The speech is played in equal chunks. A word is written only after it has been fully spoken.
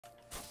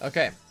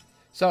Okay,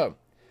 so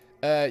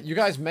you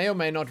guys may or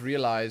may not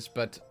realize,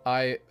 but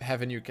I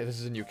have a new. This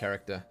is a new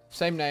character.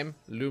 Same name,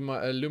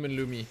 Lumen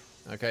Lumi.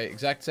 Okay,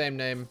 exact same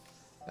name.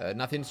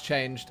 Nothing's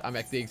changed. I'm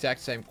at the exact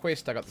same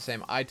quest. I got the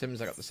same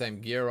items. I got the same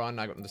gear on.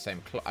 I got the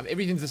same.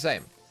 Everything's the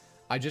same.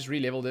 I just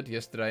re-leveled it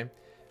yesterday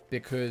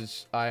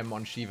because I am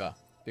on Shiva.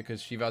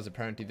 Because Shiva is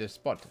apparently the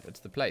spot. It's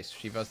the place.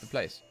 Shiva's the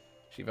place.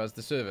 Shiva's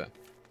the server.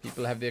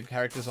 People have their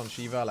characters on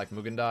Shiva, like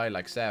Mugandai,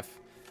 like Saf,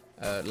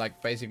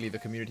 like basically the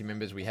community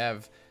members we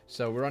have.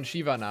 So we're on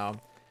Shiva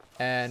now,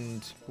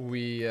 and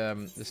we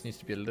this needs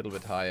to be a little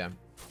bit higher,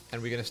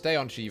 and we're gonna stay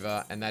on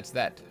Shiva, and that's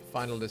that.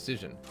 Final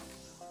decision.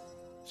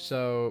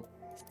 So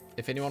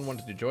if anyone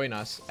wanted to join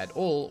us at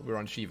all, we're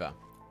on Shiva.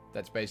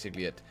 That's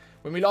basically it.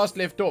 When we last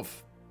left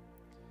off,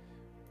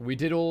 we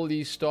did all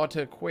these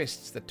starter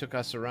quests that took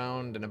us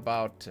around and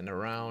about and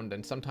around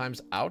and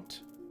sometimes out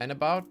and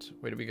about.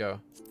 Where do we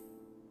go?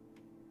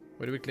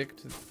 Where do we click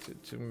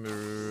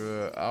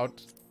to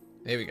out?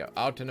 There we go.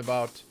 Out and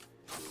about.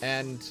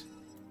 And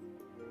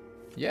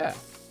yeah,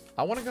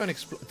 I want to go and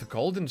explore the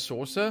golden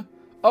saucer.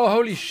 Oh,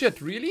 holy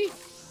shit. Really?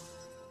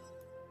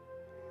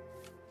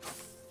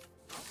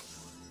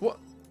 What?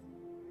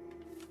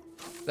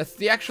 That's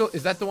the actual...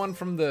 Is that the one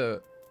from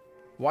the...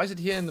 Why is it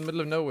here in the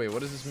middle of nowhere?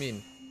 What does this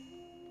mean?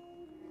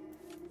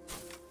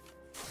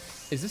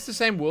 Is this the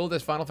same world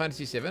as Final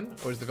Fantasy VII?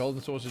 Or is the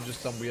golden saucer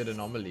just some weird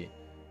anomaly?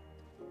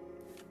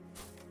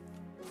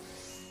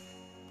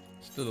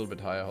 Just a little bit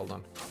higher. Hold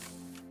on.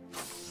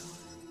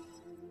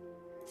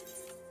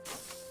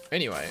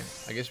 Anyway,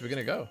 I guess we're going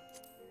to go.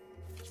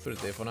 Let's put it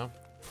there for now.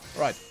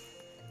 Right.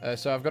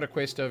 So I've got a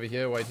quest over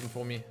here waiting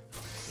for me.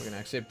 We're going to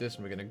accept this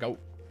and we're going to go.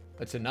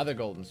 It's another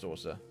golden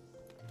saucer.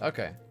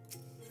 Okay.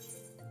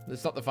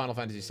 It's not the Final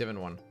Fantasy VII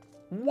one.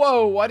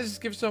 Whoa, why does this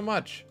give so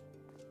much?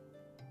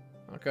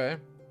 Okay.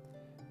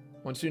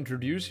 Wants to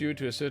introduce you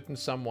to a certain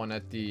someone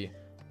at the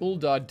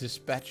Uldar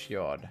Dispatch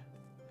Yard.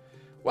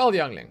 Well,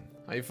 youngling,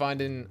 are you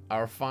finding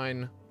our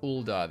fine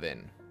Uldar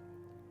then?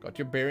 Got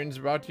your bearings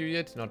about you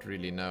yet? Not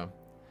really, no.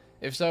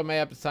 If so,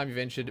 mayhap it's time you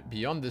ventured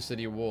beyond the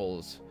city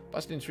walls.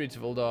 Bustling streets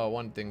of Uldar are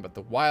one thing, but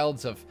the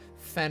wilds of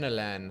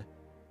Thanalan,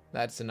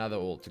 that's another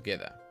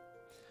altogether.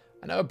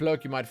 I know a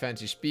bloke you might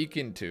fancy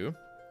speaking to.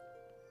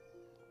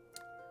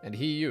 And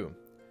he you.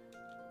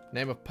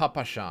 Name of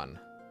Papashan.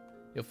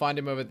 You'll find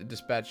him over at the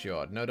dispatch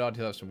yard. No doubt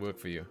he'll have some work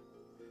for you.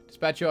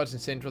 Dispatch yard's in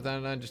central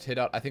Thanalan. Just head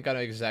out. I think I know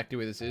exactly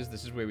where this is.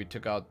 This is where we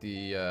took out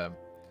the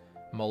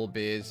mole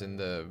bears and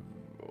the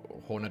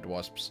hornet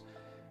wasps.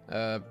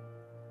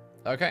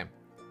 Okay.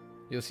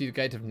 You'll see the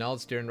gate of Null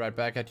staring right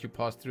back at you.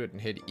 Pass through it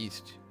and head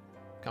east.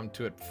 Come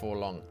to it before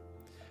long.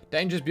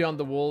 Dangers beyond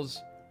the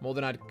walls. More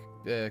than I'd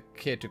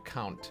care to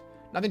count.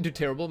 Nothing too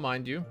terrible,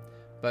 mind you.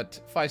 But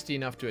feisty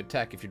enough to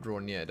attack if you draw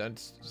near. Don't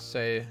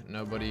say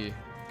nobody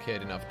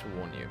cared enough to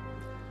warn you.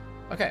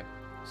 Okay,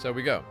 so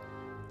we go.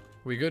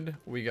 We good?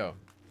 We go.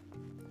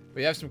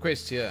 We have some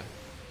quests here.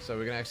 So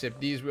we're going to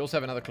accept these. We also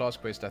have another class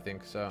quest, I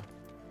think. So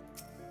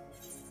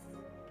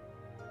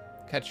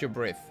catch your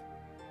breath.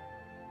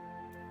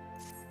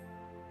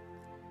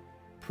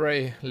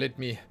 Pray, let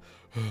me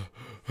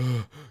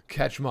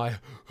catch my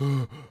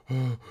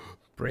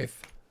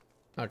breath.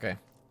 Okay.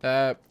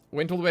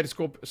 Went all the way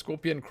to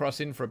Scorpion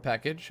Crossing for a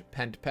package.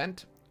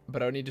 Pant.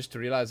 But only just to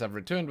realize I've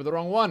returned with the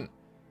wrong one.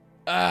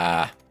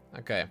 Ah!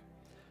 Okay.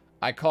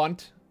 I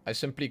can't. I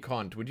simply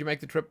can't. Would you make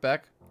the trip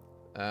back?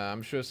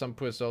 I'm sure some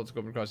poor soul at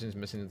Scorpion Crossing is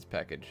missing its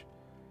package.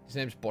 His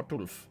name's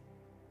Botulf.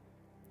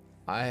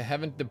 I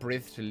haven't the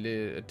breath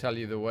to tell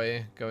you the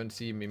way. Go and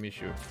see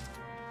Mimishu.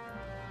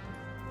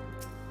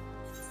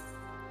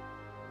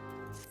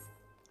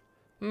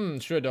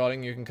 Sure,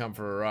 darling. You can come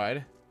for a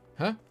ride.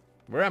 Huh?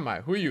 Where am I?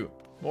 Who are you?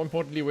 More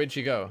importantly, where'd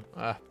she go?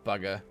 Ah,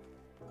 bugger.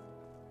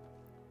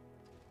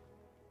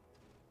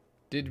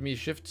 Did me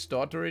shift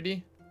start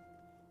already?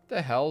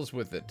 The hell's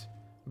with it.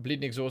 I'm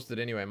bleeding exhausted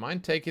anyway.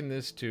 Mind taking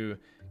this to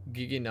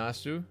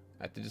Giginasu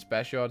at the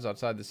dispatch yards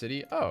outside the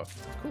city? Oh,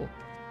 cool.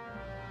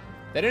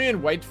 They don't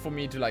even wait for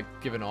me to, like,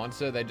 give an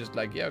answer. They just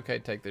like, yeah, okay,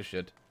 take this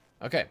shit.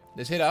 Okay,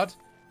 let's head out.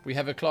 We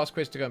have a class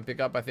quest to go and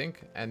pick up, I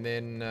think. And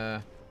then,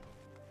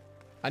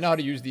 I know how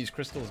to use these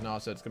crystals now,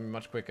 so it's going to be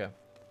much quicker.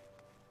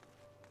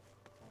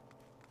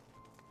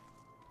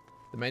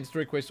 The main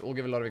story quests all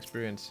give a lot of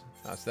experience.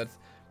 So that's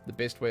the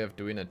best way of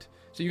doing it.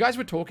 So you guys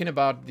were talking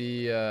about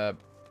the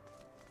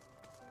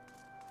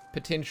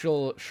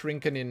potential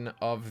shrinking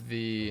of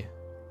the...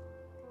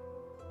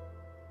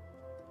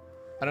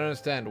 I don't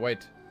understand.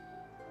 Wait.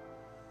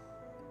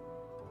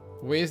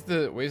 Where's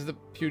the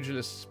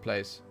pugilist's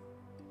place?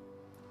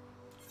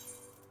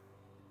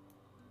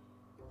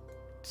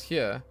 It's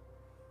here.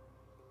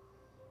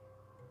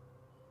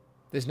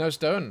 There's no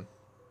stone.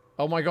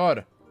 Oh my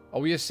god. Are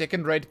we a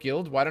second-rate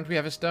guild? Why don't we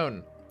have a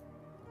stone?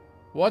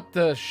 What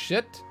the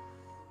shit?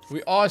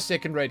 We are a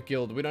second-rate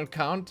guild. We don't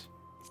count?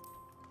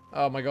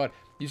 Oh my god.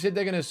 You said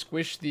they're gonna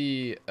squish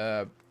the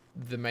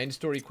main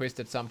story quest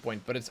at some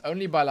point, but it's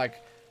only by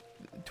like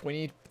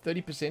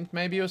 20-30%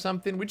 maybe or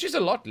something, which is a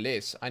lot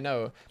less, I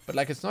know, but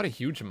like it's not a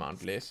huge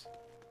amount less.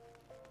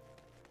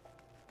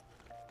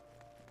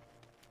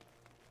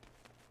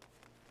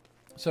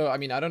 So, I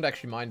mean, I don't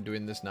actually mind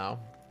doing this now.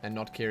 And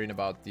not caring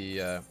about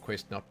the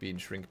quest not being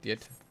shrinked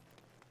yet.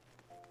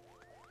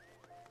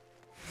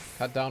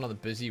 Cut down on the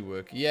busy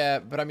work. Yeah,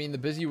 but I mean, the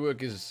busy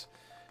work is,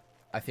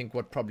 I think,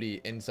 what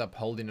probably ends up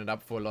holding it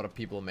up for a lot of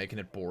people, making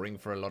it boring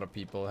for a lot of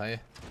people, hey?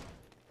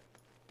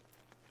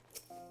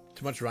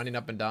 Too much running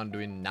up and down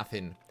doing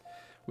nothing.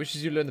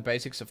 Wishes you learn the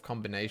basics of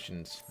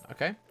combinations.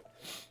 Okay.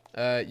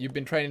 You've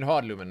been training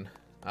hard, Lumen.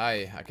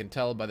 Aye, I can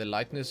tell by the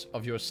lightness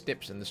of your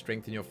steps and the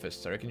strength in your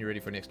fists. I reckon you're ready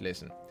for the next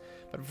lesson.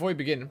 But before we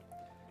begin,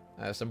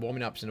 some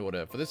warming ups in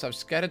order. For this, I've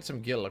scattered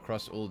some gil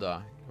across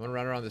Ul'dah. You want to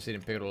run around the city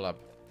and pick it all up.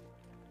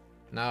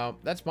 Now,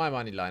 that's my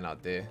money line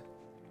out there.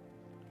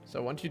 So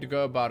I want you to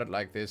go about it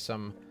like there's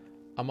some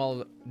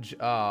Amal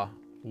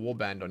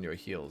warband on your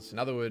heels. In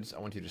other words,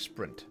 I want you to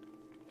sprint.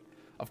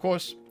 Of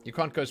course, you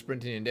can't go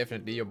sprinting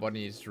indefinitely. Your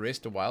body needs to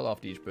rest a while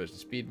after each burst of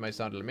speed. May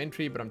sound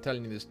elementary, but I'm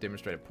telling you this to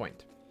demonstrate a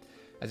point.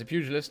 As a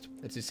pugilist,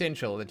 it's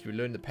essential that you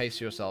learn to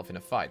pace yourself in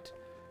a fight.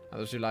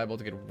 Otherwise, you're liable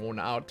to get worn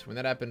out. When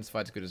that happens, the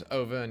fight's good as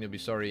over, and you'll be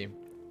sorry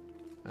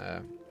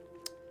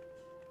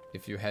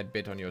if you had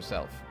bet on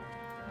yourself.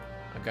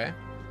 Okay?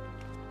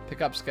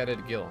 Pick up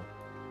scattered gil.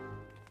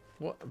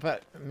 What?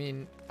 But, I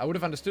mean, I would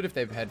have understood if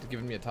they've had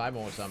given me a timer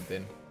or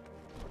something.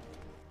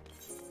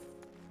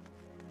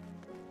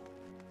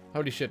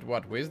 Holy shit,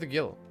 what? Where's the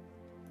gil?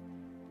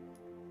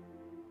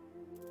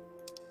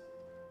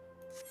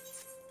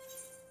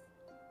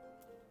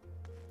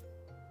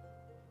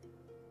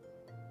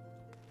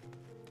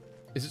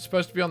 Is it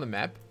supposed to be on the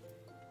map?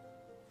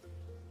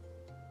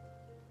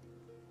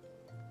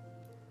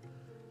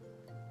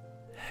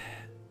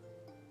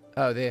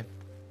 Oh, there.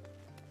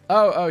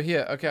 Oh,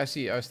 here. Okay, I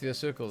see. I see the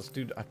circles.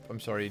 Dude, I'm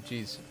sorry.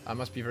 Jeez. I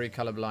must be very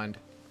colorblind.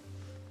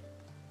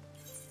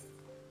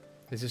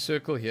 There's a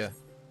circle here.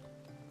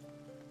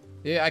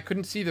 Yeah, I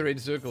couldn't see the red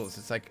circles.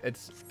 It's like,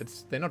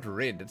 they're not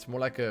red. It's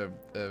more like a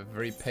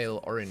very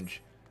pale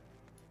orange.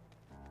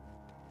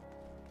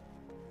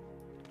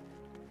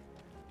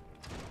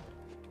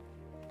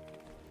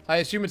 I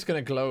assume it's going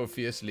to glow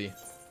fiercely.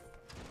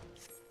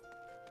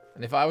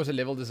 And if I was a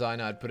level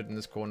designer, I'd put it in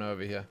this corner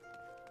over here.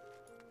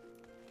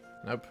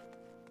 Nope.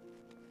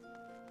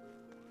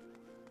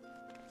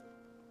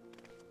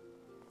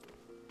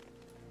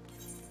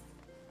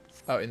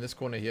 Oh, in this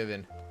corner here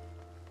then.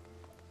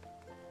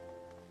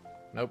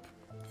 Nope.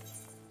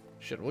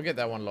 Shit, we'll get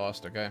that one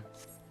last, okay?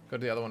 Go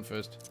to the other one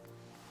first.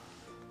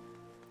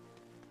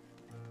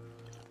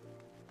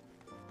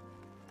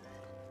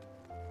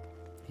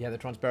 Yeah, the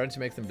transparency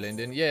makes them blend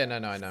in. Yeah, no,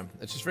 I know.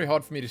 It's just very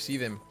hard for me to see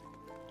them.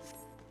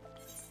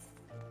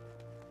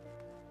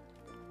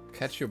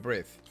 Catch your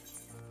breath.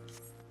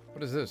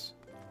 What is this?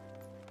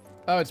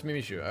 Oh, it's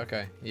Mimishu.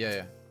 Okay,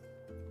 yeah.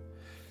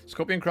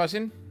 Scorpion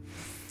Crossing?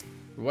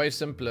 Way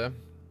simpler.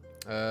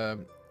 The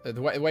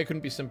way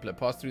couldn't be simpler.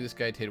 Pass through this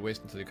gate, head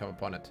west until you come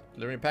upon it.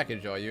 Delivering a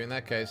package, are you? In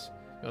that case,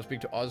 you'll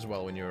speak to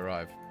Oswell when you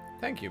arrive.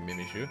 Thank you,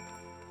 Mimishu.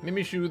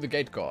 Mimishu, the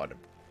gate guard.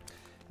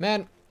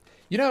 Man,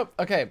 you know,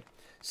 okay.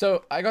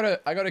 So I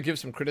gotta give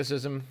some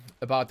criticism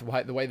about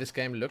the way this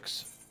game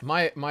looks.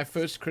 My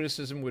first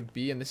criticism would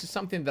be, and this is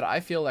something that I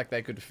feel like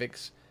they could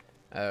fix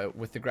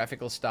with the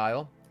graphical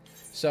style.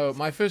 So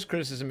my first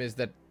criticism is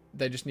that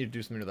they just need to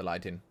do something with the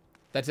lighting.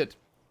 That's it,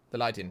 the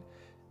lighting.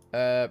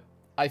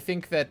 I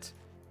think that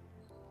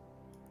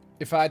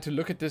if I had to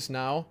look at this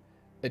now,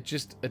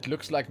 it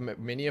looks like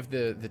many of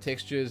the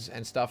textures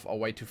and stuff are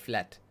way too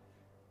flat.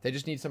 They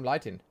just need some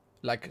lighting.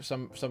 Like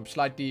some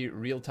slightly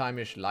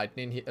real-time-ish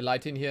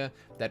lighting here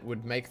that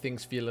would make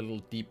things feel a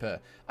little deeper.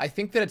 I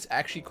think that it's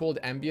actually called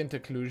ambient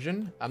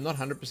occlusion. I'm not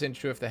 100%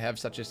 sure if they have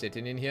such a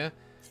setting in here.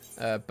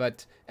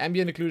 But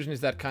ambient occlusion is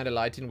that kind of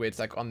lighting where it's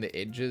like on the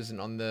edges and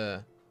on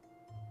the...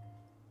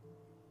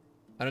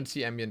 I don't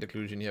see ambient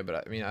occlusion here,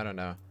 but I mean, I don't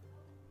know.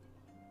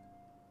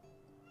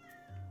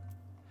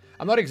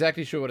 I'm not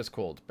exactly sure what it's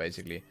called,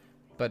 basically.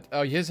 But,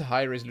 oh, here's a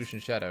high-resolution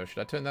shadow. Should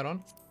I turn that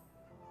on?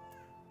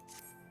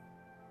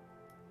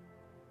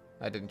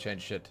 I didn't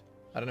change shit.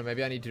 I don't know,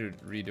 maybe I need to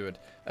redo it.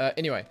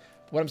 Anyway,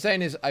 what I'm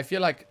saying is I feel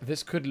like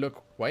this could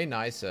look way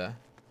nicer.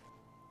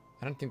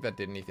 I don't think that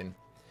did anything.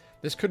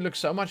 This could look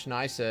so much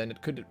nicer, and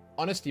it could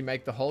honestly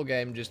make the whole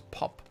game just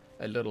pop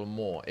a little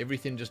more.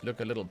 Everything just look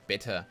a little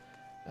better.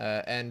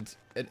 And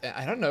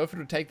I don't know if it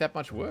would take that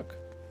much work.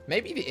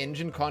 Maybe the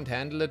engine can't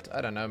handle it. I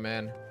don't know,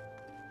 man.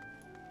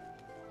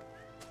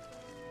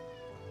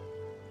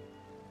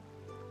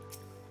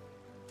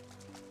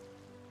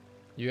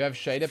 You have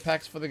shader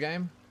packs for the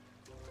game?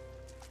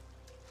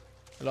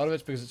 A lot of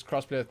it's because it's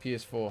crossplay with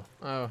PS4.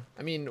 Oh,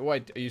 I mean,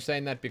 wait, are you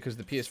saying that because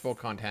the PS4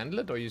 can't handle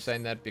it? Or are you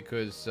saying that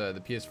because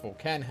the PS4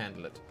 can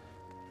handle it?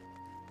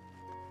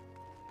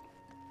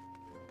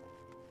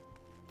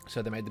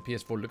 So they made the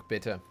PS4 look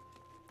better.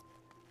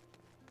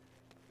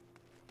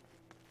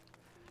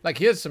 Like,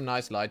 here's some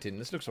nice lighting.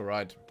 This looks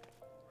alright.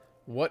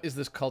 What is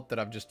this cult that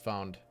I've just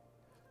found?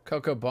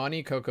 Coco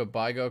Bani, Coco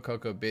Baigo,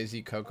 Coco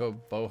Bezi, Coco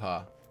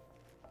Boha.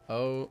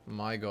 Oh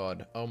my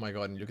god. Oh my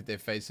god. And you look at their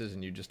faces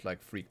and you just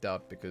like freaked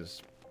out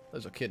because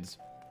those are kids.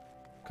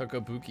 Coco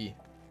Buki.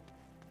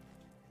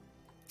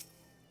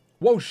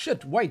 Whoa,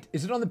 shit, wait,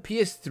 is it on the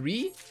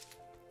PS3?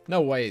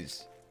 No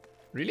ways.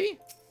 Really?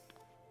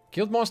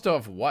 Guildmaster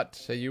of what?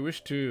 So you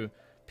wish to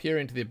peer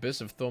into the abyss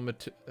of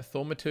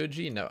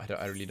thaumaturgy? No,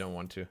 I really don't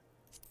want to.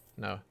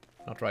 No,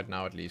 not right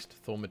now at least.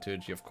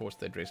 Thaumaturgy, of course,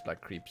 they're dressed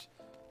like creeps.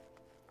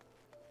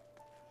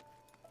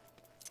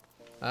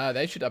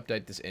 They should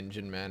update this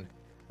engine, man.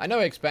 I know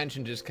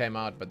expansion just came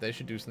out, but they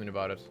should do something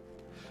about it.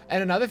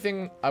 And another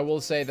thing I will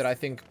say that I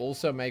think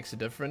also makes a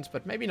difference,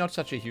 but maybe not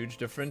such a huge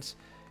difference,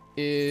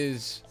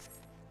 is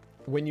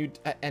when you...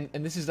 And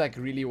this is like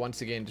really,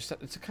 once again, just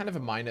it's a kind of a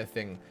minor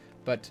thing,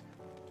 but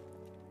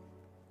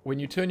when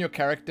you turn your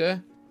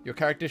character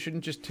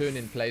shouldn't just turn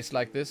in place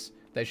like this.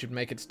 They should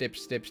make it step,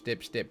 step,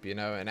 step, step, you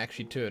know, and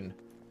actually turn.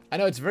 I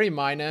know it's very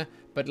minor,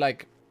 but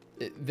like,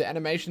 the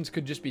animations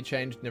could just be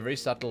changed in a very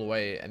subtle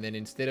way, and then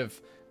instead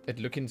of it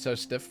looking so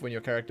stiff when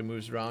your character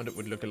moves around, it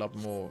would look a lot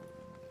more,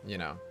 you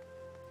know.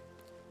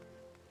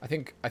 I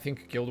think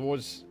Guild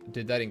Wars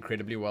did that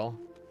incredibly well.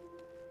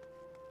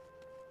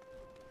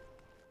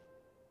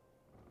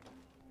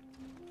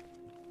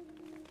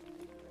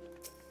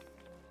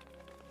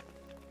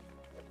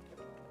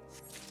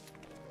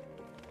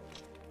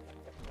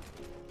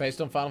 Based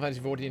on Final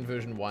Fantasy XIV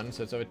version 1,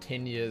 so it's over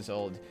 10 years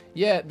old.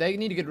 Yeah, they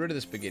need to get rid of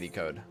the spaghetti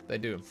code. They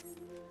do.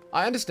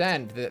 I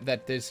understand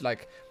that there's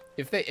like...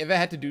 If they ever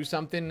had to do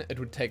something, it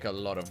would take a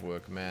lot of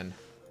work, man.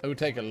 It would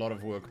take a lot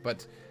of work,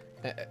 but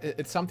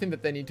it's something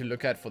that they need to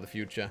look at for the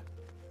future.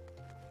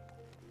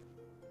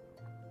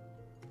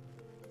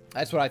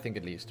 That's what I think,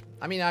 at least.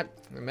 I mean,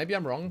 maybe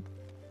I'm wrong.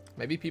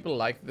 Maybe people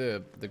like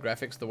the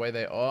graphics the way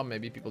they are.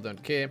 Maybe people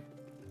don't care.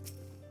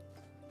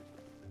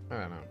 I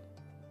don't know.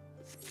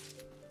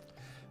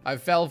 I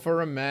fell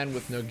for a man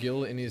with no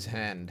gill in his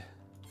hand.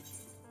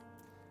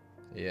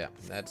 Yeah,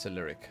 that's a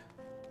lyric.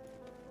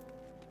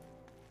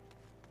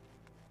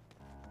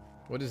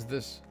 What is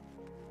this?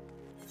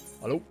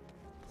 Hello?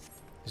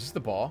 Is this the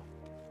bar?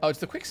 Oh, it's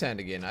the quicksand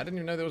again. I didn't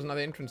even know there was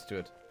another entrance to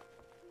it.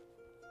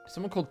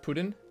 Someone called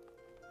Puddin?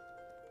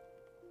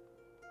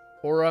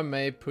 Aura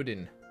May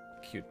Puddin.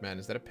 Cute, man.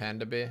 Is that a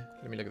panda bear?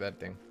 Let me look at that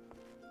thing.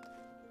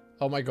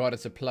 Oh my god,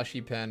 it's a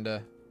plushy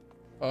panda.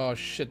 Oh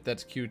shit,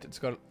 that's cute. It's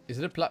got... Is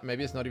it a plush?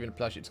 Maybe it's not even a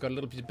plush. It's got a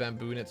little piece of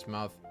bamboo in its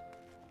mouth.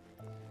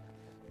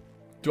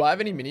 Do I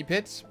have any mini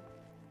pets?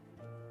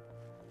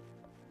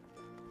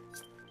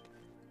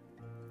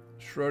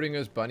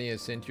 Schrodinger's bunny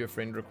has sent you a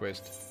friend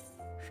request.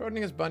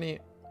 Schrodinger's bunny...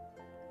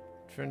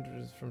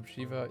 Friend from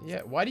Shiva.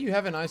 Yeah, why do you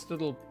have a nice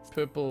little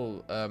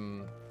purple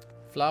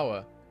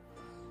flower?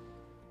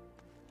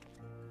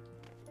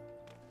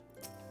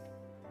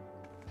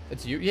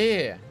 It's you?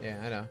 Yeah,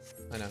 I know.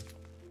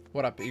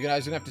 What up? You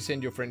guys are gonna have to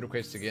send your friend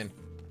requests again.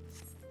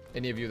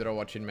 Any of you that are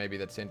watching, maybe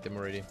that sent them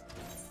already.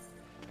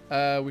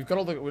 We've got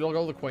all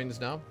the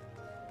coins now.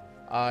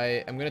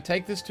 I am gonna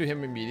take this to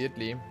him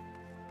immediately.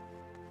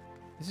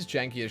 This is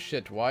janky as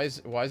shit. Why is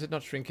it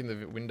not shrinking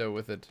the window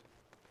with it?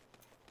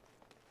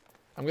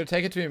 I'm gonna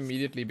take it to him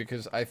immediately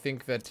because I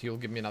think that he'll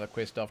give me another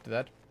quest after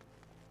that.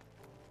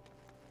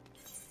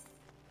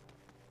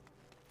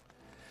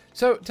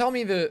 So, tell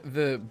me,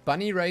 the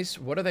bunny race,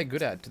 what are they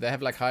good at? Do they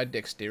have, like, high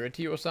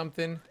dexterity or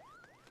something?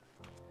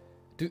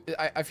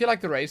 I feel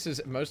like the races,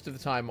 most of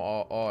the time,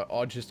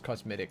 are just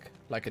cosmetic.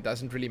 Like, it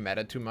doesn't really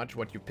matter too much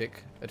what you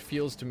pick. It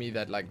feels to me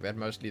that, like, that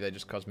mostly they're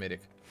just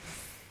cosmetic.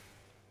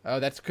 Oh,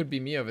 that could be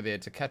me over there.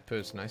 It's a cat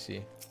person, I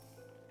see.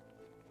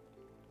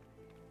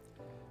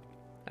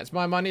 That's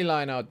my money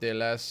line out there,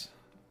 lass.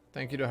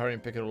 Thank you to hurry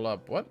and pick it all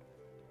up. What?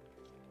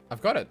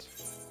 I've got it.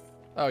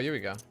 Oh, here we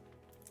go.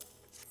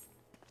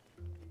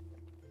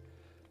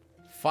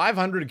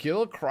 500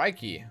 gil?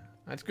 Crikey.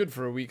 That's good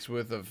for a week's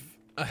worth of...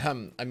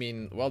 I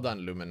mean, well done,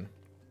 Lumen.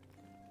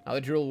 Now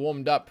that you're all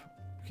warmed up,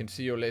 you can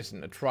see your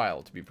lesson. A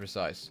trial, to be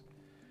precise.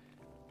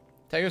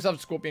 Take yourself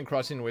to Scorpion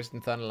Crossing in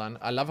Western Thunderland.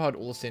 I love how it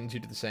all sends you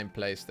to the same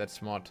place. That's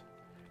smart.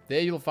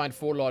 There you'll find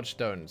 4 large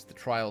stones. The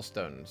Trial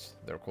Stones,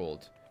 they're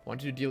called. I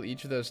want you to deal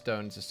each of those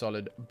stones a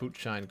solid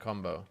bootshine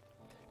combo.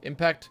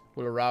 Impact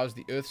will arouse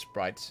the earth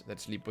sprites that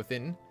sleep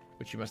within,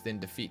 which you must then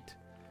defeat.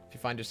 If you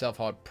find yourself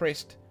hard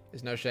pressed,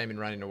 there's no shame in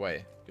running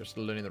away. You're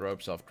still learning the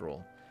ropes after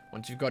all.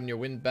 Once you've gotten your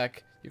wind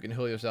back, you can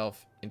hurl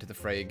yourself into the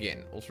fray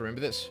again. Also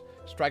remember this,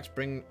 strikes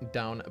bring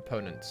down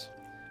opponents.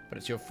 But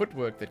it's your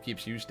footwork that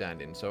keeps you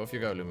standing. So off you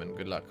go, Lumen.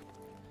 Good luck.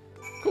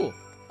 Cool.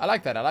 I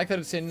like that. I like that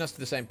it's sending us to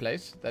the same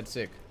place. That's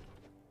sick.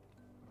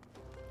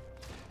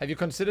 Have you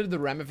considered the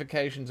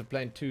ramifications of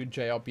playing 2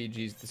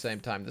 JRPGs at the same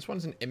time? This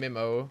one's an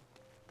MMO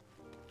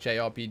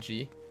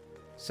JRPG.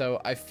 So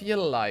I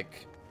feel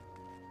like,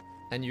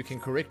 and you can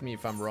correct me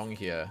if I'm wrong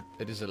here,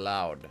 it is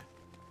allowed.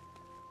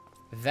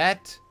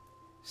 That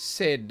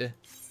said,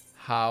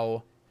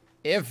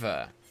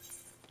 however,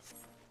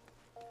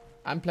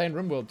 I'm playing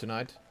RimWorld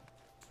tonight.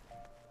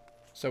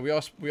 So we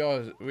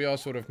are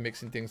sort of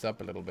mixing things up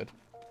a little bit.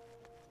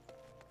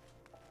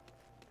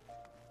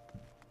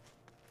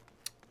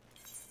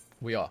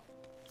 We are.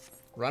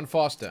 Run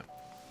faster.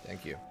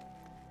 Thank you.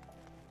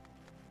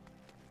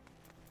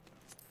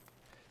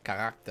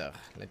 Character.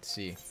 Let's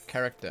see.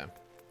 Character.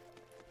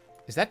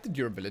 Is that the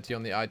durability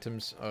on the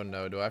items? Oh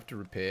no, do I have to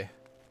repair?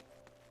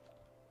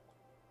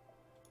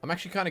 I'm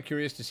actually kind of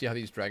curious to see how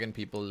these dragon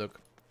people look.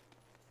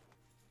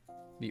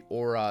 The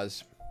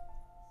auras.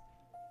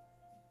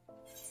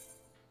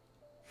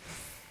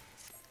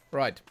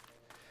 Right.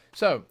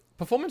 So,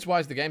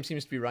 performance-wise, the game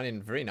seems to be running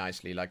very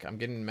nicely. Like, I'm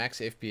getting max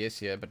FPS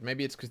here, but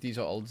maybe it's because these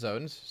are old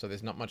zones, so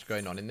there's not much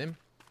going on in them.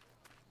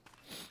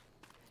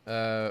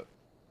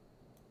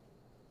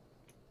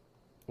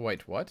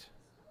 Wait, what?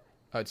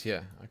 Oh, it's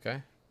here.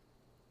 Okay.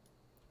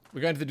 We're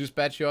going to the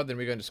dispatch yard, then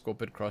we're going to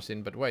Scorpid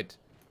Crossing. But wait,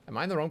 am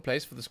I in the wrong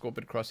place for the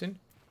Scorpid Crossing?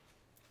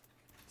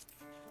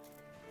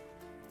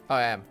 Oh,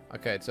 I am.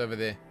 Okay, it's over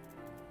there.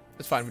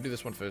 That's fine, we'll do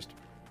this one first.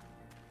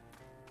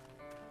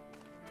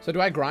 So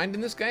do I grind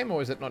in this game,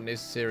 or is it not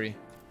necessary?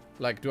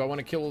 Like, do I want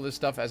to kill all this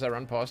stuff as I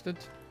run past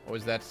it? Or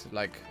is that,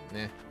 like,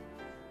 nah?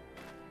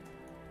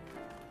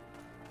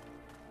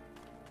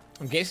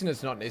 I'm guessing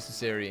it's not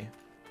necessary.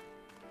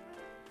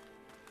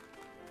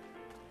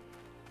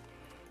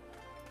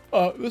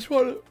 Oh,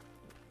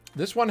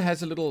 this one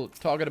has a little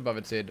target above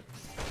its head.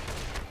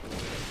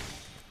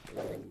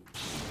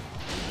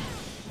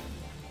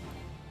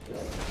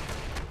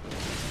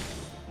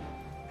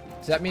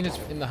 Does that mean it's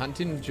in the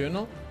hunting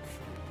journal?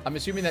 I'm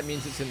assuming that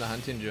means it's in the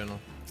hunting journal.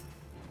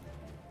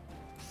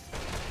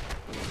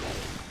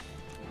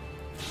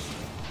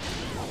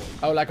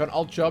 Oh, like on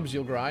alt jobs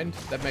you'll grind?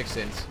 That makes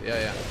sense. Yeah,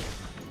 yeah.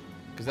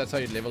 Because that's how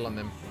you level on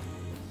them.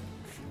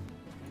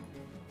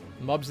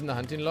 Mobs in the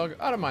hunting log?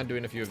 I don't mind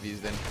doing a few of these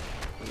then.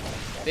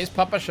 There's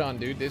Papa Shan,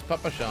 dude. There's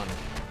Papa Shan.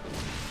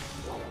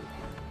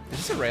 Is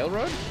this a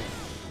railroad?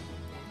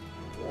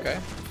 Okay.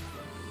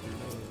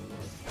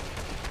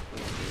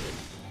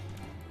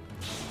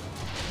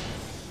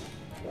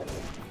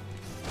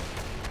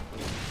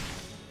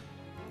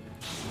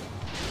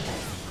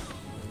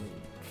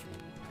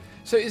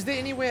 So is there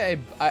any way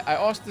I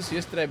asked this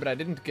yesterday, but I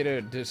didn't get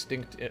a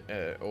distinct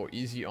or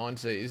easy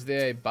answer. Is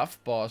there a buff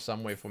bar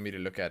somewhere for me to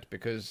look at?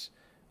 Because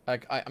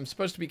like I'm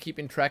supposed to be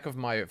keeping track of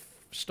my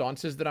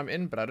stances that I'm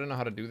in, but I don't know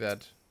how to do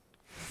that.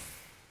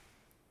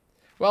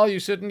 Well, you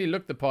certainly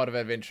look the part of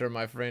adventurer,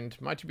 my friend.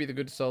 Might you be the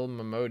good soul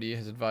Momodi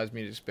has advised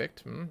me to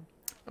expect? I'm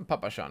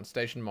Papa Shan,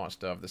 station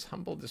master of this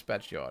humble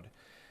dispatch yard.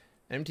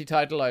 An empty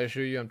title, I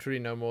assure you, I'm truly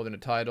no more than a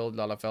titled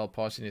Lalafell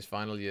passing his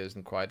final years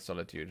in quiet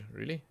solitude.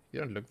 Really? You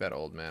don't look that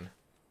old, man.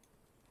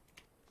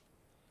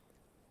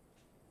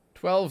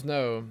 12,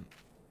 no.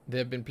 There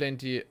have been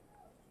plenty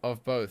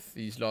of both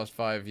these last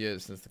 5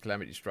 years since the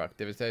calamity struck.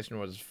 Devastation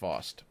was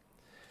fast.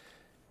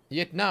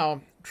 Yet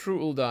now, true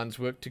Uldans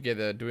work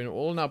together, doing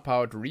all in our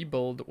power to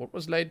rebuild what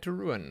was laid to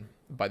ruin.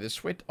 By the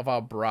sweat of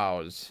our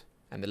brows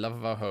and the love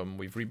of our home,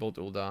 we've rebuilt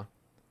Uldar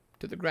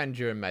to the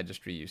grandeur and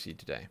majesty you see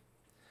today.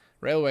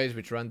 Railways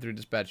which run through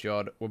Dispatch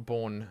Yard were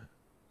born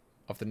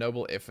of the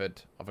noble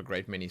effort of a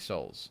great many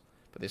souls.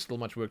 But there's still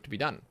much work to be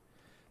done.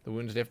 The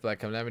wounds left by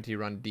calamity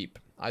run deep.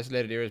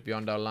 Isolated areas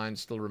beyond our lines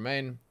still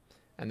remain,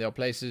 and there are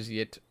places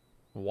yet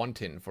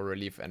wanting for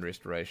relief and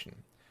restoration.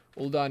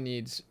 Uldar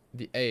needs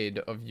the aid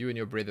of you and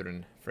your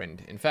brethren,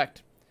 friend. In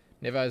fact,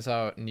 never has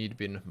our need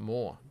been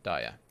more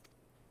dire.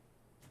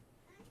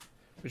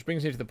 Which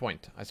brings me to the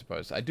point, I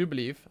suppose. I do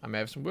believe I may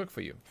have some work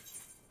for you.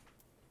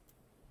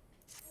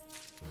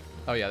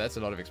 Oh yeah, that's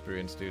a lot of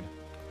experience, dude.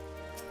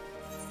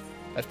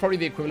 That's probably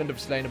the equivalent of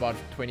slaying about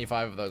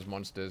 25 of those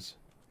monsters.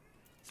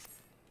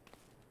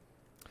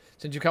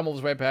 Since you come all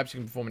this way, perhaps you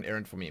can perform an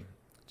errand for me.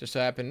 Just so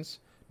happens,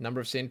 a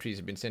number of sentries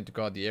have been sent to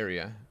guard the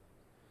area.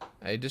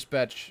 A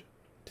dispatch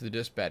to the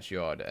dispatch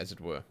yard, as it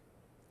were.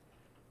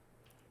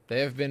 They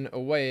have been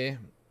away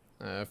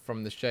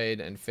from the shade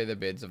and feather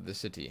beds of the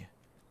city.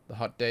 The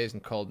hot days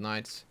and cold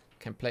nights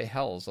can play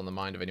hells on the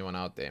mind of anyone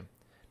out there.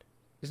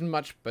 Isn't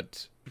much,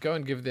 but go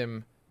and give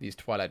them these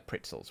twilight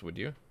pretzels, would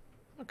you?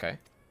 Okay.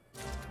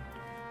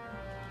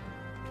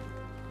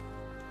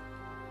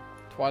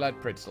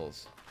 Twilight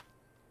pretzels.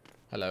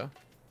 Hello,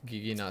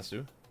 Gigi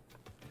Nasu.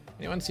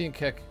 Anyone seen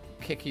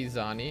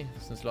Kekizani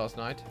since last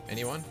night?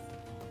 Anyone?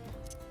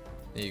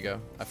 There you go.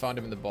 I found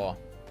him in the bar.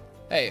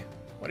 Hey,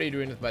 what are you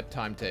doing with my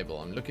timetable?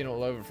 I'm looking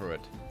all over for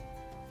it.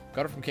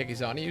 Got it from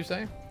Kekizani, you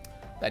say?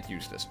 That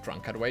useless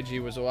trunk cut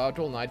wagy was out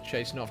all night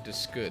chasing after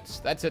skirts.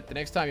 That's it. The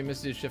next time he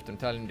misses his shift, I'm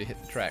telling him to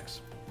hit the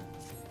tracks.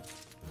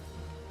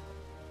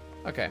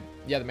 Okay.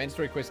 Yeah, the main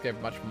story quest gave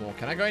much more.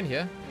 Can I go in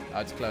here?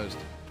 Oh, it's closed.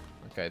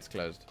 Okay, it's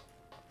closed.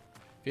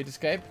 If you'd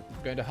escape,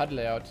 go into HUD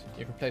layout.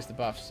 You can place the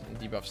buffs and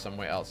debuffs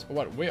somewhere else. Oh,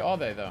 what? Where are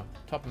they, though?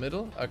 Top,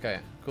 middle? Okay,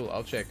 cool.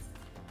 I'll check.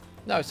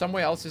 No,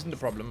 somewhere else isn't a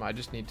problem. I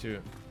just need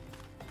to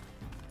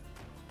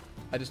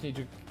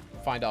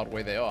find out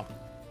where they are.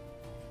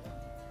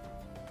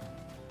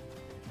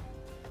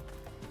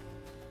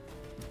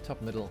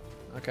 Top, middle.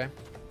 Okay.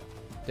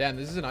 Damn,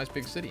 this is a nice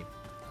big city.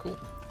 Cool.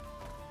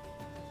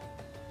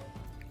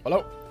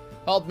 Hello?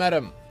 Halt,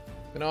 madam.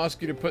 I'm gonna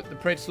ask you to put the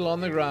pretzel on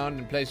the ground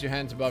and place your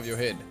hands above your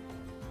head.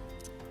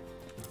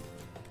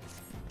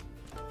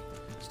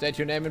 State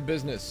your name and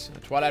business. A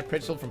twilight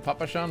pretzel from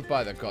Papa Shan?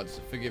 By the gods,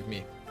 forgive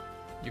me.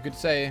 You could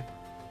say,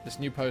 This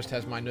new post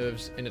has my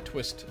nerves in a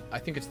twist. I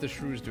think it's the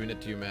shrews doing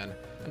it to you, man.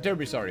 I'm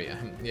terribly sorry.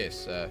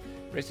 Yes,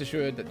 rest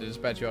assured that the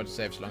dispatch yard is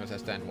safe so long as I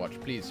stand watch.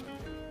 Please,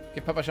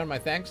 give Papa Shan my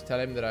thanks. Tell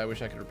him that I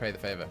wish I could repay the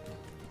favor.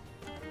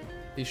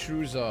 These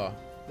shrews are...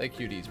 they're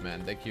cuties,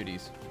 man. They're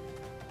cuties.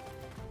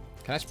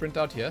 Can I sprint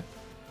out here?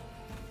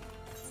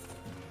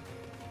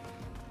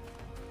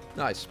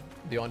 Nice.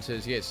 The answer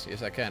is yes.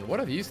 Yes, I can. What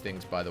are these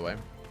things, by the way?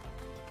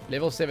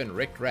 Level 7,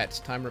 wrecked rats.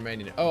 Time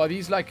remaining. Oh, are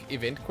these like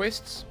event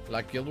quests?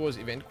 Like Guild Wars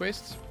event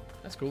quests?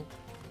 That's cool.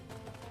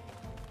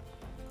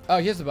 Oh,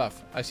 here's the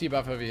buff. I see a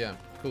buff over here.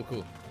 Cool,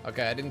 cool.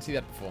 Okay, I didn't see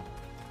that before.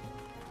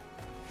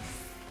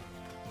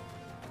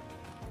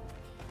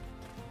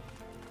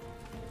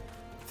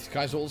 These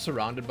guys are all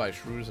surrounded by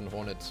shrews and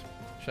hornets.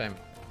 Shame.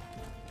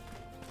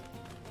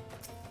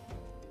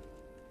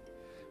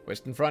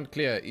 Western front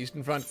clear.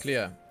 Eastern front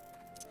clear.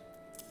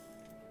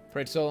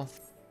 Pretzel.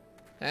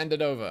 Hand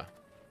it over.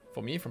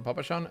 For me, from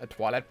Papa Shan, a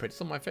Twilight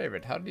Pretzel, my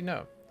favorite. How did he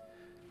know?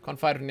 Can't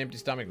fight on an empty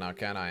stomach now,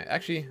 can I?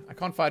 Actually, I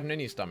can't fight on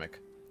any stomach.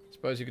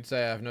 Suppose you could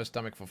say I have no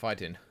stomach for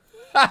fighting.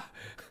 Ha!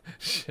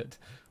 Shit.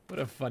 What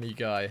a funny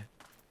guy.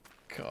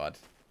 God.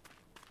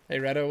 Hey,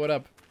 Rado, what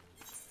up?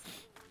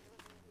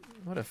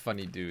 What a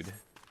funny dude.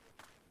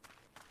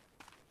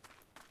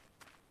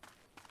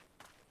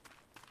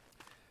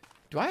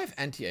 Do I have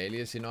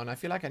anti-aliasing on? I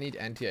feel like I need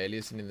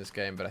anti-aliasing in this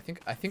game, but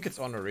I think it's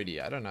on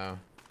already. I don't know.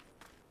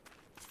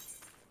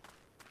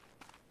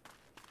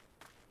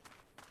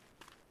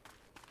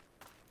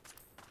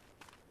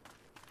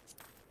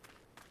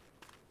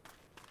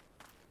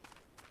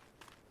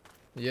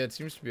 Yeah, it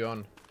seems to be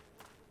on.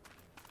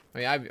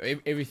 I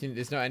mean, everything,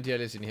 there's no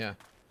anti-alias in here,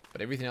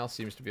 but everything else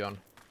seems to be on.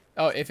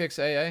 Oh,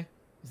 FXAA?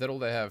 Is that all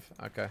they have?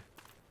 Okay.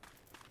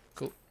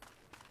 Cool.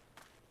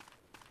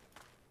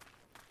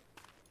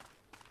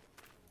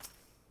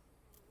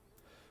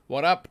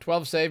 What up?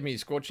 12 save me.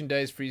 Scorching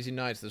days, freezing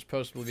nights. This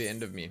post will be the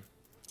end of me.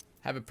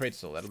 Have a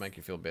pretzel. That'll make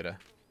you feel better.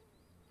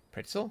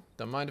 Pretzel?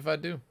 Don't mind if I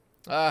do.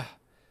 Ah,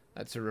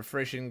 that's a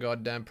refreshing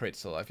goddamn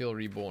pretzel. I feel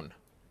reborn.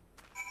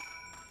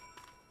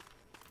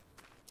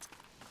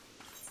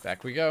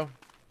 Back we go.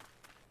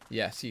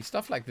 Yeah, see,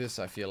 stuff like this,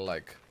 I feel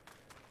like.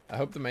 I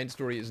hope the main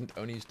story isn't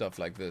only stuff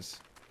like this.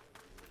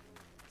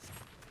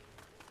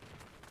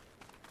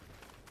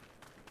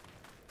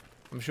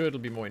 I'm sure it'll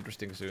be more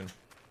interesting soon.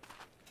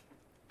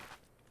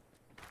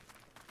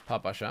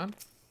 Papa Shan,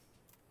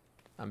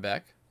 I'm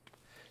back.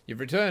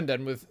 You've returned,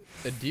 and with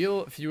a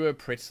deal fewer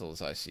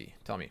pretzels, I see.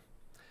 Tell me,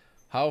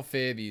 how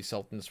fare the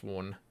Sultan's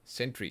sworn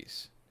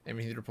sentries?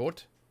 Anything to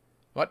report?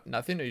 What?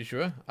 Nothing? Are you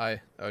sure?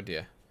 Oh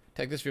dear.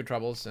 Take this for your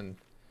troubles and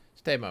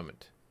stay a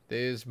moment.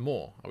 There's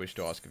more I wish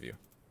to ask of you.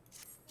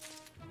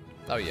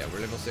 Oh yeah, we're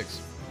level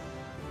 6.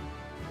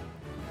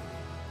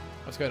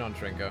 What's going on,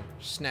 Trenko?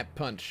 Snap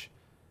punch.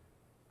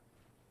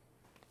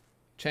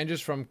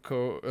 Changes from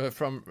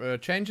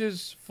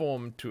changes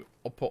form to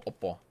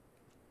oppo.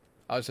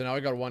 Oh, so now I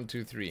got 1,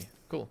 2, 3.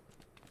 Cool.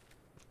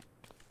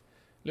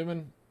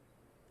 Lumen.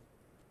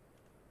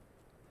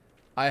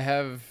 I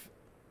have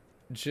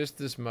just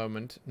this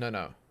moment.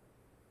 No.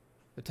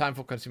 The time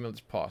for concealment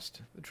is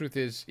past. The truth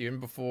is, even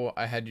before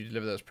I had you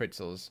deliver those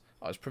pretzels,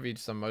 I was privy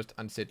to some most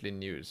unsettling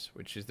news,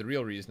 which is the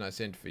real reason I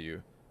sent for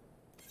you.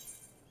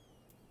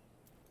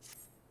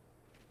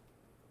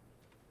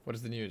 What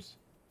is the news?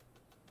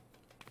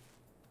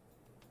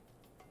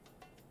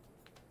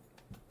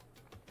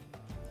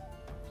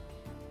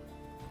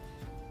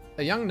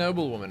 A young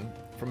noblewoman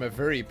from a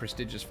very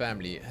prestigious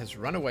family has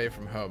run away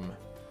from home,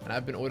 and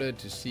I've been ordered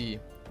to see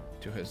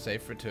to her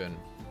safe return.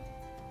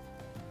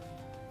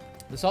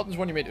 The Sultan's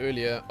one you met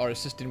earlier are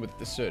assisting with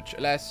the search.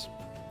 Alas,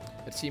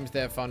 it seems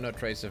they have found no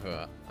trace of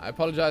her. I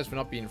apologize for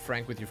not being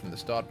frank with you from the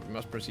start, but we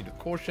must proceed with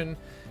caution.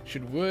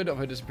 Should word of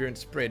her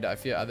disappearance spread, I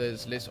fear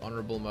others with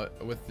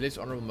less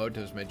honorable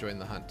motives may join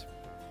the hunt.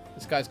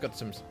 This guy's got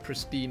some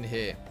pristine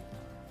hair.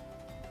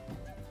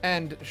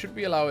 And should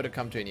we allow her to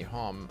come to any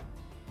harm,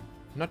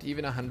 not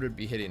even 100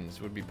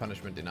 beheadings would be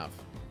punishment enough.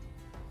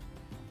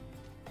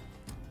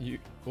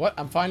 What?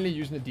 I'm finally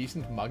using a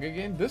decent mug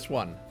again? This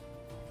one.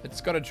 It's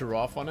got a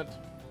giraffe on it.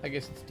 I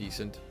guess it's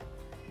decent.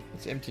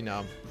 It's empty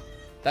now.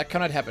 That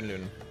cannot happen,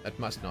 Loon. It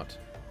must not.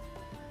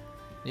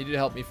 Need you to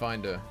help me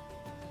find her.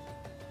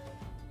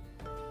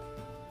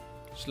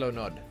 Slow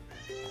nod.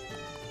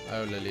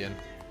 Oh, Lillian.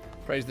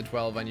 Praise the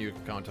 12. I knew you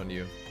could count on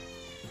you.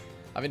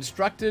 I've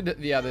instructed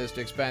the others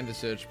to expand the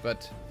search,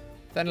 but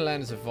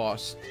Thanalan is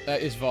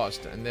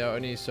vast, and there are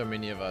only so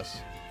many of us.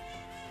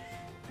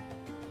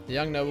 The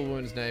young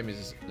noblewoman's name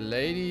is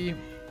Lady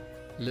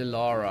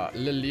Lilira.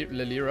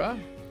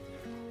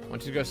 I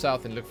want you to go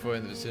south and look for her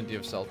in the vicinity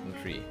of Sultan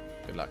Tree.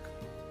 Good luck.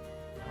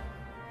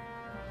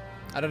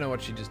 I don't know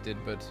what she just did,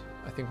 but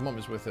I think Mom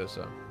is with her,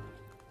 so.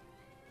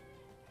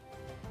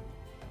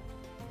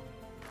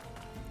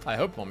 I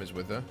hope Mom is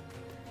with her.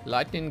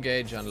 Lightning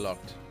gauge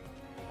unlocked.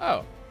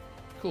 Oh,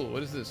 cool.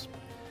 What is this?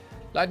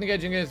 Lightning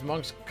gauge is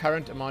Monk's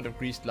current amount of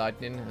greased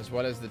lightning, as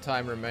well as the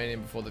time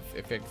remaining before the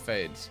effect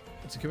fades.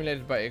 It's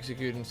accumulated by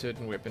executing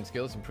certain weapon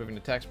skills, improving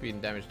attack speed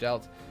and damage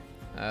dealt.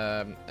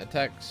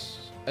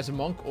 Attacks as a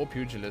monk or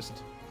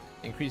pugilist.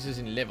 Increases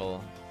in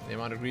level. The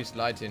amount of greased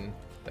light in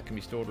that can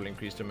be stored will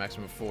increase to a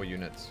maximum of 4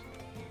 units.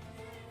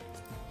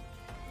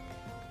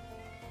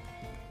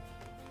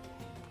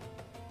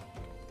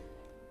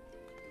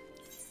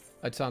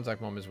 It sounds like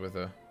Mom is with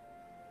her.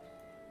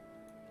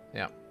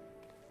 Yeah.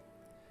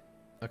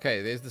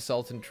 Okay, there's the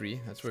Sultan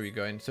tree. That's where we're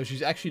going. So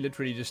she's actually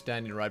literally just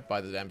standing right by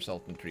the damn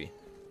Sultan tree.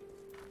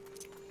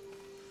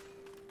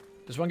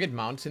 Does one get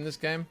mounts in this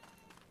game?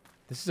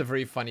 This is a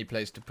very funny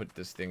place to put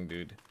this thing,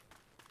 dude.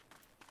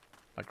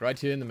 Like right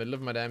here in the middle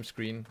of my damn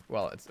screen.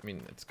 Well, it's, I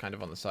mean, it's kind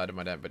of on the side of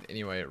my damn, but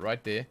anyway,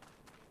 right there.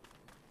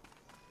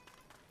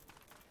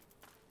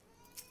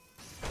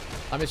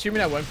 I'm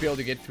assuming I won't be able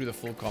to get through the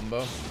full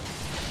combo.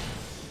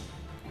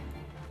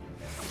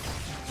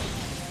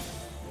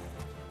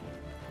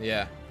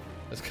 Yeah,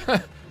 that's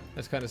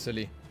kind of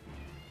silly.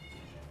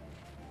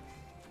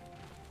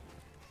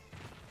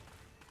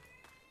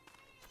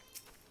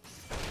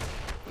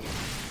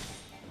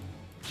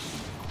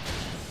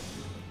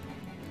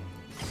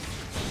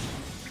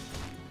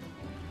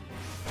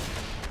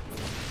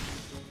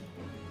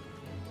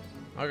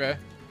 Okay.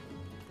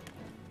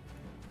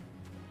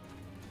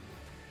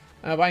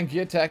 Buying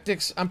gear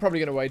tactics. I'm probably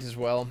gonna wait as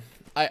well.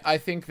 I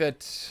think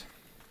that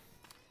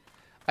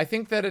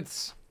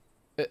it's.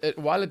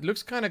 While it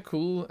looks kind of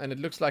cool and it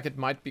looks like it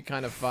might be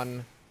kind of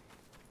fun,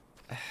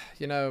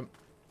 you know,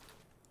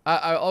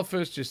 I'll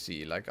first just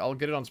see. Like, I'll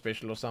get it on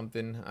special or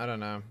something. I don't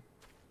know.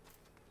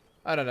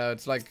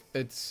 It's like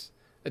it's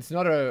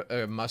not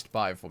a must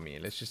buy for me.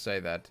 Let's just say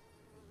that.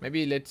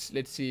 Maybe let's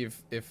see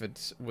if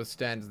it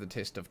withstands the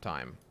test of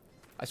time.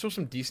 I saw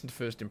some decent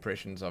first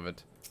impressions of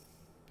it,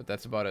 but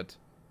that's about it.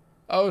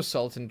 Oh,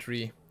 Sultan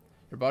Tree.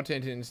 You're about to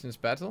enter an instance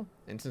battle.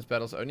 Instance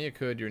battles only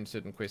occur during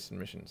certain quests and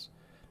missions.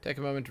 Take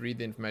a moment to read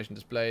the information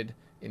displayed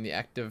in the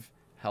active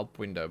help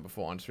window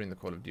before answering the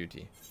call of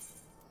duty.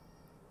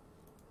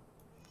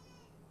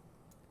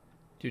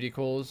 Duty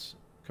calls.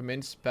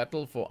 Commence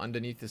battle for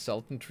underneath the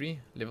Sultan Tree.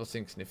 Level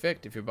sinks in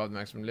effect. If you're above the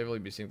maximum level,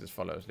 you'll be synced as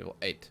follows. Level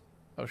 8.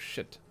 Oh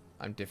shit.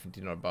 I'm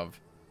definitely not above.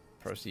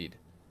 Proceed.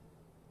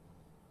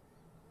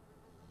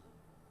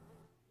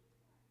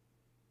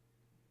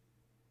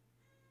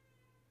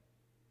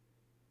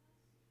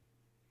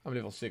 I'm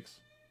level 6.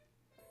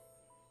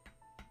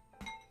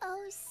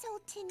 Oh,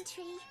 Sultan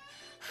Tree,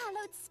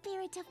 hallowed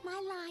spirit of my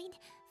line,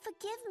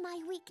 forgive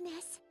my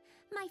weakness.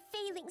 My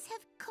failings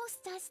have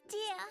cost us dear.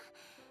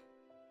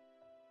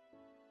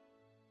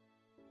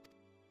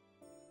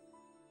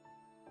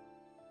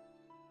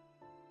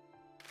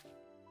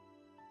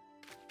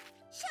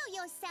 Show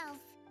yourself.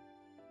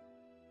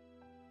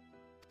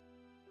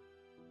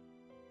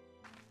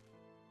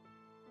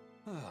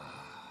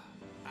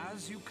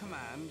 As you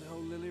command, O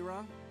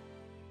Lilira.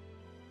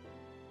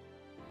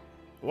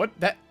 What?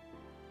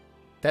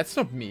 That's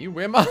not me.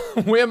 Where am I?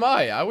 Where am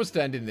I? I was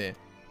standing there.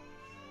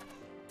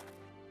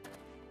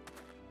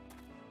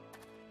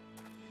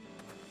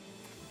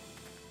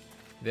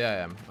 There I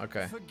am.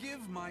 Okay.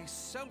 Forgive my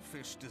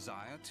selfish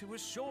desire to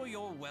assure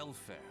your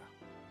welfare.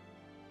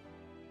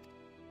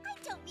 I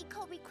don't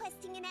recall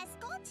requesting an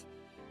escort.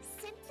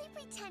 Simply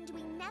pretend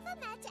we never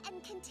met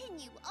and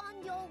continue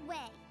on your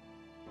way.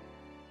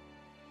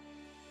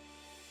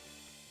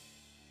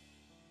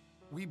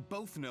 We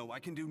both know I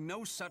can do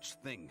no such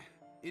thing.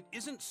 It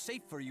isn't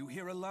safe for you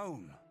here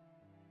alone.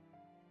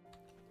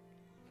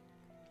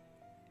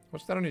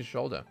 What's that on his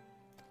shoulder?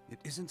 It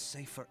isn't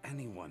safe for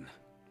anyone.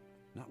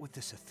 Not with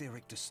this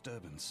etheric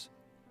disturbance.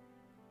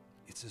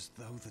 It's as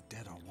though the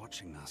dead are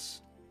watching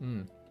us.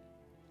 Hmm.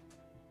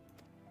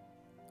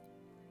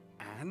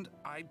 And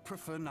I'd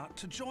prefer not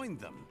to join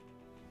them,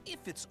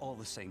 if it's all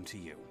the same to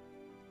you.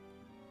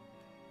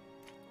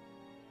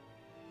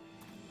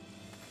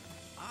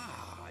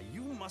 Ah,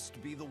 you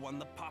must be the one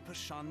the Papa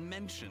Shan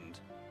mentioned.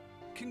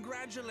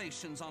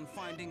 Congratulations on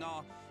finding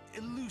our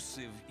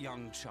elusive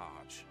young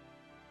charge.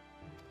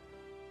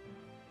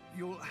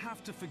 You'll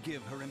have to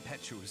forgive her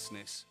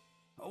impetuousness.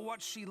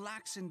 What she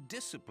lacks in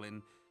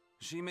discipline,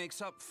 she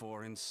makes up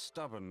for in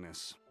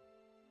stubbornness.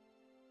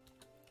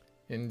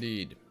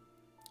 Indeed.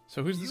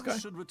 So who's this guy? You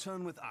should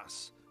return with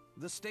us.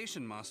 The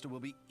station master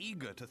will be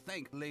eager to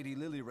thank Lady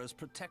Lilira's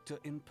protector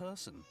in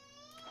person.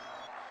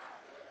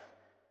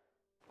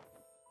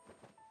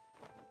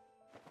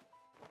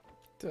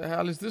 The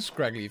hell is this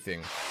scraggly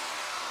thing?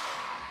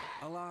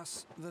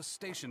 Alas, the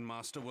station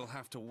master will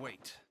have to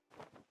wait.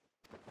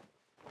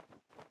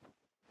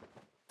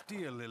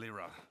 Dear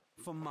Lilira,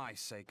 for my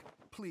sake,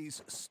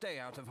 please stay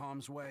out of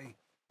harm's way.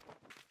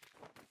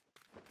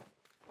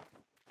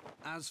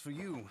 As for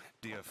you,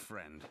 dear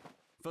friend,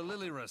 for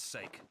Lilira's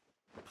sake,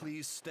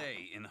 please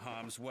stay in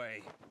harm's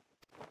way.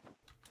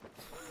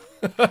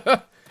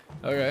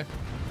 Okay.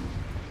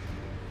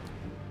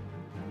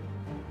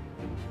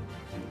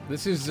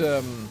 This is,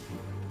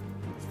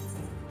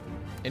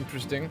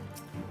 interesting.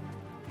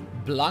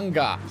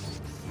 Blanga.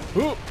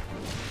 Ooh.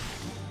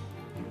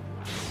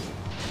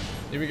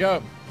 Here we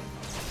go.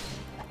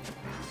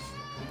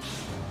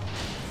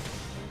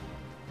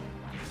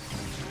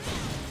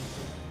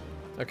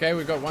 Okay,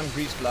 we've got one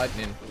greased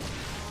lightning.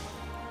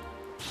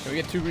 Can we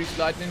get 2 greased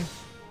lightning?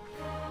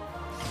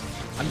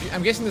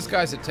 I'm guessing this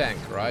guy's a tank,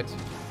 right?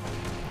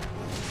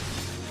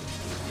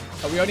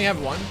 Oh, we only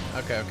have one?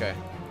 Okay, okay.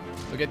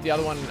 We'll get the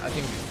other one, I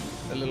think,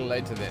 a little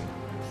later then.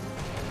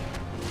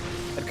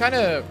 It kind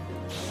of...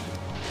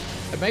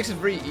 It makes it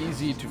very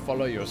easy to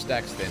follow your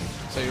stacks then.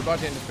 So you're about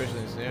to enter special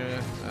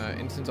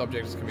instance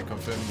objects can be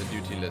confirmed in the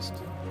duty list.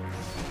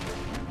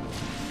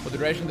 For the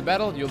duration of the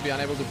battle, you'll be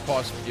unable to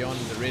pass beyond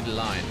the red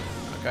line.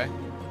 Okay.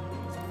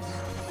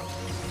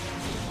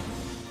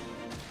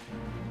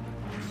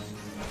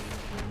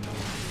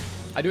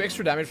 I do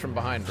extra damage from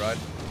behind, right?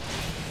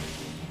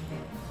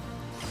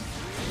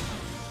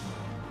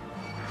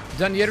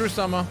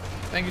 Danieru-sama,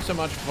 thank you so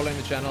much for following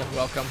the channel.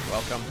 Welcome,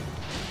 welcome.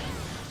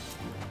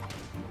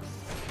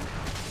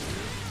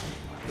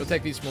 We'll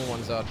take these small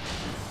ones out.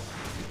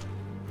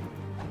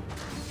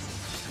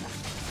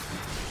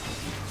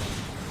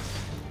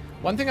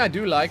 One thing I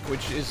do like,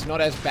 which is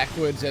not as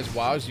backwards as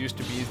WoW's used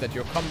to be, is that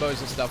your combos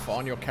and stuff are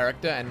on your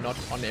character and not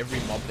on every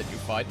mob that you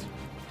fight.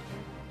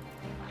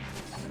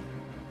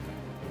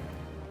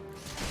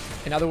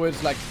 In other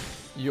words, like,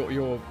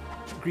 your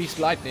Greased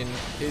Lightning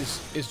is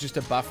just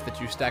a buff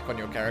that you stack on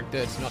your character.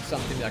 It's not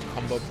something like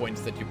combo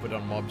points that you put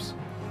on mobs.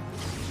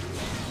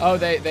 Oh,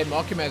 they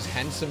mark him as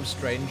Handsome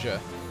Stranger.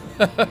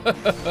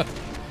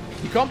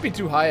 He can't be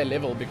too high a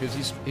level because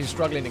he's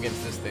struggling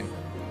against this thing.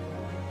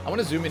 I want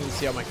to zoom in and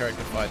see how my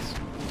character fights.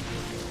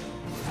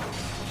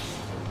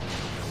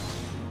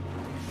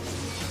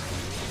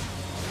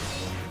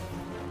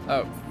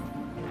 Oh.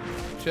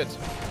 Shit.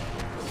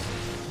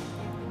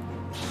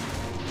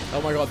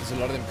 Oh my god, there's a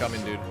lot of them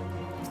coming, dude.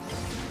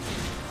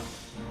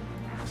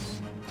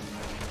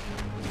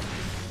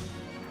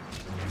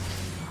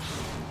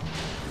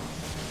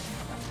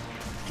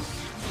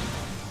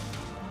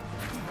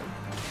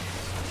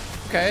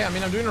 Okay, I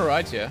mean, I'm doing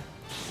alright here.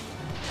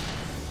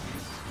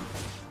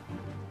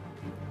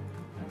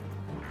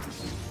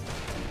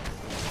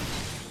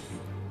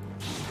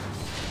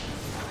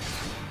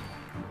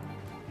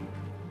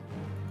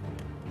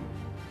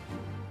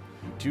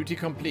 Duty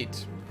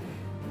complete.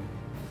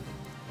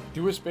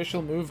 Do a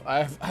special move.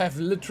 I have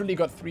literally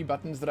got 3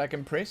 buttons that I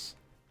can press,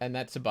 and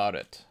that's about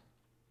it.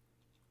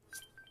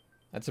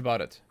 That's about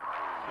it.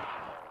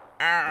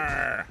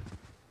 Arrgh.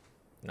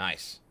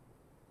 Nice.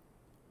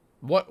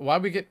 What? Why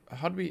we get?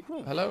 How do we?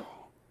 Hello?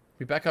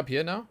 We back up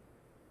here now?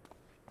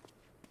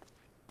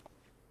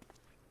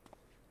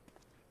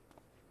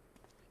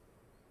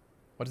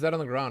 What is that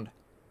on the ground?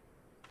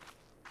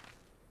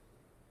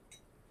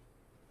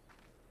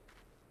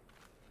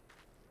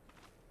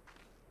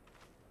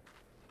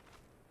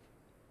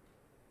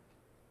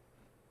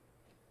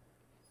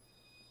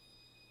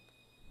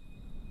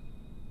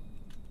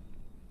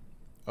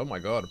 Oh my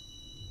god.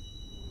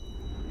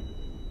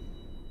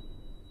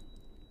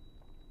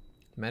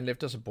 Man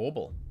left us a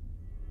bauble.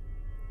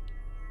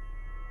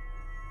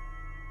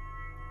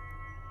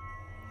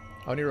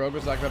 Only Rogue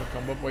was like that at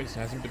combo points. It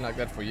hasn't been like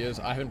that for years.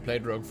 I haven't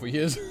played Rogue for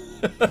years.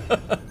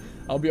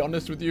 I'll be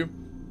honest with you.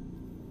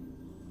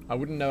 I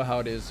wouldn't know how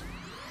it is.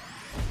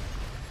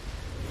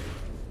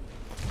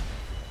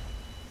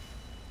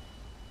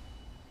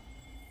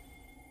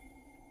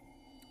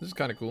 This is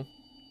kind of cool.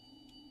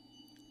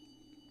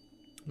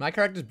 My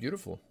character's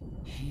beautiful.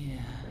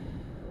 Here.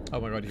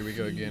 Oh my god, here we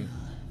go again.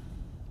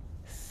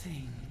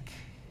 Think.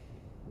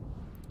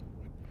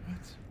 What?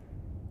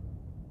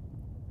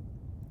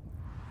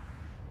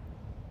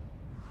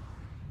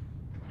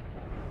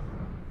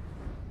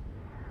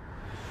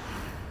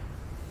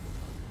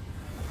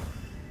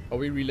 Are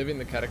we reliving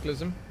the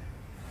cataclysm?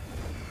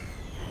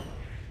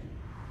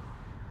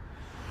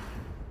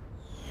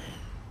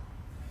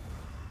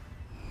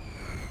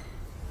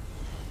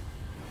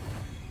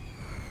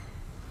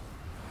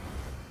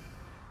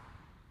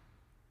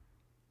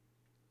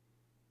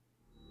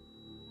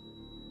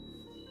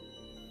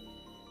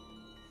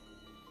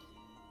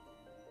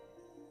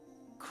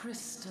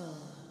 Crystal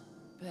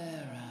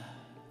bearer.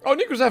 Oh,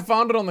 Nikos, I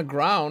found it on the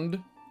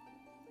ground.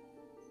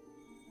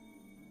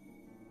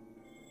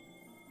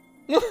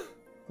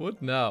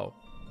 What now?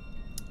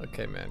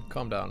 Okay, man,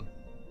 calm down.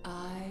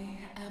 I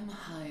am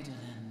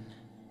Hydaelyn,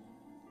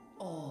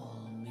 all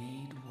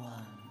made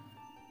one.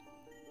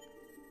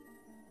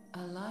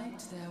 A light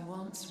there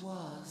once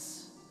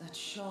was that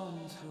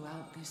shone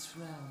throughout this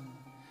realm,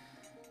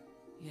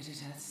 yet it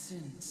hath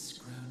since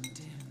grown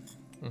dim.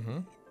 Mm-hmm.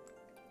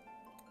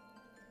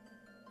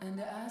 And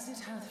as it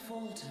hath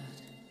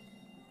faltered,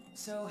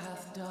 so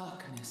hath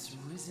darkness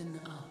risen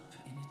up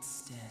in its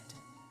stead,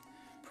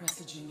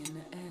 presaging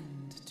an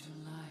end to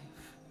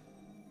life.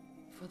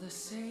 For the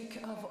sake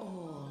of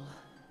all,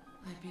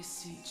 I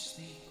beseech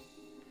thee,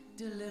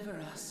 deliver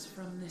us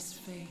from this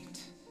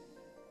fate.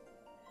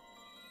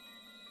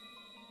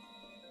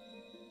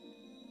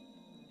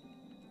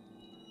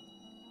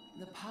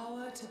 The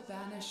power to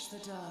banish the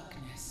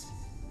darkness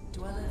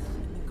dwelleth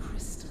in the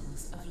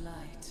crystals of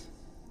light.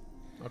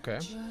 Okay.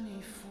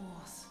 Journey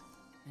forth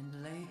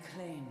and lay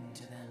claim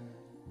to them.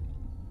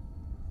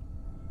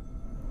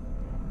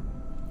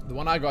 The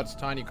one I got's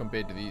tiny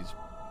compared to these.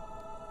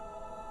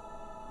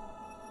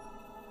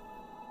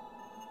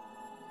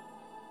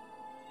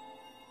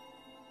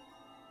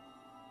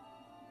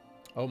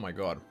 Oh my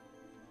god.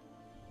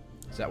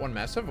 Is that one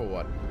massive or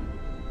what?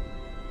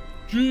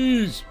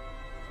 Jeez!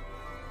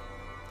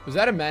 Was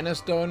that a mana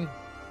stone?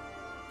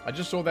 I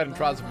just saw that in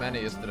Trials of Mana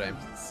yesterday.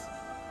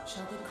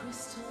 Shall the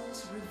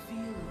crystals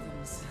reveal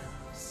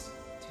themselves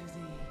to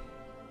thee?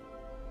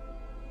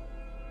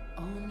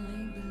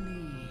 Only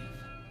believe,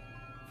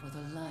 for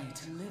the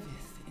light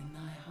liveth in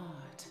thy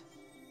heart.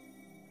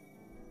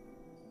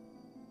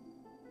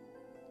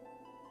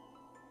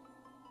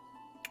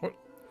 What?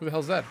 Who the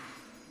hell's that?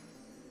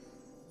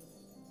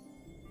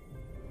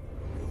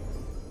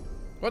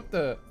 What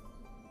the?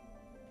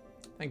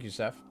 Thank you,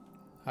 Seth.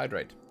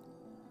 Hydrate.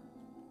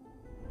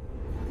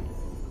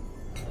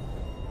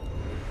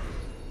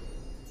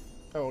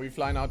 Oh, are you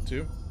flying out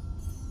too?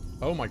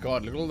 Oh my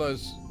god, look at all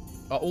those...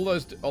 Are all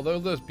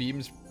those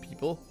beams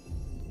people?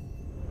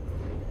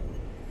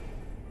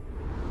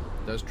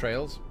 Those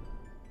trails?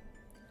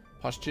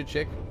 Posture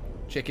check.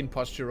 Checking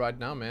posture right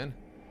now, man.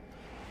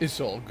 It's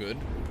all good.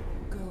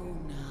 Go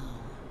now,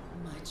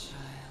 my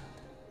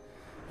child,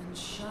 and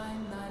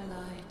shine thy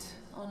light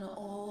on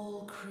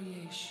all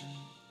creation.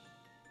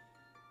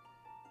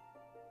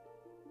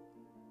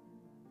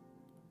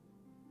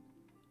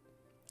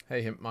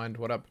 Hey, Himp Mind,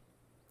 what up?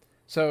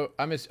 So,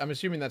 I'm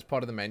assuming that's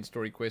part of the main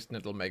story quest and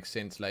it'll make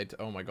sense later.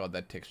 Oh my god,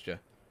 that texture.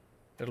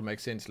 It'll make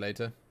sense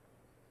later.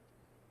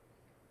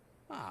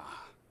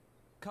 Ah,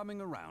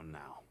 coming around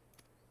now.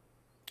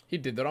 He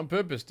did that on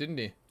purpose, didn't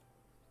he?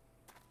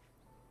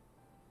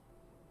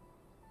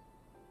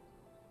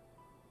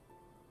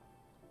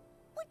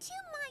 Would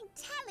you mind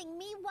telling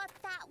me what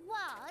that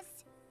was?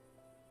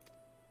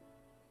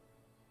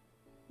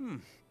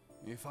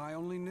 If I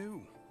only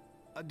knew.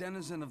 A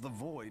denizen of the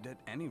void at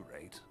any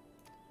rate.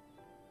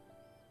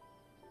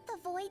 The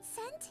void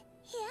sent?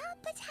 Here?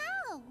 But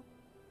how?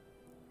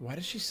 Why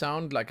does she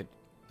sound like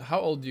a... How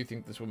old do you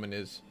think this woman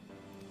is?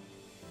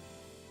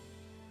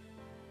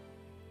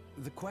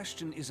 The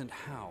question isn't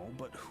how,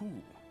 but who.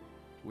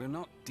 We're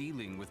not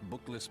dealing with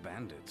bookless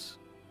bandits.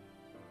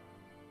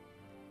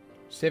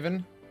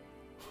 7?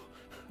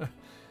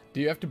 Do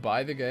you have to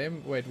buy the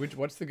game? Wait,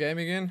 what's the game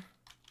again?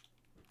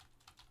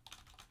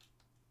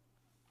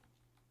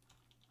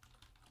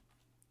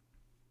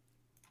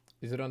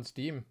 Is it on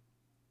Steam?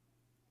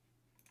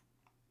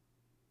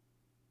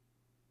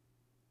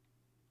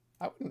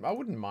 I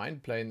wouldn't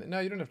mind playing. No,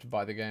 you don't have to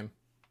buy the game.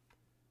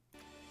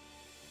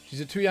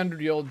 She's a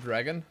 200-year-old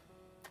dragon.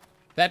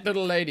 That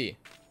little lady.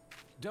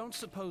 Don't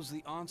suppose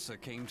the answer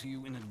came to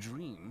you in a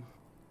dream?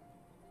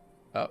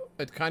 Oh,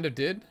 it kind of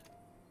did.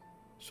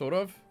 Sort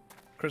of.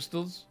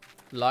 Crystals.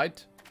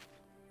 Light.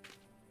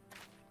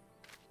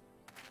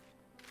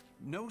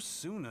 No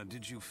sooner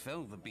did you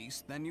fell the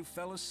beast than you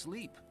fell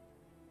asleep.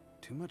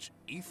 Too much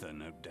ether,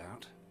 no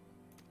doubt.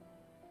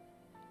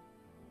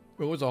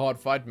 It was a hard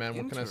fight, man.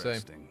 What can I say?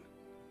 Interesting.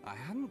 I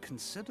hadn't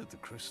considered the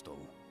crystal.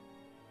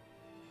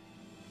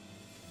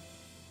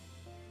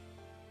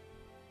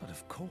 But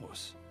of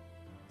course,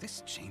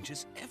 this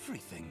changes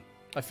everything.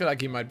 I feel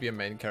like he might be a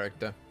main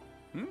character.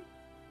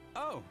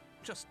 Oh,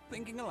 just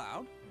thinking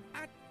aloud?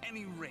 At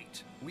any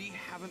rate, we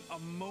haven't a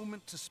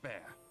moment to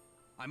spare.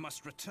 I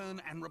must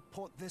return and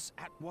report this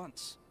at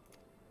once.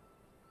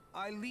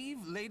 I leave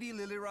Lady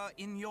Lilira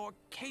in your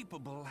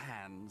capable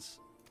hands.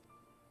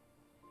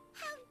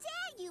 How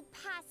dare you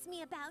pass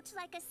me about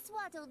like a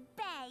swaddled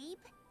babe?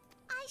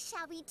 I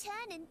shall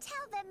return and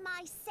tell them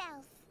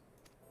myself.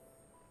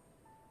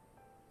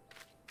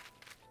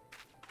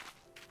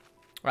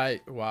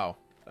 Wow.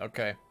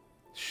 Okay.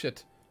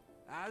 Shit.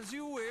 As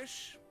you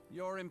wish,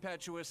 your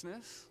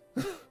impetuousness.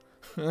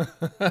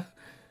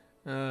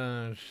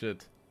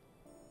 Shit.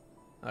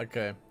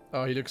 Okay.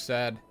 Oh, he looks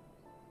sad.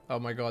 Oh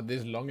my god,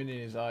 there's longing in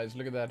his eyes.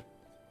 Look at that.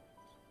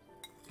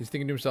 He's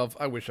thinking to himself,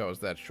 I wish I was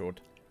that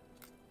short.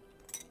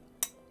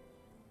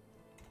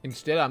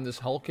 Instead, I'm this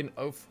hulking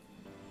oaf.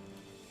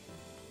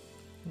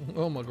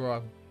 Oh my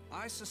god.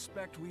 I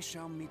suspect we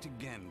shall meet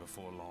again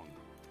before long.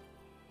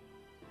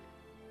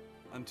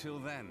 Until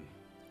then,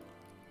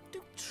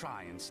 do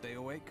try and stay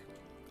awake.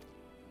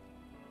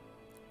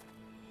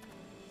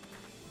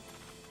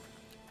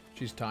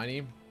 She's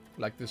tiny,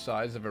 like the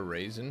size of a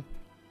raisin.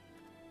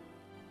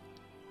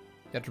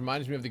 That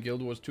reminds me of the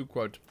Guild Wars 2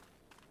 quote.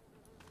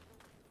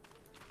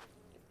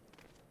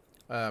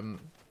 Oh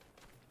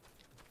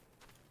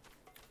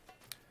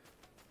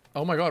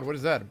my god, what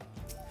is that?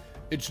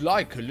 It's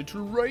like a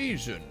little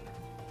raisin.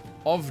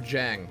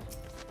 Ovjang.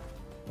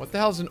 What the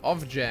hell's an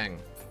Ovjang?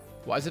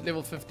 Why is it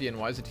level 50 and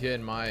why is it here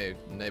in my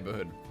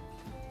neighborhood?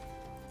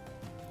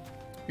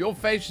 Your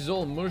face is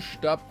all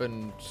mushed up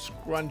and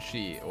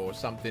scrunchy or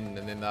something,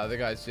 and then the other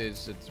guy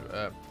says it's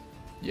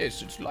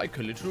yes, it's like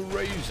a little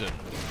raisin.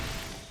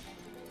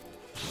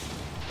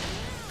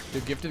 Do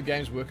gifted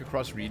games work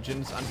across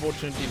regions?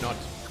 Unfortunately not.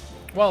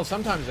 Well,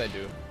 sometimes they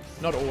do.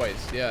 Not always.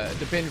 Yeah, it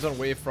depends on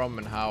where from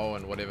and how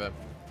and whatever.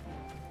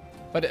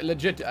 But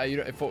legit,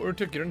 for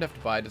Urtuk, you don't have to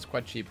buy it. It's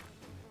quite cheap.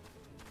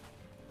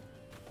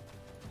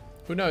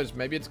 Who knows?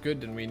 Maybe it's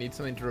good and we need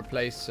something to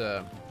replace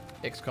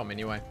XCOM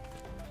anyway.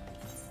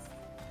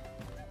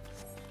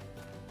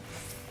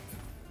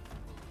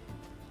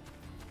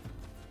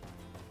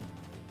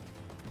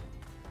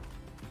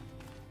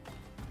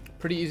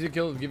 Pretty easy to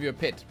kill to give you a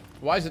pet.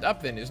 Why is it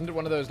up then? Isn't it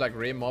one of those like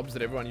rare mobs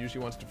that everyone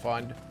usually wants to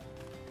find?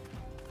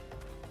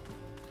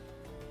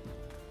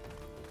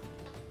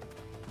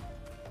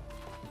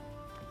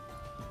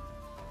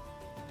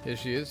 Here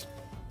she is.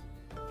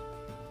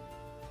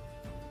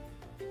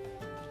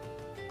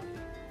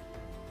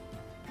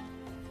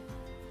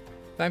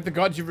 Thank the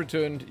gods you've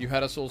returned. You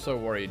had us all so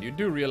worried. You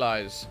do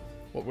realize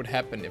what would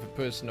happen if a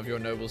person of your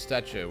noble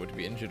stature were to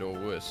be injured or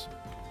worse.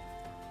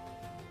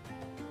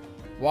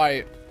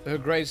 Why, Her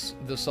Grace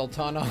the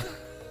Sultana.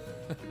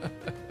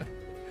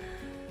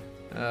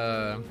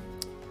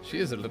 She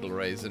is a little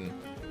raisin.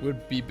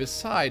 Would be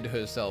beside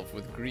herself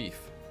with grief.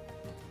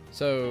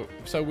 So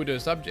would her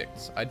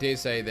subjects. I dare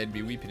say they'd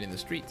be weeping in the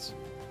streets.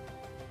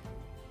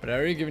 But I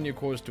already given you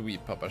cause to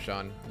weep, Papa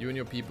Shan. You and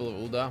your people of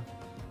Ul'dah.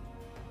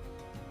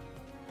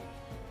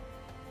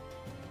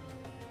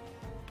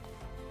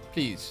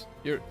 Please,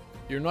 you're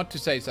not to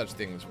say such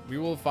things. We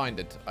will find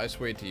it, I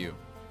swear to you.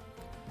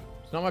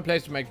 It's not my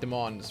place to make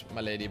demands,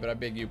 my lady, but I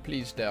beg you,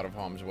 please stay out of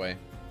harm's way.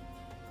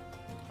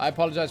 I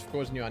apologize for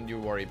causing you undue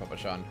worry, Papa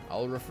Shan.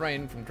 I'll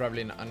refrain from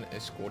traveling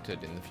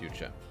unescorted in the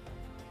future.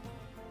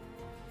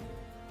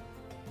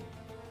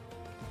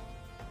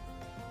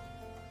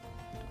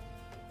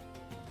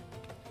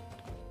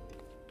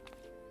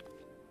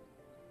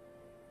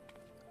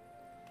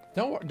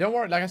 Don't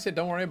worry, like I said,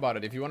 don't worry about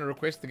it. If you want to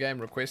request the game,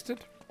 request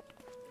it.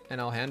 And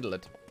I'll handle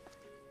it.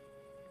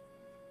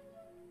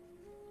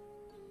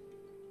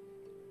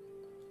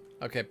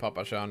 Okay,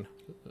 Papa Shan.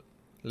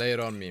 Lay it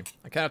on me.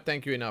 I cannot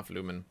thank you enough,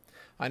 Lumen.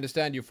 I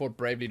understand you fought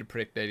bravely to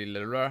protect Lady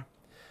Lilra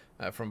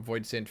from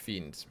void-sent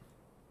fiends.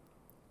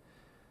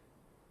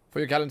 For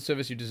your gallant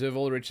service, you deserve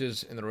all the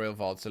riches in the royal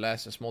vaults.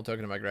 Alas, a small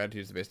token of my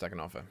gratitude is the best I can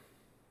offer.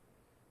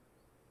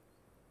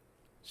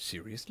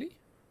 Seriously?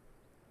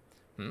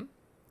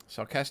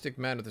 Sarcastic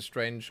man with a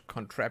strange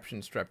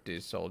contraption strapped to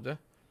his shoulder.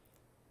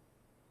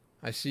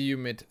 I see you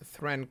met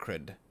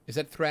Thrancred. Is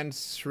that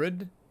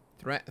Thrancred?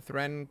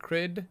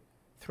 Thrancred?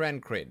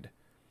 Thrancred.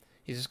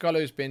 He's a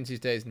scholar who spends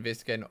his days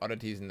investigating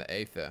oddities in the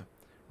aether.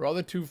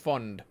 Rather too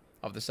fond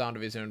of the sound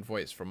of his own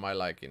voice for my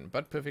liking,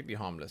 but perfectly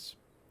harmless.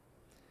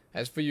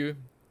 As for you,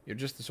 you're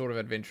just the sort of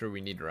adventurer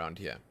we need around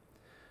here.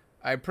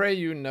 I pray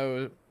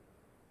you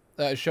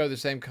show the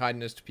same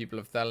kindness to people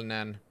of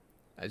Thalanan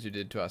as you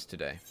did to us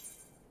today.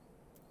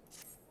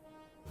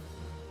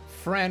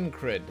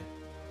 Francred.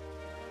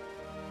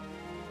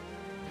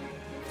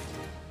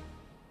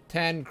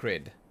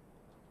 Tancred.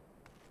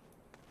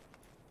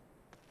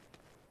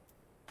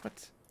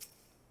 What?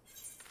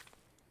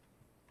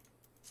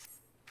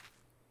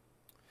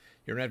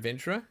 You're an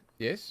adventurer?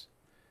 Yes.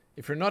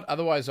 If you're not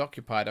otherwise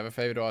occupied, I have a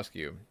favor to ask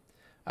you.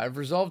 I have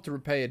resolved to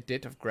repay a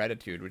debt of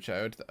gratitude which I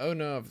owe to the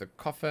owner of the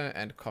coffer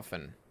and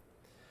coffin.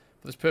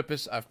 For this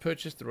purpose, I've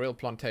purchased the royal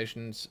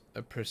plantation's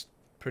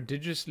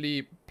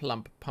prodigiously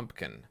plump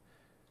pumpkin,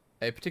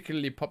 a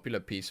particularly popular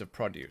piece of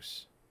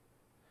produce.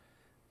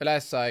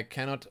 Alas, I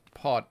cannot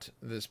part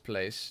this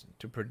place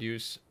to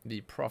produce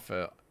the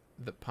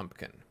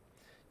pumpkin.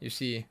 You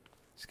see,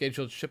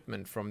 scheduled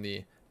shipment from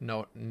the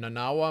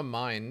Nanawa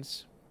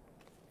mines,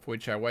 for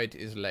which I wait,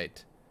 is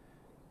late.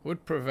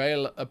 Would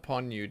prevail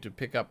upon you to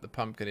pick up the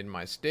pumpkin in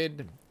my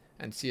stead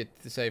and see it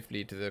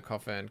safely to the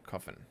coffer and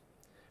coffin.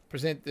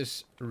 Present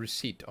this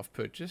receipt of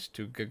purchase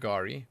to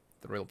Gagari,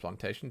 the royal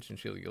plantation, and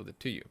she'll yield it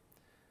to you.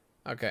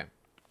 Okay.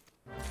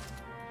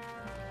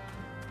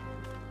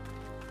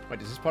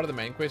 Wait, is this part of the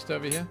main quest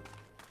over here?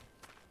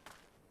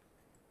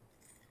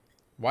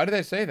 Why do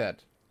they say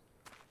that?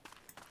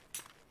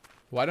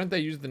 Why don't they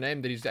use the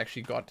name that he's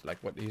actually got?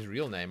 Like, what, his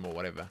real name or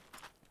whatever?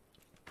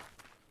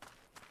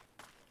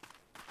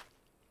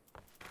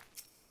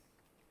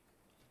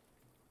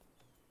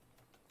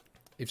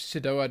 If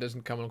Sidoa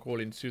doesn't come and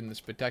call in soon, the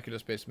spectacular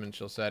specimen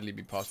shall sadly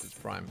be past its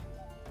prime.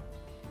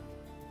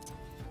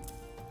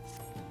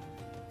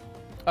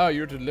 Oh,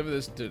 you're to deliver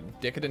this to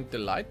decadent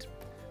delight?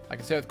 I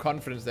can say with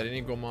confidence that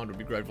any gourmand would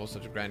be grateful for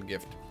such a grand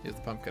gift. Here's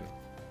the pumpkin.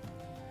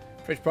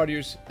 Fresh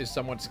produce is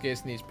somewhat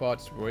scarce in these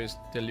parts, where it's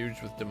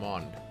deluged with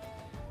demand.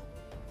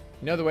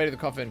 You know the way to the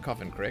coffin,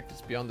 correct?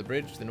 It's beyond the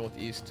bridge to the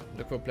northeast.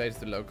 Look for a place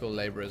the local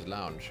laborers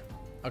lounge.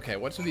 Okay,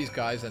 what's with these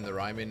guys and the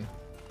rhyming?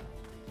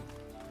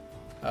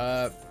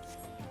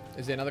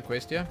 Is there another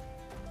quest here?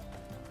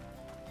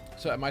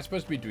 So am I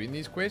supposed to be doing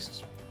these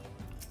quests?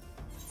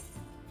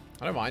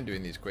 I don't mind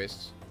doing these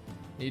quests.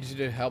 Need you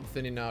to help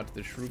thinning out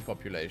the shrew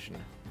population.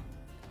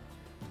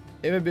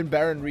 Ever been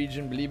barren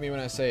region? Believe me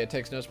when I say it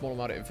takes no small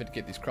amount of effort to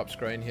get these crops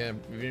growing here.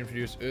 We've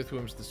introduced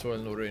earthworms to the soil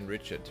in order to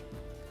enrich it.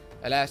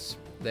 Alas,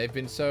 they've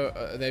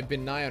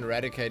been nigh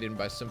eradicated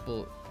by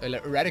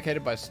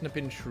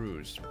snipping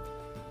shrews,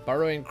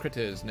 burrowing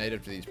critters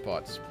native to these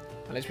parts.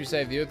 Unless we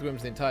save the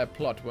earthworms, the entire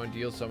plot won't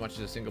yield so much as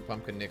a single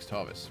pumpkin next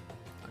harvest.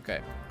 Okay.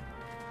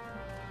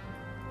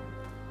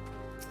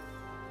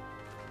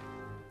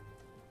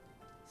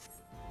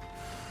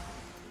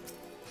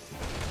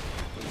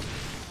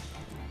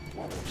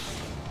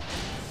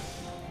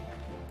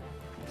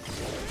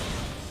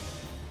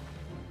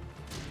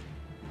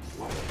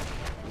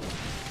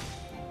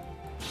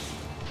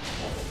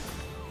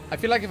 I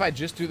feel like if I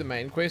just do the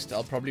main quest,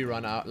 I'll probably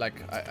run out. Like,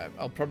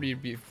 I'll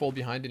probably fall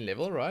behind in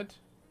level, right?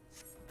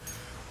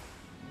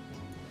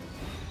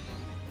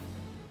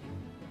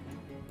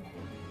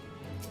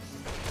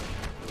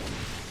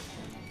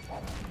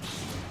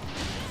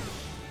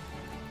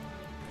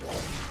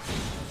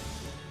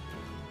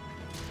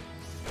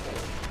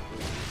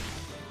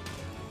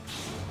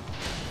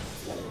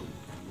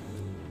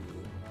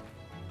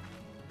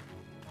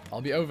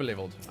 I'll be over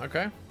leveled.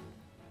 Okay.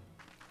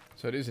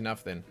 So it is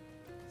enough then.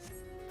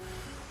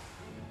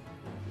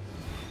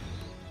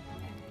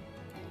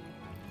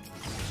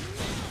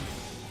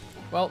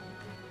 Well,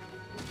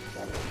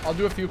 I'll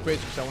do a few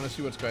quests because I want to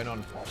see what's going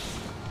on.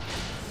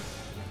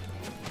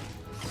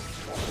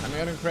 I'm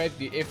going to create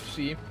the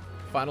FC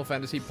Final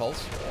Fantasy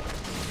Pulse.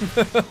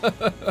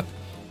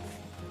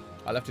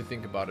 I'll have to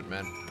think about it,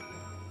 man.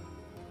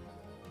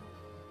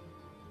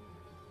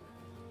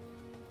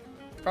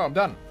 Oh, I'm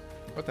done.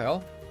 What the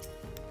hell?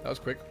 That was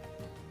quick.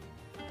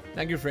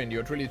 Thank you, friend.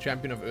 You're truly a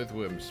champion of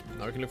earthworms.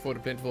 Now we can look forward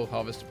to plentiful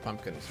harvest of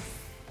pumpkins.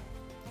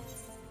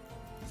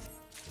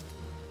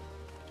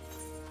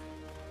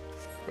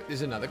 Wait,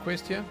 there's another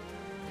quest here?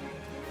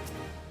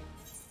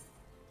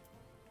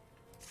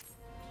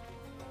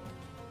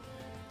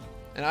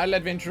 An idle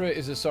adventurer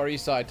is a sorry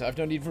sight. I've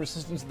no need for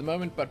assistance at the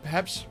moment, but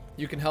perhaps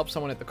you can help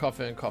someone at the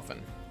coffin.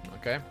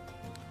 Okay.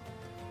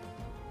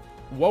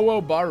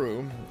 Wowo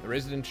Baru, the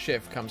resident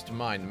chef, comes to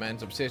mind. The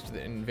man's obsessed with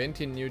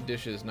inventing new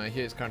dishes, and I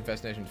hear his current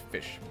fascination with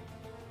fish.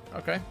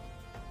 Okay.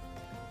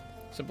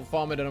 Simple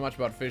farmer, don't know much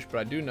about fish, but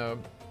I do know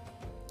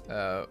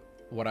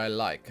what I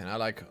like, and I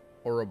like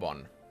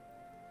Orobon.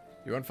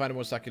 You won't find a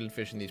more succulent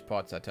fish in these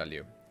parts, I tell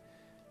you.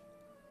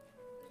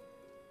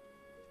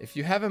 If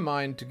you have a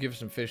mind to give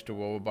some fish to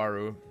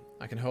Wowobaru,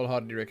 I can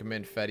wholeheartedly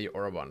recommend Fatty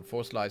Orobon.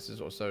 4 slices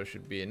or so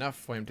should be enough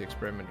for him to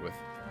experiment with.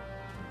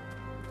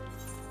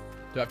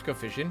 Do I have to go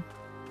fishing?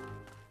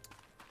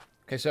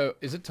 Okay, so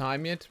is it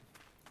time yet?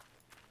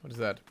 What is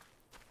that?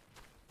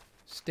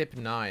 Step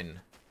 9.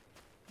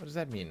 What does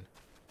that mean?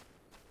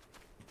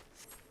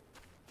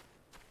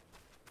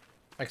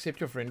 Accept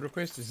your friend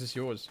request. Is this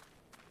yours?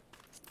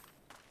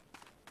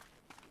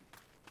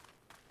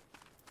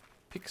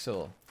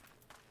 Pixel.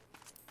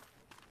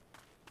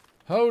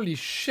 Holy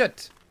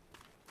shit.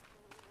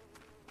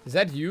 Is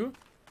that you?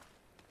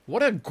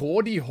 What a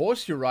gaudy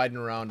horse you're riding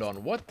around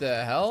on. What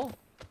the hell?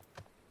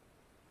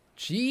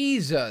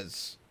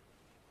 Jesus.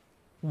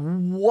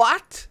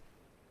 What?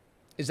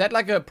 Is that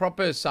like a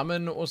proper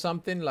summon or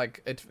something?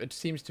 Like, it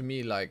seems to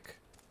me like...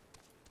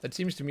 It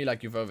seems to me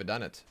like you've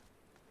overdone it.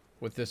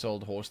 With this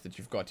old horse that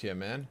you've got here,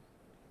 man.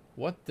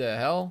 What the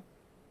hell?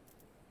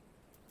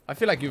 I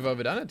feel like you've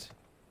overdone it.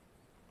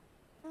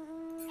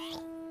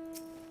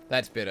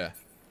 That's better.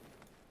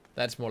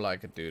 That's more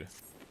like it, dude.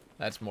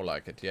 That's more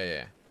like it. Yeah,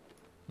 yeah.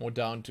 More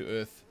down to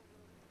earth.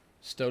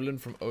 Stolen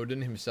from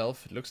Odin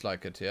himself. It looks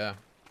like it, yeah.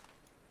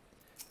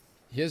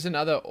 Here's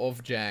another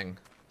Ovjang.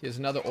 Here's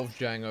another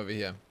Ovjang over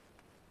here.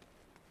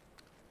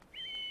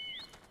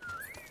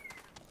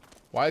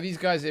 Why are these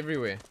guys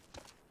everywhere?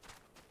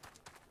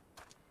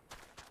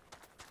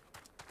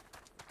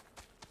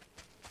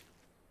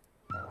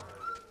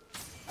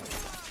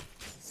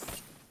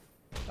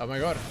 Oh my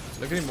god.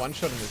 Look at him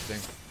one-shot in this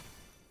thing.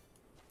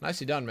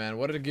 Nicely done, man.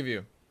 What did it give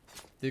you?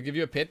 Did it give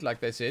you a pet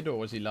like they said, or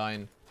was he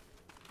lying?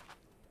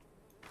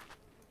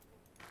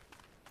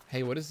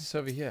 Hey, what is this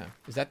over here?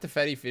 Is that the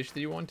fatty fish that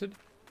you wanted?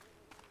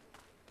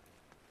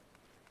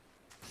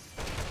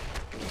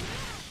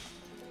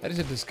 That is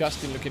a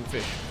disgusting looking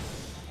fish.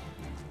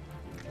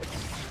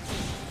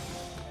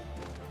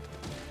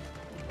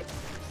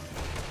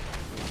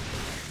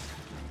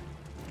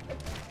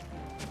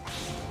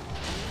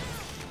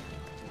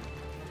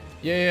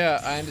 Yeah,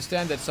 I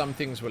understand that some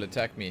things will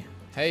attack me.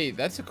 Hey,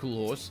 that's a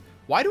cool horse.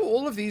 Why do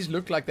all of these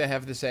look like they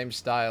have the same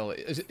style?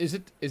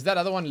 Is that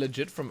other one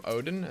legit from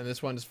Odin and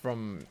this one's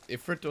from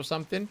Ifrit or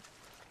something?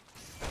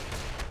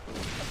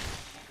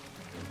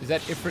 Is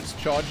that Ifrit's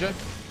charger?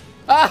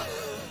 Ah!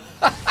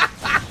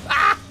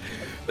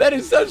 That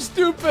is so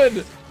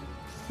stupid!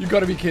 You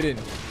gotta be kidding.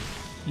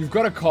 You've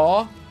got a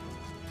car?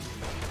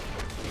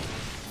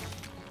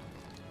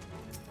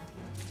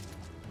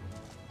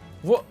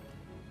 What?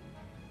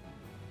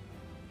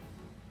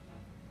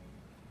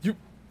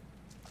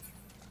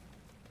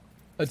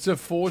 It's a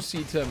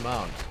 4-seater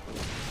mount.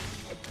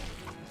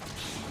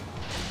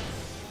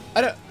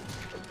 I don't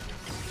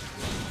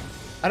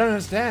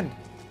understand.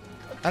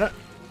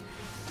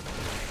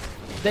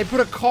 They put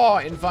a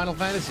car in Final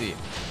Fantasy.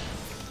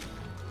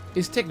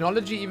 Is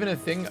technology even a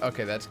thing?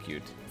 Okay, that's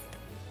cute.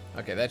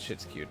 Okay, that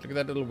shit's cute. Look at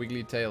that little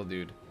wiggly tail,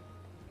 dude.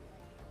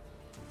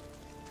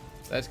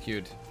 That's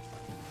cute.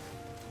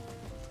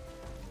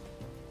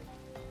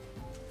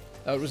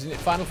 Oh, it was in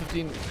Final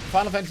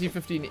Fantasy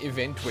 15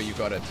 event where you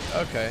got it.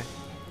 Okay.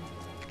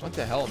 What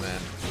the hell,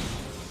 man?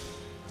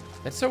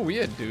 That's so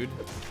weird, dude.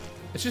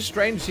 It's just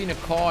strange seeing a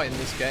car in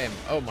this game.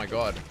 Oh my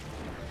god.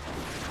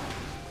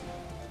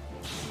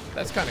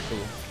 That's kind of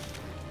cool.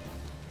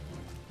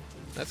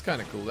 That's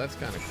kind of cool. That's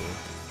kind of cool.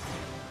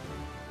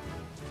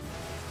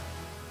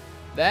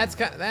 That's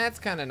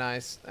kind of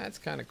nice. That's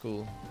kind of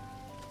cool.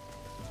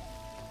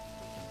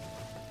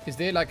 Is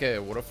there like a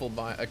waterfall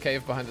a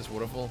cave behind this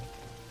waterfall?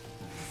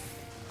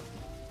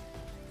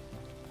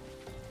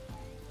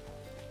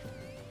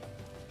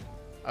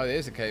 Oh,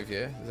 there's a cave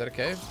here. Is that a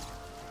cave?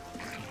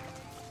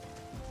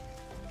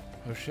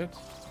 Oh shit.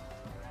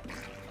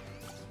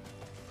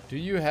 Do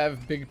you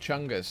have Big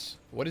Chungus?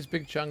 What is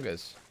Big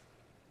Chungus?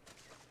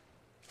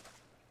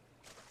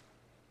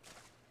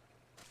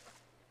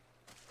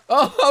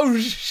 Oh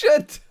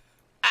shit!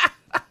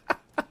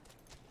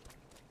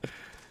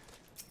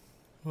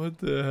 What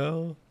the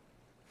hell?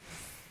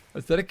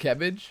 Is that a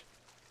cabbage?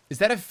 Is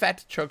that a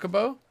fat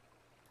chocobo?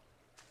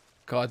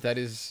 God, that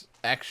is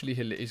actually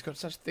hilarious. He's got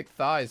such thick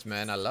thighs,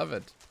 man. I love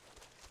it.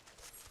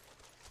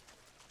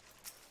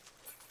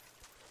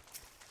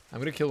 I'm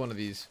gonna kill one of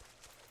these.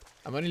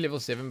 I'm only level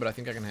 7, but I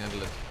think I can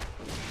handle it.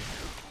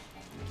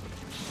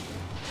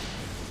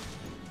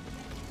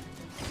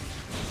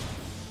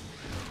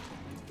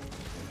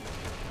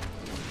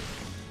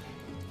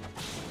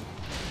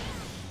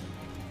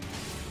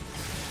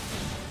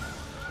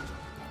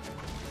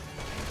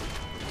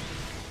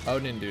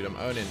 Owning, dude. I'm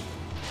owning.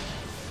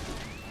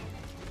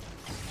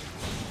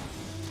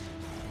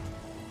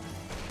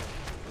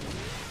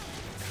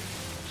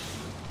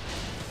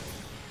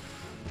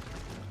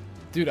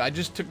 Dude, I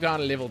just took down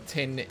a level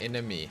 10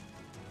 enemy.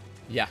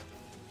 Yeah.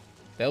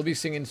 They'll be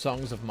singing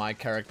songs of my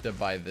character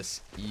by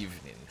this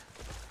evening.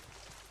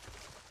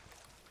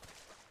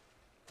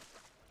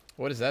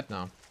 What is that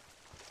now?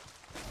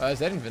 Is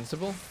that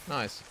invincible?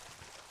 Nice.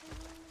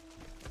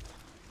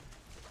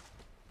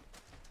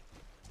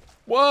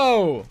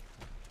 Whoa!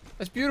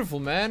 That's beautiful,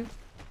 man.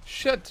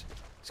 Shit.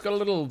 It's got a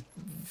little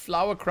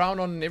flower crown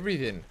on and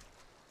everything.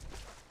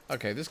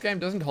 Okay, this game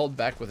doesn't hold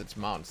back with its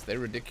mounts. They're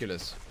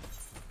ridiculous.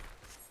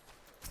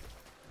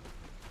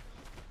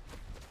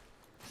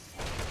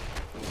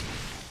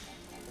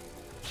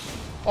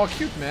 Oh,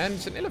 cute, man.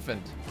 It's an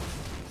elephant.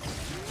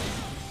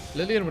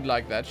 Lillian would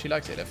like that. She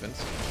likes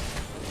elephants.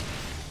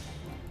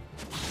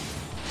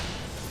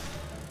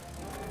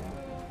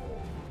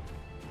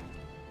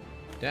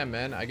 Damn,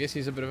 man. I guess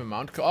he's a bit of a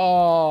mount.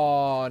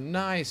 Oh,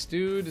 nice,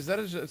 dude. Is that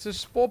it's a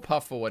spore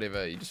puff or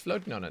whatever? You're just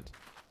floating on it.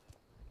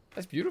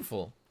 That's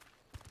beautiful.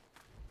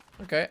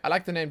 Okay. I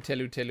like the name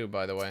Telu Telu,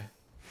 by the way.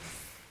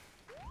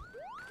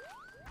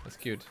 That's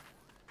cute.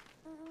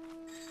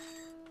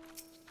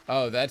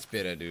 Oh, that's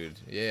better, dude.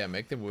 Yeah,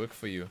 make them work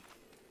for you.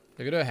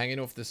 Look at her hanging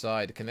off the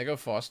side. Can they go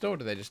faster or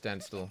do they just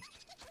stand still?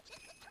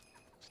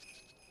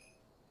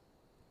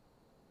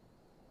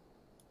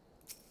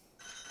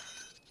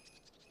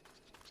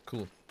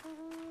 Cool.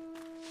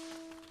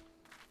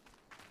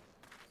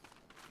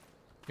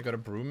 You got a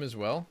broom as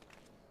well.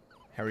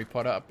 Harry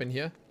Potter up in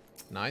here.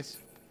 Nice.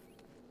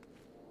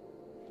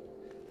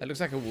 That looks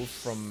like a wolf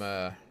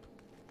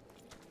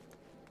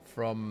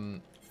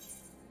from...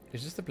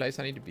 Is this the place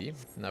I need to be?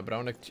 No, but I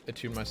want to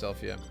attune myself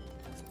here.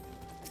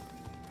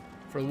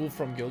 For a wolf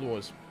from Guild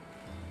Wars.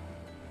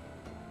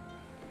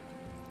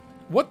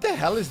 What the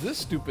hell is this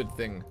stupid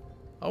thing?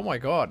 Oh my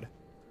god.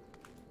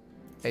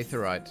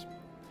 Aetheryte.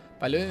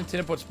 By learning the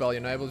teleport spell,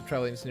 you're now able to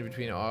travel instantly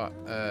between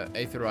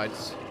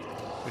Aetherytes,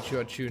 which you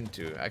are tuned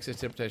to. Access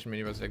teleportation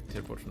menu by selecting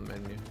teleport from the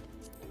menu.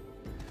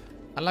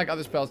 Unlike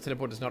other spells,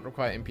 teleport does not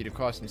require MP to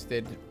cast.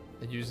 Instead,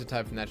 the user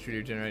type of naturally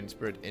regenerating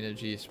spirit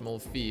energy, small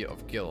fee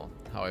of gil.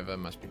 However,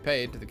 must be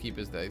paid to the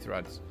keepers of the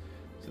Aetherytes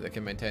so they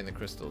can maintain the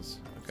crystals.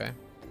 Okay.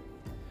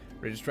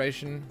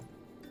 Registration.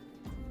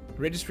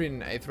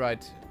 Registering an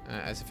Aetheryte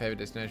as a favorite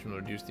destination will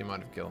reduce the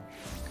amount of gil.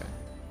 Okay.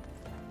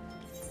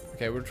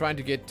 Okay, we're trying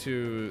to get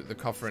to the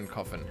coffer and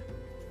coffin.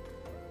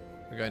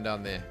 We're going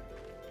down there.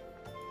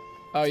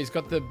 Oh, he's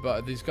got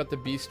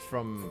the beast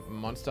from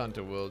Monster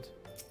Hunter World.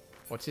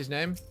 What's his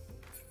name?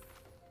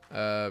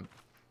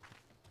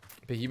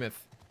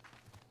 Behemoth.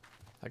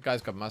 That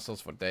guy's got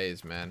muscles for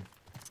days, man.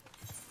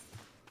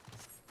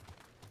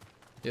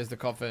 Here's the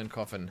coffer and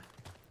coffin.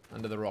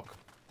 Under the rock.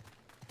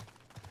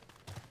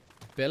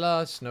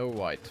 Bella Snow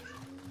White.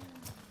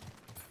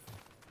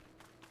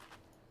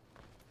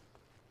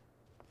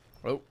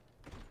 Hello.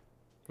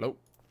 Hello.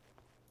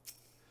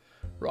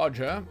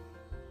 Roger.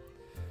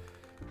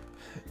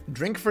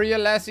 Drink for your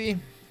lassie.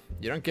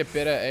 You don't get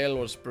better ale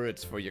or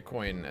spirits for your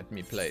coin at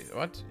me play.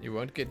 What? You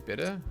won't get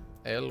better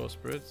ale or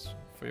spirits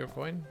for your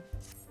coin?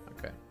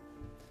 Okay.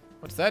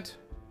 What's that?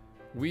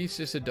 We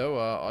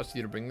Cisadoa asked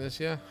you to bring this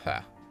here?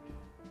 Ha.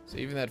 So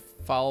even that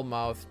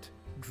foul-mouthed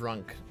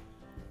drunk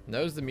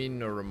knows the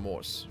meaning of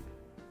remorse.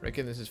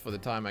 Reckon this is for the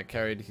time I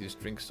carried his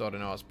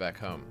drink-sodden ass back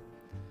home.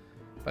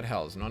 But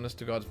hell's an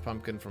honest-to-God's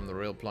pumpkin from the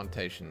royal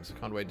plantations.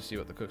 Can't wait to see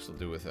what the cooks will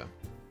do with her.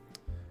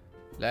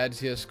 Lads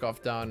here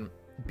scoff down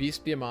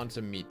beastly amounts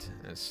of meat.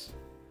 It's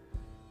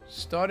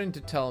starting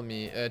to tell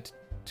me,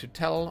 to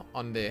tell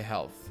on their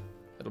health.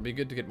 It'll be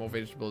good to get more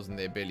vegetables in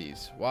their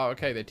bellies. Wow,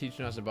 okay, they're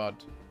teaching us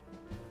about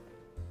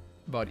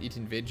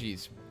eating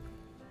veggies.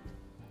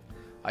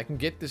 I can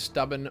get the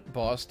stubborn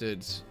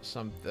bastards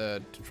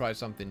to try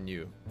something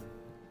new.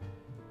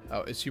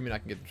 Oh, assuming I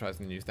can get them to try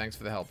something new. Thanks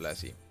for the help,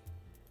 Lassie.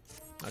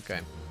 Okay.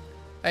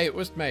 Hey,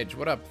 Wistmage,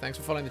 what up? Thanks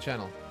for following the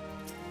channel.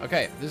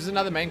 Okay, this is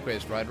another main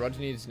quest, right? Roger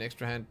needs an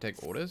extra hand to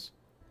take orders.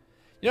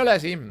 You know,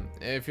 Lassie,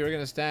 if you're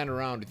gonna stand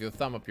around with your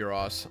thumb up your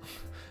ass,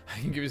 I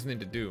can give you something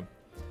to do.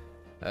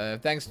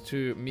 Thanks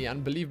to me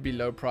unbelievably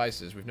low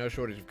prices, with no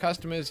shortage of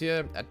customers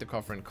here at the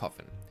Coffin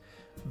Coffin.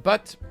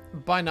 But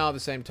by the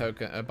same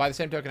token,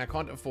 I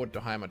can't afford to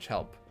hire much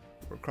help.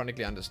 We're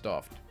chronically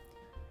understaffed.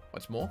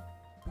 What's more,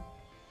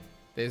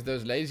 there's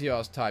those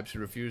lazy-ass types who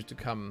refuse to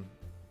come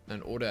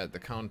and order at the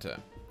counter.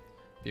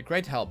 It'd be a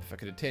great help if I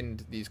could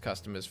attend these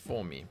customers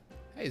for me.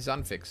 Hey,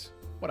 Zunfix.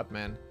 What up,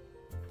 man?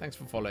 Thanks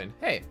for following.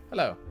 Hey,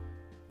 hello.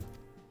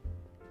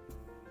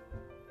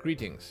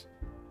 Greetings.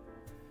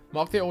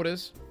 Mark their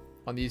orders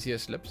on these here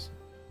slips.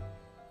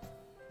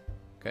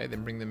 Okay,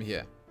 then bring them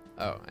here.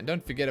 Oh, and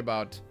don't forget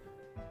about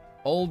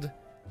old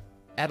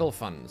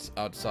Adelfunds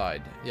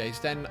outside. Yeah, he's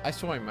standing. I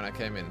saw him when I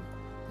came in.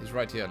 He's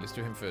right here. Let's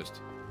do him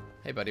first.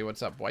 Hey, buddy,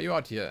 what's up? Why are you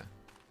out here?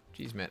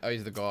 Jeez, man. Oh,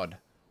 he's the god.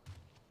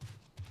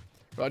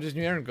 Roger's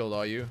new errand guild,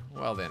 are you?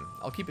 Well then,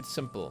 I'll keep it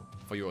simple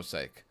for your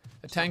sake.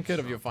 A tankard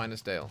of your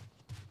finest ale.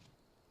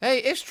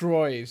 Hey,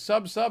 Istroy!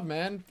 Sub,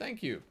 man.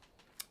 Thank you.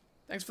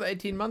 Thanks for the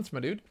 18 months, my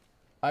dude.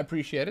 I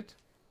appreciate it.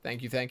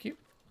 Thank you, thank you.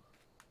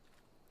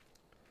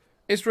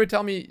 Istroy,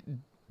 tell me,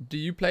 do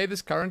you play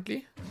this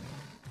currently?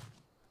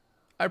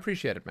 I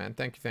appreciate it, man.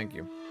 Thank you, thank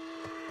you.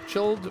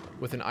 Chilled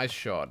with an ice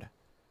shard.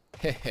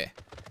 Hehe.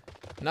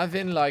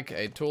 Nothing like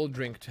a tall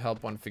drink to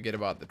help one forget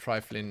about the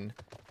trifling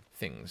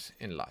things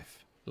in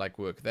life. Like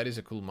work. That is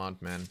a cool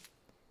mount, man.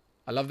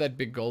 I love that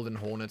big golden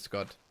horn it's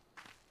got.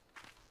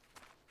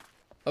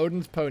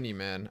 Odin's pony,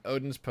 man.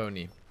 Odin's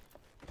pony.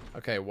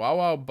 Okay,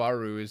 Wow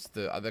Baru is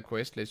the other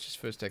quest. Let's just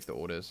first take the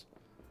orders.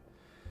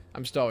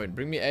 I'm starving.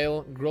 Bring me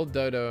ale, grilled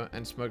dodo,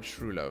 and smoked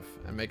shrew loaf.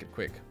 And make it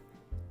quick.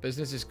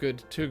 Business is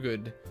good. Too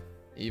good,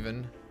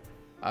 even.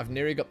 I've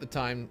nearly got the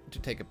time to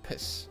take a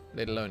piss,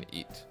 let alone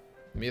eat.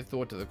 Mere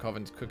thought of the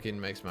coven's cooking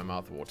makes my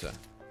mouth water.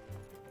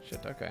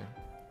 Shit, okay.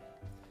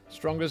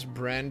 Strongest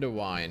brand of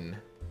wine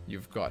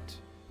you've got.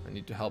 I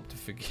need help to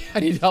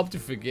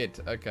forget.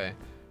 Okay.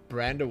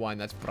 Brand of wine,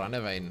 that's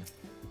brandewijn.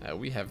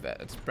 We have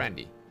that. It's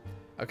brandy.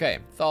 Okay.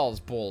 Thal's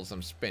balls,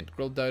 I'm spent.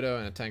 Grilled dodo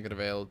and a tankard of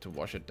ale to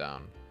wash it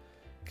down.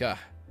 Gah.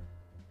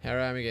 Here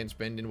I am again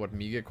spending what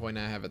meager coin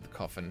I have at the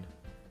coffin.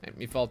 Ain't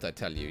me fault, I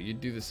tell you.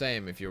 You'd do the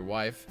same if your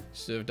wife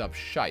served up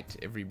shite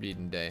every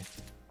bleeding day.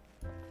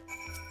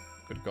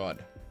 Good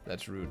God.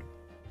 That's rude.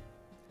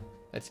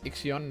 That's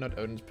Ixion, not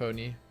Odin's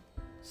pony.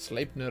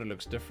 Sleipnir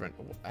looks different.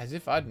 As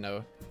if I'd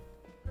know.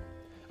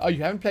 Oh,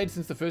 you haven't played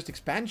since the first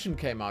expansion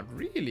came out?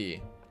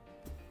 Really?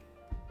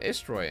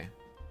 Estroy.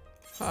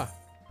 Huh.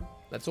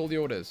 That's all the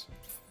orders.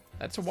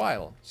 That's a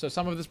while. So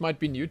some of this might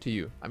be new to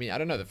you. I mean, I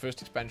don't know. The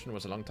first expansion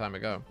was a long time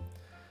ago.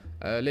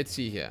 Let's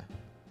see here.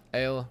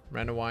 Ale,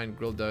 random wine,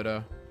 grilled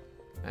dodo.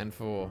 And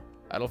for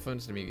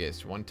elephants, let me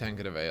guess. 1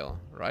 tankard of ale.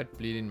 Right?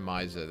 Bleeding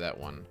miser, that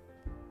one.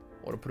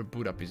 Or to put a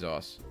boot up his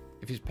ass.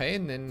 If he's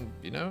paying, then,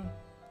 you know,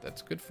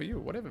 that's good for you.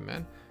 Whatever,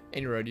 man.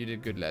 Any road, you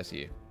did good,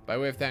 lassie. By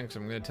way of thanks,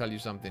 I'm going to tell you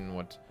something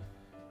what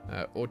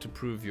ought to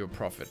prove your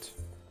profit.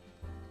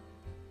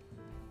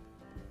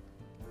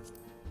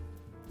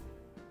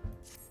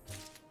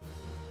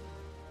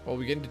 Well,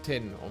 we're getting to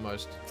 10,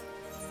 almost.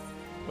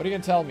 What are you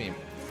going to tell me?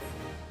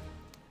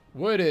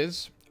 Word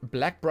is,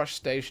 Blackbrush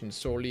Station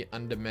sorely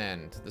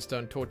undermanned. The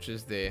stone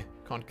torches there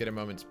can't get a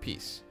moment's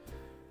peace.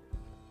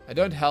 It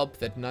don't help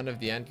that none of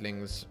the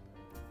antlings...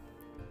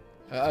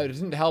 it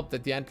doesn't help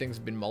that the antlings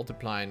have been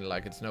multiplying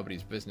like it's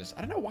nobody's business.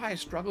 I don't know why I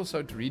struggle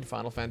so to read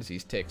Final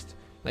Fantasy's text.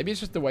 Maybe it's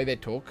just the way they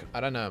talk.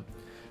 I don't know.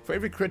 For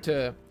every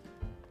critter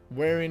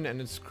wearing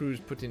and its crews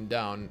putting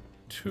down,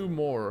 2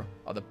 more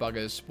are the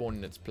buggers spawn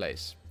in its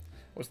place.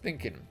 I was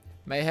thinking,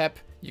 mayhap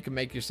you can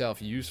make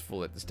yourself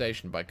useful at the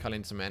station by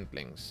culling some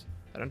antlings.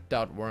 I don't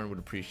doubt Warren would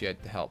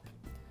appreciate the help.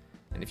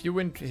 And if you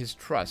win his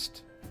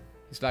trust,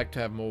 he's like to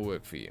have more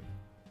work for you.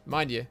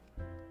 Mind you,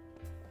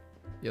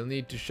 you'll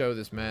need to show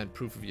this man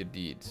proof of your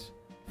deeds.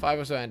 5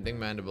 or so antling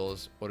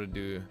mandibles ought to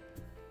do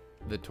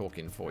the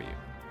talking for you.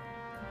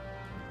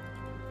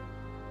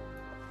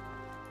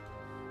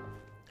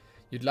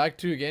 You'd like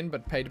to again,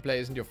 but pay to play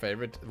isn't your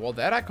favorite. Well,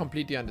 that I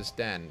completely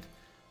understand.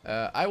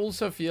 I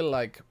also feel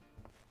like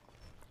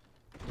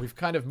we've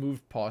kind of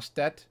moved past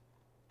that.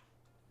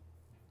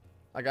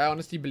 Like, I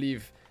honestly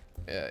believe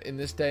in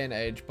this day and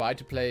age, buy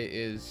to play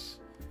is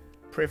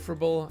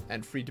preferable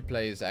and free to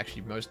play is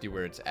actually mostly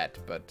where it's at.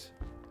 But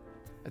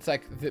it's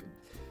like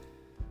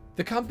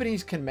the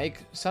companies can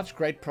make such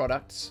great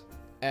products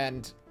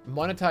and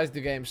monetize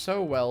the game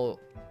so well,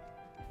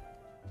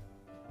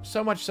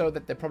 so much so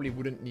that they probably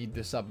wouldn't need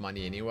the sub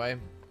money anyway,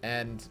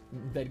 and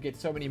they'd get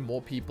so many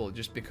more people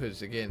just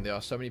because, again, there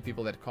are so many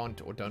people that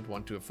can't or don't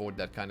want to afford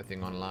that kind of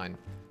thing online.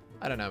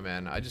 I don't know,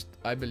 man.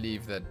 I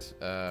believe that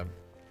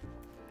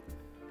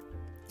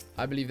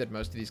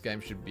most of these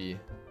games should be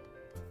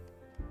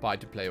buy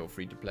to play or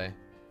free to play.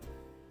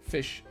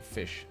 Fish,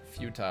 fish.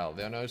 Futile.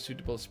 There are no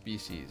suitable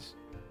species.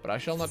 But I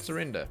shall not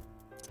surrender.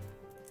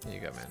 Here you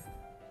go, man.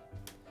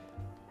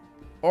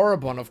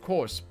 Orobon, of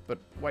course. But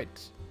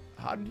wait.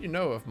 How did you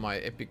know of my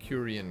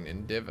Epicurean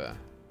endeavor?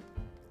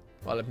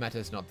 Well, it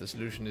matters not. The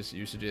solution is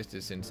you suggest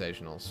is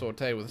sensational.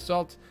 Saute with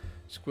salt.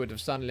 Squirt of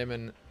sun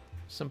lemon.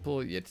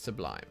 Simple yet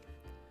sublime.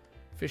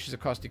 Fish is a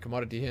costly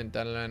commodity here in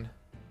Danalan.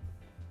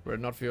 Were it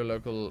not for your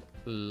local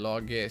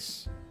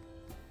largesse,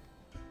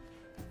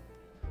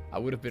 I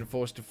would have been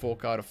forced to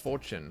fork out a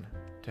fortune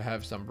to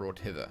have some brought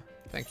hither.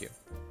 Thank you.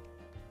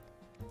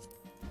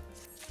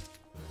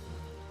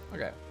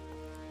 Okay.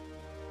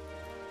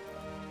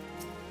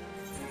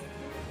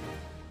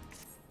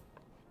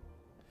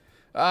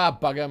 Ah,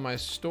 bugger. My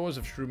stores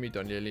of shrew meat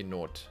are nearly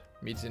naught.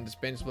 Meat's an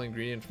indispensable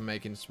ingredient for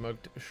making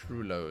smoked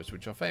shrew loaves,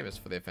 which are famous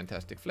for their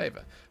fantastic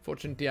flavor.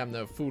 Fortunately, I'm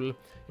no fool.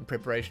 In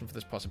preparation for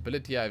this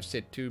possibility, I have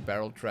set 2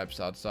 barrel traps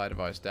outside of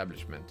our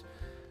establishment.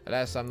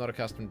 Alas, I'm not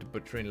accustomed to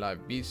butchering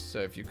live beasts,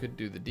 so if you could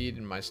do the deed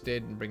in my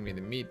stead and bring me the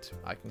meat,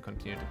 I can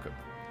continue to cook.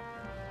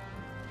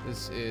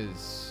 This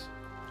is...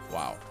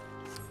 wow.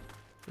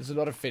 There's a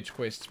lot of fetch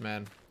quests,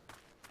 man.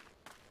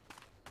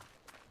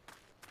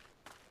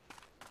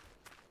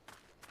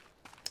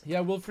 Yeah,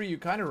 Wilfrey, you're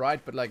kind of right,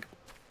 but like...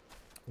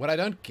 what I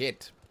don't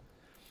get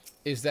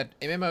is that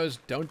MMOs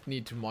don't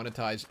need to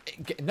monetize.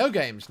 No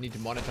games need to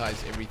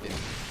monetize everything.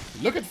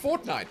 Look at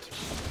Fortnite.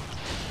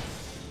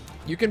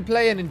 You can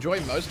play and enjoy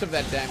most of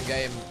that damn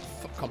game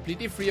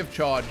completely free of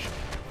charge.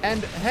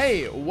 And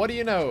hey, what do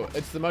you know?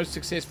 It's the most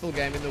successful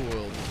game in the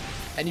world.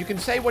 And you can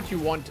say what you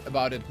want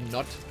about it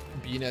not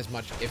being as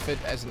much effort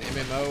as an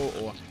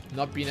MMO or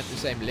not being at the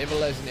same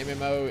level as an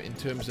MMO in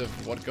terms of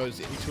what goes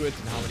into it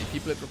and how many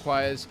people it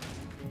requires.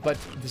 But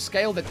the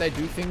scale that they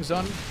do things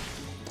on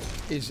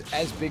is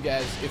as big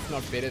as, if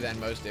not better than,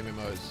 most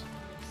MMOs.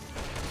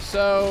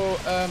 So,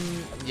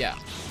 yeah.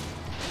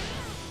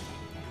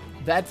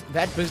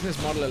 That business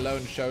model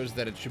alone shows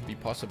that it should be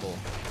possible.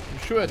 I'm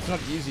sure it's not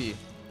easy,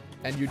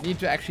 and you'd need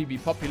to actually be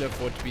popular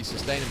for it to be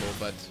sustainable,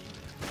 but...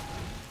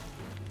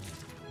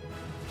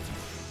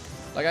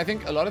 like, I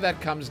think a lot of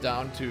that comes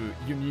down to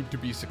you need to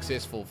be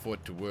successful for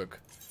it to work.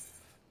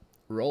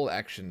 Role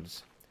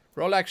actions.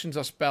 Role actions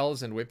are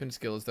spells and weapon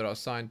skills that are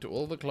assigned to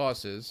all the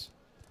classes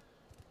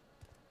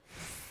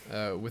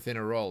within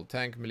a role.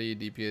 Tank, melee,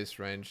 DPS,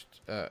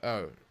 ranged...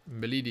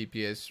 melee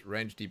DPS,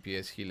 ranged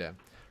DPS, healer.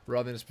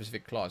 Rather than a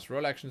specific class.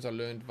 Role actions are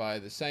learned via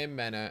the same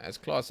manner as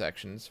class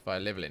actions via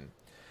leveling.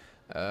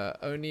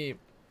 Only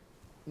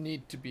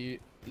need to be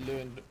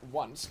learned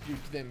once due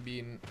to them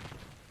being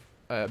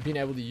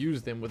able to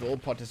use them with all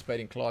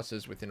participating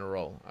classes within a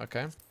role.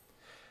 Okay.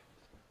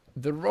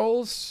 The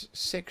roles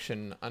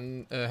section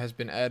has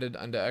been added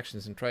under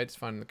actions and traits.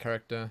 Find the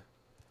character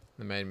in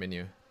the main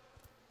menu.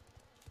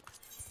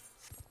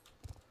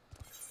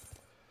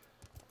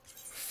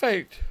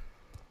 Fate.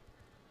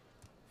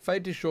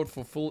 Fate is short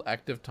for full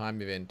active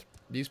time event.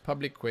 These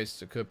public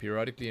quests occur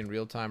periodically in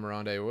real time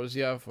around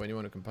Eorzea for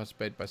anyone who can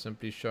participate by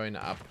simply showing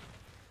up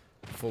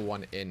before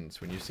one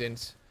ends. When you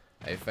sense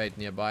a fate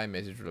nearby, a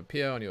message will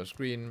appear on your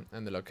screen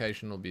and the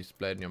location will be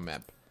displayed on your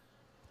map.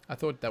 I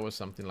thought that was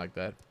something like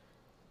that.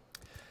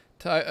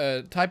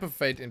 Type of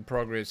fate in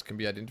progress can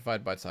be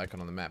identified by its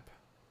icon on the map.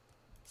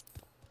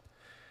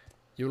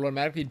 You will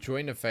automatically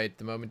join a fate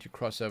the moment you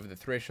cross over the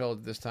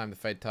threshold. This time the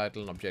fate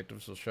title and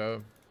objectives will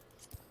show.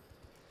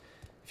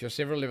 If you're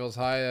several levels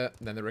higher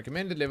than the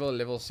recommended level, a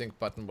level sync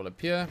button will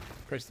appear.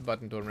 Press the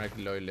button to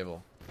automatically lower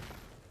level.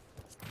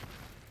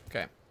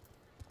 Okay.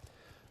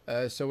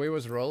 So where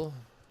was roll?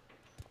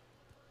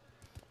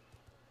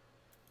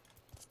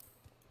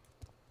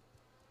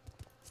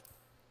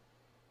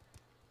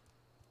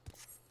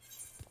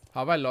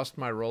 How have I lost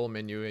my roll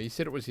menu? He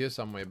said it was here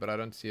somewhere, but I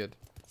don't see it.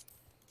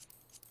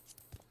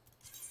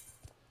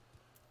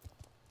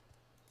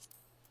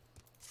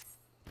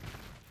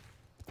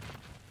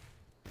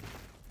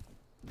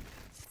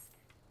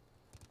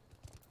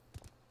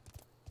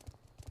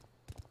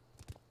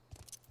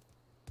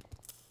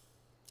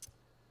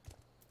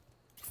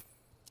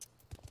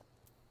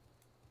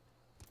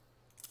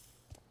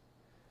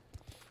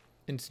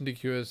 Instantly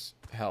cures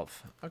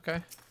health.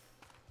 Okay.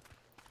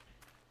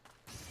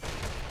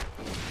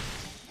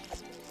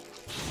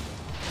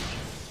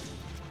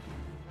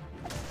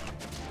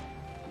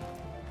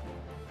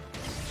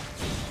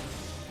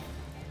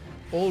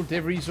 All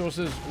dev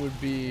resources would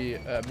be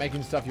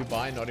making stuff you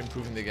buy, not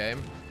improving the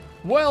game.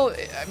 Well,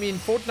 I mean,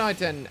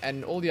 Fortnite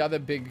and all the other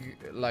big,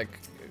 like,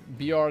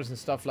 BRs and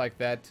stuff like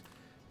that,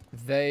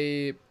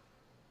 they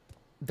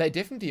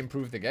definitely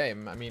improve the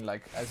game. I mean,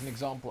 like, as an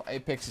example,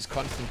 Apex is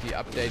constantly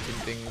updating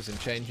things and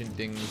changing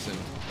things and,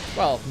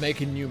 well,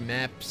 making new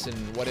maps and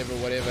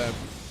whatever.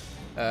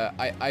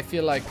 I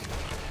feel like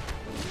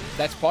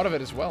that's part of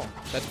it as well.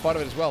 That's part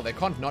of it as well. They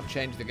can't not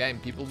change the game.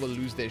 People will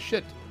lose their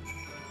shit.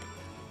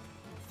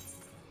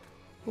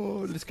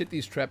 Oh, let's get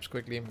these traps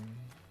quickly.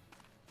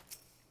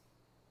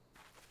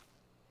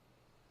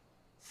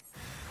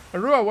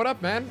 Arua, what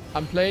up, man?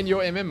 I'm playing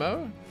your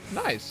MMO.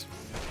 Nice.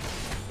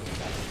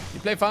 You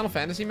play Final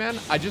Fantasy, man?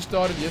 I just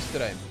started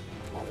yesterday.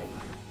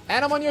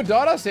 And I'm on your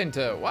data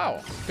center.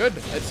 Wow, good.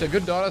 It's a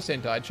good data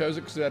center. I chose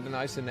it because it had a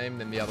nicer name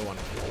than the other one.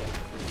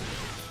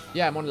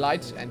 Yeah, I'm on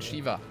Light and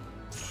Shiva.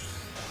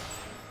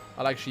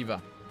 I like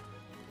Shiva.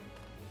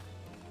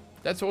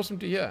 That's awesome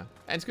to hear.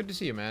 And it's good to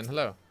see you, man.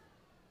 Hello.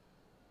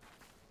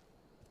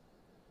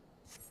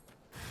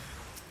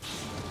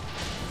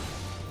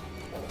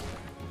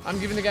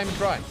 I'm giving the game a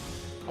try.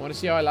 I want to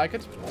see how I like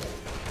it.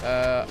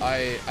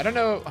 I don't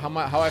know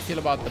how I feel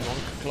about the monk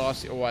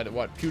class or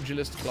what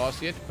pugilist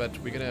class yet, but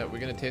we're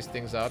gonna test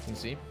things out and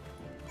see.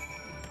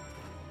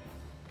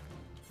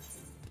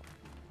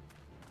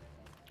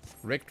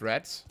 Wrecked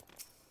rats.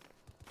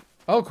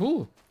 Oh,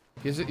 cool.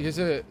 Here's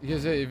a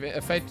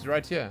fate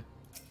right here.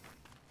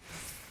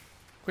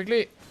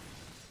 Quickly.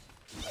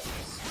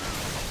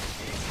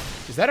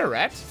 Is that a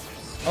rat?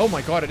 Oh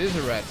my god, it is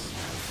a rat.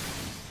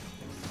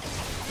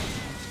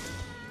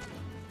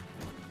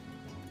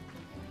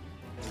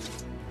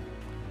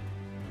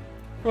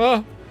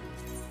 Ah.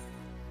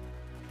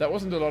 That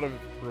wasn't a lot of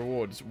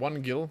rewards.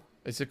 1 gil.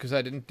 Is it because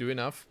I didn't do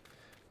enough?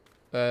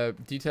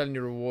 Detailing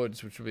your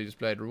rewards, which will be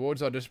displayed.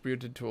 Rewards are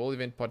distributed to all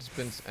event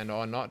participants and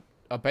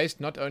are based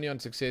not only on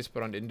success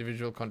but on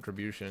individual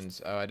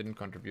contributions. Oh, I didn't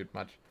contribute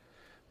much.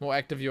 More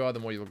active you are, the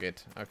more you'll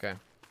get. Okay.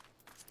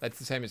 That's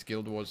the same as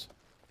Guild Wars.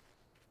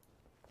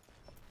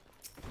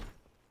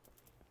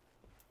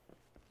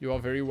 You are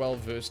very well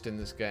versed in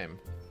this game.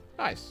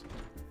 Nice.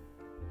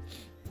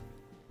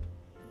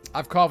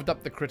 I've carved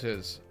up the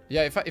critters.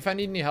 Yeah, if I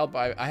need any help,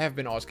 I have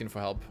been asking for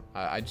help.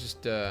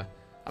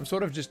 I'm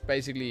sort of just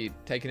basically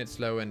taking it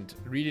slow and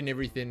reading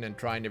everything and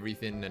trying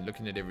everything and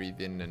looking at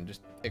everything and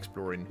just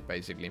exploring,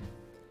 basically.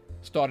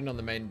 Starting on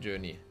the main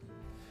journey.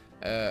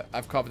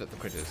 I've carved up the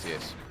critters,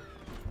 yes.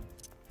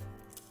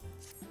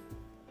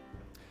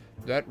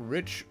 That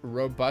rich,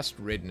 robust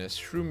redness.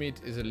 Shrew meat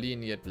is a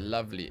lean yet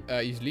lovely.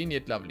 He's lean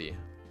yet lovely.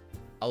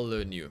 I'll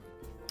learn you.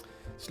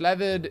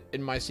 Slathered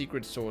in my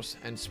secret sauce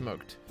and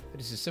smoked. It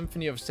is a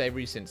symphony of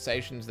savory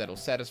sensations that'll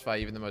satisfy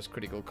even the most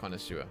critical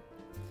connoisseur.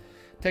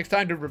 Takes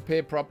time to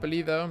prepare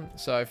properly though,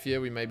 so I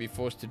fear we may be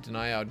forced to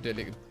deny our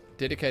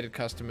dedicated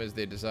customers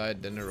their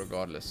desired dinner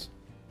regardless.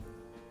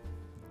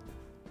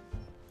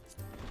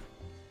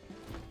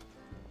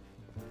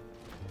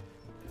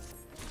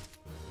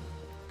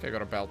 Okay,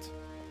 got a belt.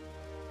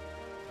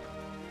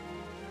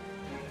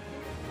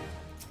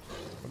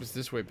 What is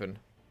this weapon?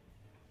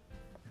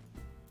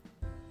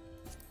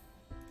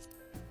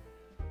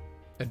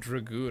 A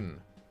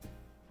dragoon.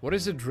 What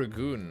is a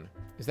dragoon?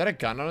 Is that a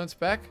gun on its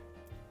back?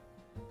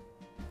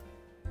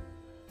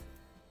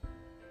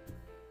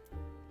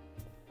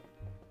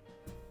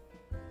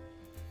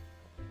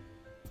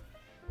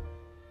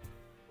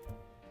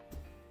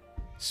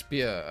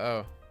 Spear,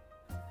 oh.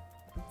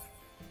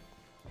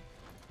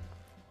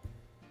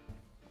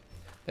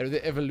 They're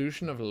the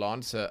evolution of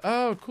Lancer.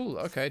 Oh, cool,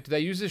 okay. Do they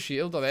use a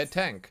shield? Are they a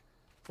tank?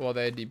 Or are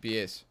they a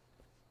DPS?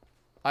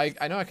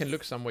 I know I can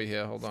look somewhere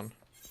here, hold on.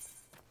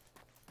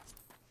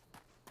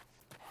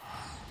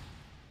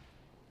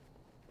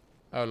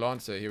 Oh,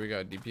 Lancer, here we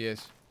go,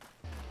 DPS.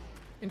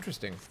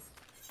 Interesting.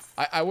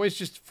 I always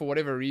just, for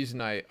whatever reason,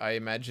 I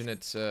imagine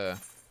it's a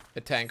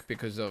tank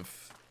because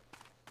of,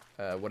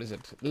 what is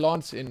it?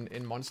 Lance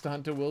in Monster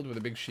Hunter World with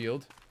a big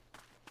shield.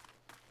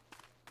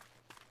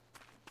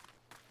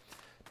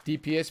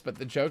 DPS, but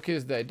the joke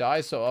is they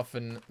die so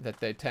often that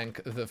they tank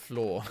the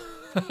floor.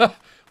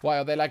 Why,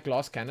 are they like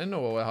glass cannon,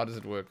 or how does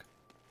it work?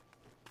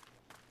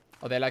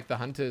 Are they like the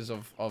hunters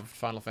of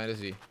Final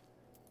Fantasy?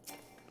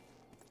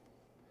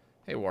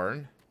 Hey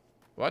Warren,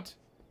 what?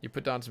 You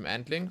put down some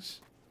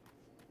antlings?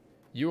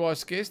 You are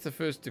scarce the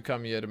first to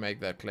come here to make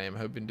that claim,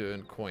 hoping to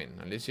earn coin.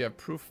 Unless you have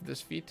proof of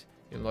this feat,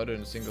 you'll not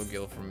earn a single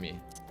gil from me.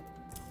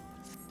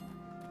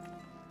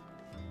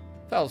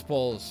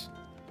 Fellspalls.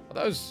 Are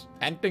those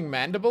antling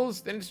mandibles?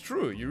 Then it's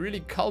true. You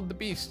really culled the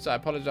beasts. I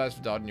apologize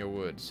for doubting your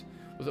words.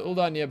 With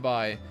Uldar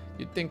nearby,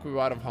 you'd think we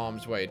were out of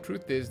harm's way.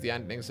 Truth is, the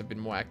antlings have been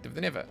more active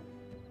than ever.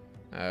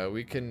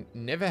 We can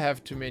never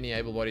have too many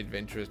able-bodied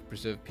adventurers to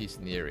preserve peace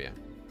in the area.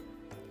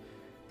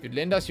 If you'd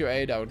lend us your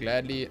aid, I would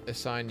gladly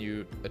assign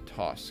you a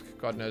task.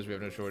 God knows we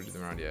have no shortage of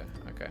them around here.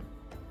 Okay.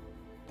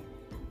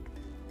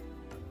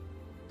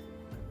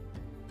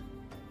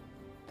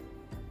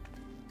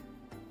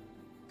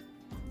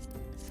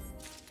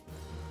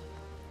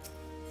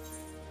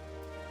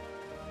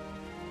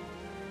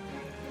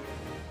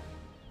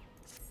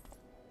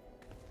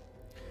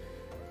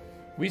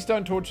 We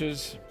stone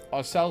torches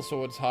are cell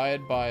swords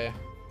hired by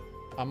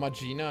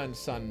Amagina and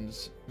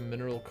Sons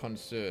Mineral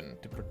Concern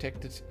to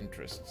protect its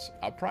interests.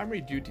 Our primary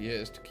duty here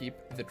is to keep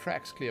the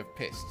tracks clear of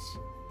pests,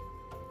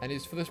 and it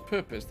is for this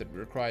purpose that we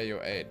require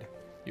your aid.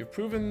 You've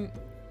proven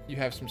you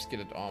have some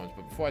skill at arms,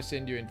 but before I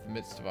send you into the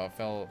midst of our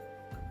fell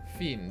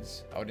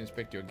fiends, I would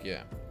inspect your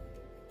gear.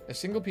 A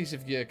single piece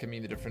of gear can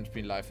mean the difference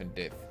between life and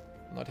death.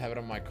 I'll not have it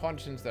on my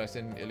conscience that I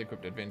send an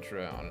ill-equipped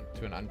adventurer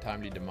to an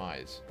untimely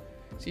demise.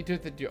 See to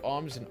it that your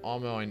arms and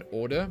armor are in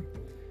order,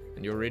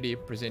 and you're ready.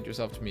 Present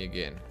yourself to me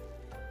again.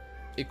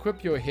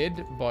 Equip your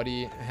head,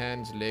 body,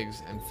 hands,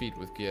 legs, and feet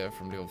with gear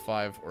from level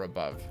 5 or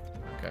above.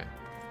 Okay.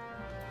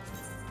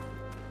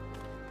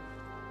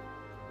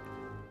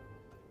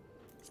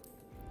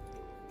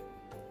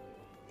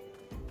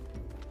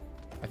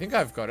 think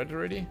I've got it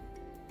already.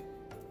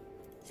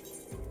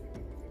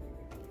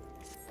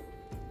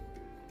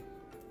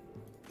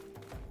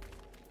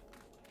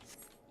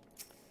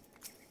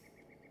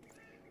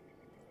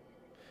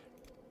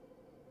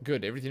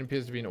 Good, everything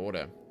appears to be in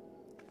order.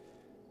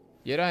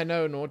 Yet I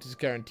know naught is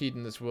guaranteed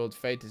in this world.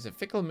 Fate is a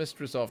fickle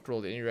mistress after all.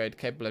 At any rate,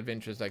 capable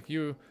adventurers like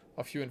you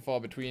are few and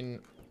far between.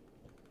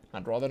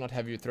 I'd rather not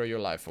have you throw your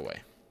life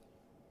away.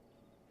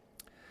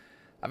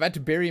 I've had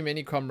to bury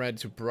many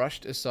comrades who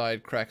brushed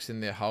aside cracks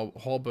in their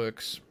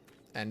hauberks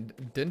and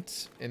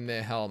dints in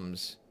their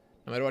helms.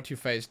 No matter what you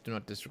face, do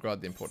not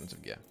disregard the importance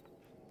of gear.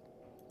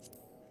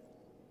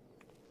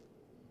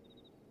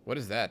 What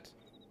is that?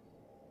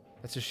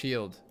 That's a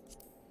shield.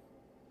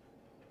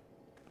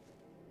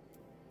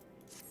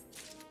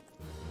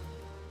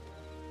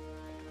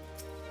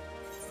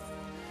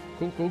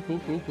 Cool, cool, cool,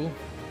 cool, cool.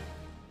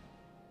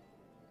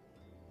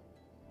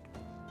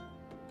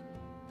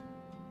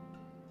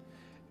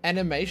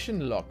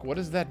 Animation lock. What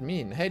does that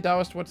mean? Hey,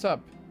 Daoist, what's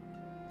up?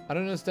 I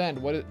don't understand.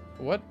 What?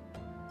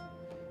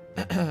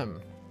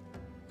 The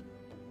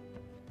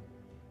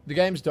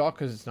game's dark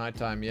because it's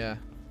nighttime, yeah.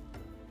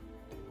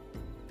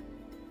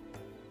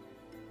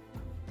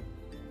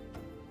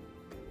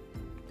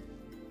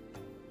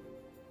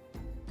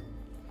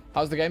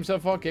 How's the game so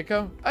far,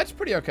 Gecko? It's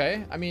pretty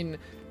okay. I mean,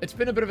 it's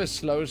been a bit of a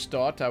slow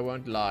start, I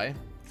won't lie.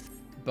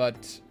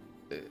 But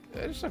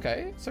it's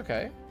okay. It's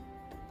okay.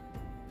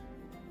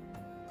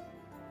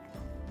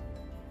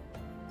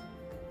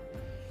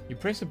 You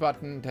press a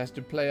button, it has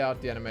to play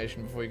out the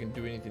animation before you can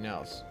do anything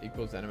else.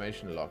 Equals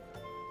animation lock.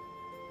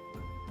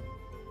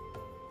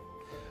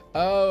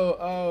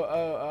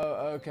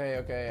 Oh,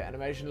 okay.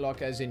 Animation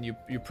lock as in you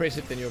press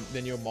it,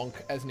 then your monk,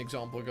 as an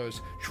example,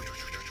 goes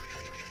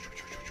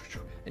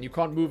and you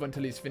can't move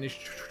until he's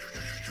finished.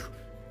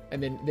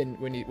 And then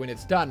when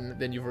it's done,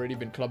 then you've already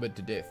been clobbered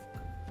to death.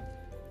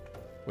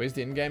 Where's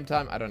the in-game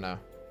time? I don't know.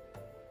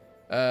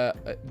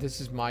 This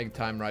is my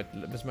time, right?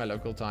 This is my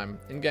local time.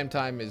 In-game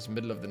time is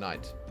middle of the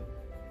night.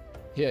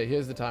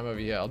 Here's the time over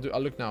here. I'll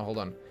look now. Hold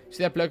on.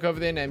 See that bloke over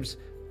there? Name's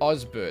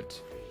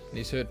Osbert, and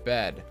he's hurt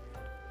bad.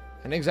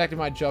 And exactly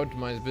my job to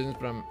mind his business,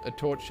 but I'm a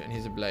torch and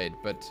he's a blade.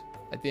 But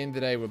at the end of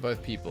the day, we're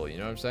both people. You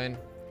know what I'm saying?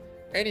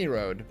 Any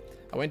road.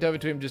 I went over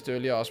to him just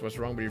earlier, asked what's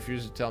wrong, but he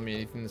refused to tell me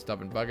anything. The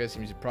stubborn bugger.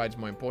 Seems his pride's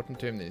more important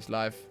to him than his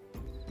life.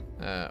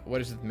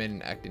 What is it with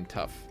men acting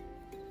tough?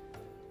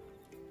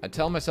 I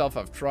tell myself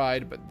I've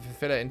tried, but if the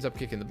fella ends up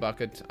kicking the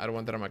bucket, I don't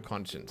want that on my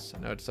conscience. I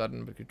know it's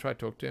sudden, but could you try to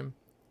talk to him?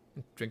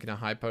 Drinking a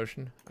high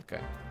potion?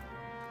 Okay.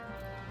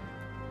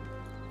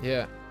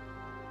 Yeah.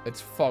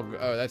 It's fog.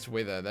 Oh, that's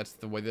weather. That's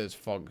the weather's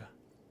fog.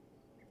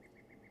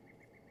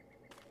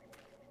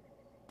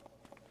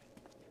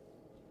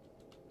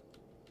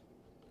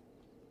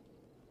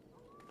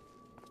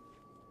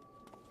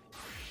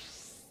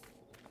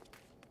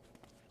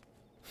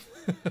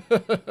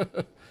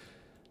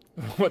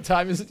 What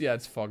time is it? Yeah,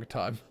 it's fog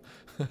time.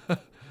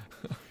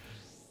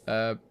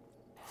 I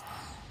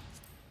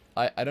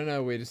don't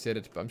know where to set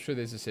it, but I'm sure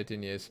there's a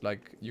setting, yes.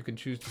 Like, you can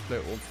choose to display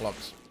all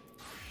clocks.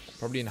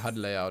 Probably in HUD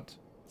layout.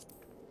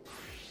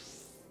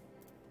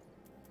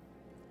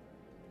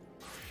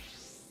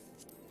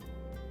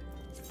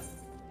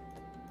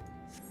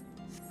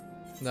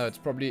 No, it's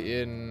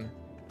probably in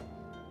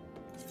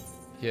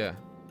here.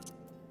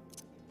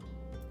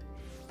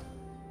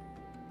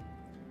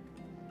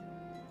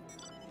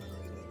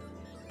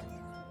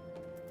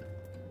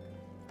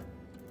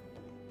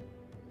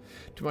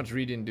 Too much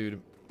reading,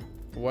 dude.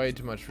 Way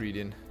too much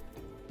reading.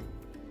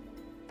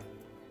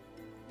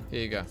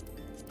 Here you go.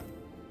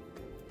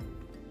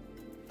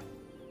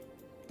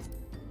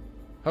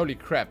 Holy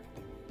crap.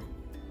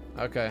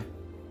 Okay.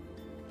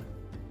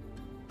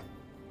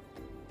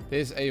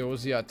 There's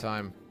Eorzea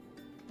time.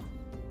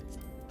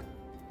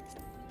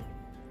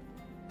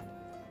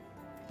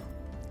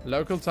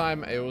 Local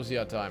time,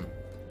 Eorzea time.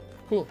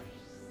 Cool.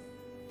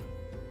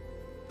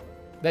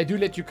 They do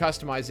let you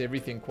customize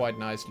everything quite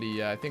nicely.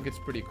 Yeah, I think it's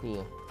pretty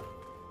cool.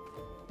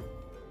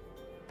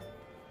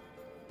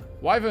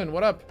 Wyvern,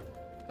 what up?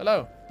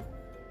 Hello.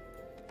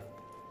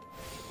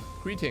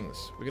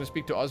 Greetings. We're going to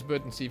speak to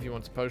Osbert and see if he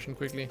wants a potion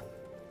quickly.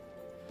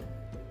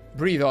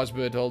 Breathe,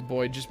 Osbert, old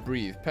boy. Just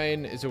breathe.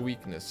 Pain is a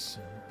weakness.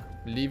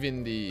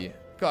 Leaving the...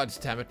 God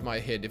damn it, my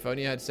head. If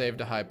only I had saved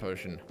a high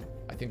potion.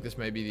 I think this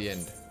may be the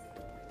end.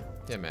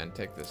 Yeah, man,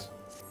 take this.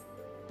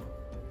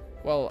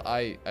 Well,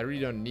 I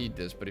really don't need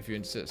this, but if you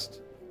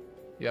insist.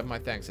 You have my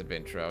thanks,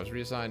 adventurer. I was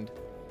resigned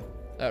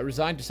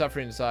to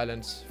suffering in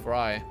silence, for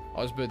I,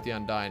 Osbert the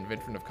Undying,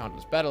 veteran of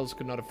countless battles,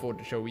 could not afford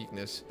to show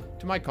weakness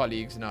to my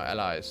colleagues and our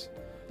allies.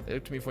 They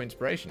looked to me for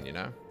inspiration, you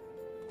know.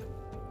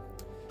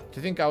 To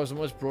think I was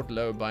almost brought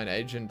low by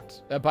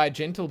by a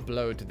gentle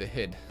blow to the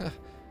head.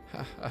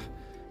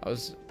 I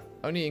was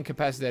only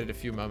incapacitated a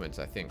few moments,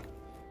 I think.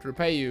 To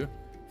repay you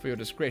for your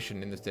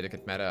discretion in this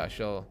delicate matter, I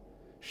shall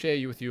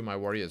share with you my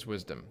warrior's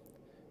wisdom.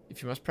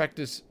 If you must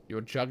practice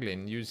your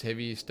juggling, use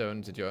heavy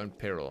stones at your own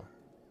peril.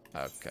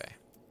 Okay.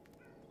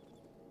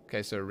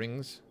 Okay, so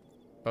rings.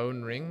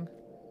 Bone ring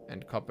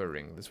and copper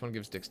ring. This one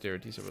gives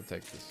dexterity, so we'll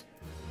take this.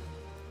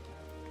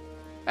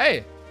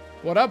 Hey,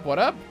 what up, what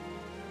up?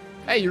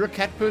 Hey, you're a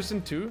cat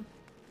person too?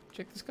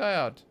 Check this guy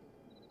out.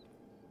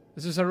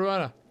 This is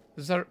Harua.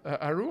 This is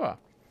Harua.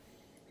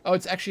 Oh,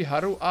 it's actually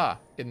Harua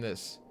in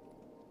this.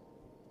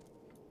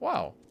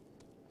 Wow.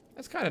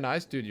 That's kind of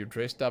nice, dude. You're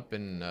dressed up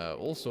in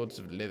all sorts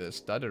of leather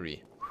studdery.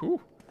 Whew.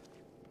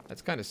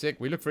 That's kind of sick.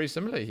 We look very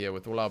similar here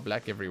with all our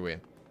black everywhere.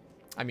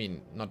 I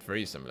mean, not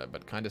very similar,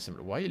 but kind of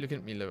similar. Why are you looking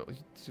at me? Look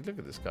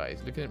at this guy.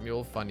 He's looking at me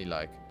all funny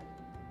like.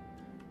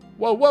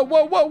 Whoa, whoa,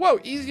 whoa, whoa, whoa.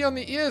 Easy on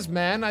the ears,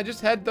 man. I just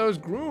had those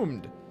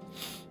groomed.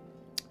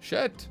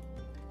 Shit.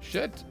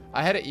 Shit.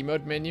 I had an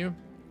emote menu.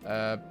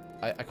 I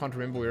can't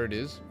remember where it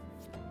is.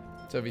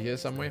 It's over here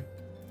somewhere.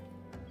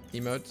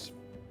 Emotes.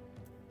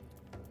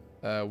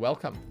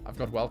 Welcome. I've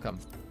got welcome.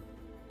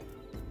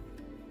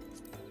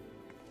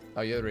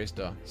 Oh, yeah, the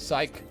rest are.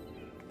 Psych.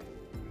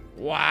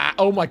 Wow.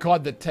 Oh my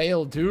god, the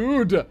tail,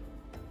 dude.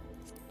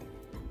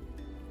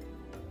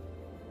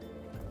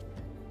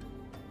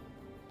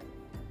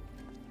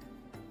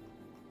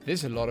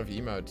 There's a lot of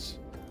emotes.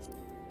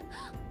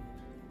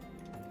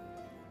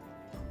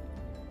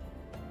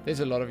 There's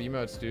a lot of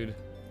emotes, dude.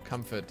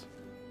 Comfort.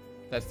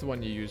 That's the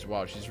one you use.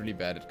 Wow, she's really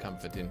bad at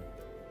comforting.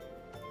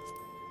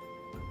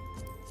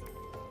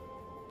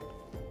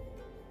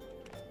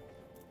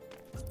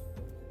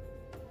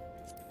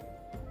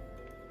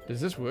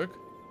 Does this work?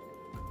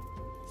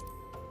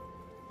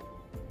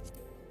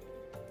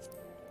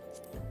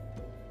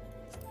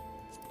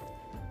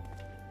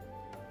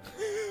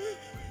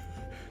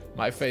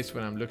 My face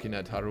when I'm looking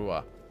at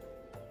Harua.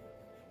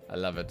 I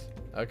love it.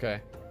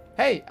 Okay.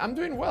 Hey, I'm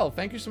doing well.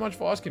 Thank you so much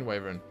for asking,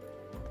 Wavern.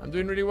 I'm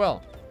doing really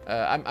well.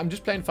 I'm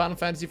just playing Final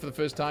Fantasy for the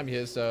first time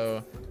here,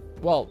 so...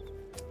 Well,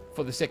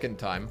 for the second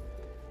time.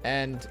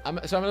 And I'm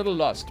a little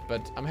lost,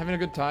 but I'm having a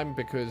good time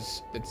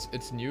because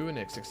it's new and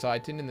it's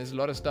exciting, and there's a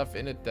lot of stuff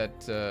in it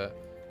that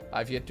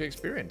I've yet to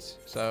experience.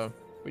 So,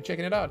 we're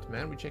checking it out,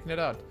 man. We're checking it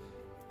out.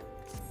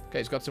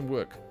 Okay, it's got some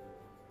work.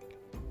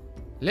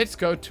 Let's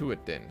go to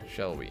it then,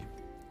 shall we?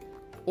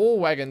 All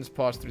wagons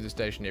pass through the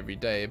station every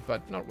day,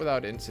 but not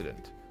without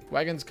incident.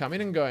 Wagons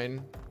coming and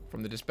going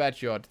from the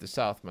dispatch yard to the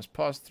south must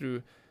pass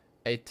through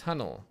a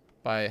tunnel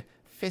by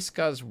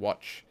Fesca's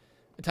Watch.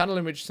 A tunnel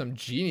in which some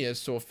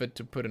genius saw fit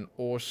to put an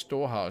ore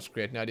storehouse,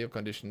 creating ideal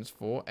conditions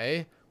for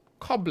a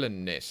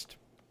goblin nest.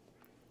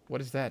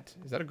 What is that?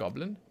 Is that a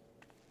goblin?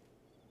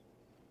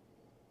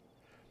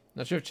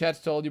 Not sure if chat's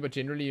told you, but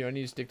generally you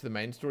only stick to the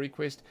main story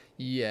quest.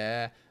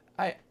 Yeah.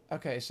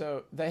 Okay,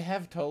 so they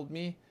have told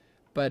me,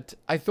 but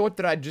I thought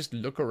that I'd just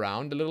look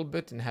around a little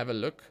bit and have a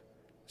look,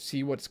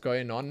 see what's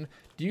going on.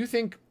 Do you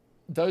think,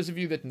 those of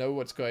you that know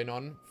what's going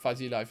on,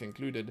 Fuzzy Life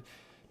included,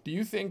 do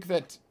you think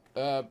that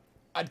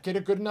I'd get a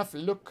good enough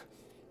look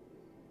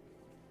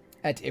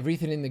at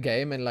everything in the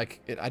game and like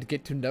I'd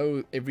get to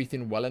know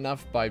everything well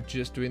enough by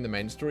just doing the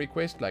main story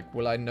quest? Like,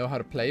 will I know how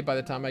to play by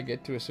the time I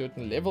get to a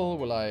certain level?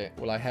 Will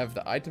I have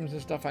the items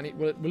and stuff I need?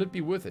 Will it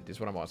be worth it, is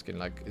what I'm asking.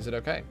 Like, is it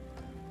okay?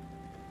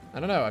 I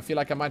don't know. I feel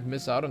like I might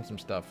miss out on some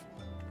stuff.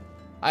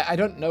 I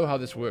don't know how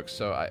this works,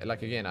 so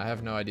again, I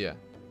have no idea.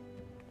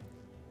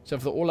 So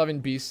for the all-loving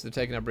beasts, they're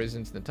taking up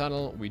residence in the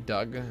tunnel. We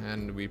dug,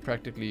 and we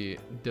practically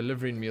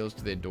delivering meals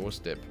to their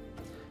doorstep.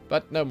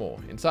 But no more.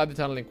 Inside the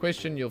tunnel in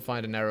question, you'll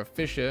find a narrow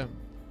fissure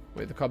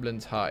where the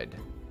goblins hide.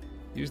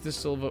 Use the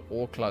silver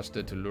ore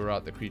cluster to lure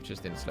out the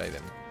creatures, then slay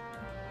them.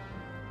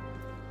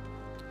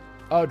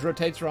 Oh, it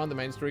rotates around the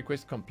main story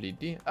quest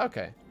completely?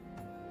 Okay.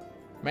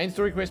 Main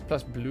story quest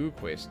plus blue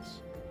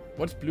quests.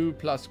 What's blue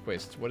plus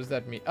quests? What does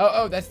that mean?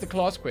 Oh, that's the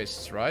class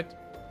quests, right?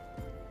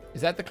 Is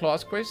that the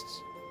class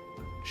quests?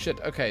 Shit,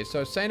 okay,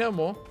 so say no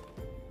more.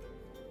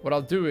 What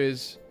I'll do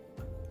is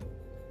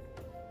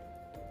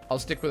I'll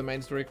stick with the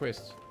main story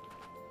quests.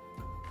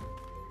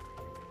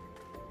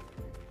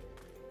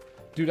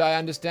 Dude, I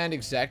understand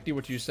exactly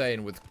what you're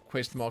saying with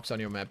quest marks on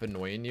your map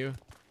annoying you.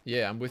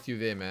 Yeah, I'm with you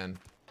there, man.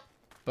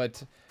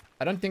 But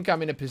I don't think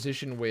I'm in a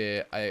position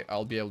where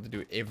I'll be able to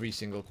do every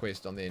single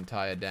quest on the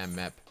entire damn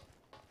map.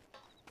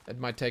 It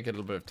might take a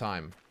little bit of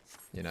time,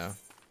 you know.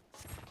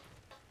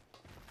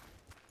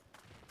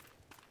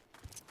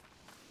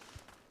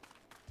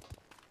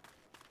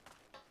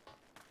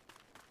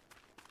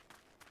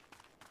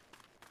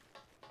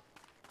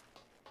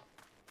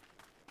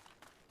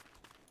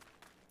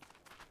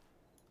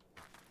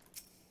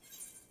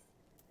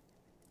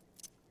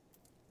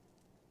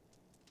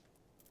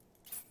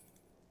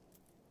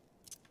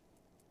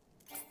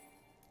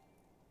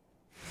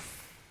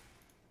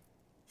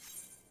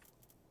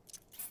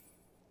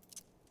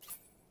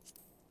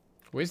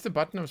 Where's the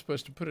button I'm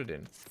supposed to put it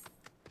in?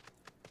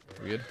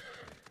 Weird.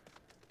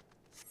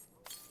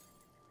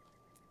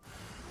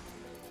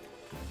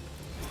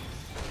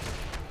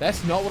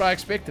 That's not what I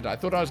expected. I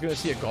thought I was going to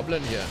see a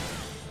goblin here.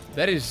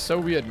 That is so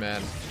weird,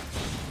 man.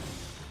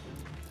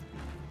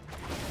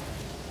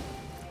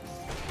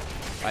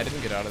 I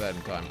didn't get out of that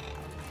in time.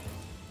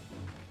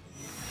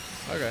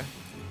 Okay.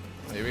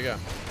 Here we go.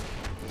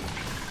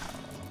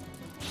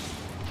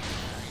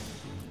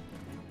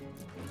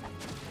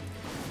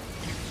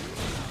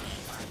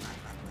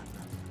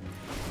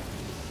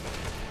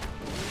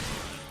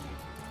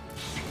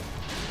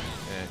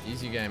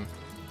 easy game.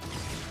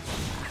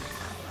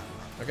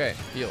 Okay,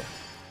 heal.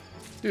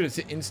 Dude, it's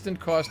an instant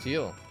cast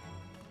heal.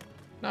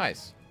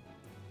 Nice.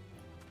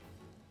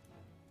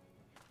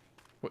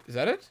 What, is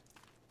that it?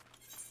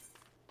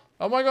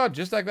 Oh my god,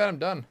 just like that I'm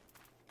done.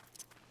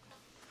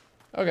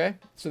 Okay,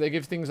 so they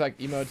give things like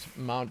emotes,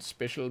 mounts,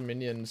 special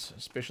minions,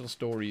 special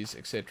stories,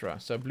 etc.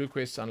 So blue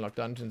quests unlock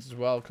dungeons as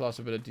well, class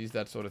abilities,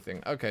 that sort of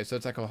thing. Okay, so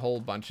it's like a whole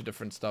bunch of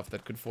different stuff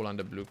that could fall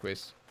under blue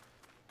quests.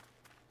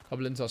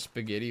 Goblins are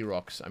spaghetti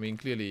rocks. I mean,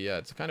 clearly, yeah,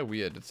 it's kind of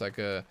weird. It's like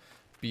a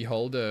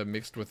beholder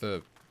mixed with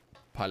a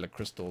pile of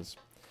crystals.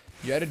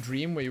 You had a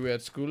dream where you were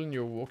at school and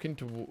you were walking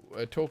to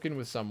talking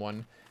with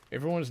someone.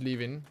 Everyone was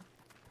leaving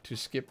to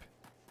skip,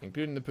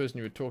 including the person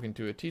you were talking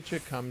to. A teacher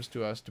comes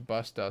to us to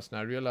bust us, and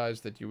I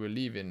realized that you were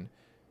leaving.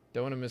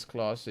 Don't want to miss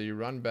class, so you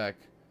run back,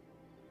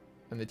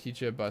 and the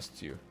teacher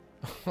busts you.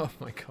 Oh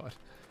my god.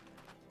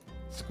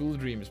 School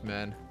dreams,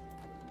 man.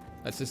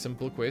 That's a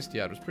simple quest.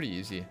 Yeah, it was pretty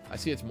easy. I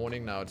see it's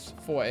morning now. It's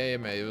 4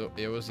 AM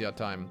Eorzea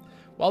time.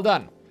 Well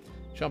done.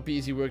 Shan't be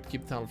easy work to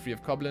keep the tunnel free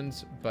of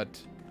goblins,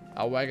 but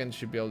our wagons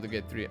should be able to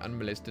get through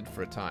unmolested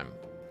for a time.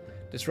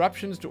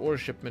 Disruptions to ore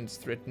shipments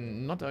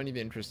threaten not only the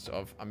interests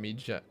of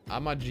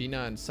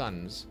Amagina and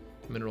Sons,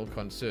 mineral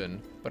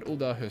concern, but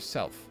Ulda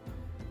herself.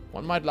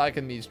 One might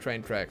liken these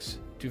train tracks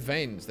to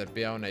veins that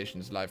bear our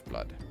nation's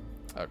lifeblood.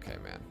 Okay,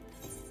 man.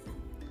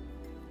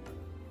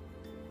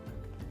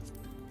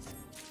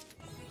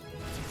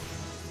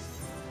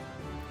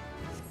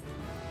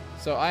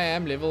 So I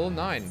am level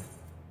 9.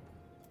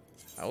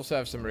 I also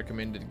have some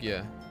recommended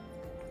gear.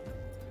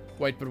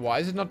 Wait, but why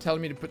is it not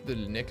telling me to put the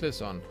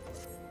necklace on?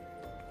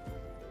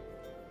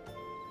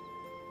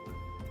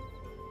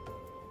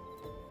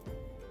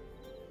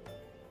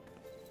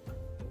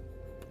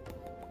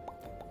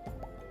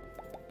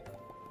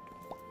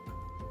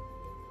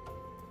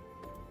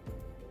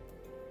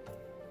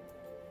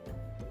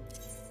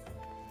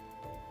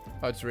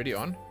 Oh, it's already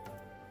on?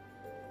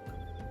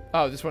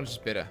 Oh, this one's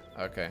just better.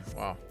 Okay,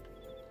 wow.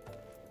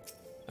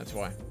 That's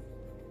why.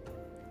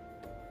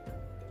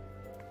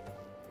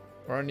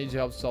 Or need to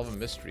help solve a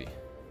mystery.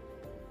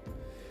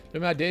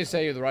 Luma, I dare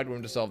say you're the right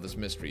woman to solve this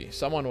mystery.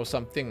 Someone or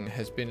something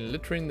has been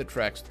littering the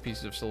tracks with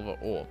pieces of silver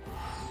ore.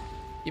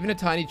 Even a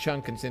tiny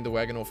chunk can send the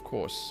wagon off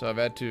course, so I've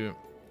had to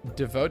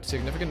devote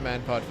significant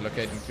manpower to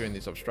locate and clearing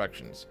these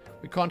obstructions.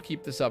 We can't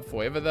keep this up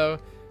forever, though.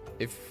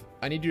 If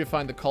I need you to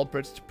find the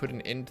culprits to put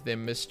an end to their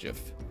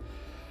mischief.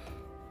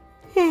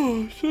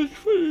 Oh, such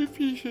pretty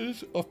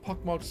pieces of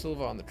pockmarked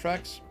silver on the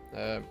tracks.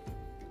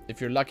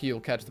 If you're lucky, you'll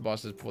catch the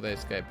bosses before they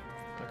escape.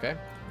 Okay.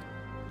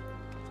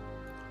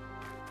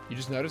 You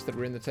just noticed that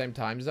we're in the same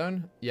time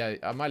zone? Yeah,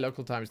 my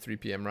local time is 3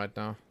 PM right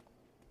now.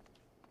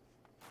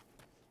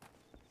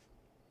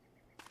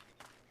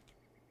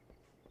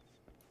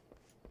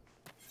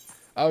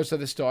 Oh, so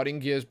the starting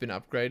gear has been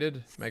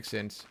upgraded? Makes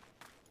sense.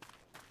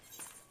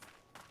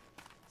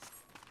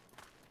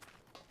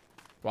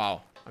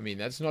 Wow. I mean,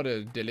 that's not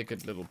a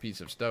delicate little piece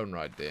of stone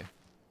right there.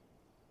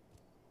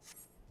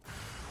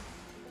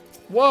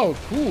 Whoa,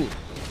 cool.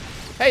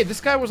 Hey, this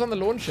guy was on the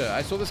launcher.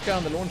 I saw this guy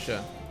on the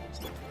launcher.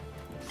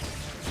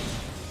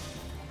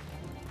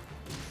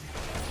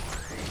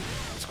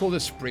 It's called a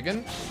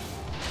Spriggan.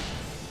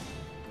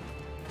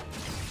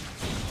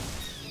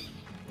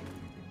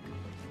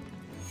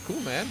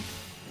 Cool, man.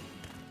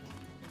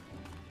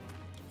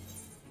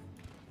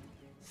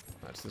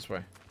 That's this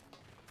way.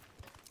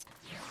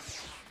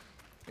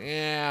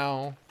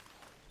 Ow.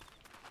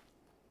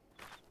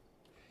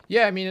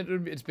 Yeah, I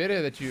mean, it's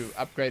better that you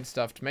upgrade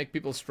stuff to make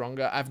people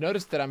stronger. I've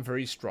noticed that I'm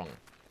very strong.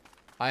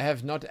 I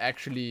have not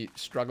actually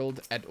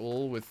struggled at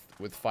all with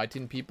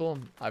fighting people.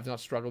 I've not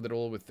struggled at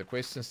all with the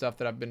quests and stuff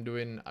that I've been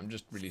doing. I'm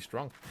just really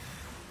strong.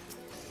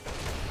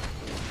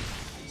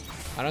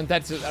 I don't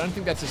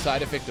think that's a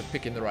side effect of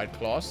picking the right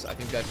class. I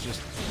think that's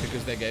just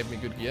because they gave me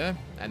good gear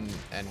and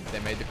they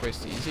made the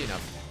quests easy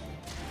enough.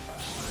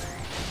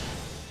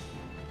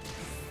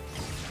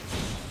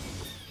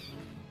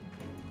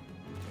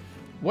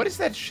 What is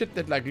that shit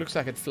that like looks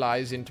like it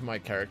flies into my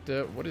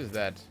character? What is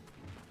that?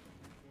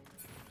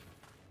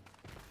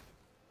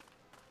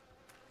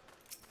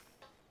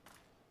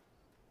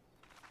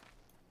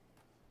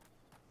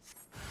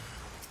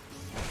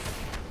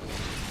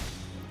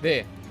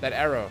 There, that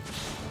arrow.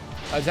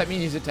 Oh, does that mean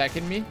he's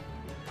attacking me?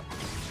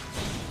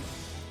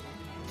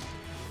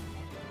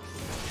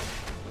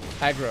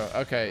 Aggro.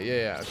 Okay,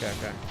 yeah, okay.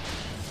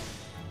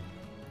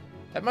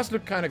 That must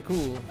look kind of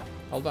cool.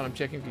 Hold on, I'm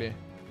checking clear.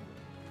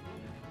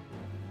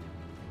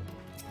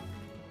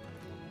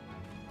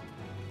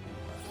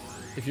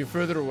 If you're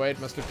further away, it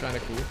must look kind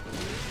of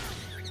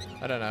cool.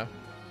 I don't know.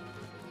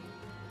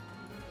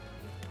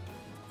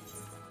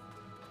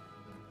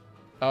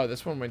 Oh,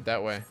 this one went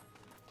that way.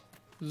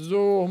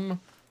 Zoom.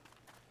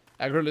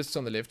 Aggro lists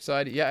on the left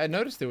side. Yeah, I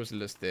noticed there was a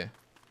list there.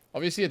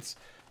 Obviously, it's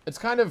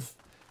kind of...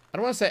 I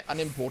don't want to say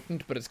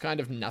unimportant, but it's kind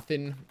of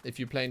nothing if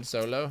you're playing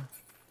solo.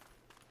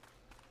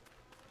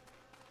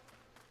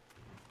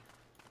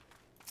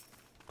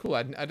 Cool,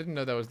 I didn't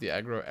know that was the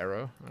aggro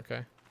arrow.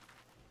 Okay.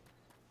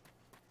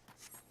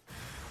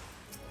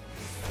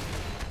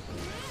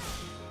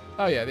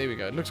 Oh yeah, there we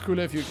go. It looks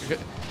cooler if you...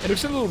 It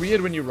looks a little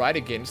weird when you ride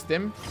against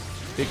them,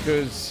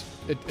 because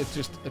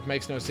it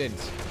makes no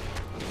sense.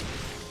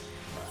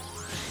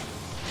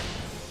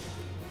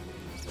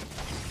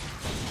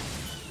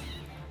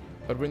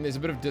 But when there's a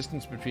bit of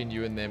distance between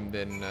you and them,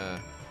 then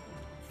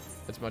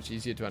it's much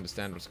easier to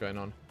understand what's going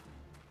on.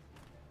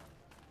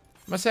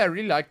 I must say, I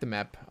really like the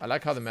map. I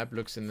like how the map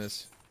looks in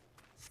this.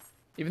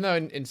 Even though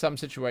in some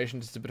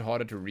situations it's a bit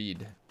harder to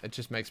read, it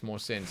just makes more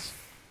sense.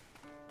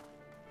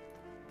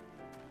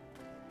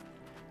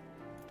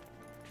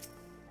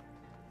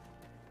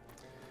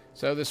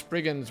 So the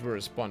Spriggans were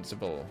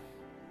responsible.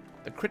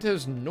 The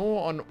critters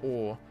gnaw on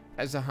ore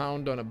as a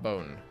hound on a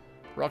bone.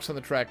 Rocks on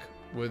the track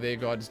were their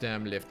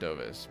goddamn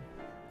leftovers.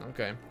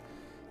 Okay.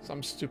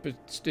 Some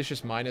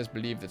superstitious miners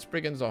believe that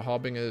Spriggans are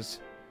harbingers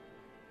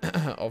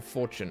of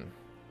fortune.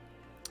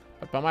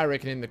 But by my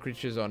reckoning, the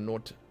creatures are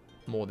naught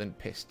more than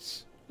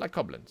pests, like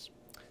goblins.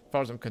 As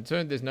far as I'm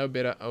concerned, there's no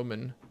better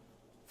omen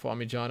for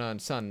Amijana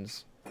and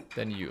Sons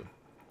than you.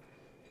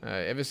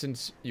 Ever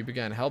since you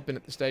began helping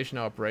at the station,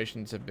 our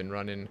operations have been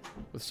running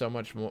with so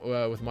much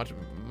more, with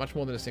much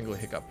more than a single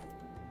hiccup.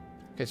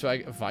 Okay, so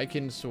a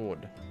Viking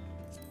sword.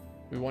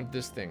 We want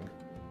this thing.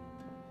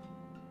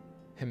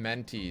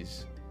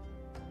 Himantes.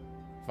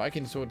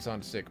 Viking sword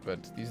sounds sick,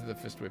 but these are the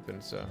fist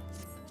weapons, so...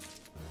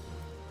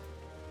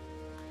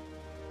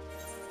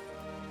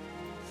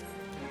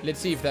 Let's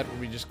see if that what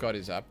we just got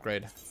is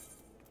upgrade.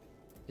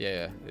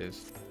 Yeah, it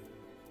is.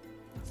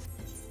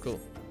 Cool.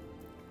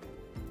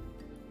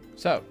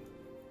 So,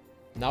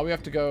 now we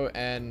have to go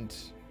and...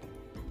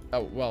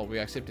 Oh, well,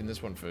 we're accepting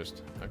this one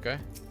first. Okay.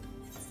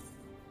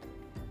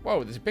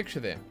 Whoa, there's a picture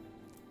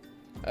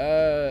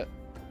there.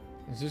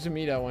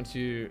 Zuzumida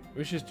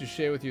wishes to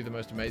share with you the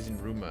most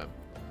amazing rumor.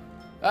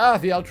 Ah,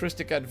 the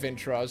altruistic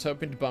adventurer. I was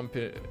hoping to bump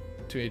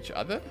into each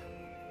other.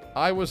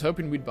 I was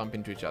hoping we'd bump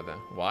into each other.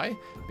 Why?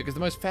 Because the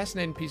most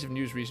fascinating piece of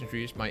news recently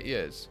reached my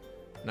ears,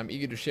 and I'm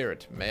eager to share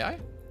it. May I?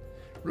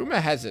 Rumor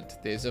has it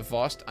there's a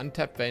vast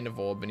untapped vein of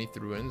ore beneath the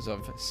ruins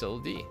of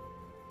Sildi.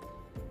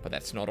 But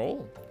that's not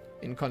all.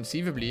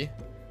 Inconceivably,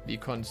 the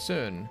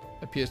concern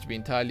appears to be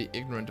entirely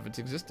ignorant of its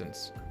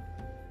existence.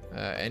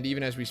 And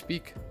even as we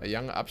speak, a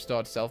young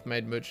upstart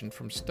self-made merchant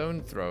from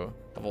Stone Throw,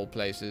 of all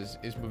places,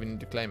 is moving in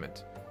to claim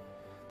it.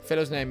 The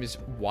fellow's name is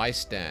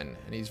Wystan,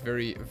 and he's a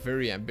very,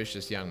 very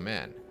ambitious young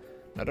man.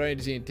 Not only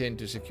does he intend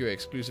to secure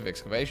exclusive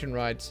excavation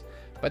rights,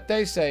 but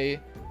they say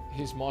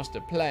his master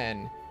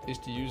plan is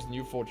to use the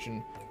new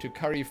fortune to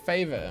curry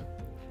favor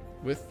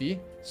with the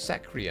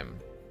Sacrium.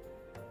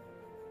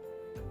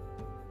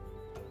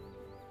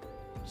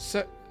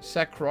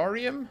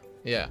 Sacrarium?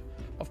 Yeah.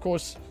 Of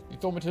course, the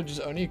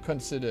thaumaturges only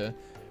consider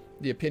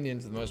the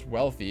opinions of the most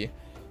wealthy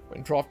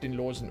when drafting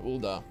laws in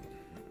Ul'dah.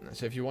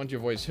 So if you want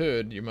your voice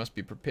heard, you must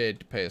be prepared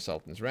to pay a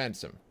sultan's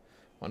ransom.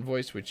 One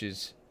voice which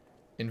is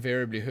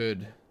invariably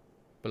heard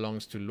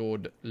belongs to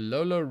Lord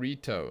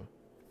Lolorito.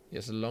 He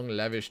has long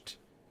lavished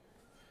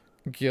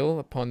gill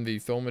upon the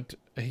thaumaturges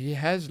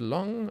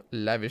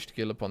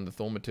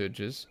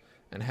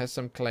and has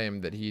some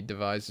claim that he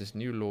devises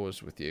new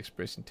laws with the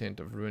express intent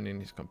of ruining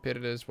his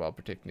competitors while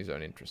protecting his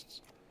own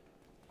interests.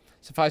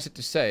 Suffice it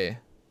to say,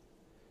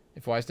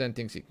 if Wystan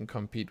thinks he can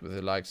compete with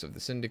the likes of the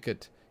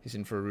Syndicate, he's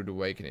in for a rude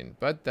awakening,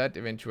 but that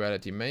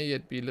eventuality may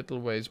yet be a little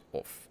ways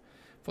off.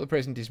 For the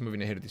present, he's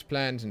moving ahead with his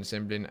plans and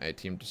assembling a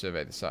team to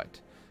survey the site.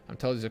 I'm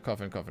told he's a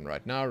coffin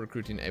right now,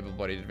 recruiting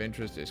able-bodied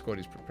adventurers to escort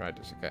his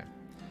proprietors. Okay.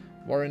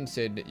 Warren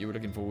said that you were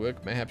looking for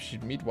work. Mayhaps you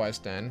should meet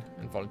Wystan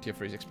and volunteer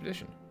for his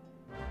expedition.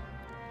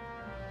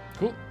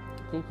 Cool.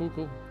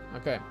 Cool.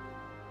 Okay.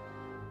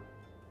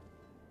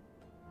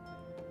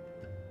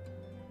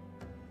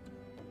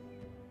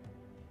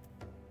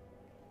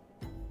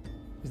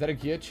 Is that a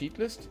gear cheat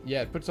list?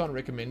 Yeah, it puts on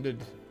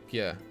recommended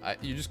gear.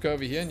 You just go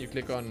over here and you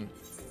click on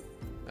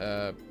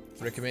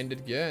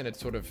recommended gear, and it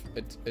sort of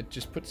it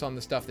just puts on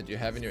the stuff that you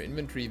have in your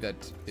inventory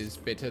that is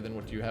better than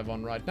what you have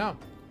on right now.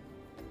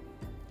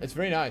 It's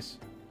very nice.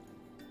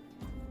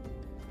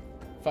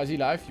 Fuzzy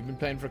Life, you've been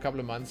playing for a couple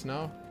of months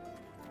now.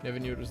 Never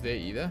knew it was there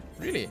either.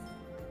 Really?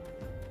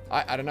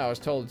 I don't know. I was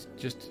told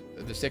just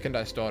the second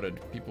I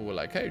started, people were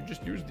like, hey,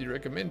 just use the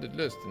recommended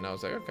list. And I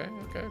was like, okay.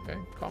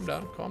 Calm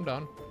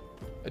down.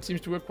 It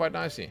seems to work quite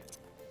nicely.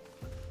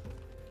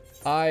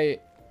 I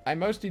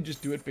mostly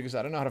just do it because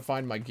I don't know how to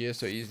find my gear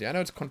so easily. I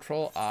know it's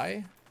Control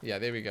I. Yeah,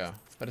 there we go.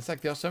 But it's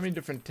like there are so many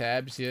different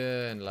tabs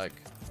here and like...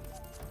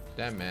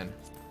 Damn, man.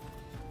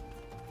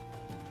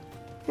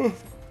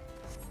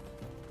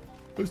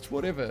 It's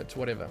whatever.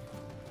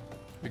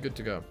 We're good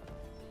to go.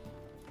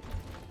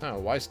 Oh,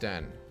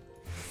 Wystan.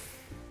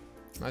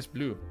 Nice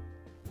blue.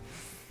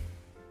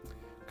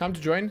 Come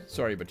to join?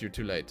 Sorry, but you're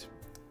too late.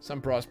 Some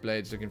brass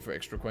blades looking for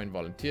extra coin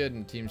volunteered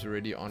and teams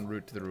already en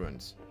route to the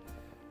ruins.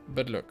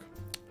 But look,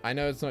 I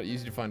know it's not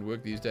easy to find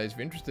work these days. If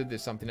you're interested,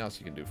 there's something else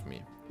you can do for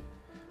me.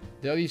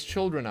 There are these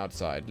children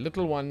outside,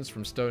 little ones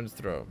from Stone's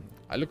Throw.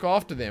 I look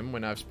after them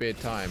when I have spare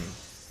time,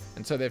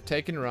 and so they've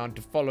taken around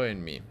to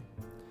following me,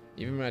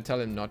 even when I tell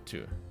them not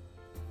to.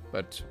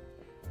 But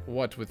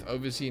what with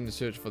overseeing the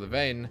search for the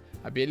vein,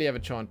 I barely have a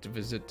chance to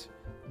visit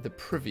the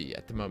privy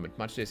at the moment,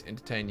 much less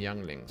entertain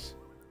younglings.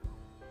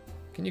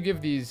 Can you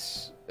give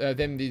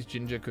them these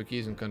ginger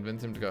cookies and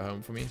convince them to go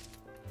home for me?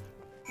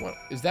 What?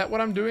 Is that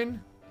what I'm doing?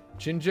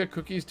 Ginger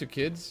cookies to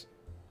kids?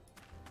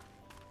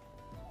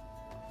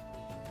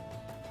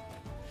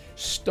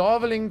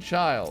 Starveling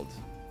child.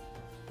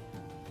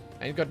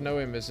 Ain't got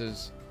nowhere,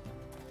 missus.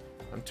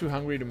 I'm too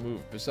hungry to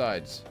move.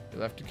 Besides,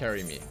 you'll have to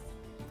carry me.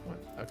 What?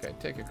 Okay,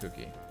 take a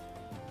cookie.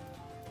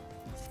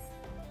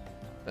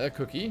 A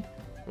cookie?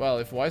 Well,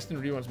 if Weiston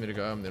really wants me to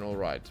go home, then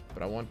alright.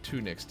 But I want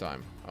 2 next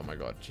time. Oh my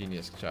god,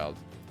 genius child.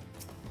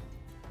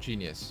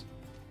 Genius.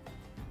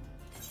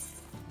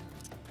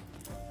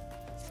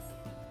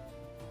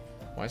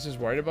 Weiston's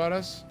worried about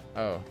us?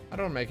 Oh, I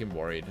don't make him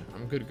worried.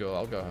 I'm a good girl,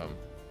 I'll go home.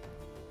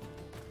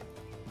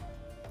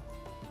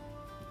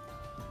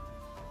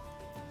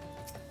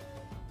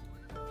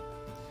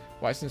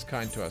 Weiston's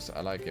kind to us.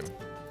 I like him.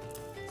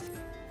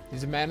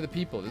 He's a man of the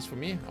people. This is for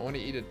me. I want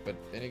to eat it, but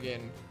then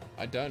again,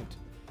 I don't,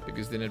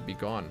 because then it'd be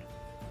gone.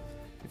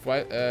 If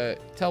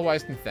tell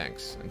Weiston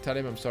thanks, and tell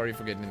him I'm sorry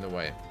for getting in the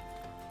way.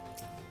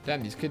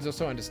 Damn, these kids are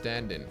so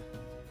understanding.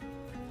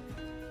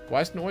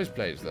 Weiston always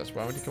plays with us.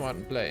 Why won't he come out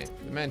and play?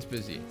 The man's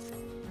busy.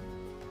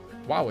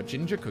 Wow, a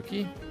ginger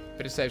cookie?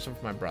 Better save some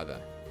for my brother.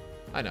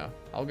 I know.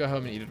 I'll go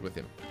home and eat it with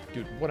him.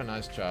 Dude, what a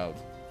nice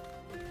child.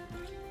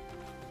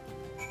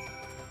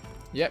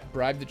 Yep,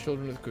 bribe the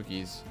children with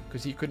cookies,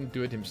 because he couldn't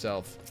do it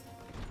himself.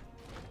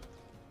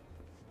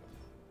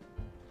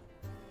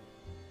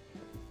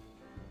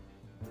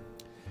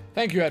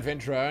 Thank you,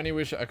 adventurer. I only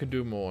wish I could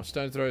do more.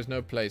 Stone's Throw is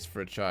no place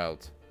for a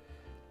child.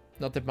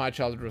 Not that my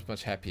childhood was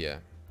much happier.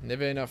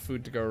 Never enough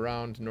food to go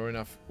around, nor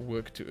enough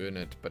work to earn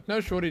it, but no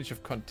shortage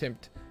of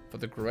contempt for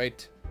the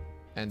great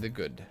and the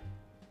good.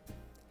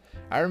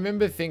 I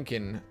remember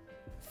thinking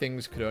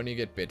things could only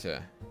get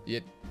better,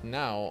 yet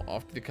now,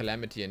 after the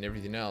calamity and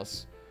everything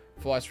else,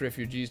 for us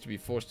refugees to be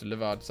forced to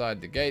live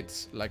outside the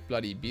gates like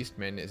bloody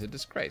beastmen is a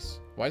disgrace.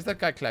 Why is that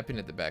guy clapping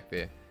at the back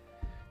there?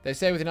 They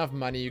say with enough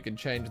money you can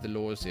change the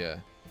laws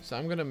here, so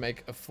I'm gonna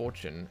make a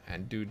fortune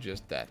and do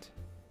just that.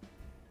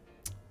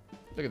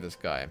 Look at this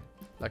guy.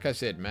 Like I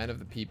said, man of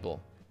the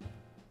people.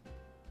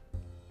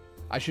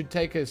 I should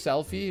take a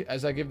selfie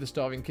as I give the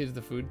starving kids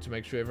the food to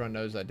make sure everyone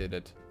knows I did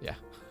it. Yeah.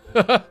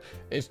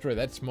 It's true,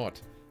 that's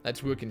smart.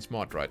 That's working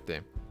smart right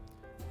there.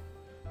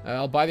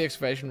 I'll buy the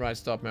excavation rights,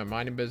 start my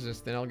mining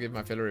business, then I'll give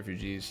my fellow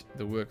refugees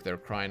the work they're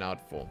crying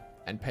out for,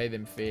 and pay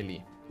them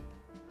fairly.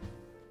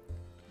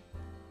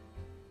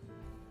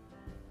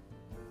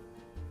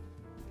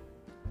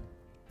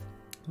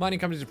 Mining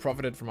companies have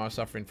profited from our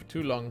suffering for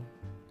too long,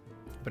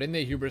 but in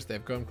their hubris they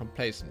have grown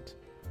complacent,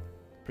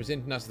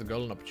 presenting us the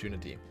golden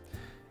opportunity.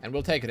 And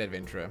we'll take it,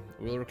 adventurer.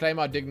 We'll reclaim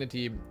our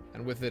dignity,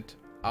 and with it,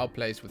 our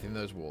place within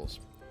those walls.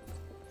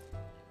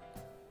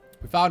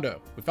 We found her.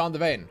 We found the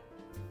vein.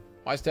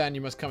 Why, Stan, you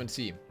must come and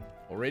see.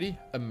 Already?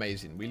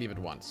 Amazing. We leave at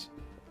once.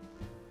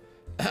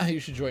 You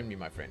should join me,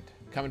 my friend.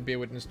 Come and bear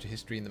witness to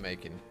history in the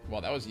making.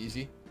 Well, that was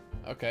easy.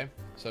 Okay.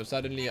 So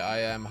suddenly I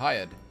am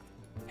hired.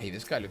 Hey,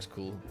 this guy looks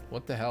cool.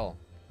 What the hell?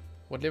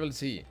 What level is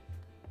he?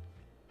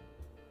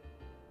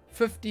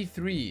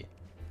 53.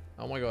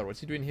 Oh my god,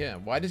 what's he doing here?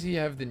 Why does he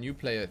have the new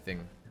player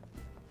thing?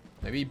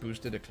 Maybe he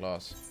boosted a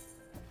class.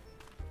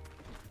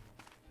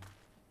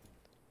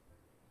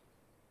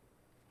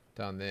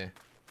 Down there.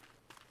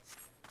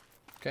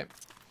 Okay.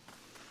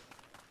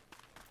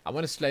 I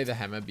want to slay the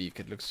hammerbeak.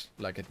 It looks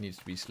like it needs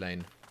to be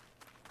slain.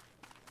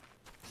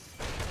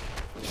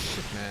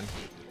 Shit, man.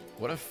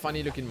 What a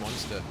funny looking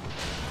monster.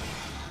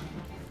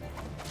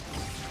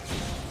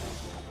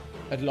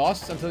 It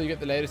lasts until you get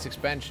the latest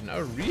expansion.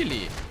 Oh,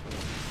 really?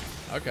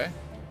 Okay.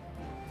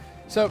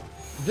 So,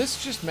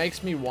 this just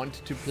makes me want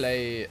to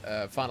play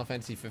Final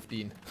Fantasy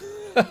XV.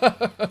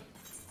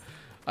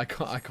 I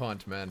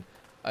can't, man.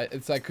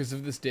 It's like because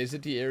of this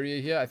deserty area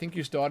here. I think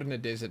you start in a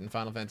desert in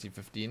Final Fantasy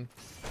XV.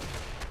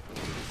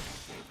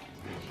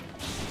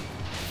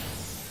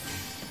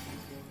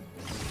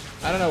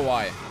 I don't know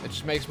why. It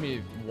just makes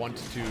me want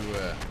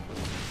to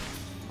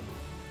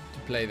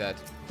play that.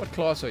 What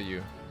class are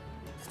you?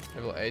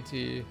 Level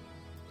 80.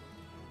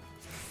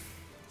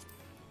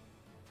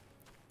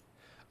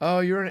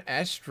 Oh, you're an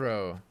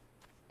Astro.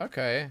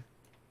 Okay.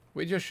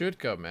 Where'd your shirt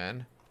go,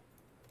 man?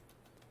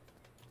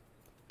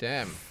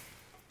 Damn.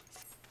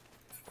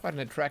 Quite an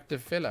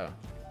attractive fellow.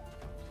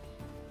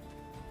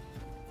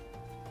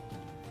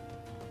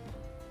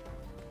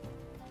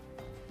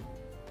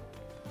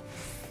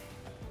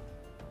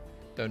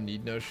 Don't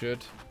need no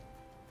shirt.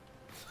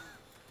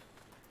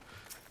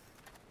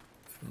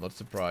 I'm not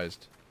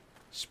surprised.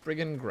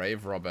 Spriggan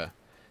Grave Robber.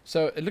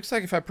 So it looks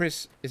like if I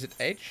press, is it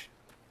H?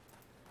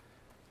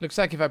 Looks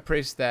like if I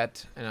press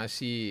that and I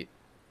see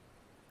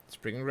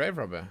Spriggan Grave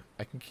Robber,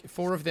 I can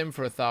 4 of them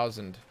for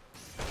 1,000.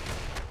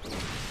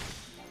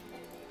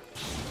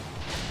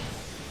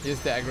 Here's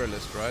the aggro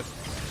list, right?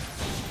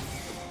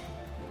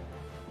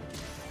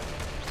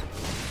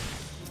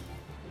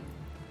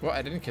 What?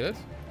 I didn't kill it?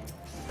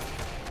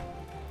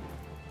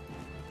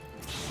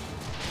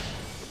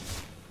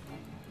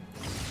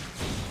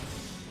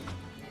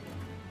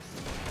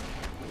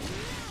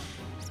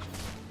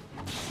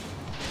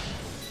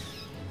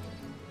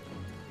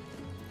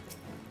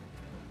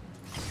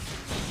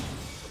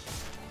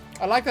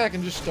 I like that I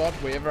can just start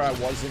wherever I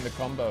was in the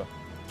combo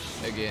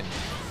again.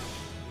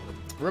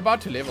 We're about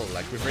to level,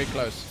 like we're very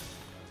close.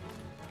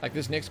 Like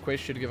this next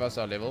quest should give us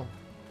our level.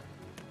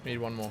 We need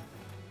one more.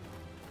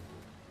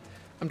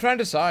 I'm trying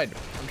to decide.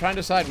 I'm trying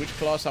to decide which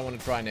class I want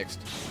to try next.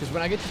 Because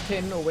when I get to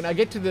 10, or when I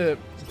get to the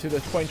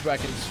point where I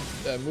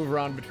can move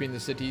around between the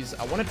cities,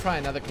 I want to try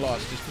another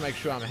class just to make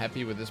sure I'm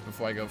happy with this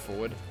before I go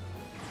forward.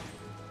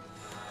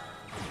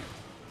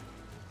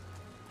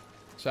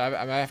 So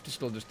I have to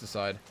still just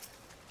decide.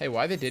 Hey,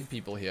 why are there dead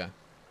people here?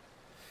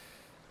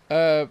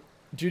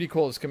 Duty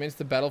calls. Commence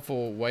the battle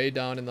for way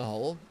down in the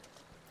hole.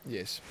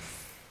 Yes.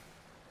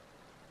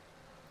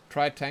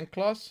 Try tank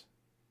class.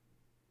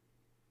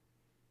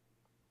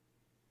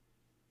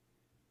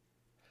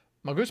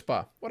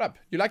 Maguspa, what up?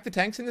 You like the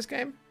tanks in this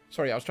game?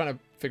 Sorry, I was trying to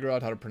figure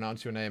out how to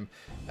pronounce your name.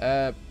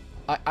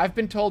 I've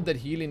been told that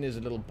healing is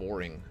a little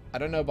boring. I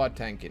don't know about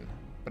tanking,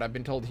 but I've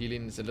been told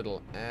healing is a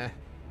little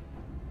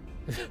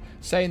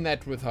Saying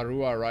that with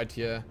Harua right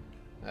here.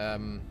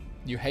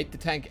 You hate the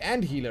tank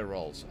and healer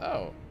roles.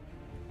 Oh.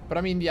 But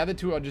I mean, the other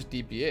two are just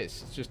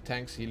DPS. It's just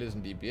tanks, healers,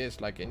 and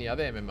DPS, like any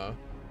other MMO.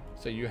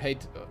 So you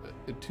hate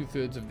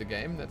 2/3 of the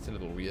game? That's a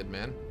little weird,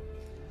 man.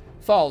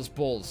 Thal's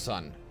balls,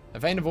 son. A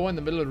vein of ore in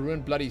the middle of a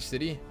ruined bloody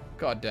city?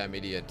 Goddamn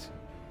idiot.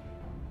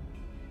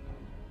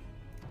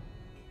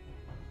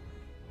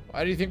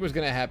 Why do you think was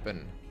going to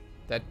happen?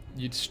 That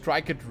you'd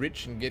strike it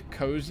rich and get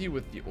cozy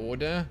with the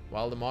order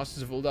while the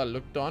Masters of Uldar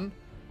looked on?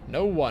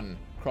 No one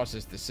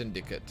crosses the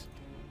Syndicate.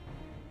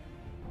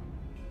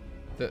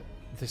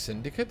 The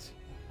Syndicate?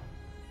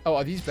 Oh,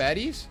 are these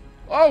baddies?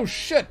 Oh,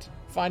 shit!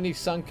 Finally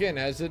sunk in,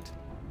 has it?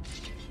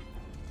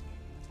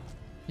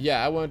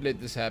 Yeah, I won't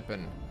let this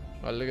happen.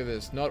 Oh, look at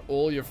this. Not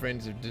all your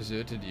friends have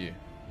deserted you.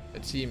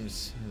 It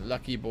seems,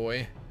 lucky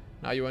boy.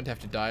 Now you won't have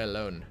to die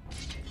alone.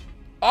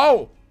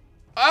 Oh!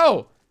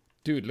 Oh!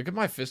 Dude, look at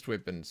my fist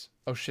weapons.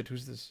 Oh shit,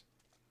 who's this?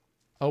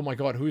 Oh my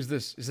god, who's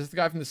this? Is this the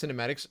guy from the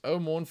cinematics? Oh,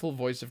 mournful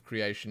voice of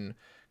creation.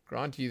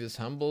 Grant ye this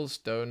humble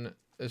stone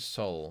a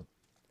soul,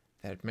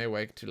 that it may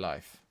wake to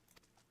life.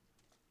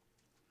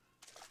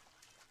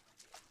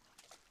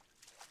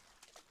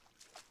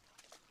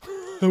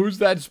 Who's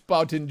that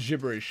spouting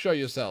gibberish? Show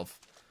yourself.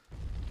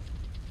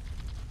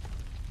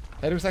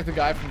 That looks like the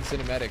guy from the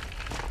cinematic.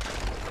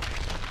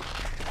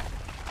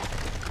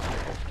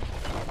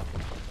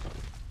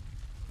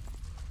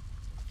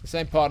 This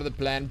ain't part of the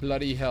plan,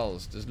 bloody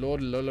hells. Does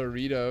Lord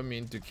Lolorido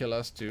mean to kill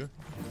us too?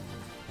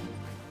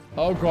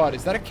 Oh god,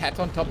 is that a cat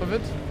on top of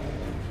it?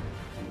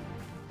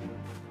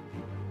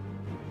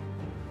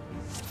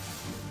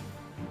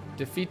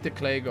 Defeat the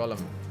clay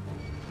golem.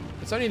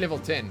 It's only level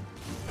 10.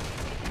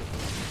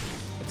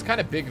 It's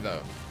kind of big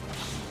though.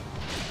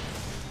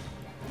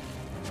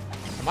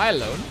 Am I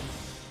alone?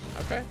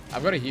 Okay.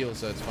 I've got a heal,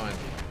 so it's fine.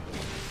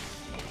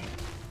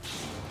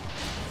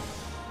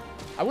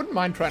 I wouldn't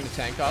mind trying to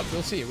tank out.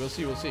 We'll see. We'll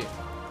see. We'll see.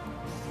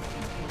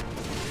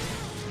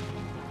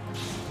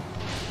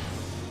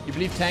 You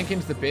believe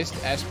tanking's the best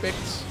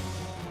aspects?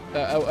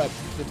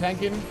 The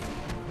tanking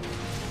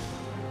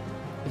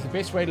is the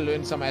best way to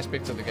learn some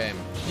aspects of the game.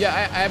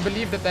 Yeah, I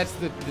believe that that's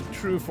the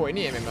true for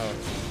any MMO.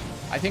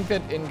 I think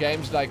that in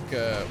games like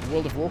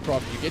World of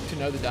Warcraft, you get to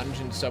know the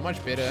dungeons so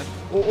much better,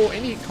 or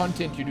any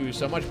content you do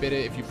so much better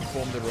if you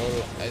perform the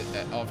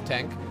role of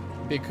tank,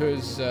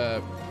 because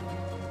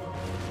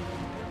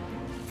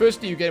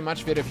firstly, you get a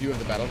much better view of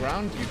the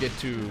battleground. You get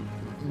to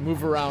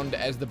move around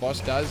as the boss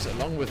does,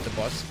 along with the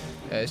boss.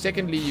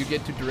 Secondly, you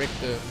get to direct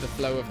the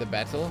flow of the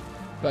battle.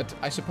 But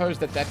I suppose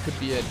that could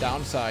be a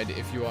downside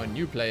if you are a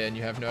new player and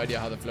you have no idea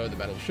how the flow of the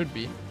battle should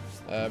be.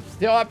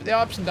 There are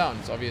ups and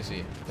downs,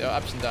 obviously. There are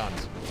ups and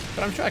downs.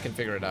 But I'm sure I can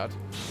figure it out.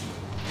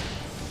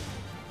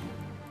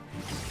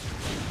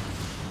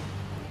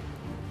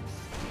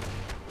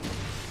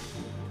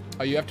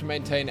 Oh, you have to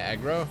maintain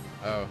aggro?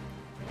 Oh.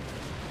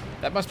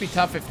 That must be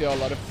tough if there are a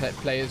lot of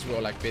players who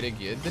are like better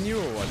geared than you,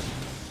 or what?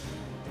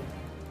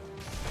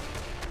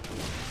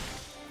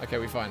 Okay,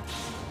 we're fine.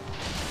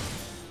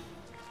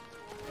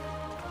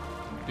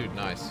 Dude,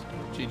 nice.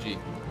 GG.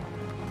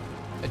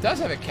 It does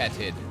have a cat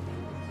head.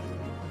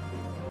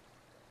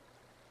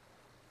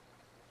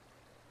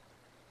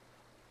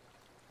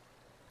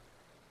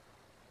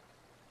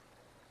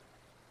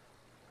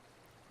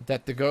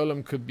 That the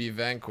golem could be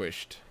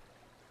vanquished.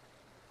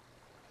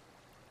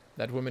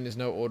 That woman is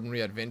no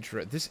ordinary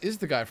adventurer. This is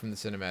the guy from the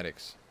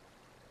cinematics.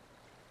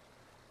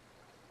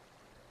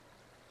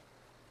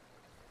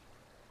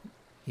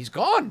 He's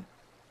gone!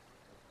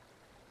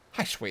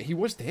 I swear he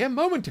was there a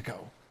moment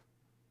ago.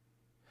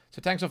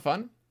 So tanks are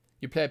fun.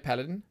 You play a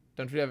paladin.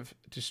 Don't really have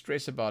to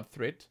stress about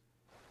threat,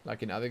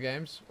 like in other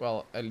games.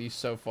 Well, at least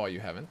so far you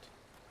haven't.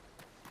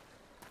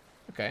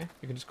 Okay,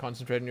 you can just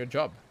concentrate on your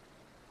job.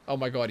 Oh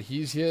my god,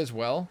 he's here as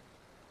well.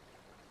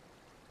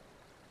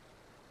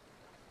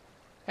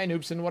 Hey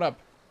Noobson, what up?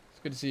 It's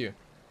good to see you.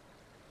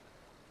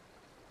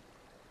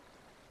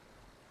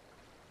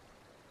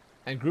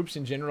 And groups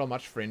in general are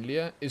much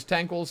friendlier. Is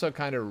tank also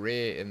kind of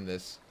rare in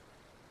this?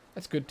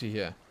 That's good to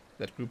hear,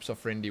 that groups are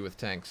friendly with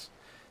tanks.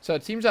 So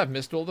it seems I've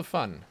missed all the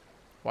fun.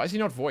 Why is he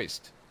not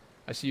voiced?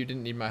 I see you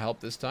didn't need my help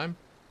this time.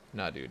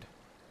 Nah, dude.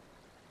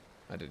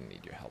 I didn't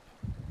need your help.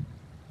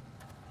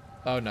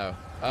 Oh, no.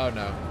 Oh,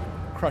 no.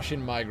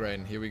 Crushing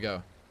migraine. Here we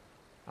go.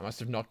 I must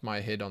have knocked my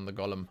head on the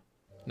golem.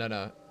 No,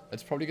 no.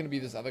 It's probably going to be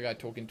this other guy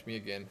talking to me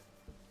again.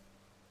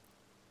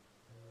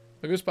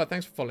 Goosebud,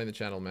 thanks for following the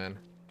channel, man.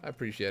 I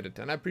appreciate it.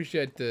 And I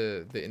appreciate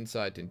the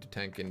insight into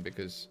tanking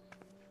because...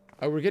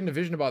 Oh, we're getting a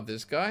vision about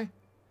this guy?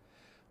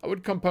 I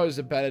would compose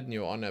a ballad in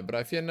your honor, but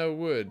I fear no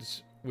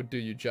words would do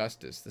you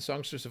justice. The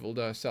songstress of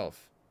Ulda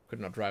herself could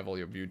not rival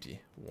your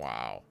beauty.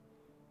 Wow.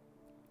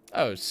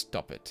 Oh,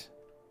 stop it.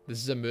 This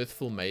is a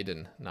mirthful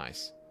maiden.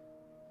 Nice.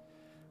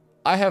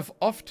 I have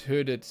oft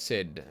heard it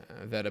said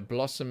that a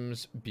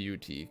blossom's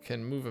beauty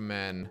can move a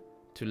man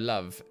to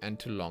love and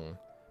to long,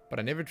 but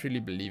I never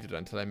truly believed it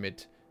until I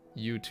met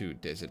you two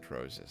desert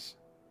roses.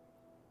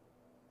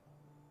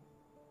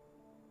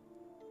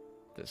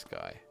 This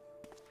guy.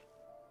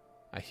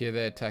 I hear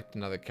they attacked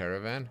another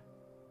caravan.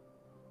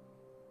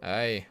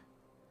 Aye,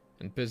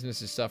 and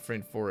business is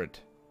suffering for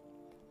it.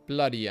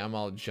 Bloody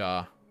Amal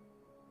Jah.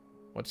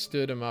 What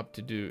stirred him up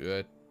to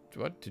do,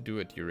 what to do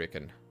it, you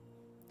reckon?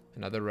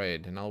 Another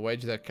raid, and I'll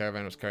wager that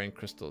caravan was carrying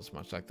crystals,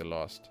 much like the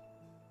last.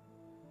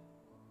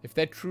 If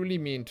they truly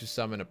mean to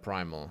summon a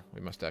primal,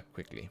 we must act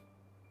quickly.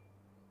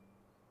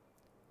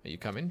 Are you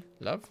coming,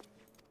 love?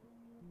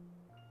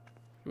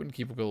 You wouldn't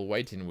keep a girl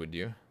waiting, would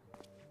you?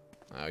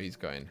 Oh, he's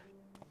going.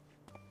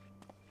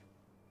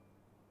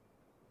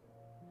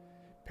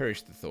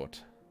 Perish the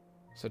thought.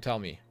 So tell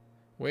me,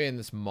 where in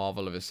this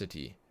marvel of a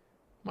city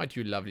might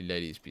you lovely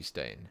ladies be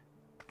staying?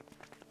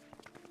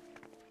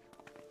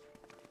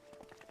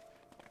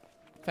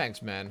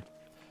 Thanks, man.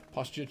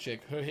 Posture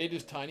check. Her head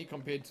is tiny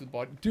compared to the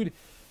body. Dude,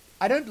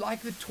 I don't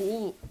like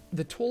the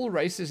tall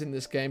races in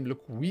this game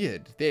look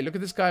weird. There, look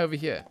at this guy over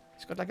here.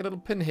 He's got like a little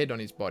pinhead on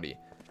his body.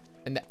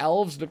 And the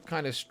elves look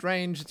kind of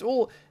strange. It's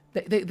all...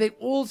 They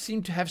all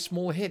seem to have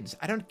small heads.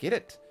 I don't get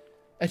it.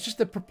 It's just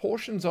the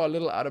proportions are a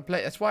little out of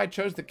place. That's why I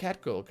chose the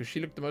cat girl, because she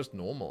looked the most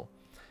normal.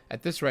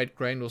 At this rate,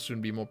 grain will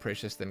soon be more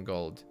precious than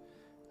gold.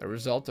 A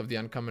result of the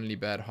uncommonly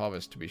bad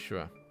harvest, to be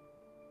sure.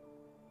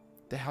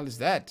 The hell is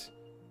that?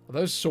 Are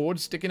those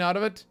swords sticking out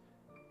of it?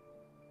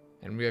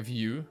 And we have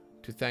you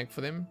to thank for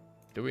them,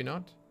 do we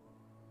not?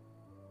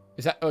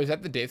 Is that... Oh, is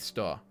that the Death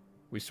Star?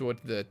 We saw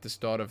it at the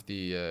start of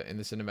the... in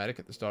the cinematic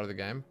at the start of the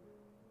game.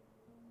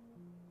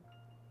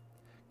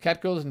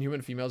 Cat girls and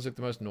human females look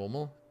the most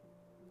normal.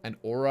 And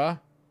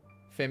aura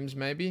femmes,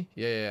 maybe?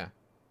 Yeah.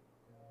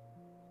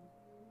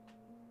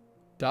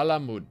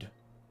 Dalamud.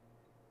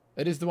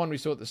 It is the one we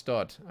saw at the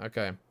start.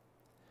 Okay.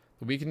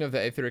 The weakening of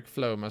the etheric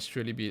flow must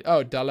surely be...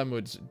 Oh,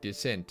 Dalamud's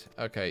descent.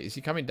 Okay, is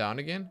he coming down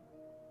again?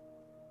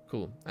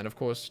 Cool. And of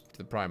course, to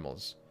the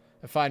Primals.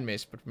 A fine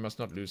mess, but we must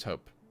not lose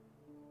hope.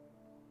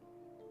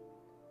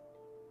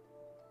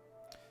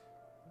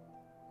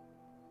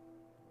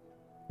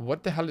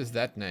 What the hell is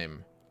that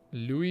name?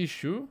 Louis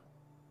Shu?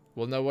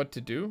 Will know what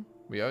to do.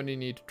 We only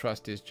need to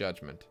trust his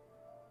judgment.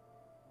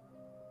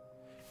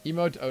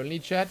 Emote only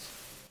chat.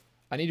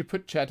 I need to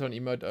put chat on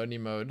emote only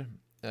mode.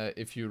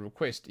 If you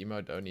request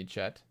emote only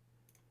chat.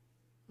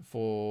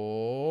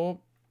 For...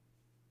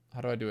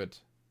 How do I do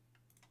it?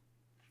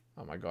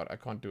 Oh my god, I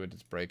can't do it.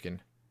 It's breaking.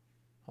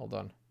 Hold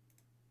on.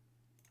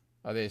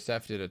 Oh, there,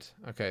 Saf did it.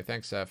 Okay,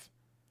 thanks, Saf.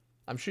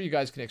 I'm sure you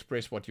guys can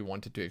express what you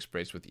wanted to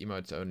express with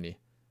emotes only.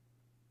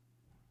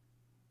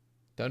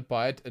 Don't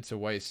buy it, it's a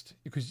waste.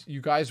 Because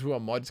you guys who are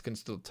mods can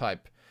still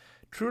type.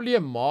 Truly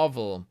a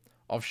marvel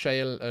of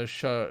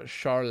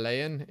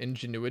Charlean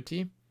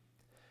ingenuity.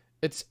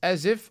 It's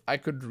as if I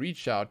could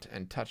reach out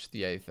and touch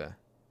the aether.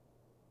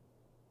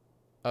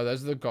 Oh,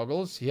 those are the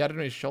goggles? He had it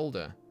on his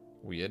shoulder.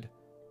 Weird.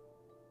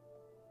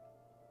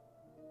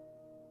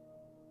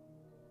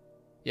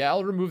 Yeah,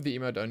 I'll remove the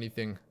emote only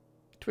thing.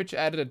 Twitch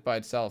added it by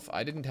itself.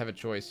 I didn't have a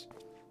choice.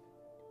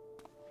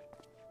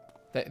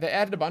 They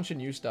added a bunch of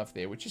new stuff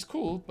there, which is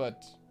cool,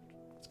 but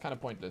it's kind of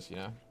pointless, you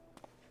know.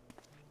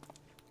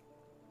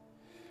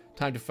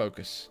 Time to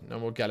focus. No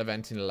more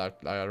gallivanting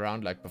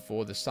around like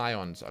before. The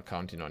Scions are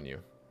counting on you.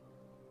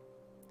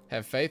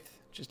 Have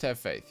faith. Just have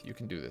faith. You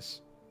can do this.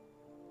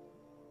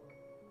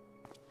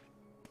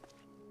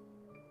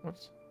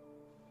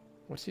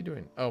 What's he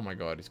doing? Oh my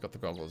god, he's got the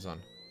goggles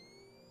on.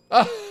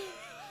 Oh!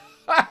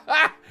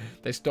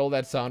 They stole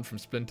that sound from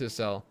Splinter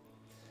Cell.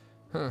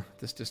 Huh,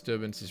 this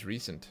disturbance is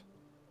recent.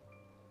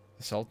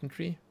 The Sultan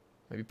Tree?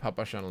 Maybe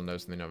Papa Shan will know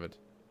something of it.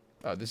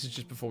 Oh, this is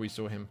just before we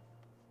saw him.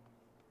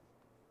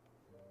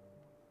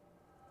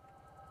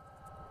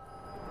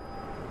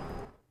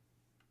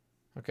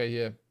 Okay,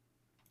 here.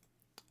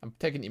 I'm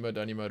taking emote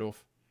only mode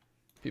off.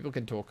 People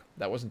can talk.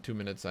 That wasn't 2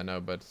 minutes, I know,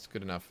 but it's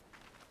good enough.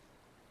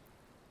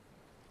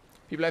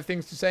 People have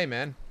things to say,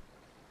 man.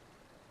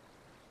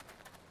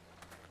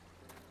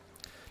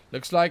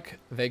 Looks like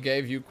they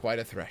gave you quite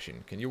a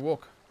thrashing. Can you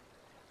walk?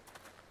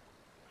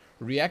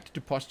 React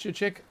to posture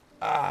check?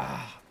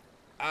 Back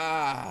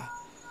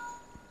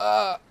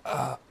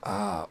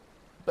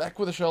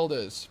with the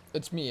shoulders.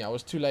 It's me. I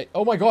was too late.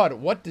 Oh my god.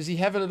 What? Does he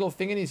have a little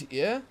thing in his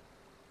ear?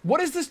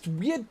 What is this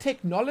weird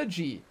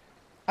technology?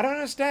 I don't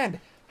understand.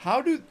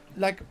 How do,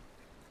 like,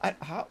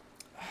 how...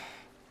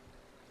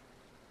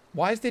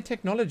 Why is there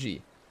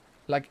technology?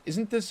 Like,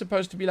 isn't this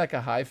supposed to be like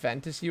a high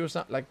fantasy or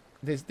something? Like,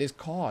 there's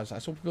cars. I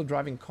saw people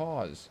driving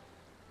cars.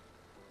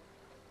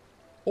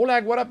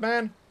 Olag, what up,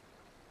 man?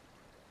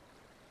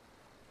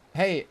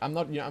 Hey, I'm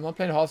not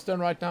playing Hearthstone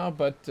right now,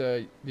 but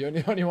the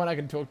only one I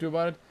can talk to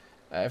about it.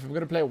 If I'm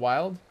gonna play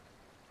Wild,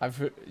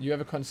 you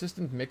have a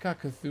consistent Mecha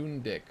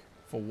Cthulhu deck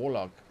for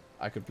Warlock.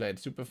 I could play it.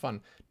 Super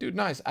fun, dude.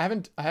 Nice. I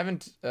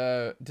haven't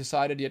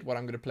decided yet what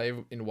I'm gonna play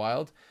in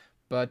Wild,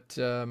 but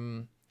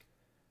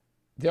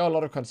there are a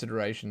lot of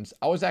considerations.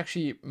 I was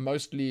actually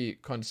mostly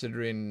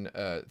considering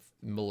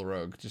Mill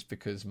Rogue, just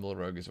because Mill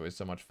Rogue is always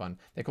so much fun.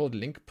 They're called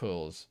Link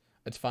Pearls.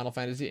 It's Final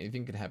Fantasy.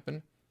 Anything can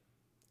happen.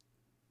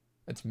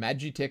 It's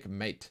Magitech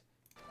Mate.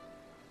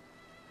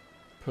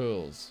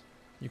 Pearls.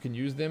 You can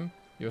use them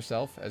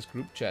yourself as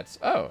group chats.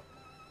 Oh!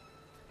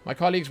 My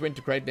colleagues went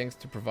to great lengths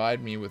to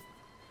provide me with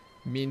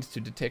means to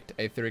detect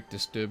etheric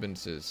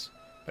disturbances.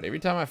 But every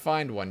time I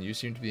find one, you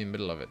seem to be in the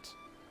middle of it.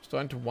 I'm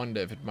starting to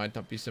wonder if it might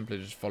not be simpler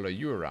to just follow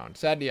you around.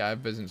 Sadly, I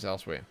have business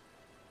elsewhere.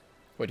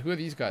 Wait, who are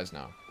these guys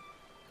now?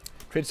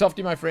 Tread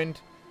softly, my friend.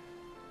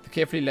 The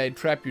carefully laid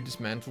trap you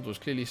dismantled was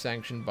clearly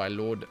sanctioned by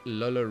Lord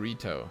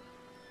Lolorito.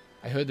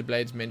 I heard the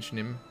Blades mention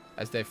him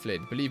as they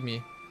fled. Believe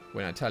me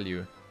when I tell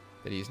you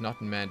that he is not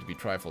a man to be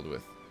trifled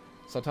with.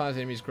 Sultana's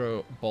enemies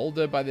grow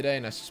bolder by the day,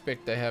 and I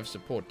suspect they have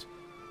support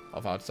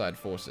of outside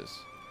forces.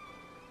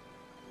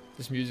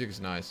 This music is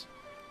nice.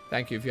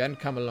 Thank you. If you hadn't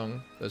come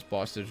along, those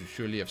bastards would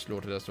surely have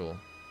slaughtered us all.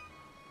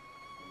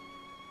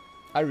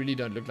 I really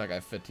don't look like I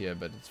fit here,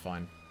 but it's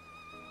fine.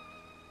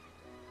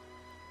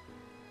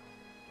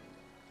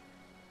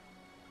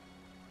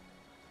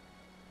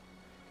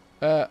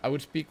 I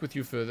would speak with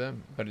you further,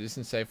 but it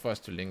isn't safe for us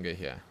to linger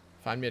here.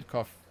 Find me at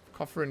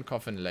Coffer and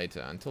Coffin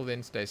later. Until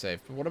then, stay safe.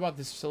 But what about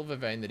this silver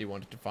vein that he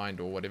wanted to find,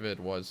 or whatever it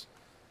was?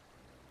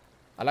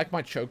 I like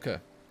my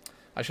choker.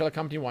 I shall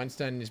accompany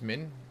Weinstein and his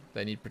men.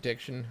 They need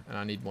protection, and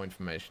I need more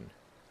information.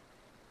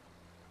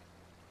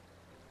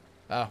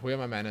 Ah, where are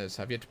my manners?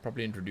 I've yet to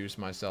properly introduce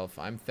myself.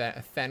 I'm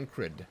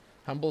Thancred,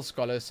 humble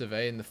scholar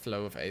surveying the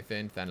flow of Aether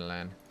and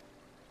Thanalan.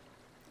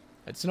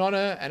 It's an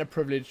honor and a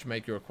privilege to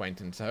make your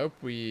acquaintance. I hope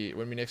when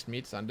we next meet,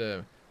 it's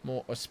under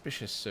more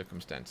auspicious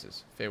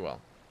circumstances. Farewell.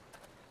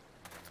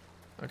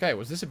 Okay,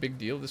 was this a big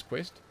deal, this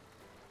quest?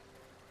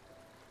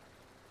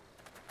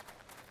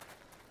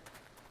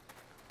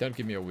 Don't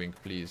give me a wink,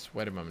 please.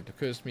 Wait a moment.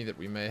 Occurs to me that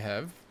we may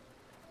have...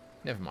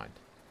 Never mind.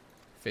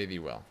 Fare thee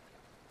well.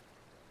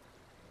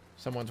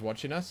 Someone's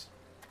watching us?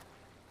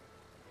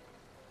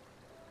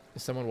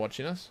 Is someone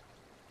watching us?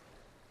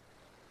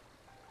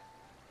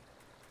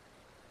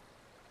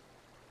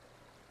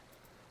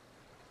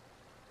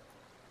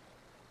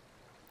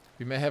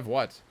 We may have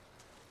what?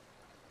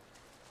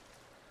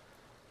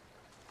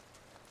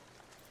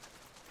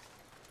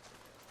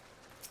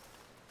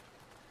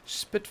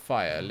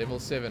 Spitfire, level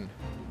 7.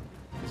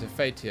 There's a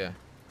fate here.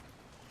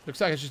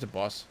 Looks like it's just a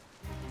boss.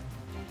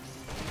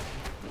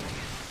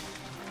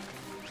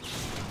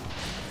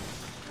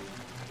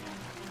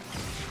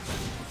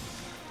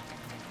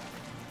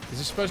 Is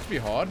this supposed to be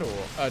hard, or...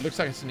 Oh, it looks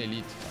like it's an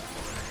elite.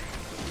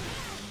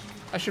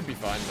 I should be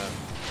fine,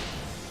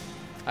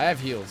 though. I have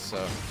heals, so...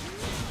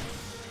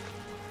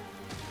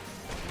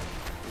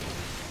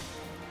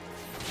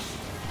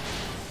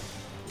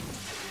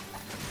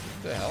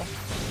 What the hell?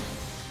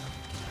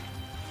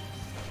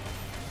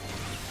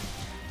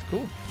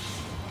 Cool.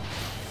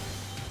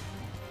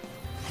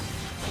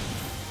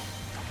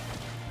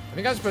 I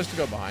think I'm supposed to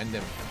go behind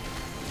them.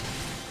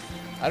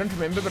 I don't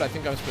remember, but I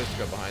think I'm supposed to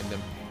go behind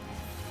them.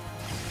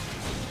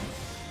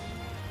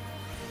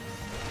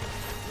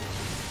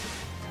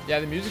 Yeah,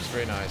 the music's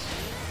very nice.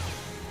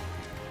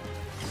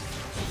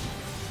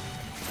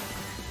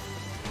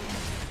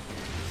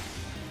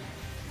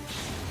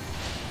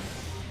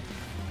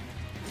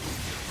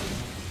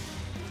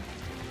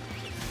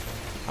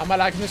 How am I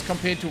liking this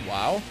compared to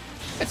WoW?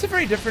 It's a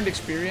very different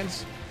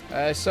experience.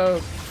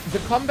 So the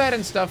combat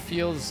and stuff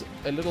feels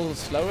a little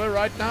slower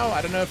right now.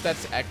 I don't know if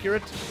that's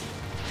accurate.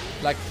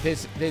 Like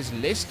there's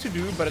less to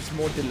do, but it's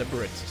more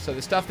deliberate. So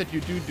the stuff that you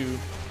do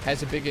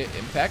has a bigger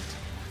impact.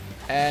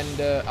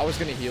 And I was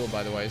gonna heal,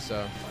 by the way.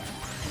 So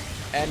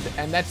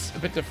and that's a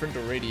bit different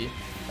already.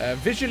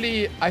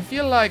 Visually, I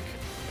feel like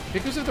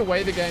because of the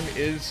way the game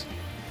is,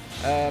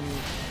 I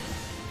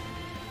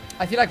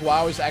feel like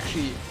WoW is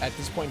actually at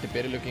this point a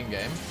better looking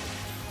game.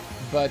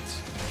 But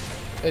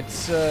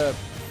it's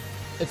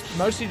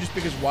mostly just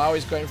because WoW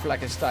is going for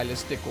like a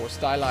stylistic or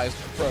stylized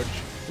approach,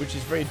 which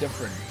is very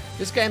different.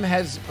 This game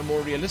has a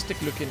more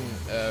realistic looking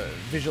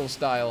visual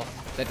style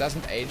that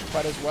doesn't age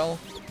quite as well.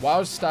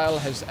 WoW's style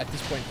has at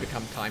this point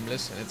become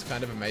timeless, and it's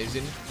kind of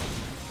amazing.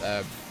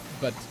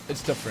 But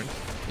it's different,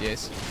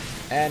 yes.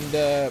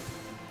 And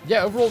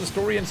yeah, overall the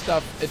story and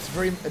stuff, it's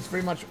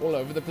very much all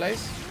over the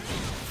place.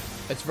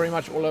 It's very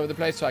much all over the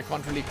place, so I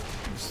can't really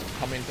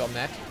comment on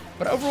that.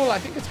 But overall, I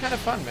think it's kind of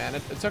fun, man.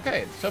 It's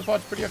okay. So far,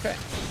 it's pretty okay.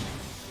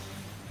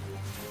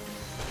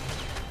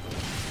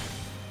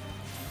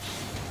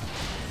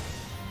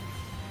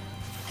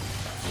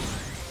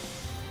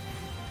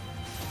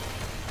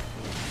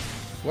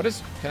 What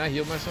is... Can I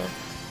heal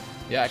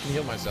myself? Yeah, I can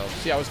heal myself.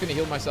 See, I was going to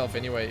heal myself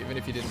anyway, even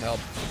if you didn't help.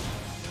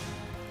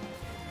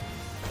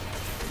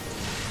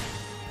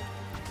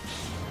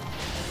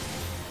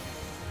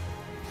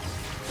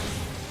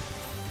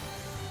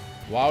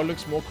 WoW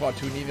looks more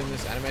cartoony than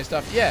this anime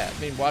stuff. Yeah,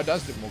 I mean, WoW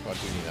does look more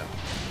cartoony though.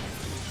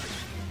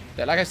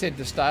 That, like I said,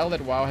 the style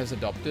that WoW has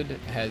adopted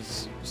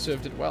has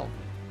served it well.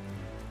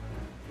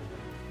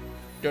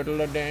 Why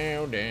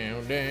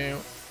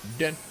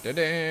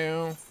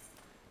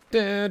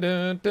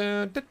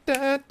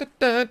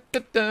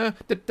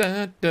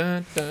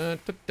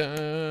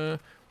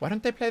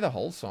don't they play the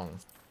whole song?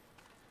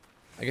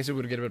 I guess it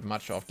would get a bit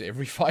much after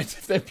every fight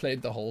if they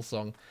played the whole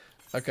song.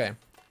 Okay.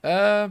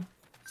 That's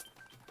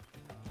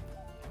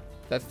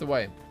the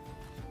way.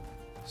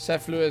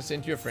 Saflua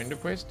sent you a friend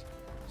request.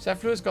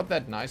 Saflua's got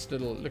that nice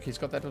little... Look, he's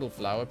got that little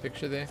flower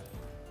picture there.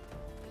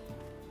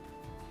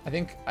 I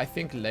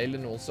think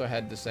Leyland also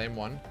had the same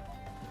one.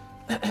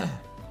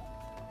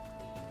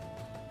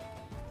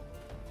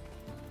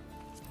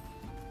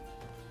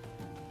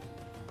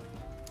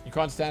 You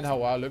can't stand how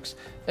WoW looks.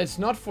 It's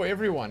not for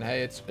everyone,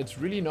 hey. It's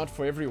really not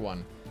for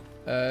everyone.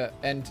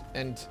 And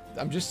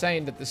I'm just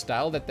saying that the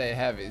style that they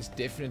have is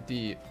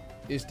definitely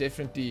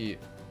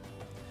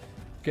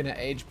gonna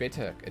age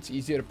better. It's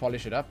easier to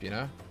polish it up, you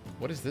know?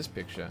 What is this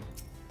picture?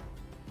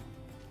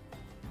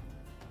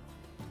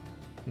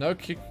 No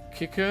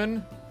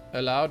kicken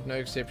allowed, no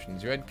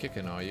exceptions. You ain't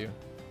kicking, are you?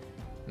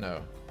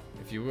 No.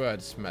 If you were,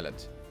 I'd smell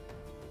it.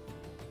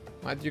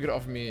 Might you could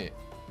offer me...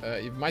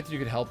 might you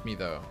could help me,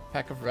 though.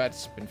 Pack of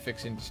rats been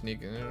fixing to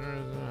sneak...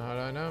 How do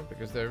I know?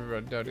 Because they're...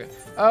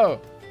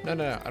 Oh! No,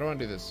 I don't want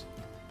to do this.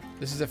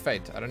 This is a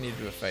fate. I don't need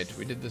to do a fate.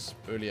 We did this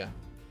earlier.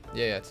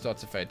 Yeah, it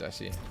starts a fate, I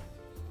see.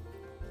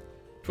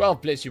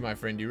 12, bless you, my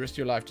friend. You risked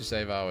your life to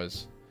save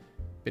ours.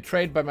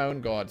 Betrayed by my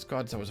own gods.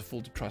 Gods, I was a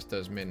fool to trust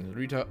those men.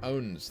 Rito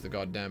owns the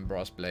goddamn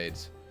brass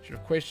blades. Should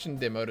have questioned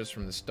their motives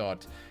from the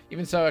start.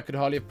 Even so, I could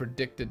hardly have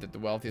predicted that the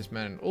wealthiest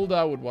man in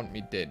Ul'dah would want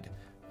me dead.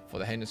 For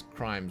the heinous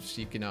crimes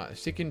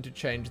seeking to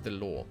change the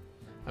law.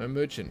 I'm a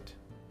merchant,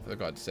 for the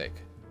god's sake.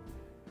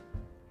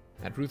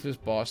 That ruthless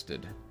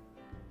bastard.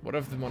 What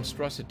of the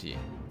monstrosity?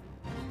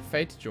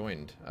 Fate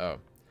joined. Oh.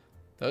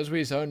 Those were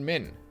his own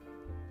men.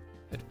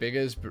 It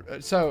beggars...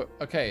 So,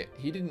 okay,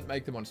 he didn't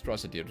make the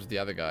monstrosity, it was the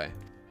other guy.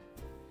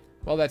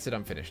 Well, that's it,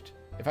 I'm finished.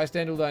 If I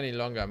stand Ul'dah any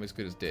longer, I'm as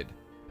good as dead.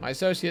 My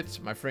associates,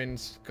 my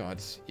friends,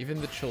 gods,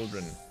 even the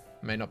children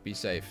may not be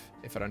safe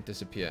if I don't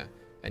disappear.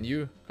 And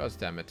you, gods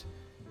damn it.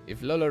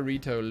 If Lolo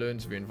Rito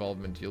learns of your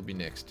involvement, you'll be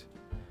next.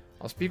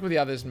 I'll speak with the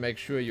others and make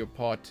sure your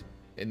part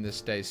in this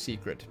stays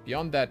secret.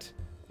 Beyond that,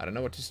 I don't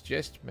know what to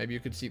suggest. Maybe you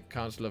could seek the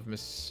counsel of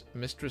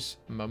Mistress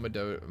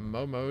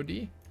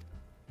Momodi?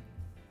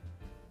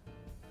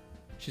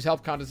 She's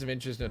helped countless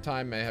adventures in her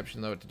time. Mayhap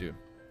she'll know what to do.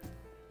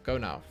 Go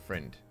now,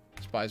 friend.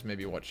 Spies may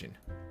be watching.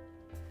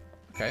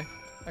 Okay.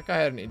 That guy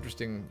had an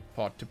interesting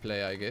part to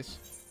play, I guess.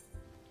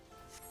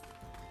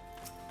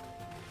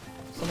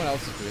 Someone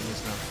else is doing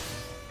this now.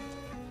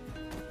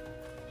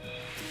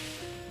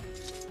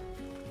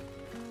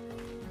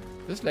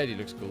 This lady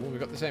looks cool. We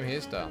got the same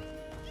hairstyle.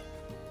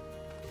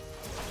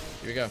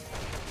 Here we go.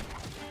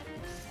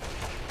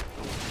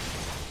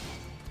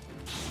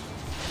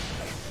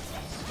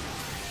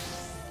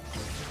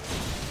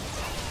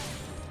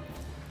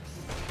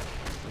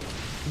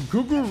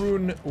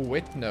 Gugurun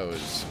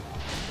Wetnose.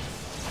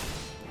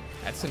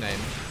 That's the name.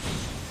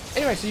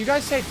 Anyway, so you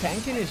guys say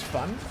tanking is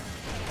fun?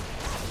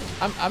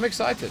 I'm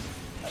excited.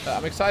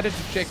 I'm excited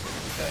to check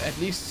at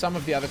least some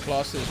of the other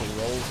classes or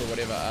roles or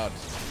whatever out.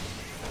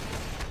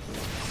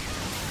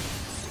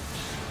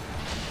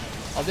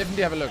 I'll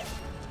definitely have a look.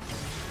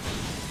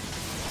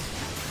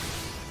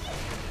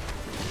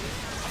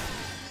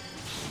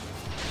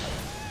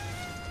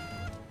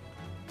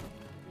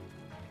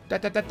 Da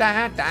da da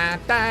da da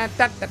da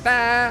da da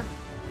da.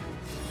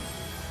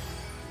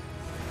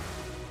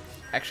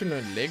 Action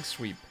learned leg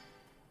sweep.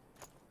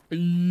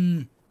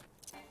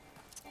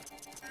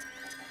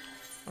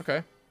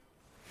 Okay.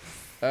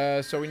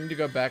 So we need to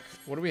go back.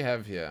 What do we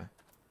have here?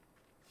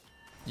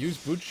 Use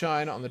boot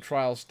shine on the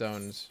trial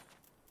stones.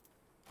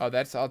 Oh,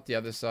 that's out the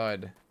other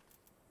side.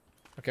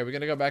 Okay, we're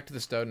gonna go back to the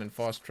stone and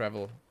fast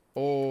travel.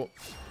 Or...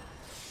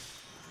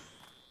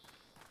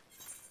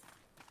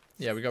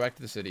 yeah, we go back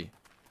to the city.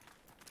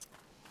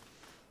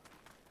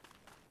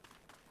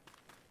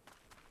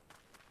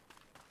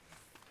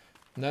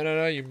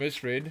 No, you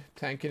misread.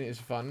 Tanking is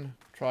fun.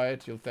 Try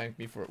it, you'll thank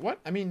me for it. What?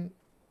 I mean...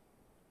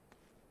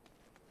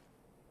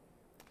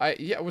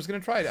 yeah, I was gonna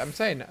try it. I'm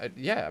saying,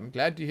 yeah, I'm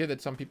glad to hear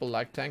that some people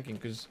like tanking,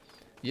 because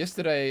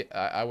yesterday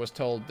I was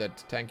told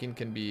that tanking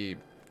can be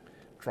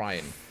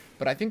trying.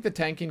 But I think the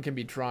tanking can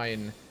be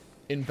trying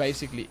in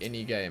basically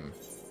any game.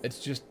 It's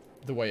just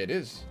the way it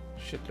is.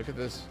 Shit, look at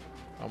this.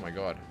 Oh my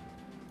god.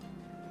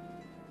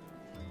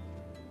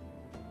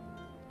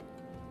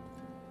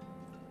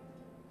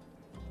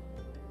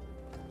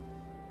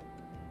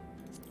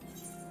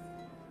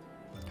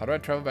 How do I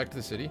travel back to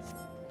the city?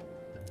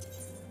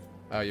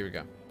 Oh, here we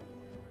go.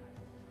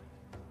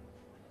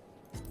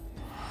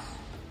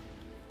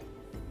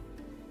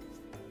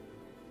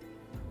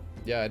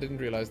 Yeah, I didn't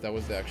realize that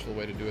was the actual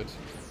way to do it.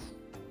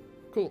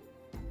 Cool.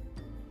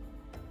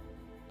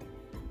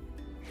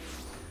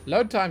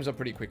 Load times are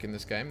pretty quick in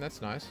this game.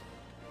 That's nice.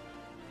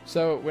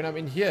 So when I'm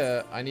in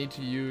here, I need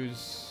to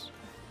use...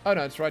 Oh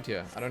no, it's right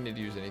here. I don't need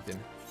to use anything.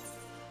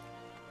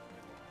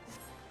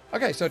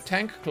 Okay, so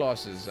tank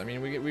classes. I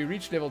mean, we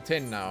reached level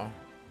 10 now.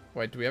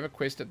 Wait, do we have a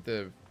quest at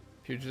the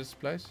pugilist's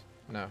place?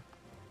 No.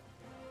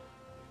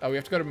 Oh, we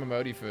have to go to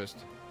Momodi first.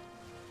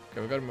 Okay,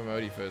 we'll go to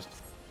Momodi first.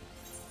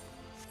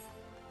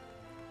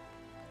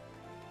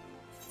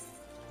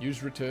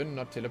 Use return,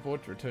 not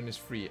teleport. Return is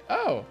free.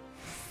 Oh!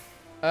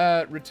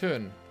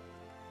 Return.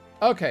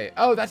 Okay.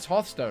 Oh, that's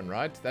Hearthstone,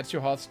 right? That's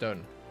your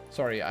Hearthstone.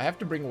 Sorry, I have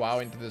to bring WoW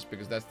into this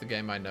because that's the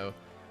game I know.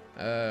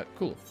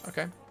 Cool.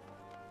 Okay.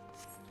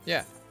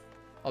 Yeah.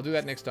 I'll do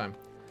that next time.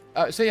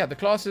 So yeah, the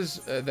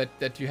classes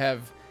that you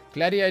have: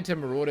 Gladiator,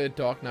 Marauder,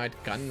 Dark Knight,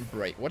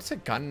 Gunbreaker. What's a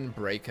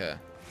Gunbreaker?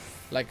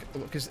 Like,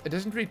 because it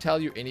doesn't really tell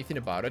you anything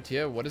about it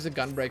here. What does a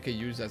Gunbreaker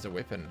use as a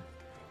weapon?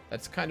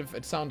 That's kind of...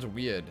 It sounds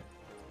weird.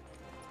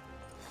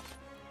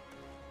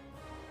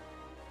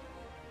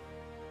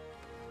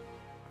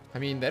 I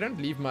mean, they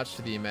don't leave much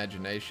to the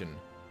imagination.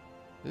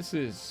 This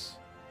is...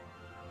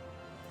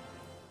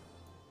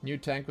 New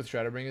tank with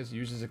Shadowbringers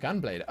uses a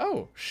Gunblade.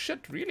 Oh,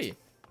 shit, really?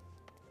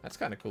 That's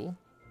kind of cool.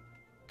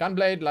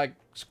 Gunblade like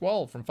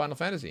Squall from Final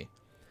Fantasy.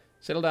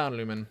 Settle down,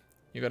 Lumen.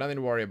 You got nothing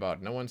to worry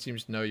about. No one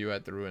seems to know you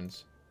at the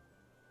ruins.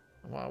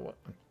 Wow, what?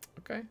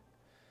 Okay.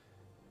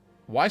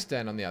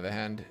 Wystan, on the other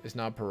hand, is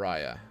now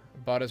pariah.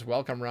 About as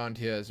welcome round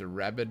here as a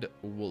rabid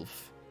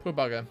wolf. Poor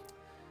bugger.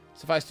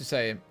 Suffice to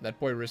say, that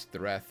boy risked the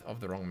wrath of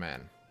the wrong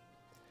man.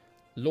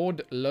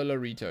 Lord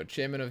Lolorito,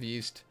 chairman of the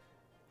East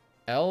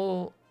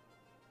Eldenard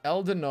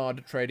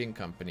Trading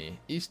Company.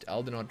 East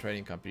Eldenard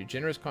Trading Company.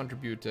 Generous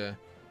contributor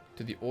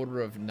to the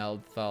Order of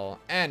Nalthal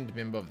and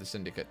member of the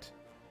Syndicate.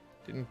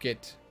 Didn't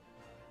get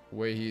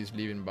where he is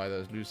leaving by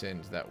those loose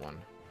ends, that one.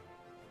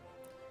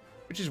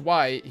 Which is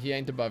why he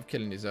ain't above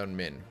killing his own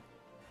men.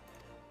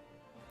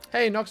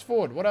 Hey, Nox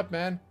Ford, what up,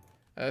 man?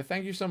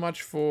 Thank you so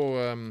much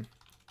for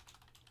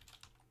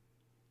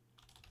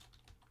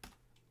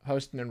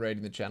hosting and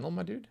raiding the channel,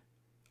 my dude.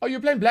 Oh, you're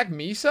playing Black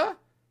Mesa?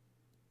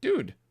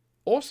 Dude,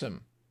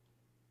 awesome.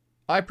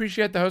 I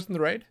appreciate the host and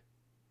the raid.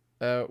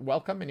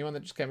 Welcome, anyone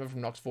that just came over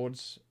from Nox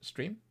Ford's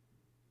stream.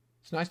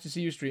 It's nice to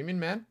see you streaming,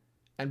 man.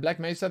 And Black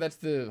Mesa, that's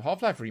the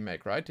Half-Life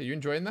remake, right? Are you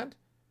enjoying that?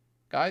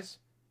 Guys,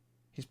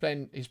 he's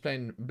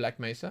playing Black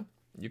Mesa.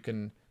 You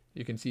can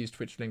see his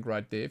Twitch link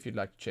right there if you'd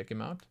like to check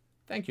him out.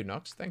 Thank you,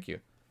 Nox. Thank you.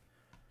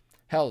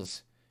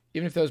 Hells,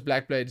 even if those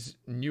Black Blades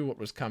knew what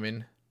was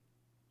coming.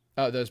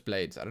 Oh, those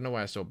Blades. I don't know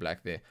why I saw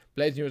black there.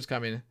 Blades knew it was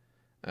coming.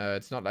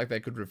 It's not like they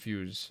could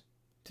refuse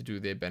to do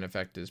their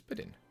benefactor's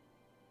bidding.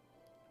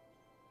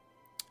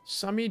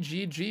 Summy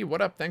GG,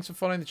 what up? Thanks for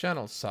following the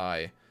channel.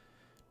 Sigh.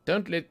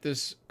 Don't let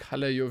this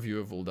color your view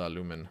of Uldar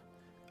Lumen.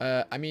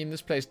 I mean,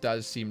 this place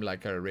does seem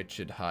like a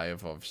wretched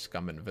hive of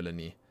scum and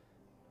villainy.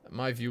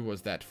 My view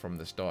was that from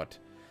the start.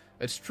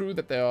 It's true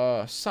that there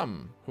are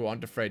some who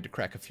aren't afraid to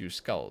crack a few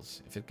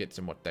skulls if it gets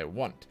them what they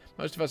want.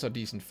 Most of us are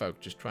decent folk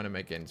just trying to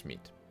make ends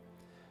meet.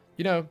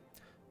 You know,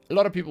 a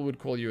lot of people would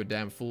call you a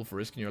damn fool for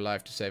risking your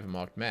life to save a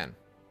marked man.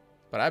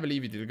 But I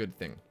believe you did a good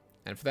thing.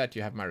 And for that,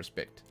 you have my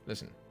respect.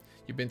 Listen,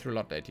 you've been through a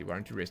lot lately. Why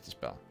don't you rest a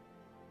spell?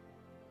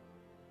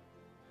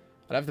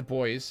 I'll have the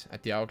boys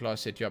at the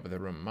Hourglass set you up with a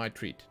room. My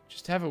treat.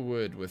 Just have a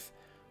word with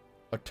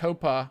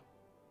Otopa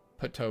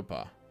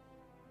Patopa.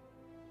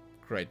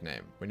 Great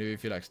name. Whenever you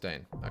feel like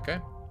staying. Okay?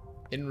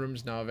 In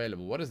rooms now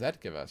available. What does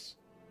that give us?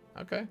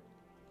 Okay.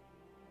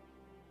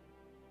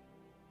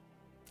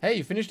 Hey,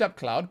 you finished up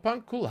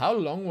Cloudpunk? Cool. How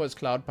long was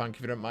Cloudpunk,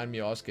 if you don't mind me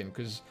asking?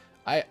 Because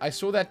I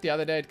saw that the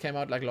other day. It came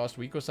out like last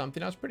week or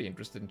something. I was pretty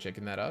interested in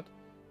checking that out.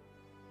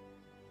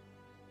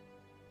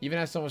 Even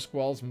as some of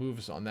Squall's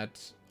moves on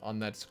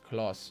that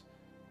class.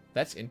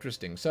 That's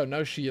interesting. So,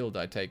 no shield,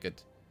 I take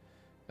it.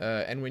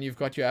 And when you've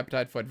got your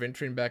appetite for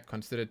adventuring back,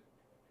 consider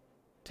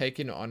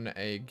taking on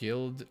a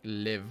guild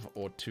lev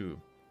or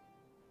two.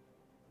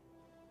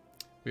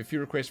 We have a few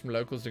requests from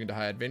locals looking to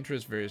hire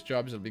adventurers, various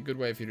jobs. It'll be a good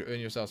way for you to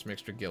earn yourself some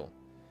extra gil.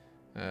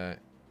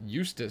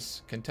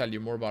 Eustace can tell you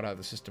more about how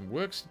the system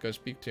works. Go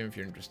speak to him if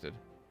you're interested.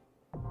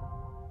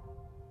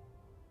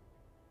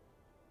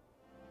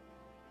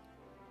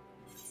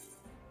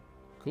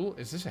 Cool.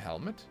 Is this a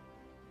helmet?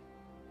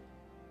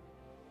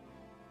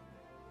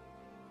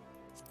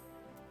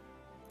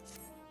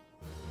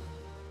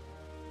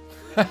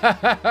 Please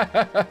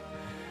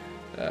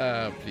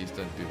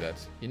don't do that.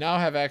 You now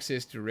have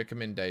access to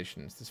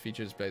recommendations. This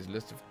feature displays a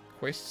list of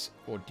quests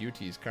or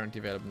duties currently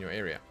available in your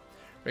area.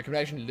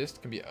 Recommendation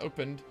list can be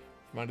opened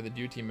from under the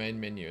duty main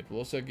menu. It will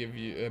also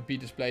be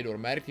displayed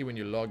automatically when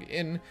you log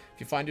in.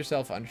 If you find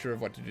yourself unsure of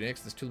what to do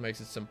next, this tool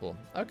makes it simple.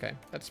 Okay,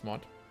 that's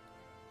smart.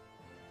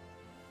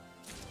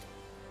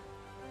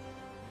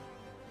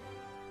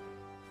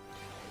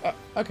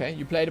 Okay,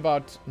 you played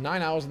about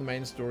 9 hours in the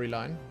main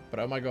storyline, but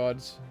oh my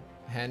god,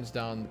 hands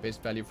down the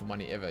best value for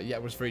money ever. Yeah,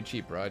 it was very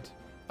cheap, right?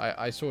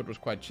 I saw it was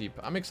quite cheap.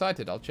 I'm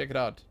excited. I'll check it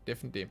out.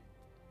 Definitely.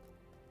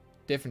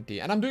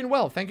 Definitely. And I'm doing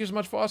well. Thank you so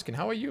much for asking.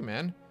 How are you,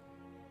 man?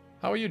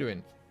 How are you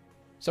doing?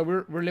 So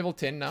we're level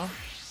 10 now.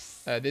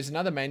 There's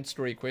another main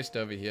story quest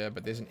over here,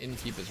 but there's an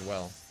innkeep as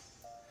well.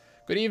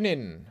 Good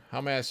evening. How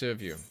may I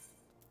serve you?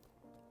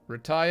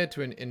 Retire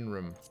to an inn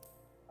room.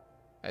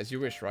 As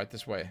you wish, right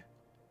this way.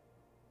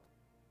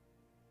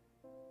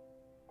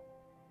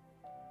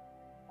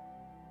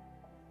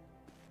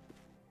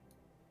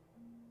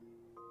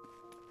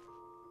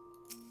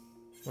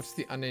 What's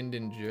the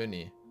unending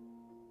journey?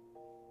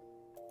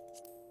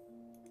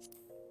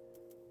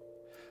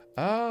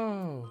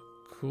 Oh,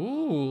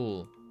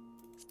 cool.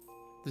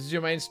 This is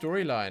your main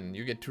storyline.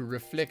 You get to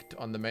reflect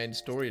on the main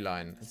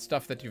storyline. It's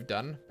stuff that you've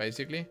done,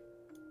 basically.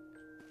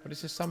 What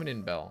is this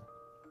summoning bell?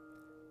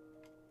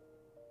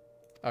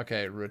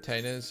 Okay,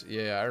 retainers.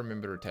 Yeah, I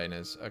remember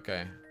retainers.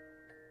 Okay.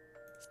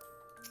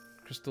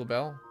 Crystal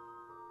bell.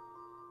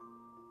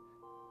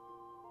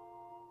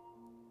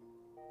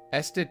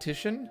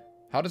 Aesthetician?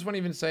 How does one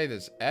even say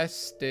this?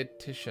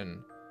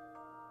 Aesthetician.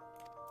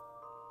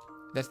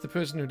 That's the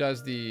person who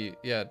does the...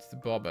 Yeah, it's the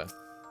barber.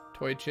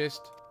 Toy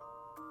chest.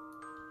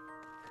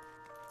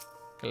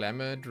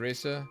 Glamour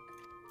dresser.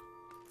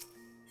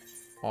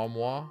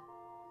 Armoire.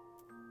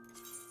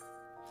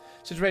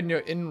 Situated in your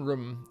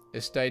in-room,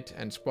 estate,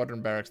 and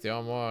squadron barracks, the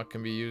armoire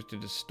can be used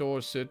to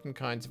store certain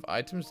kinds of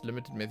items,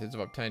 limited methods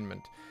of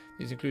obtainment.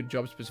 These include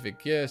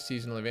job-specific gear,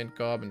 seasonal event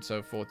garb, and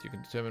so forth. You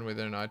can determine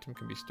whether an item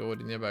can be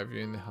stored in there by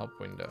viewing the help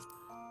window.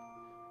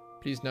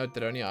 Please note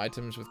that only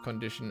items with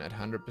condition at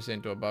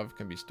 100% or above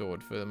can be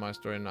stored. Furthermore,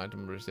 storing an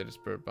item will reset a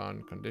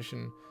spirit-bound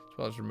condition, as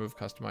well as remove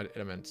customized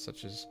elements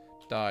such as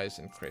dyes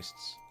and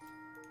crests.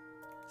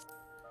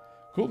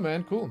 Cool,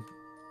 man, cool.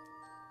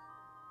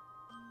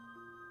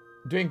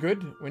 Doing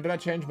good. When did I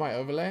change my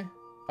overlay?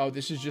 Oh,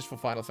 this is just for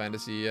Final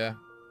Fantasy, yeah.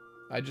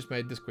 I just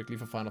made this quickly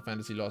for Final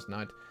Fantasy last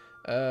night.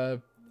 I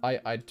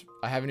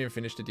haven't even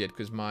finished it yet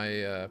because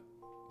my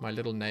my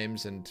little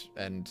names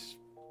and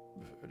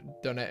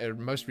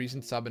most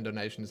recent sub and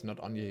donation is not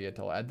on here yet.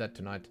 I'll add that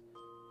tonight.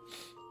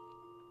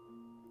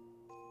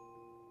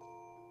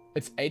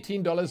 It's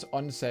 $18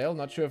 on sale.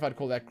 Not sure if I'd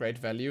call that great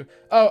value.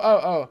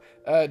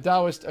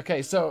 Daoist.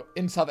 Okay, so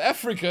in South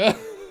Africa,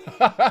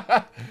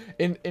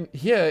 in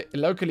here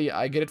locally,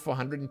 I get it for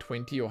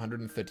 120 or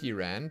 130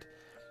 rand,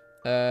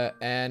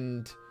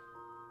 and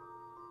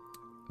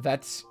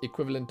that's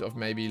equivalent of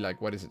maybe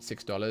like, what is it,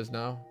 $6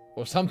 now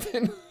or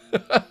something.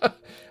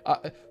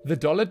 The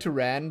dollar to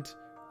rand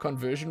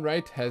conversion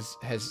rate has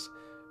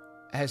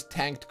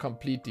tanked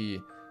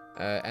completely,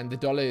 and the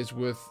dollar is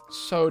worth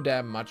so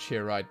damn much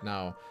here right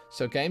now.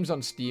 So games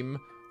on Steam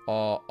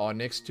are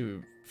next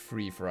to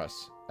free for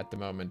us at the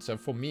moment. So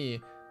for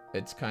me,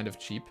 it's kind of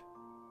cheap,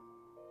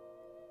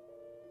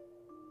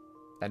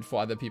 and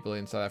for other people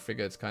in South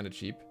Africa, it's kind of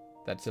cheap.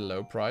 That's a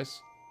low price.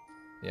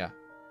 Yeah,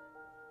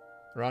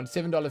 around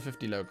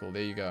 $7.50 local.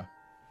 There you go.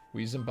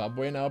 We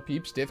Zimbabwe now,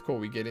 peeps. Deathcore,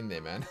 we get in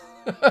there, man.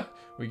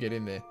 We get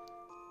in there.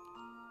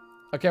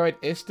 Okay, wait.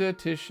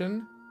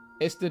 Esthetician.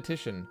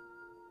 Esthetician.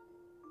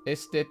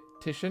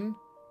 Esthetician.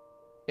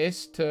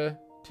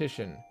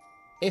 Esthetician.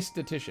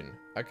 Esthetician.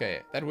 Okay,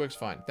 that works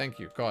fine. Thank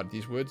you. God,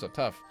 these words are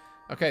tough.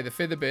 Okay, the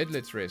feather bed.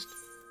 Let's rest.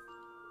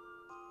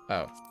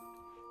 Oh.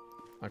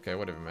 Okay,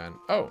 whatever, man.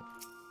 Oh.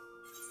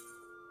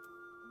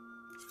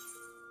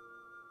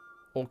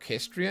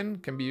 Orchestrion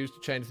can be used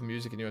to change the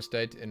music in your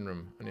estate in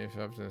room. And if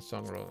you have a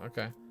song roll.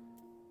 Okay.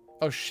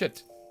 Oh,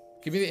 shit.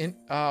 Give me the hint.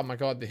 Oh, my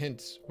God, the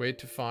hints. Where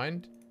to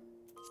find.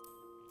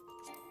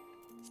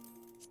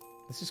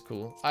 This is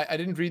cool. I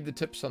didn't read the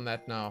tips on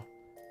that now.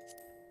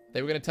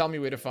 They were going to tell me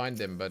where to find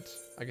them, but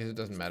I guess it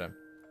doesn't matter.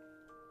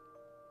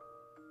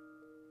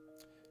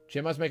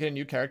 Gemma's making a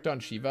new character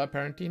on Shiva,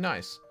 apparently.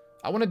 Nice.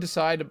 I want to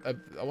decide...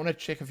 I want to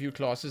check a few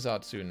classes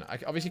out soon. I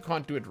obviously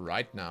can't do it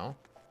right now,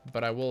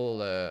 but I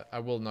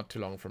will not too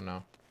long from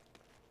now.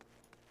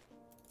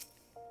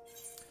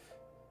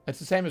 It's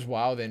the same as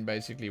WoW then,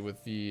 basically,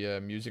 with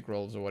the music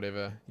rolls or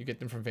whatever. You get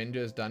them from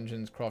vendors,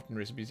 dungeons, crafting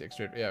recipes,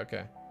 extra... Yeah,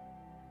 okay.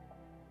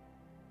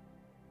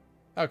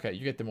 Okay,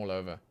 you get them all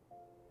over.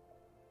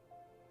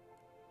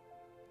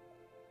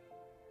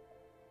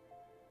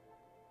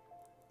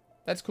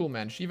 That's cool,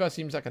 man. Shiva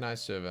seems like a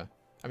nice server.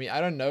 I mean, I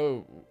don't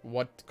know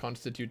what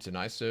constitutes a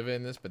nice server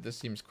in this, but this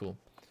seems cool.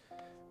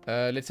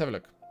 Let's have a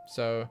look.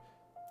 So,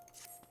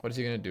 what is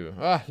he going to do?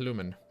 Ah,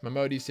 Lumen.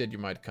 Mamodi said you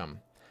might come.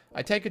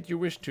 I take it you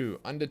wish to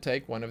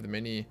undertake one of the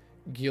many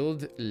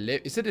guild...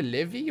 Is it a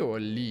levy or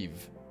a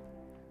leave?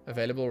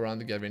 Available around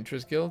the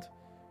Adventurers Guild?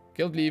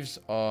 Guild leaves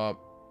are...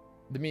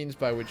 the means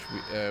by which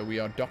we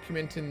are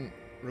documenting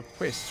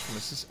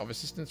requests of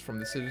assistance from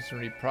the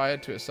citizenry prior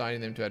to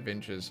assigning them to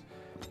adventurers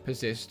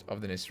possessed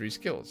of the necessary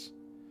skills.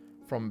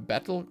 From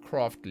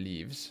battlecraft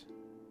leaves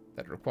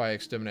that require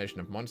extermination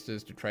of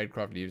monsters to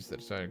tradecraft leaves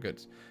that are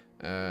goods.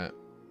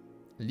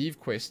 Leave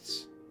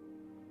quests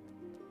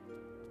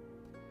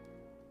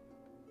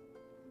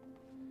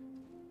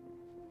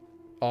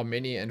are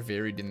many and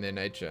varied in their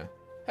nature.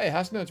 Hey,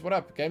 House Nerds, what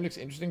up? Game looks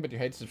interesting, but you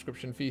hate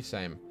subscription fee?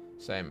 Same.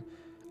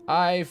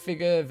 I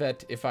figure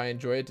that if I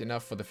enjoy it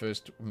enough for the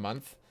first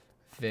month,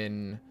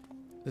 then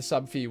the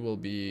sub fee will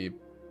be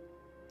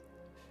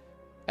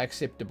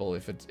acceptable.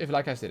 If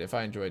like I said, if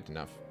I enjoy it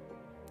enough,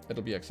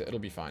 it'll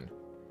be fine.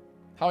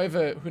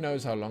 However, who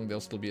knows how long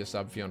there'll still be a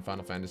sub fee on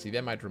Final Fantasy.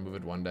 They might remove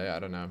it one day, I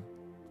don't know.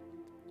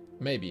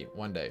 Maybe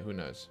one day, who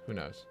knows? Who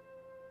knows?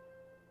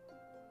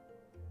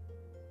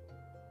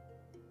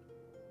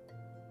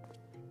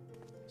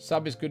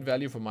 Sub is good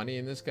value for money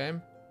in this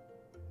game.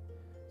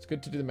 It's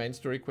good to do the main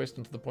story quest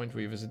until the point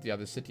where you visit the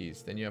other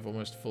cities. Then you have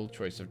almost full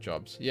choice of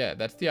jobs. Yeah,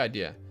 that's the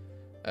idea.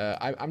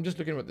 I'm just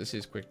looking at what this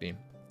is quickly.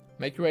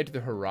 Make your way to the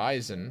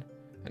horizon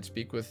and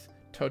speak with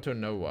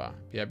Totonoa.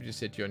 Be happy to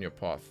set you on your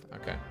path.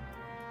 Okay.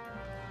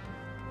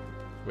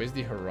 Where's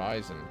the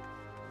horizon?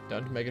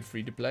 Don't make it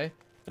free to play.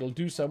 It'll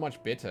do so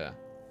much better.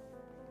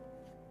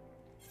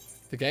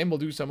 The game will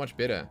do so much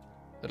better.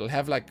 It'll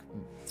have like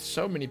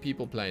so many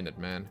people playing it,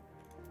 man.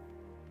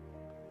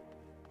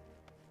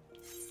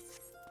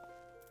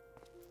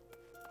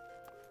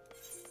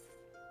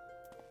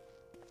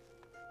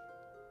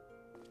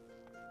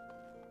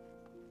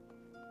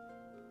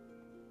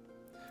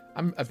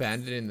 I'm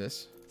abandoning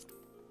this.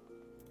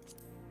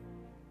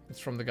 It's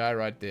from the guy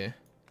right there.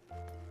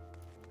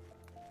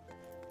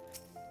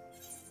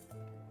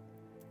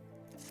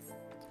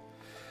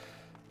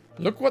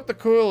 Look what the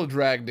coil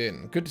dragged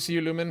in. Good to see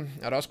you, Lumen.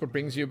 I'd ask what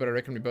brings you, but I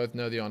reckon we both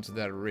know the answer to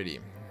that already.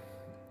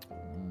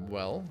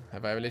 Well,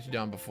 have I ever let you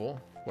down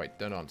before? Wait,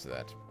 don't answer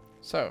that.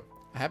 So,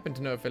 I happen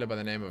to know a fellow by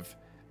the name of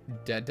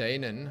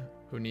Dadainen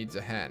who needs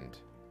a hand.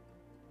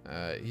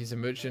 He's a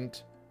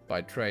merchant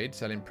by trade,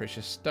 selling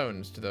precious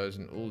stones to those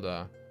in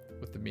Uldar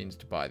with the means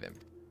to buy them.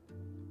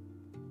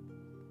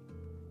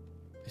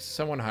 Is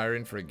someone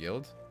hiring for a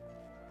guild?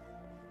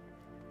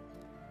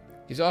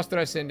 He's asked that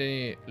I send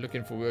any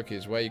looking for work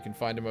his way. You can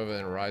find him over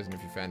the horizon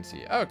if you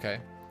fancy. Oh, okay.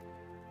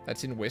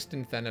 That's in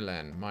Western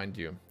Thanalan, mind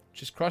you.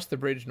 Just cross the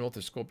bridge north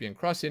of Scorpion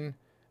Crossing,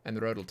 and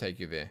the road will take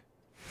you there.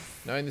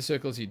 Knowing the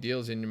circles he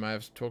deals in, you might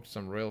have talked to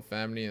some royal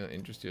family that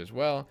interest you as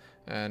well.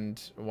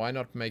 And why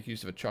not make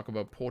use of a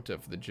Chocobo Porter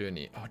for the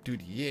journey? Oh,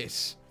 dude,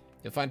 yes.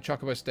 You'll find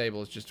Chocobo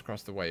stables just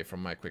across the way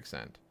from my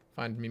quicksand.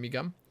 Find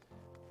Mimigum.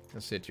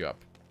 I'll set you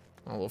up.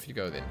 Oh, off you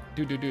go then.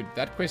 Dude.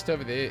 That quest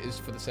over there is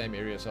for the same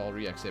area, so I'll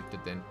re-accept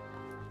it then.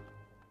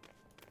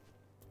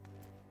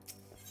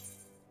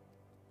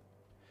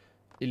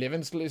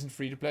 11 still isn't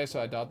free to play, so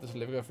I doubt this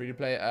will ever go free to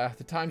play.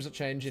 The times are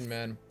changing,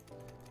 man.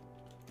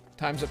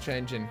 Times are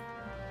changing.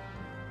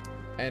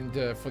 And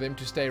for them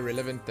to stay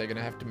relevant, they're going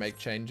to have to make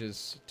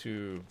changes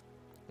to,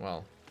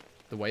 well,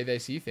 the way they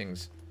see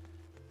things.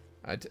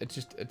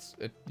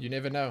 You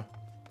never know.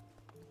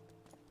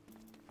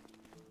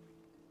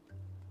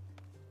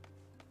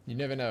 You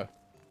never know.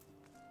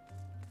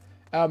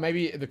 Oh,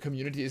 maybe the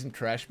community isn't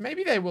trash.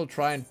 Maybe they will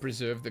try and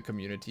preserve the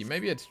community.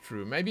 Maybe it's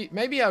true. Maybe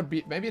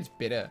it's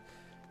better.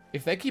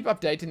 If they keep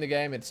updating the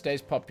game, it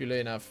stays popular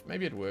enough.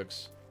 Maybe it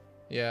works.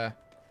 Yeah,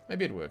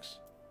 maybe it works.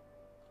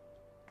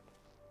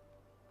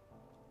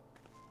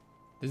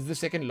 This is the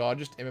second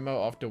largest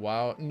MMO after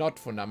WoW. Not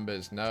for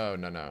numbers.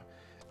 No.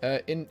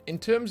 In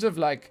terms of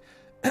like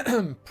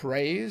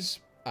praise,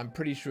 I'm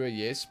pretty sure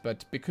yes.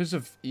 But because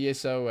of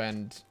ESO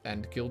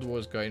and Guild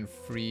Wars going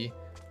free,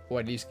 or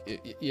at least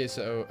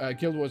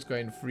Guild Wars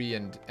going free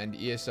and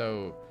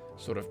ESO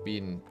sort of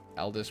being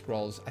Elder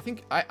Scrolls,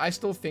 I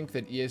still think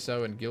that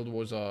ESO and Guild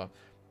Wars are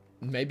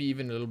maybe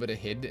even a little bit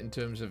ahead in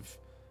terms of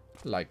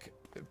like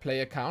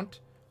player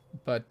count.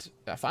 But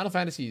Final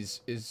Fantasy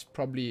is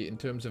probably, in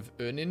terms of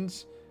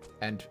earnings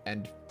and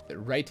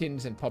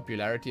ratings and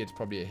popularity, it's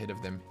probably ahead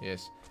of them.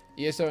 Yes,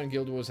 ESO and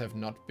Guild Wars have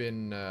not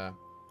been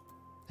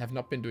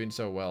doing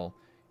so well.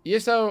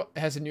 ESO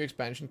has a new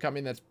expansion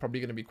coming that's probably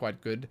going to be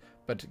quite good,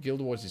 but Guild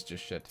Wars is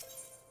just shit.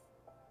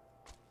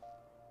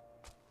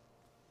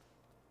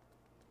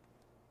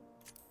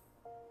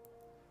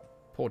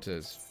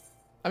 Porters.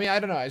 I mean, I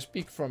don't know. I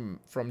speak from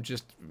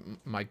just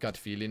my gut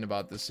feeling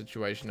about this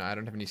situation. I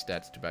don't have any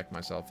stats to back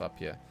myself up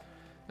here.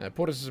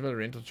 Porters as well,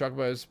 rental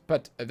chocobos.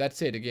 But that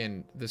said,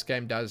 again, this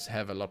game does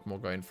have a lot more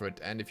going for it.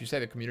 And if you say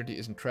the community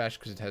isn't trash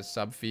because it has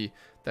sub fee,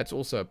 that's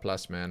also a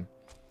plus, man.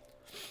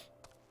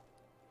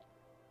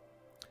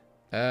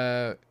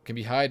 Can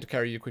be hired to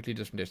carry you quickly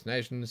to different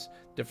destinations.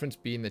 Difference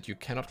being that you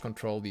cannot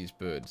control these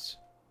birds.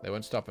 They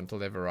won't stop until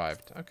they've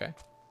arrived. Okay.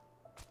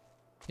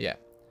 Yeah.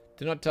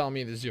 Do not tell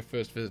me this is your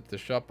first visit to the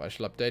shop. I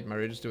shall update my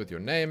register with your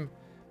name.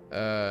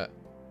 Do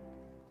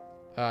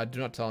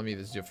not tell me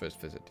this is your first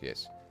visit.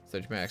 Yes. So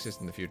that you may access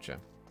in the future.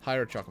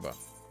 Hire a chocobo.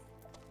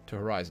 To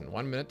Horizon.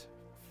 1 minute.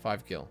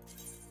 5 gil.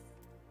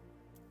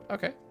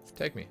 Okay.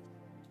 Take me.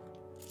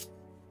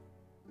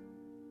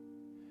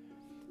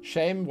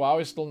 Shame WoW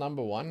is still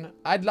 #1.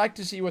 I'd like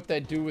to see what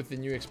they do with the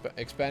new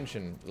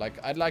expansion.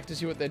 Like, I'd like to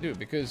see what they do.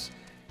 Because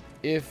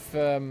if...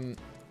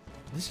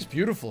 this is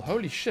beautiful.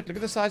 Holy shit. Look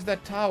at the size of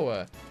that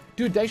tower.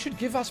 Dude, they should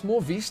give us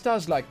more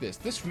V-Stars like this.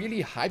 This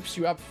really hypes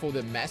you up for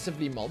the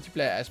massively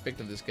multiplayer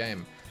aspect of this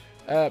game.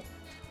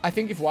 I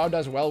think if WoW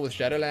does well with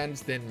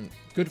Shadowlands, then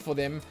good for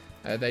them.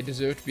 They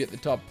deserve to be at the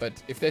top. But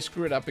if they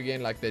screw it up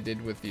again like they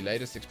did with the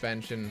latest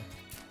expansion,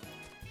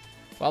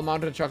 While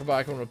mounted, a chocobo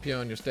icon will appear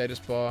on your status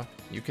bar.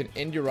 You can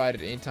end your ride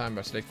at any time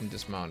by selecting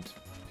dismount.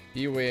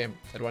 Be aware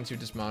that once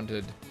you've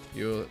dismounted,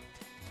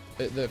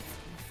 the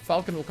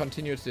falcon will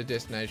continue to the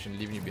destination,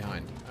 leaving you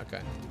behind.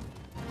 Okay.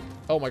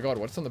 Oh my god,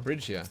 what's on the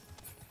bridge here?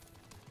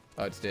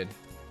 Oh, it's dead.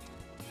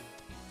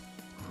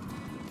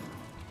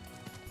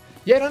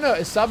 Yeah, no,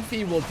 a sub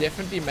fee will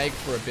definitely make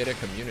for a better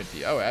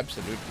community. Oh,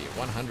 absolutely.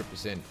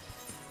 100%.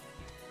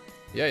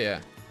 Yeah.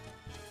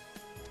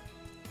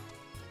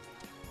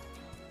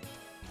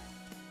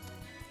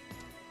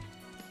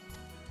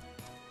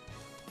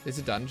 There's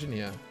a dungeon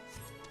here.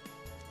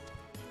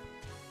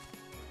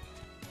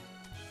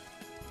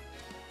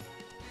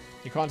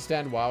 You can't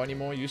stand WoW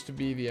anymore. Used to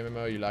be the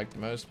MMO you liked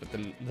most, but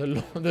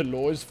the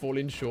lore is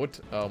falling short.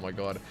 Oh my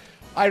god.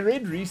 I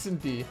read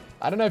recently,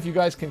 I don't know if you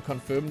guys can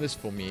confirm this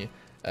for me,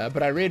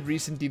 but I read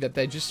recently that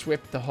they just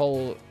swept the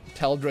whole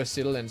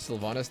Teldrassil and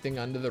Sylvanas thing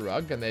under the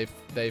rug, and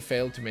they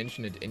failed to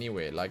mention it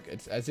anywhere. Like,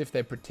 it's as if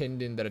they're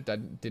pretending that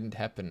it didn't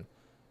happen.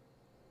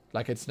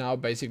 Like, it's now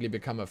basically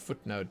become a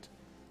footnote.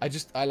 I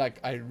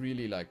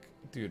really like,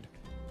 dude,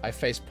 I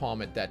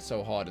facepalm at that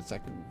so hard. It's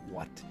like,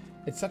 what?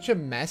 It's such a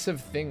massive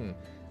thing.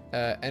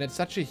 And it's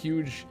such a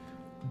huge,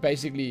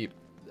 basically,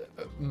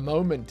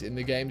 moment in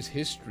the game's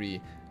history,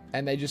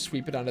 and they just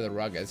sweep it under the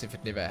rug as if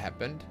it never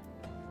happened.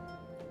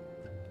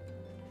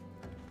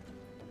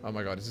 Oh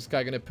my god, is this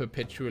guy going to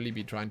perpetually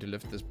be trying to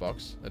lift this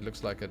box? It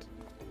looks like it.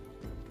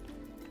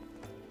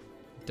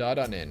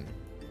 Dadanen.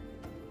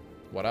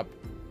 What up?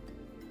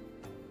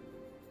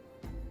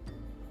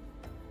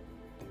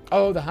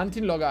 Oh, the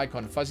hunting log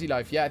icon, fuzzy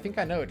life. Yeah, I think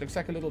I know. It looks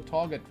like a little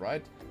target,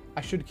 right?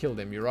 I should kill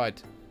them, you're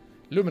right.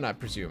 Lumen, I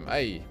presume.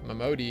 Hey,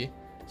 Mamodi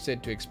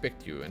said to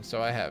expect you, and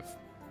so I have.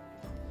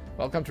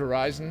 Welcome to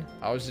Horizon.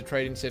 Ours is a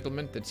trading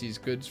settlement that sees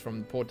goods from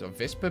the port of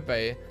Vesper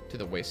Bay to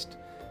the west.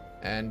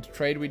 And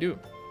trade we do.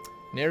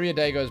 Nary a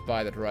day goes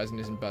by that Horizon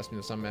isn't busting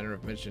with some manner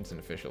of merchants and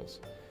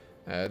officials.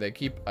 They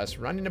keep us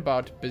running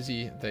about,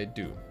 busy, they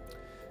do.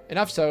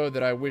 Enough so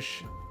that I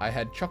wish I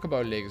had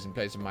chocobo legs in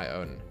place of my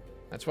own.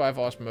 That's why I've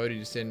asked Modi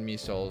to send me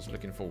souls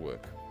looking for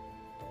work.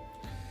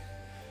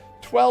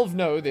 12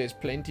 no, there's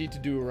plenty to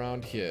do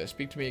around here.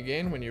 Speak to me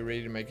again when you're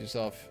ready to make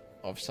yourself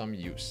of some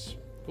use.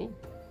 Cool.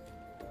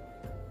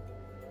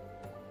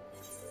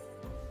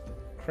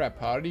 Crap,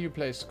 how do you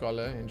play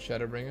Scholar in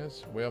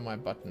Shadowbringers? Where are my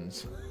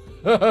buttons?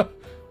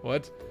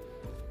 What?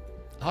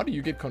 How do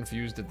you get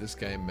confused at this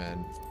game,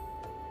 man?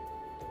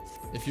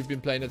 If you've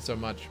been playing it so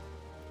much.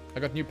 I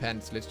got new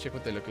pants. Let's check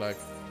what they look like.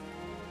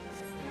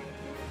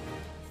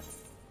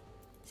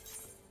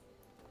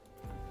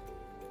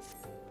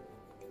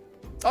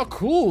 Oh,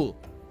 cool.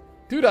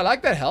 Dude, I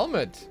like that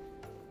helmet.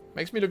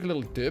 Makes me look a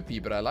little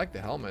derpy, but I like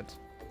the helmet.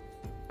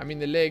 I mean,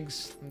 the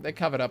legs, they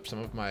covered up some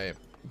of my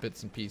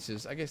bits and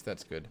pieces. I guess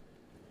that's good.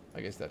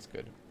 I guess that's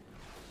good.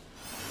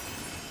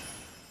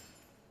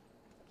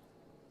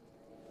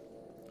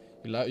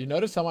 You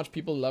notice how much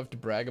people love to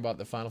brag about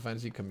the Final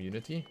Fantasy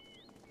community?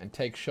 And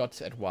take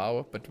shots at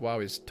WoW, but WoW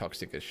is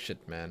toxic as shit,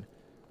 man.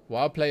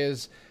 WoW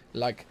players,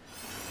 like,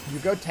 you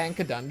go tank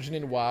a dungeon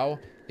in WoW,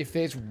 if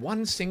there's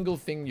one single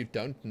thing you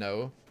don't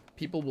know,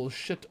 people will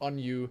shit on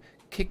you,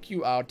 kick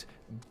you out,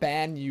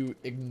 ban you,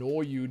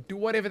 ignore you, do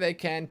whatever they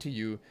can to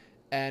you,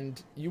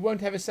 and you won't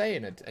have a say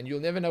in it, and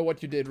you'll never know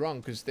what you did wrong,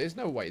 because there's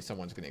no way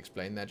someone's going to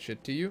explain that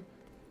shit to you.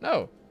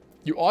 No.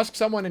 You ask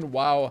someone in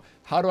WoW,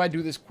 how do I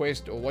do this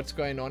quest, or what's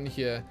going on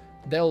here,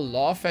 they'll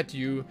laugh at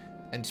you,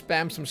 and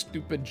spam some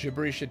stupid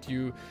gibberish at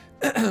you,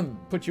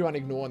 put you on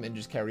ignore, and then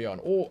just carry on.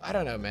 Or, I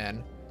don't know,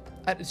 man.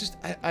 It's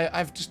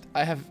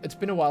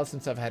been a while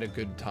since I've had a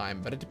good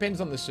time, but it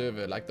depends on the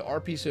server. Like, the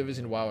RP servers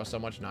in WoW are so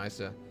much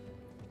nicer.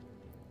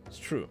 It's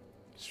true.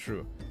 It's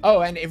true.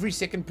 Oh, and every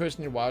second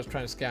person in WoW is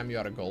trying to scam you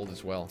out of gold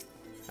as well.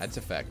 That's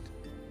a fact.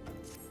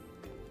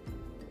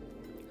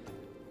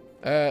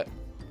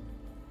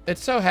 It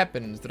so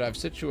happens that I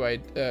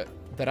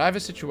have a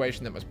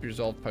situation that must be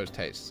resolved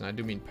post-haste, and I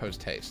do mean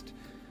post-haste.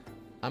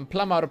 I'm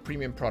plumb out of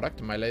premium product,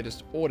 and my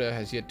latest order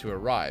has yet to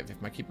arrive.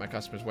 If I keep my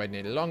customers waiting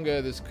any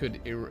longer, this could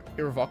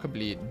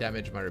irrevocably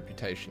damage my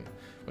reputation.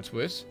 What's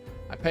worse,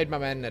 I paid my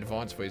man in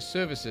advance for his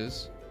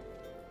services.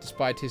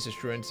 Despite his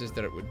assurances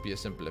that it would be a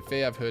simple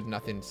affair, I've heard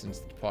nothing since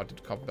the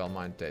departed Copperbell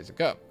mine days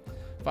ago.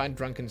 Find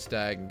Drunken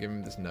Stag and give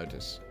him this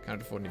notice.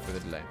 Can't afford any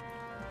further delay.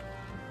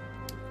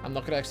 I'm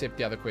not going to accept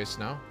the other quests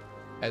now,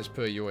 as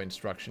per your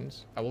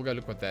instructions. I will go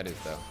look what that is,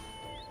 though.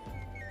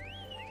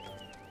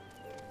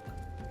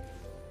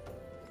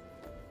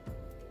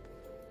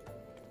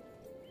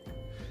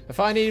 A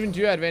fine evening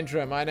to you,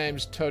 adventurer. My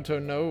name's Toto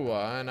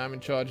Noah, and I'm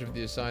in charge of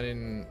the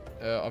assigning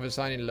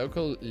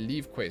local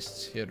leave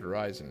quests here at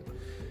Horizon.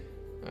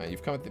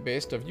 You've come at the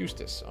best of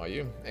Eustace, are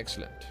you?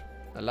 Excellent.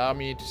 Allow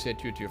me to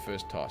set you to your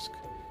first task.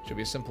 Should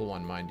be a simple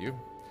one, mind you.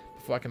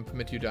 Before I can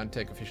permit you to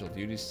undertake official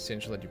duties, it's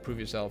essential that you prove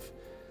yourself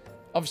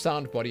of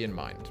sound body and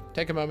mind.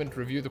 Take a moment to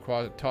review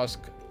the task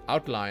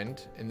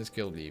outlined in this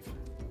guild leave.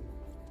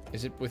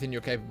 Is it within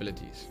your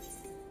capabilities?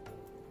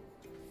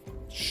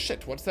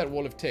 Shit, what's that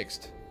wall of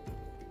text?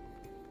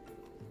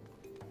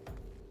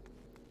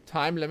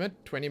 Time limit,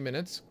 20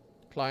 minutes.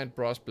 Client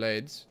brass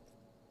blades.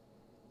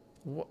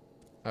 What?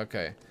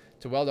 Okay.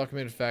 It's a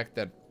well-documented fact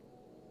that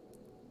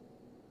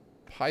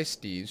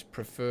Pisces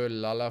prefer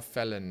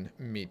Lalafellan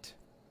meat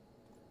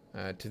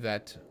to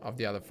that of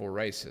the other 4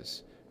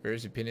 races.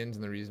 Various opinions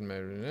and the reason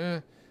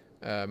may...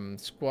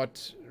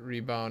 squat,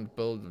 rebound,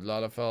 build,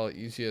 Lalafell,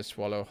 easier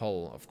swallow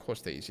whole. Of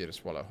course they're easier to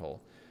swallow whole.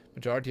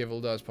 Majority of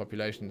Uldar's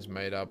population is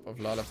made up of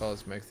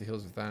Lalafells, makes the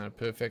hills of Thana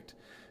perfect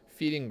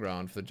feeding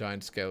ground for the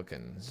giant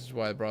scalekin. This is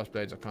why the brass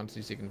blades are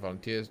constantly seeking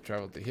volunteers to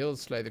travel to the hills,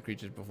 slay the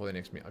creatures before their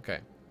next meal. Okay.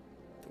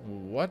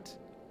 What?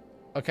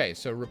 Okay,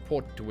 so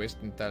report to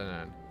Western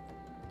Thalanan.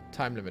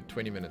 Time limit,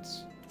 20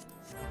 minutes.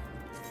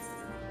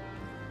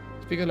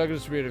 Speaking of local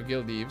spirit of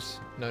guild leaves,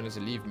 known as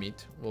a leave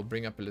meet, will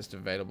bring up a list of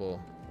available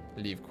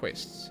leave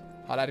quests.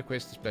 Highlighted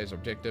quests displays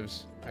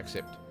objectives.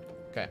 Accept.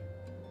 Okay.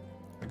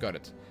 I got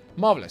it.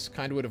 Marvelous.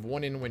 Kind word of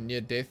warning when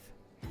near death.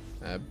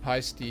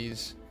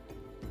 Pisces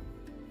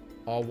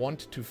are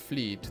wont to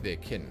flee to their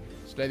kin.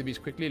 Slay the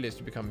beast quickly lest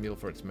you become meal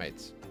for its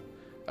mates.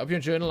 Open your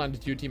journal under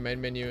duty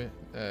main menu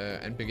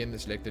and begin the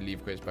selected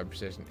leave quest by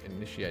pressing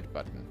initiate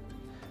button.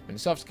 When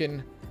soft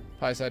skin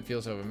Piscide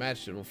feels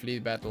overmatched, it will flee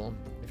the battle.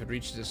 If it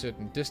reaches a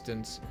certain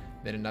distance,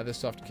 then another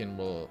softkin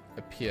will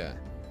appear.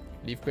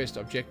 Leave quest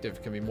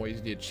objective can be more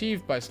easily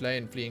achieved by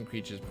slaying fleeing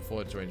creatures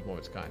before it joins more of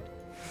its kind.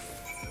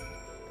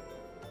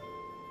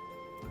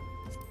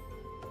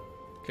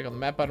 Click on the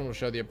map button will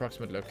show the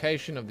approximate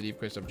location of the leave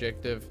quest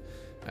objective.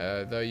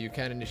 Though you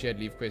can initiate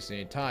leave quests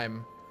any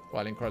time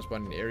while in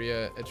corresponding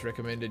area, it's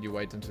recommended you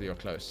wait until you're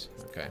close.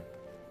 Okay.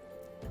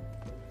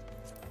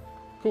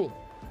 Cool.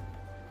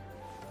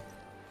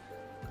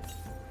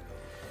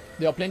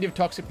 There are plenty of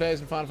toxic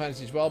players in Final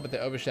Fantasy as well, but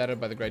they're overshadowed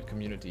by the great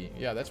community.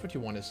 Yeah, that's what you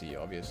want to see,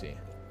 obviously.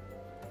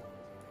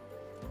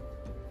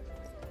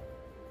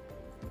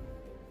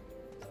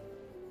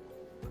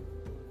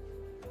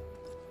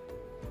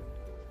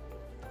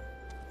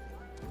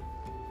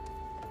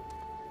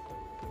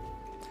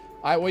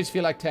 I always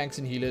feel like tanks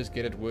and healers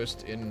get it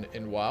worst in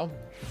WoW.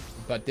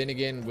 But then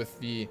again, with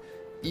the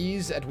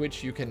ease at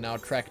which you can now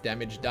track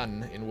damage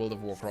done in World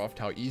of Warcraft,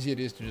 how easy it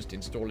is to just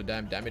install a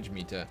damn damage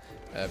meter,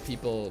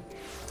 people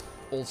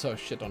also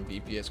shit on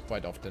DPS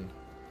quite often.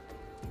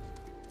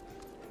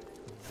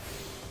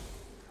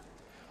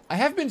 I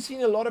have been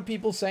seeing a lot of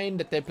people saying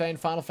that they're playing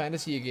Final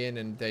Fantasy again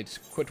and they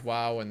quit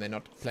WoW and they're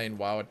not playing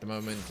WoW at the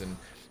moment.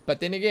 But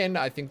then again,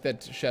 I think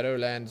that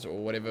Shadowlands or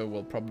whatever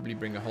will probably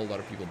bring a whole lot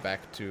of people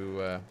back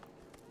to...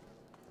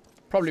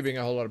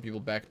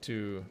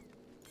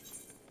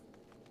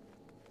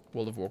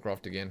 World of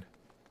Warcraft again.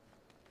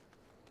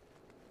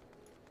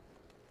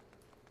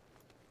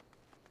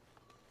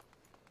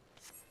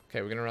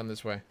 Okay, we're gonna run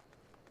this way.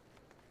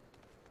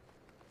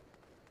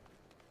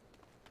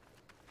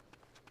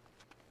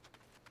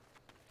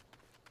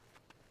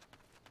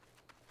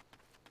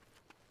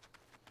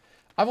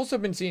 I've also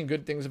been seeing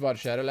good things about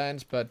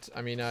Shadowlands, but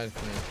I mean,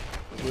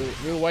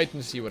 we'll wait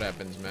and see what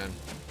happens, man.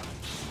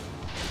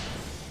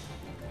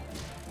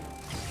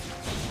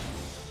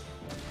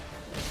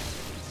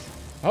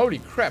 Holy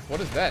crap,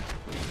 what is that?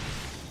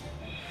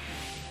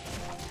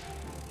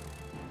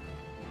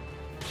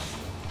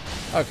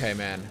 Okay,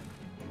 man.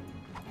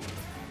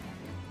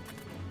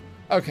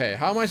 Okay,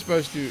 how am I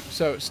supposed to...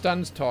 So,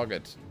 stuns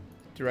target.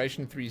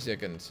 Duration 3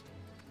 seconds.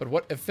 But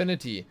what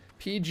affinity?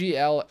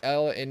 PGL,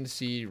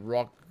 LNC,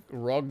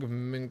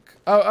 Rogmink...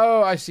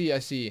 Oh, I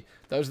see.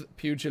 Those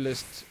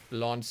Pugilist,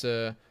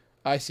 Lancer...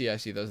 I see.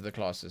 Those are the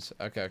classes.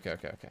 Okay.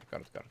 Got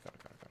it.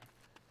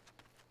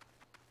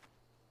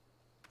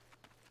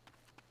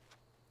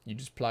 You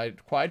just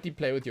quietly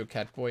play with your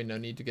cat boy. No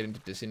need to get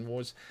into disin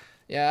wars.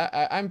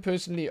 Yeah, I'm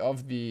personally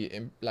of the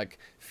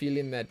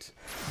feeling that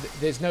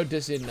there's no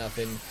disin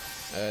nothing.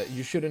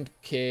 You shouldn't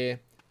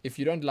care. If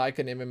you don't like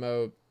an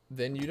MMO,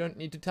 then you don't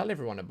need to tell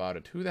everyone about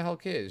it. Who the hell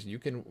cares? You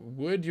can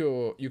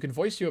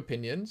voice your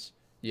opinions,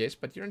 yes,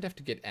 but you don't have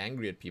to get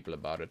angry at people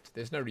about it.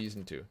 There's no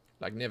reason to.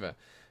 Like, never.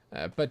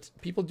 But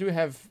people do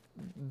have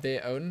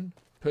their own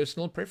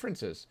personal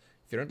preferences.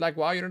 If you don't like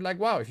WoW, you don't like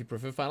WoW. If you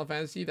prefer Final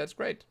Fantasy, that's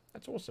great.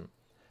 That's awesome.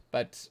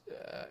 But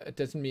it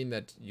doesn't mean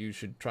that you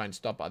should try and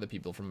stop other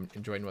people from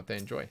enjoying what they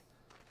enjoy.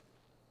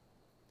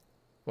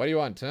 What do you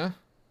want, huh?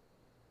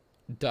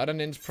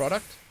 Dardanen's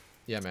product?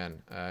 Yeah,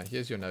 man.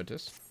 Here's your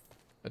notice.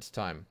 It's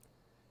time.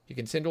 He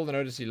can send all the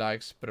notice he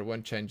likes, but it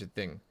won't change a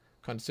thing.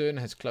 Concern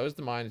has closed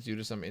the mines due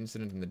to some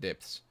incident in the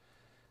depths.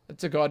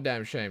 It's a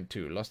goddamn shame,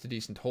 too. Lost a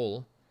decent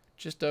haul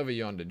just over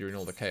yonder during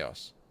all the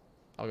chaos.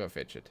 I'll go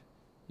fetch it.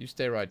 You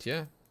stay right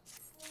here.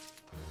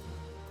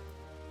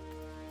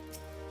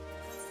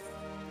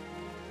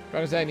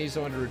 Dragon's needs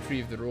someone to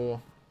retrieve the raw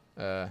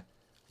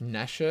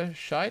Nasher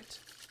shite.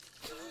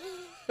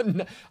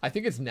 I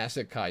think it's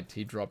Nasser kite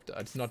he dropped.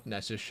 It's not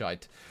Nasser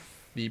shite.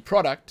 The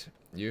product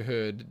you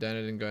heard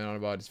Danadin going on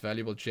about is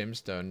valuable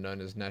gemstone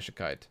known as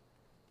Nashakite.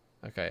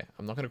 Okay,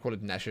 I'm not going to call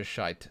it Nasher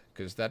shite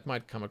because that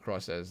might come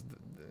across as...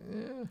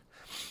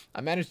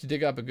 I managed to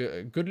dig up a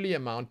goodly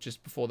amount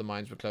just before the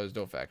mines were closed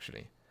off,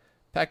 actually.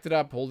 Packed it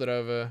up, hauled it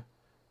over.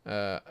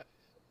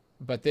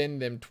 but then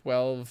them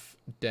 12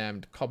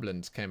 damned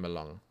goblins came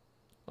along.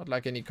 Not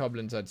like any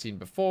goblins I'd seen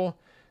before,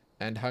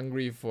 and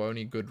hungry for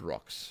only good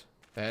rocks.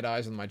 They had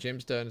eyes on my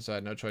gemstone, so I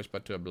had no choice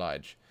but to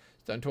oblige.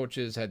 Stone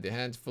torches had their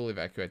hands full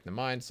evacuating the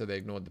mine, so they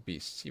ignored the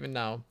beasts. Even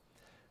now,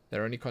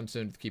 they're only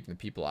concerned with keeping the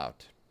people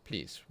out.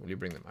 Please, will you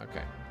bring them?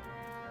 Okay.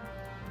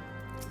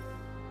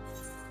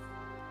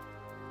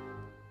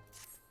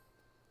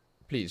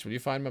 Please, will you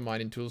find my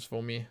mining tools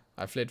for me?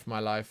 I fled for my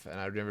life, and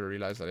I never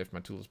realized I left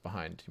my tools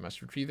behind. You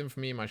must retrieve them for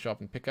me, my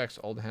sharpened pickaxe,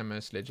 old hammer,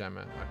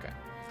 sledgehammer. Okay.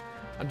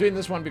 I'm doing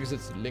this one because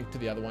it's linked to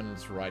the other one, and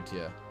it's right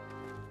here.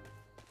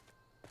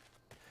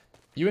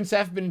 You and Saf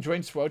have been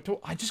enjoying SWOTO.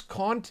 I just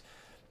can't...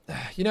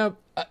 You know,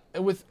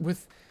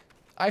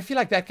 I feel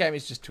like that game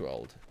is just too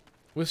old.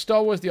 With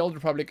Star Wars The Old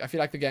Republic, I feel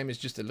like the game is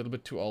just a little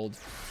bit too old.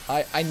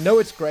 I know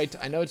it's great.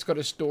 I know it's got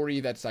a story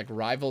that's like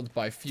rivaled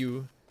by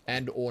few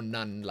and or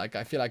none. Like,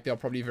 I feel like there are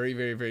probably very,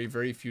 very, very,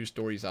 very few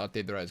stories out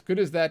there that are as good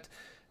as that.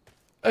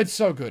 It's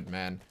so good,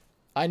 man.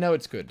 I know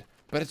it's good,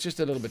 but it's just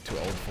a little bit too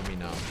old for me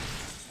now.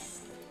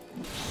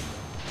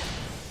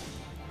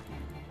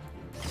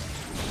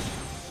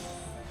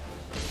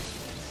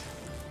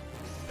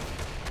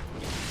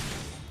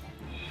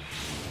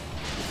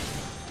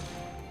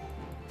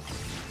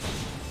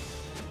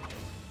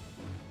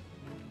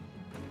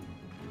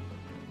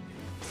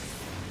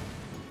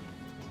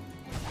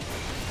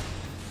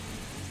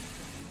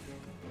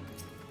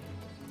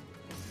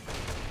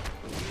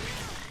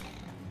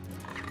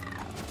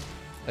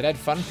 It had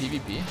fun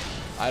PvP.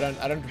 I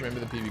don't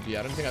remember the PvP.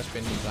 I don't think I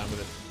spent any time with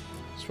it.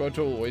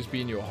 SWOTO will always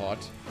be in your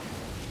heart.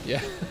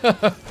 Yeah.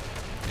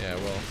 Yeah,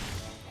 well.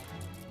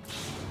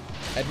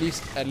 At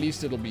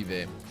least it'll be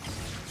there.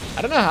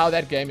 I don't know how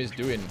that game is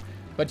doing,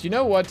 but you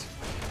know what?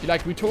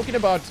 We're talking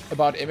about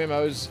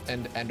MMOs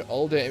and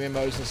older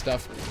MMOs and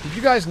stuff. Did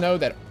you guys know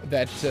that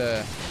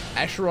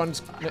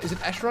Asheron's, is it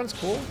Asheron's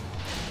Call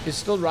is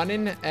still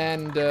running,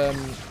 and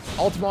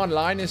Ultima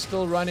Online is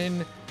still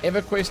running,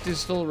 EverQuest is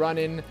still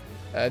running.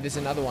 There's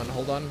another one.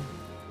 Hold on.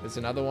 There's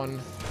another one.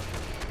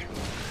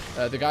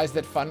 The guys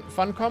that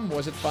Funcom,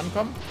 was it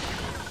Funcom?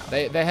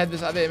 They had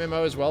this other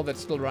MMO as well that's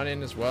still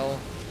running as well.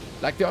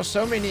 Like, there are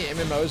so many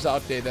MMOs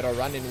out there that are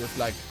running with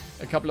like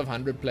a couple of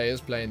 100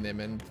 players playing them,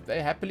 and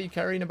they're happily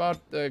carrying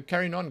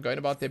on, going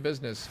about their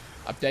business,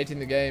 updating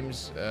the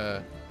games,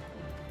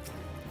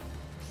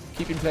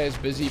 keeping players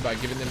busy by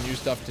giving them new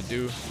stuff to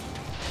do.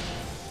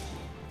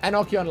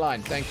 Anarchy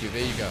Online, thank you.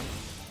 There you go.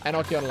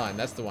 Anarchy Online,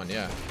 that's the one.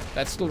 Yeah,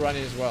 that's still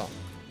running as well.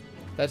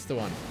 That's the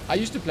one. I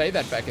used to play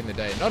that back in the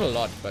day. Not a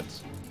lot, but...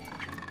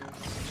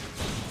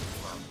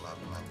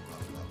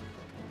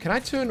 Can I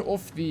turn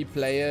off the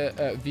player,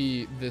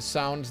 the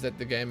sounds that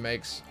the game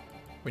makes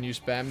when you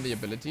spam the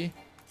ability?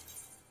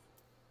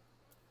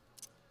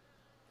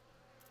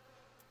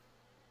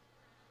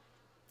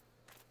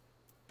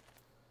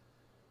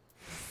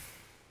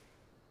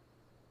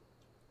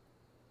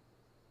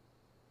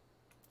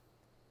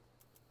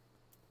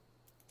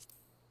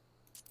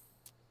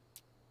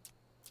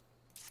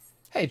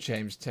 Hey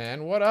James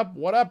Tan, what up?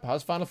 What up?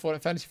 How's Final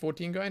Fantasy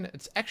XIV going?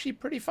 It's actually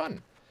pretty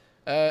fun.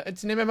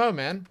 It's an MMO,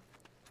 man.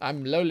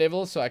 I'm low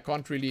level, so I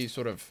can't really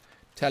sort of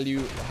tell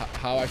you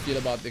how I feel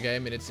about the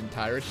game in its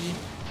entirety.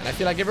 And I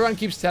feel like everyone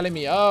keeps telling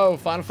me, oh,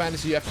 Final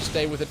Fantasy, you have to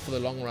stay with it for the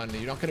long run.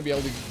 You're not going to be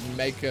able to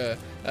make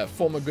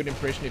form a good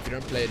impression if you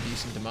don't play a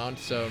decent amount.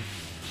 So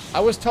I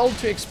was told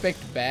to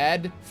expect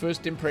bad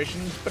first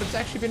impressions, but it's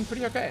actually been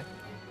pretty okay.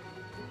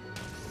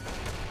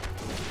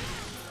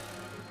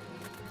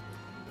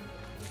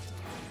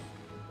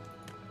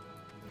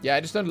 Yeah, I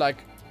just don't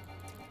like,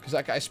 because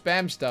like I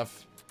spam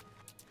stuff,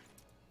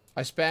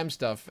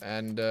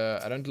 and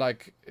I don't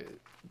like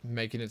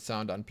making it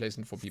sound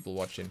unpleasant for people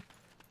watching.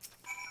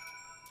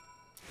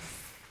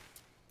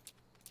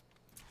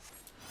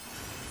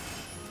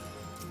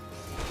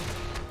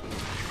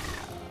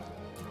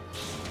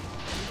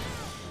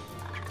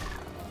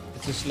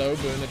 It's a slow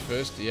burn at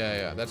first.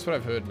 Yeah, that's what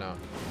I've heard now.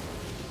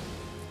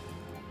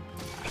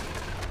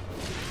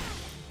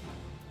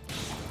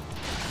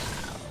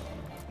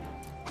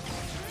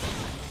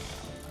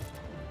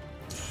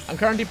 I'm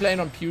currently playing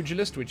on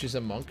Pugilist, which is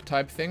a monk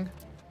type thing.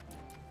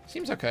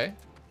 Seems okay.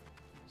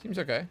 Seems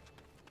okay.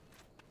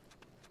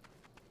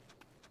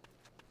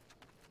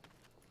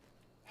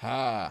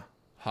 Ha!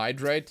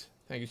 Hydrate.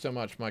 Thank you so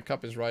much. My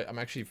cup is right. I'm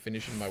actually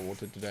finishing my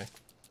water today.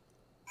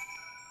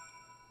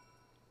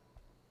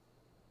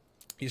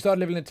 You start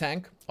leveling a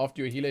tank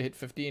after your healer hit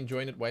 50,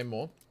 enjoying it way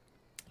more.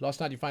 Last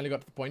night you finally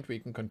got to the point where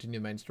you can continue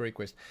the main story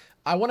quest.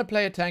 I want to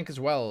play a tank as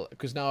well,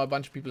 because now a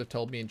bunch of people have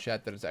told me in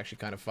chat that it's actually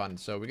kind of fun.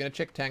 So we're going to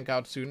check tank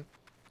out soon.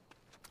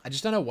 I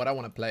just don't know what I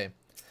want to play.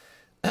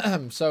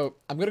 So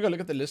I'm going to go look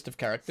at the list of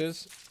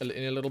characters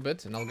in a little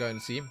bit, and I'll go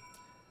and see.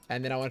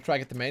 And then I want to try to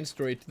get the main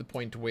story to the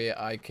point where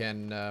I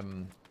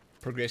can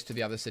progress to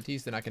the other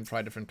cities. Then I can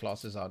try different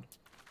classes out.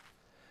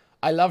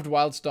 I loved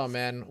Wildstar,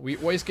 man. We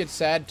always get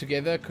sad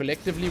together.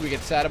 Collectively, we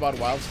get sad about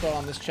Wildstar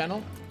on this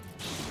channel.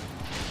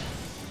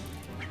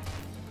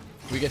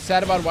 We get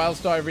sad about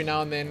Wildstar every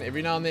now and then.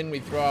 Every now and then we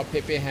throw our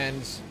Pepe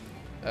hands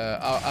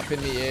up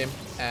in the air,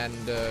 and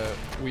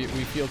we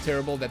feel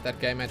terrible that that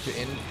game had to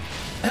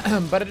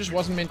end. But it just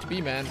wasn't meant to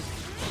be, man.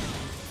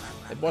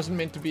 It wasn't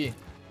meant to be.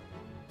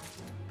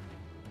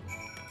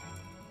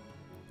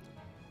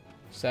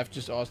 Saf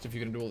just asked if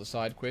you're gonna do all the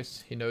side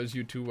quests. He knows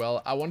you too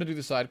well. I want to do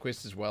the side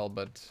quests as well,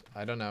 but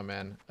I don't know,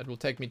 man. It will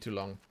take me too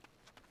long.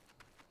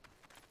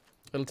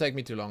 It'll take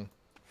me too long.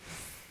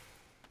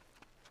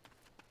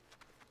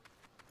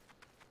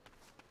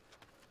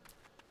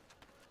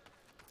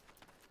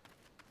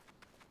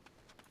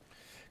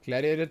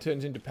 Gladiator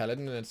turns into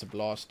Paladin and it's a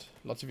blast.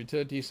 Lots of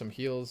utility, some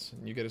heals,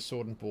 and you get a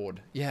sword and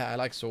board. Yeah, I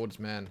like swords,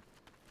 man.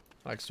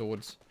 I like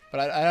swords.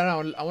 But I don't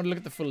know, I want to look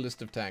at the full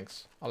list of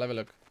tanks. I'll have a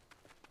look.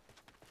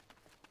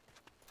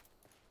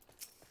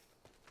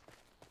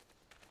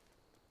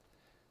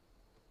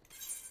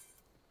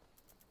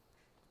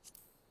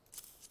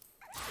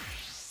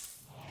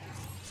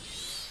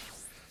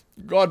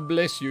 God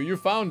bless you, you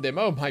found them.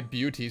 Oh, my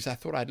beauties, I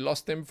thought I'd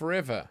lost them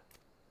forever.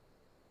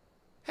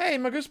 Hey,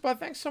 Maguspa,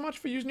 thanks so much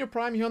for using your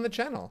Prime here on the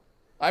channel.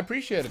 I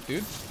appreciate it,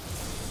 dude.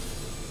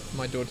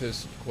 My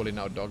daughter's calling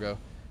out Doggo.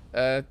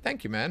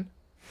 Thank you, man.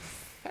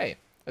 Hey,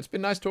 it's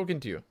been nice talking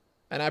to you.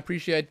 And I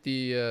appreciate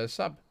the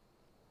sub.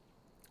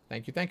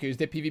 Thank you, thank you. Is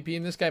there PvP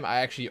in this game? I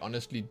actually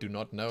honestly do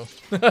not know.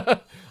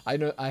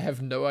 I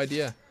have no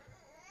idea.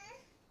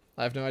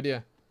 I have no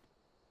idea.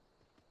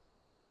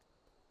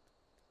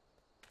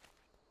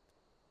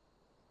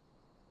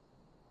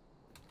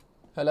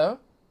 Hello?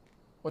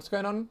 What's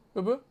going on,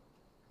 boo-boo?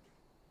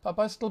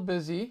 Papa's still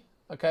busy.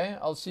 Okay,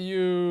 I'll see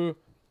you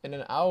in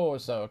an hour or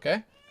so,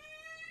 okay?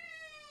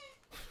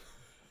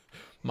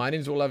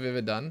 Mining's all I've ever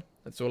done.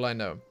 That's all I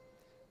know.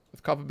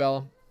 With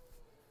Copperbell,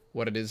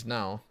 what it is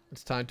now,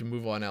 it's time to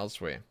move on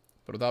elsewhere.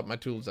 But without my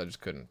tools, I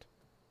just couldn't.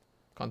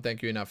 Can't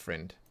thank you enough,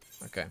 friend.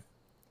 Okay.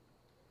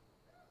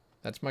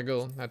 That's my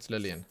girl. That's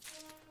Lillian.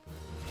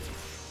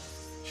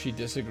 She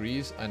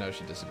disagrees? I know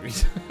she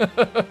disagrees.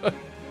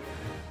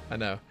 I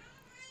know.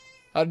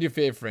 How did you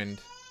fare, friend?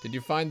 Did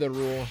you find the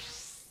raw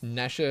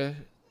Nasha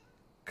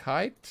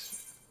kite?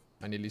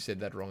 I nearly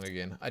said that wrong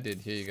again. I did.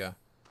 Here you go.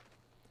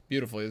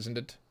 Beautiful, isn't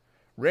it?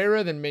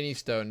 Rarer than many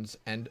stones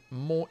and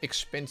more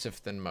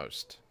expensive than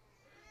most.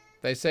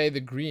 They say the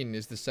green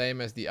is the same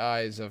as the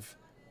eyes of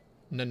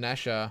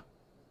Nanasha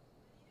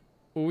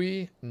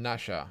Ui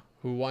Nasha,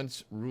 who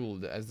once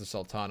ruled as the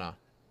Sultana.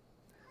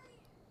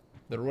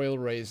 The royal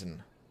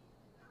raisin.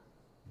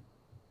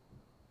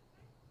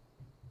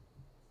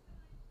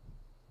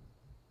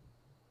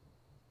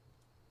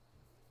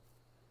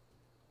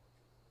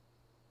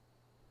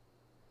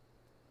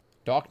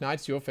 Dark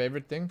Knight's your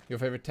favorite thing? Your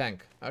favorite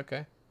tank?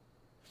 Okay.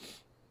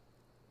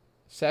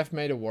 Saf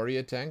made a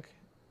warrior tank.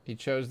 He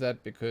chose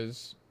that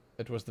because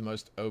it was the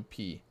most OP.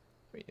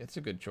 It's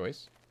a good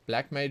choice.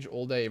 Black mage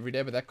all day, every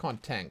day, but that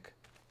can't tank.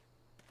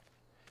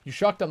 You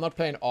shocked I'm not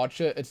playing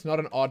archer? It's not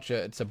an archer,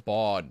 it's a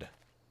bard.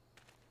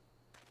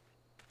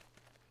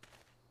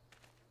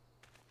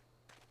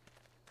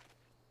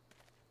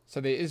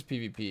 So there is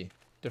PvP.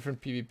 Different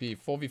PvP.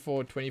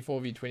 4v4,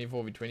 24v,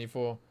 24v,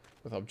 24.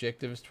 With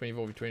objectives,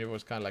 24v24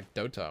 is kind of like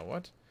Dota.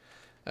 What?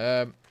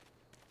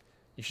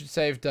 You should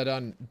save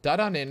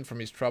Dadan in from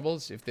his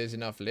troubles if there's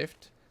enough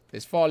left.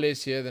 There's far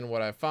less here than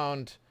what I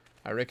found.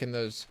 I reckon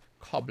those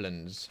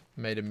goblins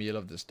made a meal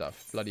of the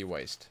stuff. Bloody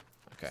waste.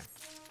 Okay.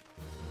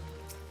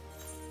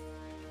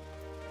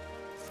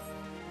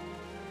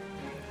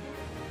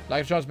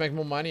 Like a chance to make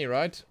more money,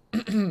 right?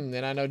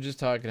 Then I know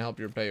just how I can help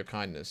you repay your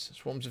kindness.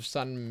 Swarms of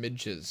sun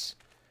midges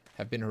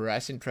have been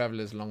harassing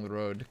travelers along the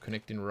road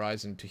connecting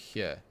Horizon to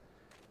here.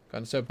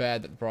 Gotten so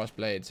bad that brass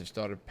blades have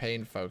started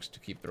paying folks to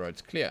keep the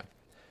roads clear.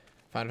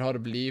 Find it hard to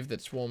believe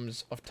that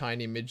swarms of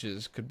tiny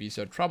midges could be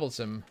so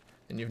troublesome,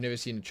 and you've never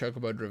seen a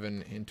chocobo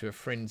driven into a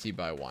frenzy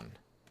by one.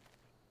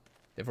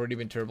 There have already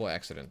been terrible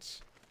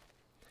accidents.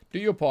 Do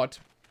your part.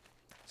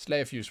 Slay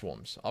a few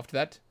swarms. After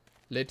that,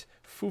 let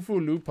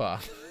Fufu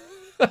Lupa.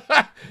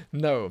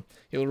 No,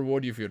 he'll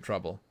reward you for your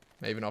trouble.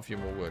 May even offer you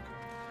more work.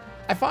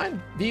 I find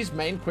these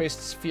main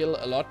quests feel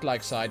a lot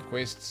like side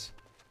quests.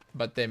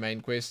 But they're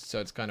main quests,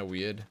 so it's kind of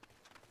weird.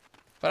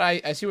 But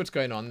I see what's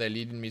going on. They're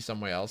leading me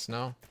somewhere else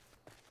now.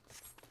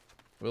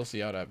 We'll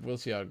see how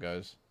it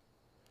goes.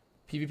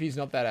 PvP is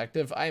not that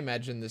active. I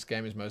imagine this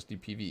game is mostly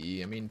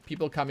PvE. I mean,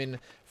 people come in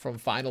from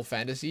Final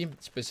Fantasy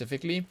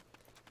specifically.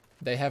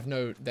 They have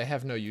no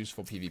use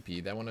for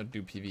PvP. They want to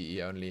do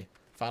PvE only.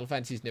 Final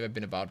Fantasy's never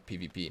been about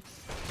PvP.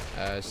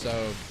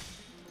 So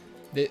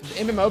the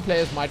MMO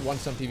players might want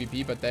some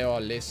PvP, but they are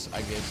less,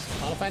 I guess.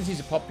 Final Fantasy is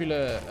a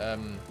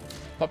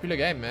popular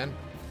game, man.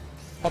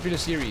 Popular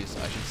series,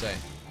 I should say.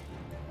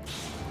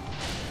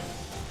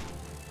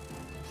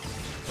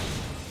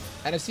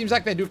 And it seems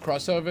like they do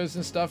crossovers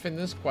and stuff in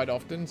this quite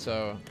often,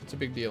 so it's a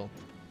big deal.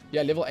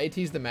 Yeah, level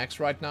 80 is the max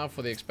right now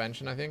for the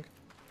expansion, I think.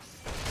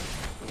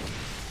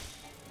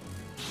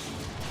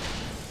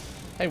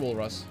 Hey,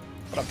 Walrus.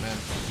 What up, man?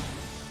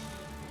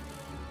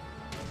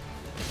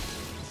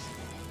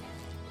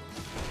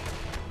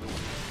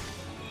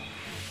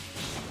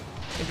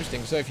 Interesting.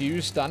 thing. So if you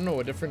use stun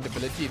or a different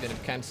ability, then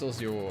it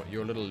cancels your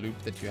little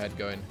loop that you had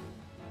going.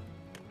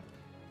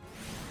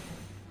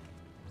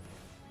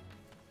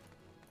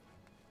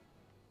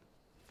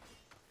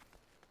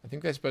 I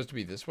think they're supposed to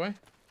be this way.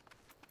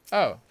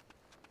 Oh.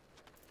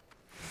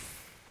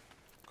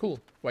 Cool.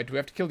 Wait, do we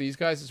have to kill these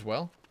guys as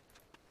well?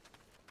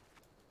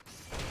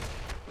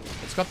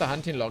 It's got the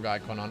hunting log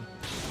icon on.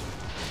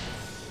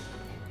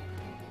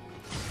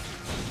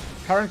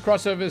 Current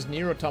crossovers,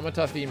 Nier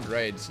Automata themed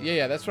raids.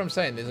 Yeah, that's what I'm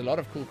saying. There's a lot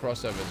of cool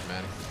crossovers,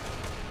 man.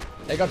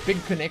 They got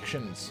big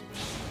connections.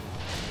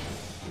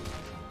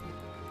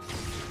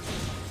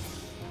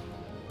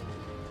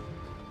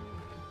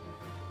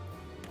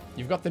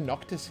 You've got the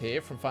Noctis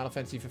hair from Final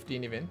Fantasy XV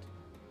event.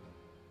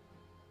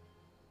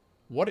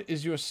 What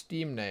is your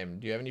Steam name?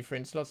 Do you have any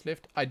friend slots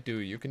left? I do.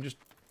 You can just...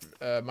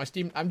 my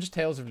Steam... I'm just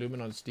Tales of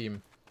Lumen on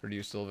Steam.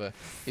 Reduce Silver.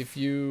 If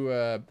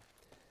you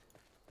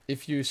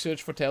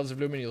search for Tales of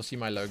Lumen, you'll see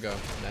my logo.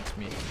 And that's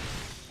me.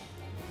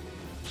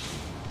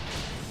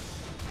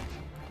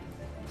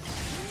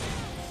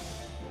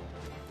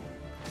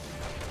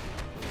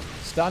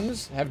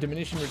 Stuns have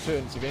diminishing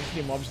returns.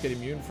 Eventually mobs get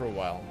immune for a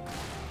while.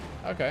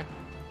 Okay.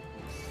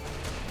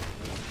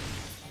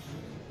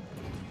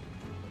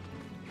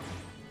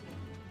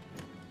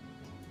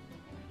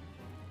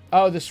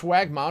 Oh, the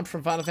swag mount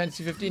from Final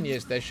Fantasy 15.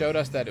 Yes, they showed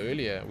us that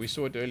earlier. We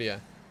saw it earlier.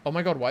 Oh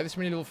my god, why are there so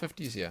many little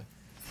 50s here?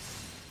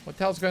 What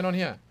the hell's going on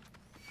here?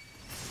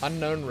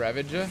 Unknown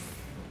Ravager.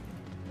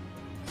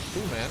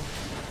 Cool, man.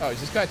 Oh, is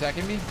this guy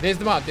attacking me? There's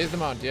the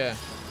mount, yeah.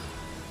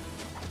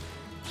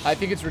 I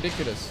think it's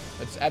ridiculous.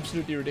 It's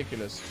absolutely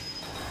ridiculous.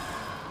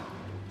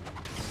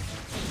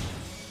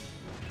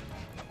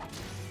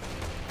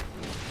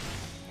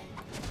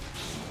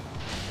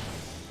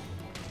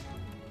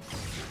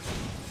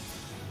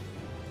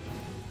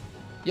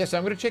 Yeah, so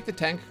I'm going to check the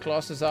tank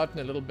classes out in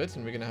a little bit,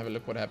 and we're going to have a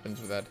look what happens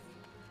with that.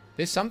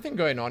 There's something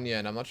going on here,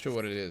 and I'm not sure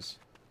what it is.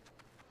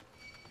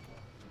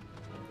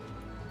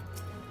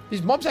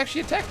 These mobs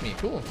actually attack me.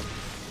 Cool.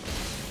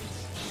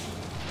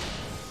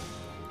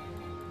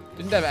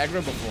 Didn't have aggro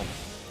before.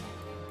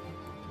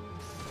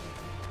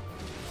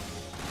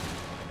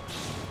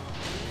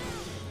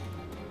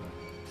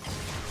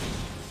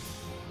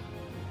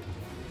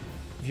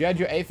 If you had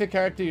your Aether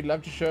character, you'd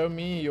love to show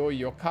me your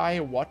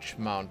Yokai Watch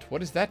mount.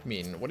 What does that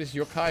mean? What is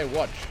Yokai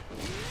Watch?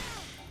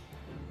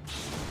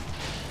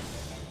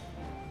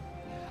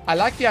 I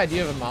like the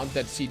idea of a mount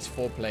that seats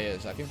 4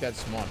 players. I think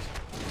that's smart.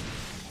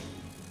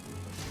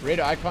 Red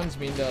icons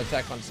mean they'll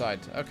attack on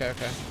sight. Okay.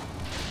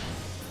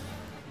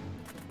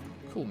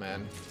 Cool,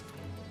 man.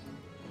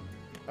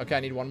 Okay, I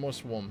need one more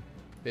swarm.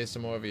 There's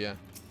some more over here.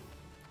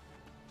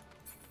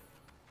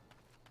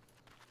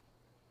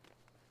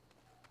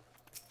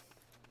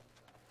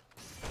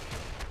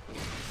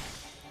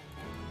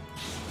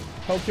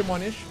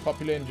 Pokemon-ish,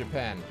 popular in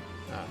Japan.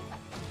 Ah.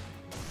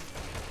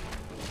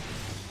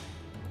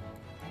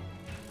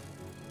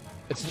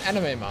 It's an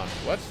anime mount.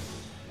 What?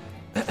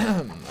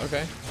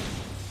 Okay.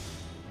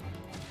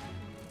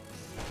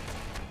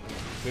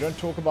 We don't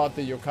talk about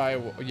the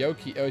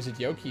Yoki. Oh, is it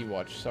Yoki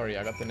Watch? Sorry,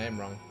 I got the name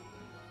wrong.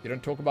 You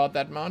don't talk about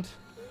that mount?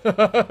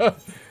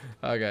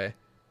 Okay.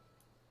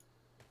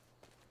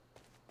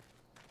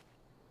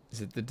 Is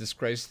it the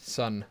disgraced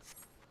son?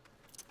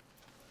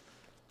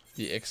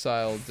 The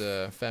exiled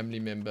family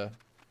member.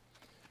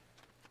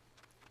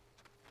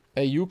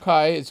 A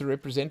yokai is a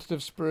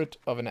representative spirit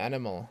of an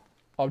animal,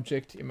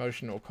 object,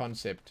 emotion, or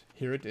concept.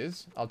 Here it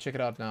is. I'll check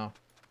it out now.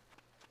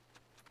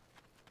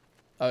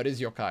 Oh, it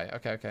is yokai.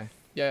 Okay.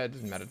 Yeah, it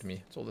doesn't matter to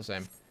me. It's all the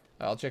same.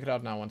 I'll check it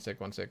out now. One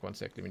sec.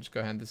 Let me just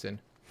go hand this in.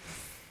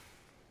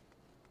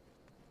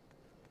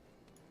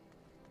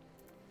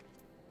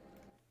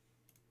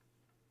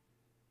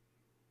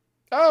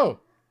 Oh!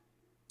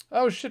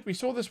 Oh, shit. We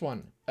saw this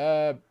one.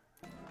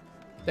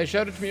 They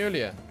showed it to me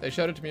earlier.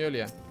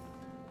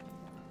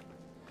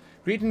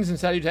 Greetings and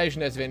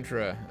salutation,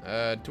 adventurer.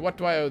 To what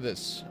do I owe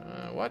this?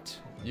 What?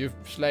 You've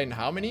slain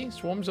how many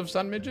swarms of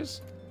sun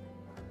midges?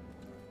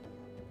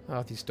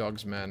 Oh, these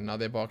dogs, man. Now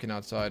they're barking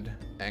outside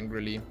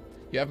angrily.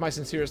 You have my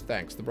sincerest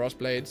thanks. The brass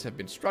blades have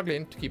been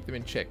struggling to keep them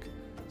in check,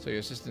 so your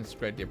assistance is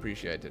greatly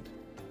appreciated.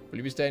 Will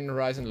you be staying in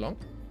Horizon long?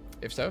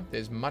 If so,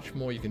 there's much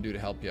more you can do to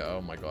help you.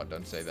 Oh my god,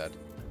 don't say that.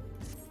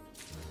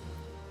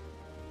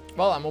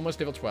 Well, I'm almost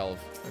level 12.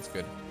 That's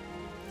good.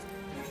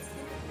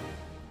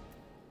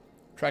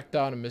 Track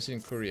down a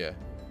missing courier.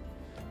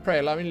 Pray,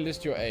 allow me to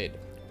list your aid,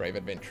 brave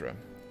adventurer.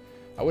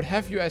 I would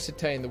have you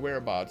ascertain the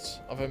whereabouts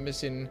of a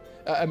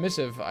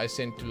missive I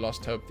sent to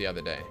Lost Hope the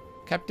other day.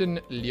 Captain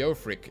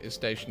Leofric is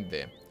stationed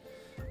there.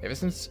 Ever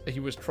since he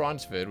was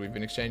transferred, we've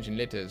been exchanging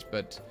letters,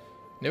 but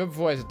never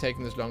before has it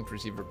taken this long to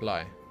receive a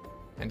reply.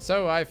 And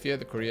so I fear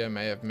the courier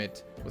may have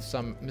met with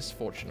some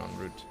misfortune en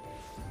route.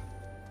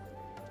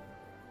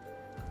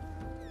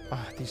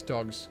 Ah, these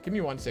dogs. Give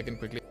me 1 second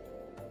quickly.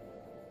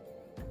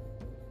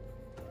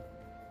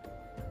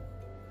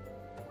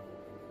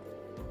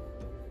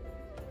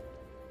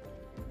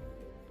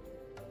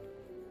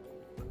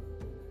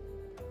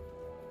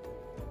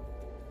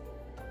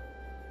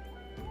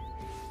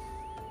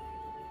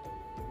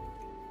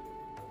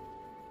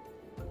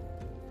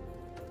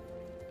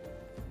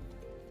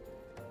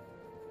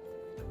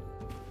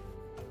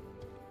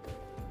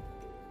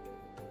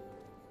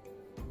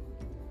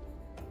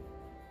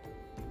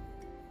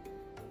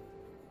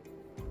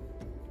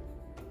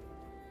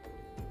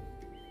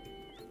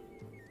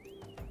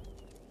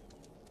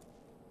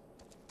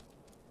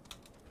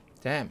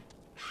 Damn.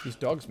 These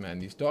dogs, man.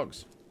 These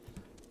dogs.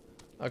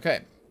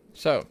 Okay.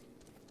 So.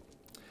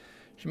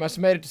 She must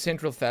have made it to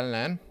Central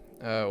Thanalan.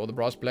 Or the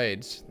brass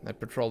blades that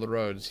patrol the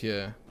roads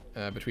here.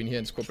 Between here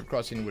and Scorpion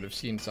Crossing would have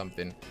seen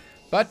something.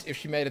 But if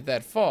she made it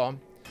that far,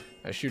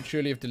 she would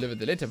surely have delivered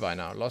the letter by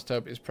now. Lost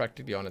Hope is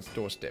practically on its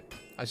doorstep.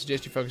 I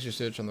suggest you focus your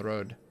search on the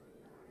road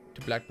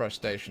to Blackbrush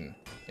Station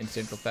in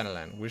Central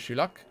Thanalan. Wish you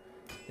luck.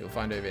 You'll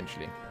find her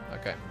eventually.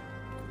 Okay.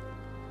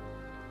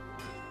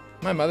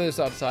 My mother is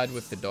outside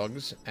with the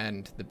dogs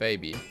and the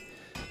baby.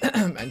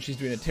 And she's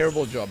doing a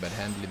terrible job at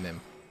handling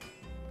them.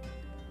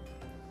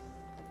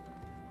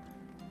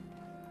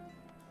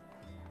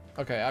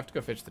 Okay, I have to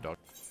go fetch the dog.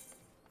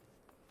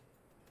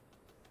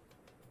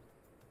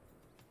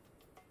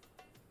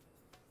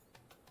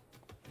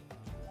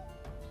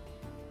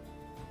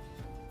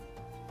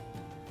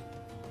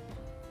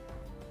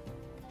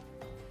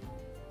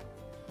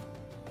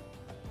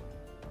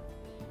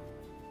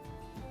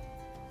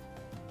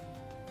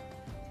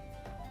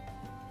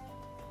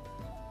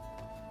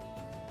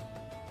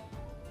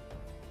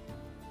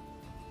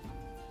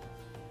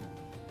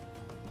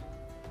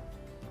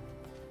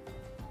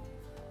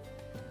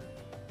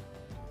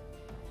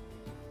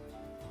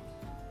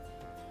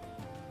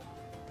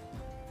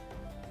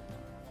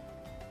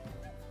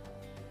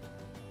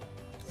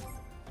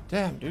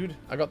 Damn, dude.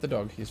 I got the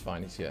dog. He's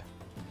fine. He's here.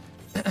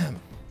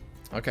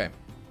 Okay.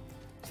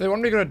 So they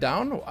want me to go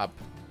down or up?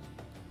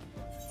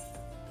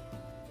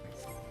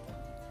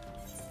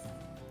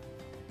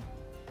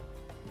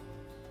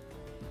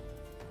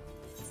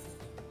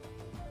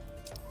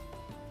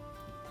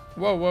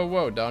 Whoa, whoa,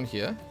 whoa. Down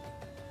here.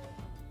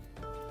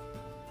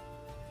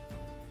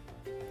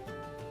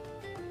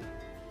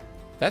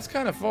 That's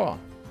kind of far.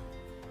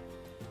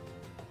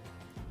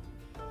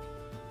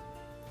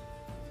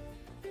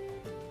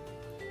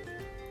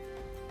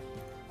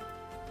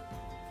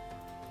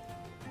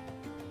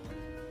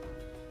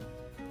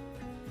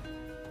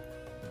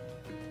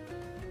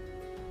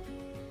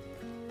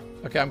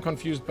 Okay, I'm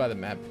confused by the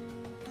map.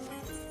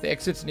 The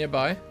exit's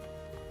nearby.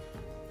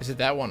 Is it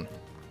that one?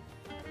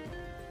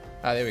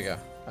 Ah, there we go.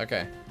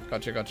 Okay.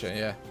 Gotcha, gotcha,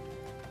 yeah.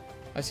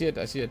 I see it,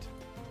 I see it.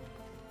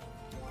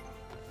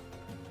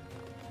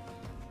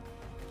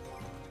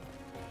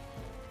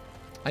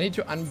 I need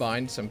to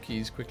unbind some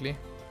keys quickly.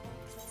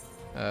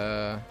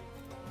 There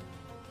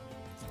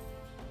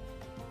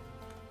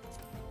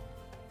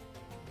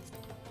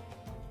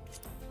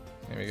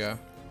we go.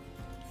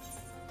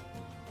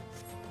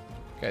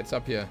 Okay, it's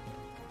up here.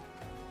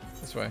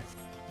 This way.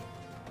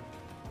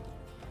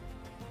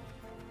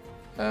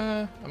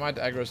 I might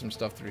aggro some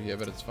stuff through here,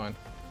 but it's fine.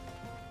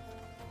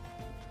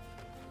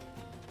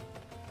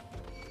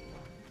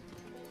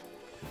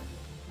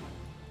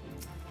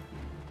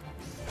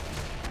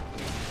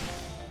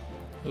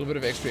 A little bit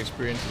of extra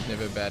experience is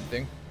never a bad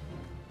thing.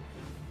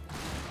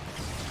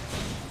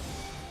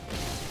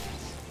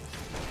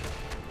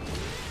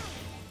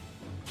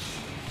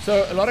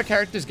 So a lot of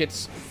characters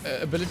get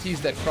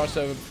abilities that cross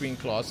over between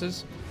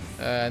classes,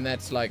 and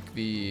that's like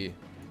the,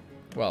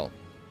 well,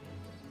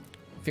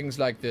 things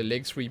like the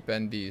leg sweep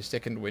and the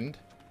second wind.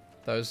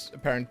 Those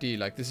apparently,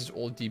 like, this is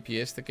all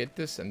DPS that get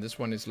this, and this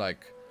one is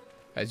like,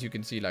 as you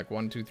can see, like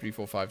 1, 2, 3,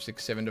 4, 5,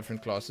 6, 7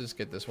 different classes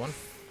get this one.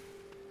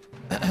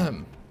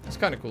 It's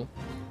kind of cool.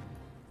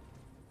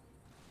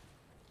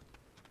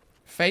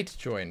 Fate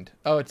joined.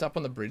 Oh, it's up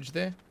on the bridge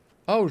there.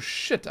 Oh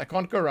shit! I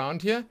can't go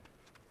around here.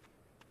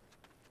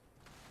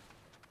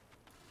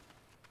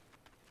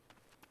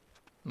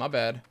 My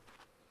bad.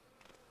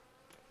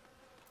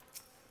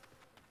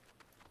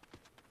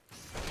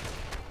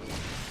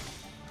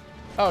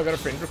 Oh, I got a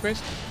friend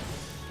request.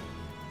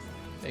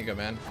 There you go,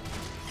 man.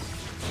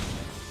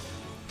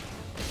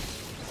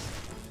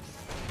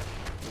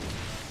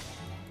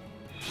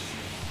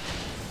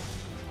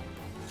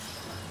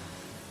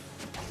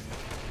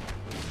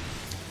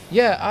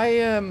 Yeah,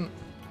 I'm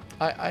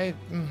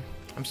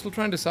still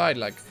trying to decide,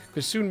 like,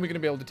 because soon we're gonna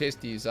be able to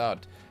test these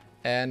out,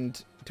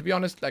 and to be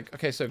honest, like,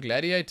 okay, so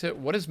Gladiator,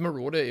 what does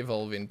Marauder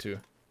evolve into?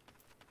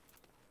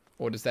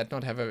 Or does that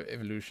not have an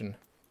evolution?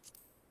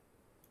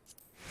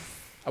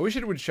 I wish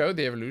it would show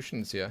the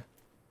evolutions here.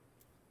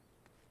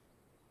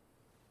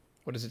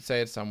 Or does it say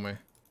it somewhere?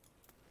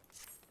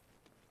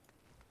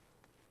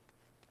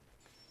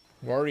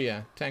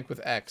 Warrior, tank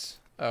with axe.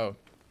 Oh.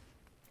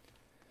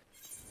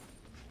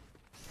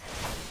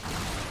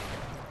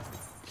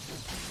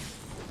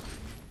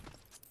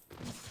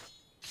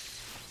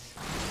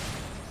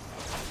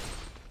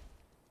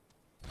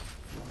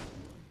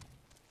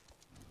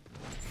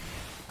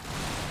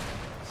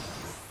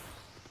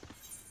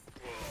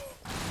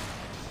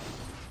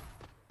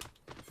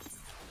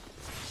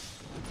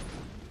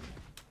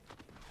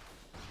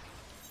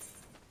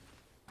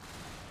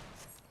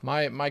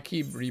 My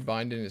key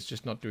rebinding is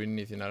just not doing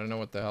anything. I don't know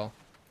what the hell.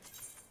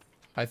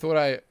 I thought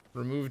I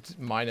removed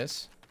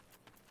minus.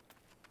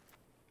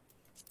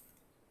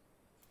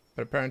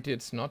 But apparently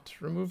it's not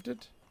removed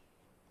it.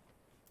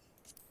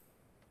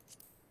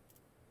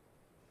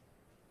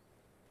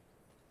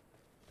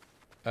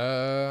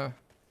 It's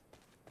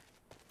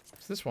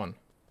this one.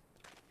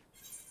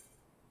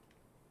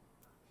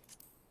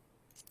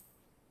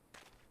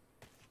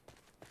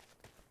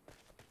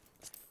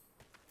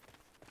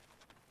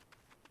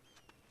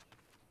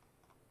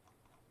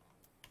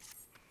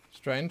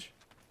 Strange.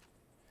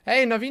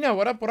 Hey, Navina,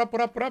 what up, what up,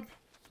 what up, what up?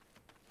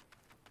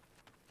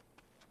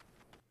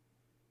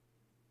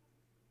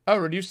 Oh,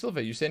 reduce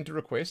silver. You sent a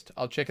request.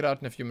 I'll check it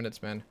out in a few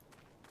minutes, man.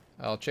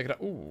 I'll check it out.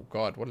 Oh,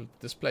 God.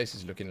 This place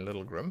is looking a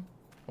little grim.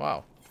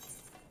 Wow.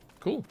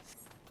 Cool.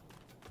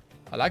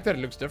 I like that it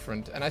looks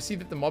different. And I see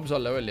that the mobs are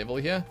lower level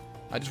here.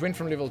 I just went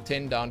from level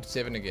 10 down to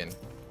 7 again.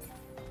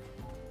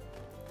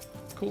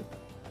 Cool.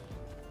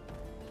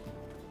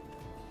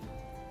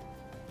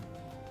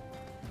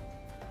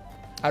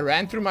 I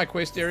ran through my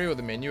quest area with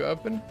the menu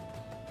open.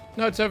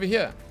 No, it's over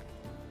here.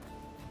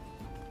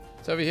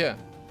 It's over here.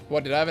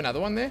 What, did I have another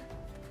one there?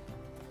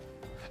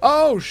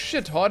 Oh,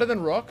 shit. Harder than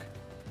rock.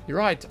 You're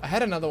right. I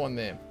had another one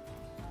there.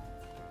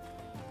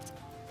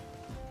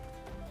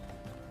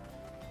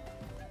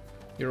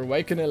 You're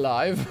awake and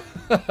alive.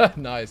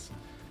 Nice.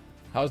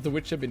 How's the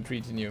Witcher been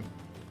treating you?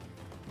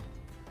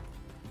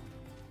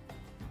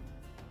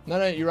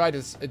 No, you're right.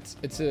 It's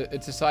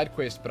a side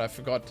quest, but I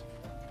forgot.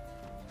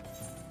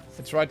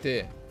 It's right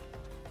there.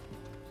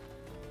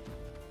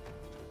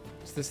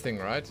 It's this thing,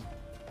 right?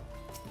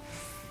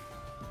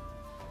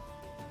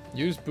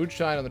 Use boot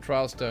shine on the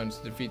trial stones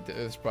to defeat the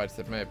earth sprites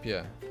that may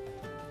appear.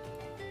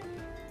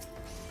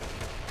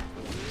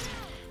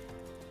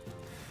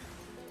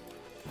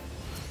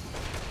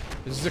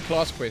 This is a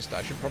class quest.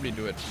 I should probably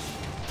do it.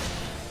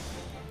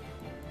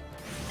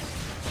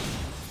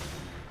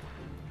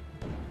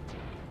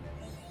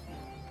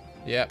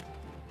 Yep.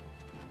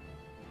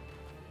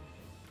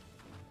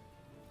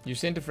 You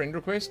sent a friend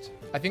request?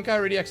 I think I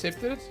already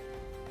accepted it.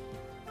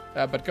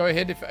 But go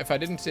ahead if I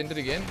didn't send it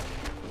again.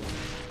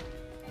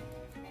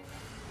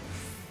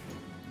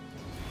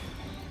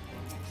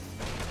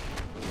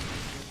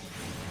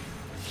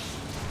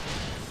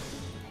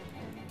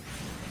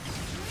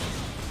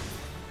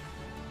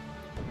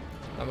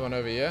 Another one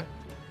over here.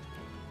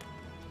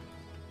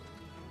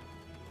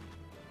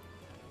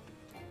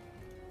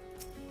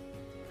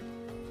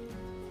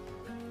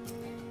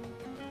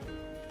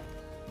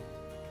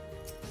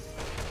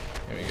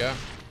 Here we go.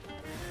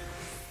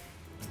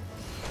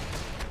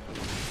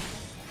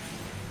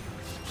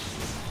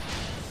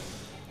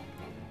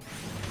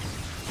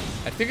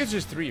 I think it's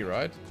just 3,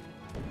 right?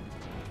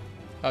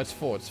 Oh, it's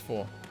 4. It's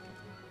 4.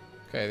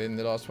 Okay, then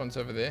the last one's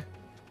over there.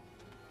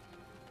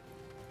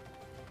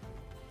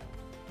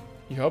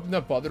 You hope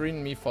not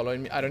bothering me,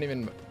 following me. I don't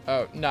even.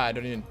 Oh, no, I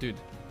don't even. Dude,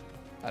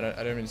 I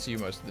don't even see you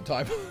most of the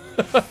time.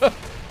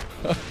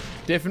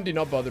 Definitely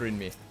not bothering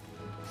me.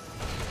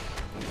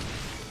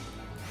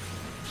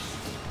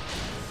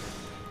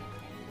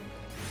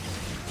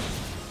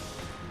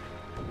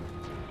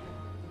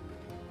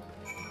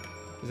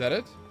 Is that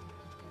it?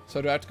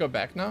 So do I have to go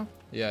back now?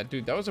 Yeah,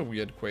 dude, that was a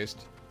weird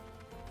quest.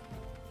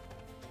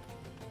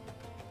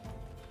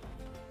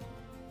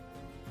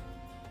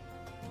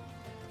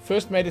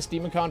 First made a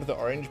Steam account with the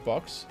orange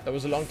box. That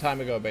was a long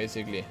time ago,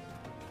 basically.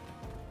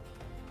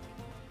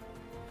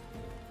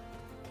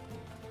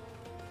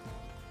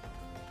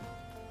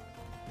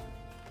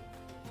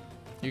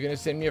 You're gonna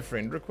send me a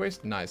friend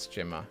request? Nice,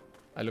 Gemma.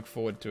 I look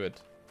forward to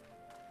it.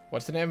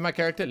 What's the name of my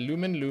character?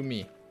 Lumen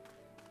Lumi.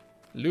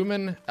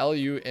 Lumen,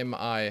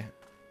 L-U-M-I.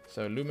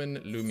 So,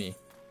 Lumen Lumi.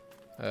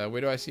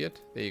 Where do I see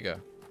it? There you go.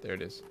 There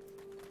it is.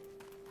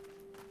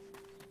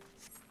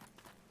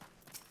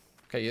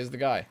 Okay, here's the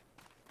guy.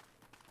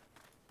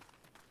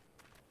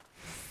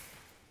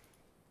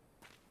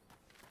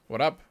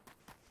 What up?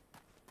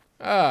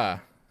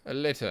 Ah, a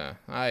letter.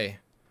 Aye.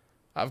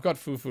 I've got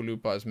Fufu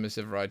Lupa's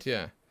missive right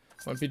here.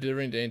 Won't be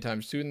delivering it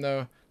anytime soon,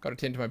 though. Gotta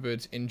tend to my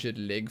bird's injured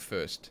leg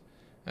first.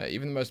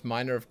 Even the most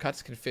minor of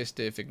cuts can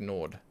fester if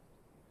ignored.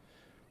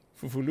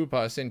 Fufu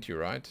Lupa sent you,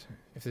 right?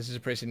 If this is a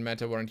pressing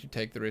matter, why don't you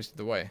take the rest of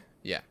the way?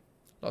 Yeah.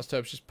 Last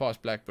hope's just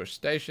past Blackbrush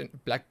Station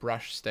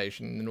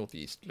in the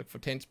northeast. Look for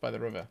tents by the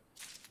river.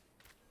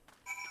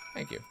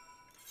 Thank you.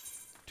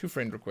 2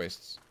 friend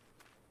requests.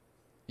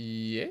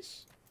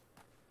 Yes?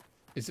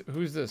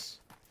 Who's this?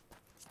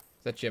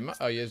 Is that Gemma?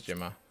 Oh, yes,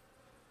 Gemma.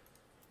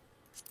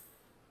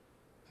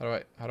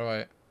 How do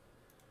I...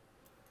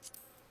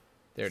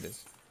 There it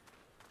is.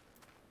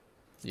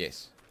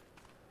 Yes.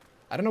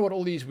 I don't know what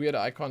all these weird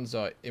icons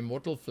are.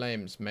 Immortal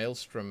Flames,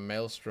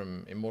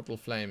 Maelstrom, Immortal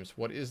Flames.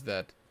 What is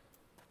that?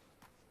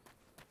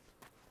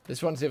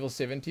 This one's level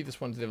 70, this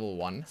one's level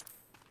 1.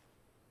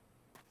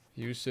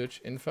 View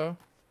search info.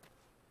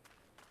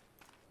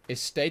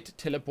 Estate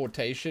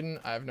teleportation.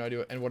 I have no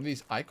idea. And what are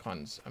these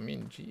icons? I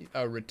mean, gee.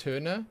 Oh,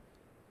 returner.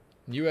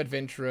 New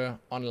adventurer.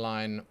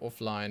 Online.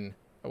 Offline.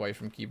 Away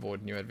from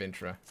keyboard. New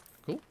adventurer.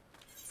 Cool.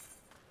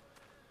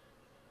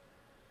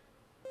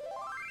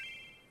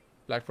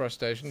 Blackbrush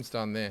Station's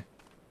down there.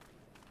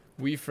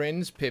 We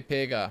friends.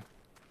 Pepega.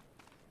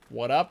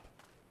 What up?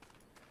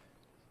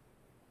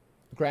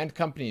 Grand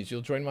companies.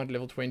 You'll join one at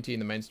level 20 in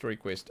the main story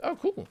quest. Oh,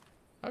 cool.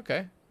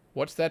 Okay.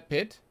 What's that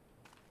pet?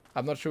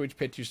 I'm not sure which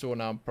pet you saw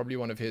now. Probably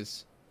one of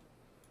his.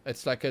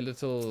 It's like a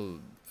little...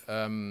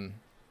 a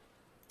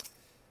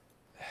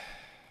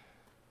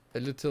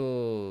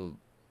little...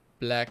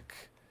 black...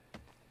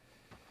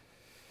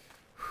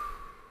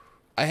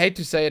 I hate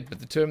to say it, but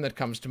the term that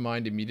comes to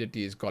mind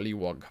immediately is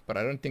gollywog. But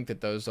I don't think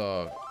that those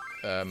are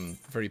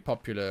very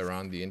popular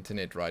around the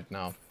internet right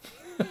now.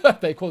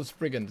 They call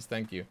spriggans.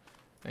 Thank you.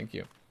 Thank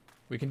you.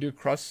 We can do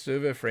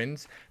cross-server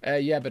friends.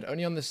 Yeah, but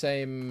only on the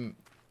same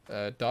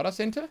data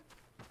center?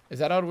 Is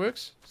that how it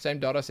works? Same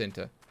data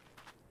center.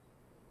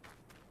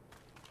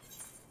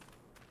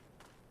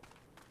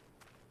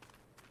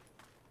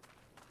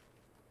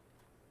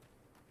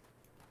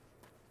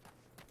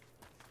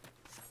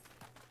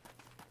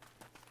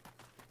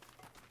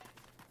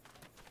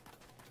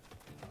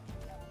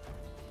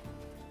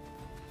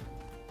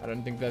 I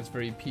don't think that's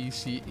very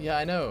PC. Yeah,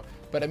 I know.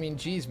 But I mean,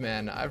 geez,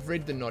 man, I've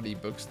read the naughty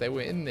books. They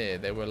were in there.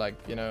 They were like,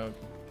 you know...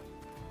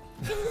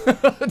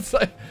 It's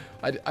like...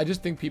 I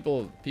just think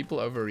people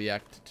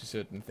overreact to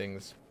certain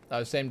things.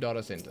 Oh, same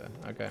data center.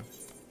 Okay.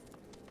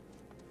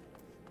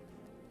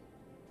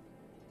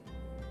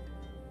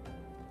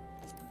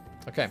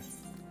 Okay.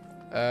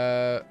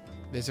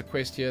 There's a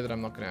quest here that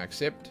I'm not going to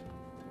accept.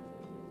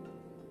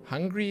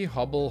 Hungry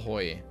Hobble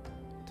Hoy.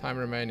 Time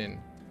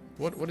remaining.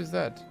 What is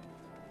that?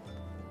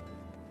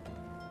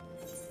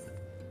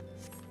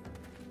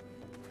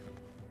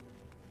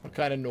 What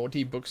kind of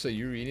naughty books are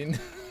you reading?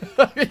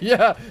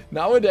 Yeah,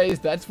 nowadays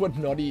that's what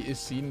naughty is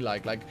seen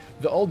like. Like,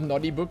 the old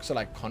naughty books are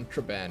like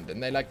contraband,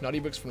 and they're like naughty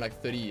books from like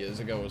 30 years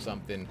ago or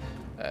something.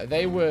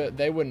 They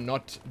were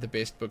not the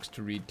best books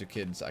to read to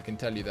kids, I can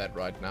tell you that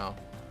right now.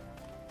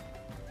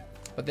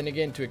 But then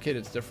again, to a kid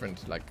it's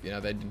different. Like, you know,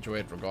 they'd enjoy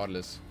it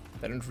regardless.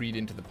 They don't read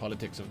into the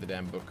politics of the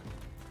damn book.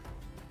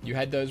 You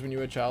had those when you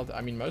were a child?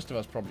 I mean, most of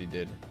us probably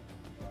did.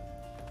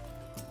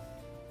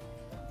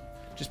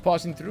 Just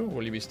passing through, or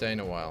will you be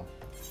staying a while?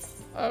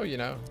 Oh, you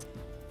know,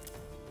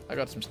 I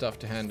got some stuff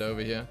to hand over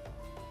here.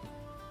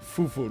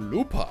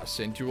 Fufulupa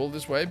sent you all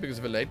this way because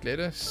of a late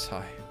letter?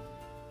 Sigh.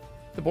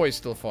 The boy is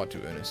still far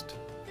too earnest.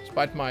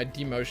 Despite my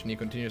demotion, he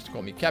continues to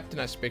call me captain.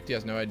 I suspect he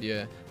has no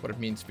idea what it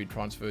means to be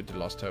transferred to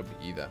Lost Hope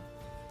either.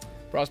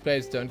 Brass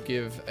blades don't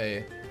give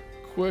a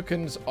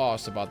quirkin's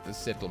arse about this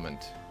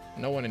settlement.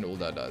 No one in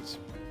Ul'dah does.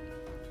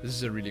 This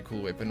is a really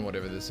cool weapon,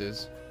 whatever this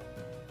is.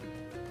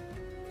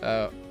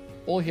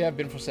 All here have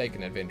been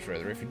forsaken, adventurer.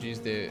 The refugees,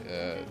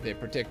 their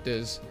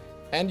protectors,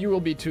 and you will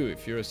be too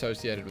if you're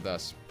associated with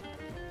us.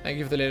 Thank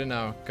you for the letter.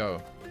 Now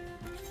go.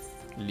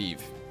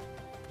 Leave.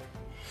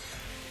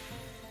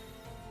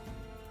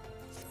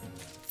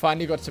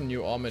 Finally got some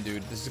new armor,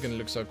 dude. This is gonna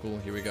look so cool.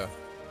 Here we go.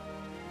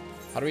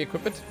 How do we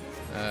equip it?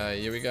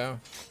 Here we go.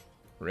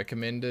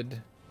 Recommended.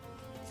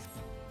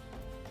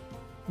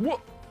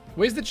 What?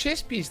 Where's the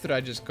chest piece that I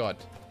just got?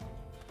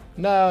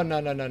 No.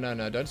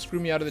 Don't screw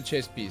me out of the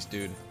chest piece,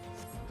 dude.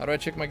 How do I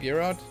check my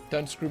gear out?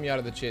 Don't screw me out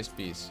of the chest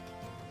piece.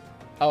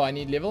 Oh, I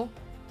need level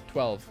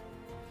 12.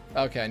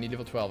 Okay, I need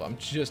level 12. I'm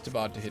just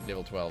about to hit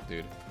level 12,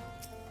 dude.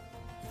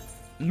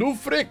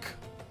 Lufrik!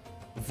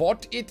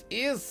 What it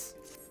is?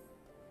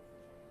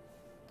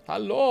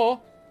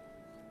 Hello?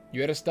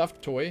 You had a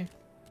stuffed toy?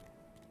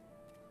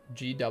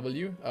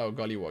 GW? Oh,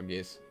 gollywog,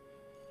 yes.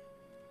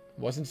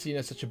 Wasn't seen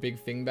as such a big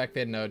thing back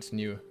then. No, it's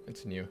new.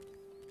 It's new.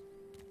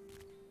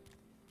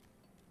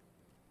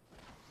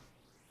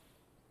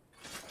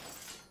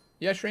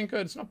 Yeah, Shrinko,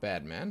 it's not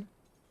bad, man.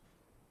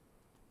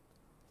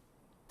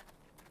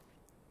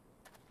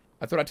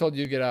 I thought I told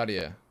you to get out of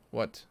here.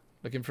 What?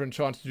 Looking for a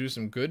chance to do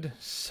some good?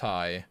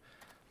 Sigh.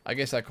 I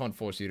guess I can't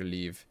force you to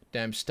leave.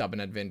 Damn stubborn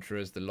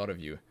adventurers, the lot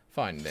of you.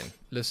 Fine, then.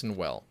 Listen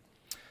well.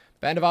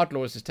 Band of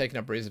outlaws has taken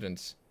up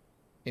residence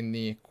in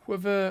the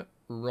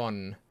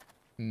Quiveron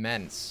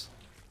Manse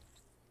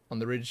on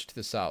the ridge to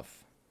the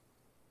south.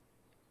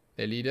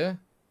 Their leader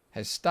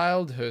has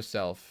styled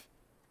herself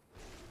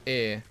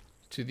heir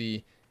to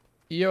the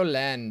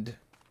Eoland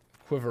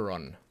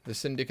Quiveron, the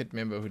syndicate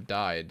member who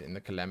died in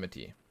the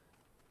calamity.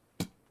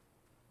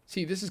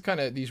 See, this is kind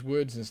of these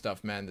words and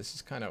stuff, man. This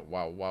is kind of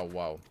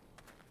wow.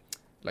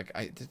 Like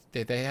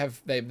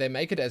they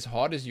make it as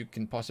hard as you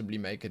can possibly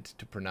make it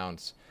to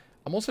pronounce.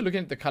 I'm also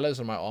looking at the colors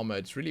on my armor.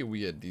 It's really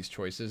weird, these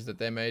choices that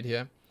they made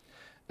here.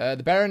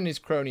 The Baron and his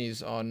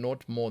cronies are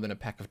naught more than a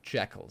pack of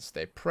jackals.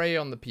 They prey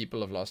on the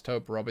people of Lost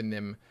Hope, robbing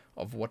them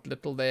of what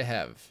little they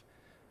have.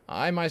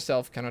 I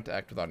myself cannot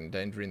act without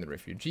endangering the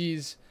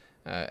refugees,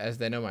 as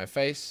they know my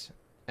face,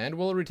 and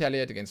will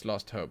retaliate against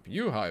Lost Hope.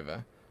 You,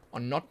 however, are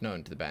not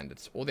known to the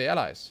bandits or their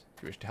allies.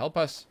 If you wish to help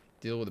us,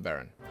 deal with the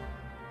Baron.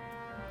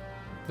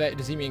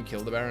 Does he mean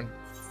kill the Baron?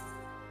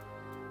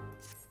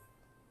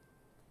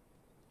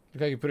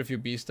 Look like you put a few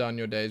beasts down in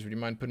your days. Would you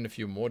mind putting a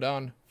few more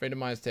down? A friend of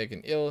mine is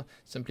taken ill.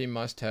 Simply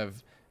must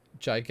have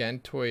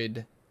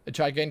gigantoid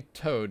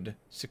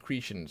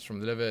secretions from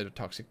the liver of a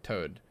toxic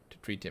toad to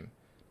treat him.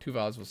 2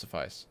 vials will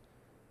suffice.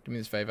 Do me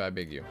this favor, I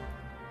beg you.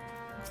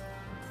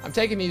 I'm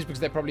taking these because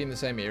they're probably in the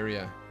same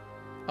area.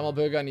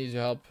 Amalberga needs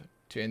your help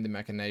to end the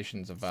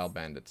machinations of vile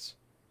bandits.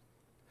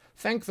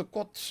 Thank the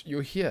gods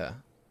you're here.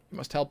 You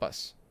must help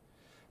us.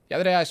 The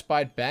other day I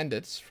spied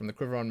bandits from the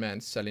Quiveron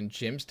Manse selling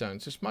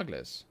gemstones to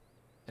smugglers.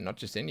 And not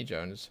just any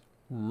Jones.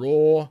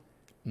 Raw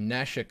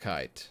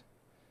Nashikite.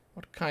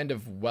 what kind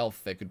of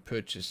wealth they could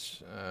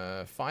purchase.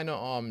 Finer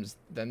arms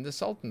than the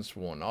Sultan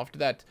sworn. After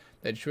that,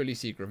 they'd surely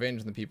seek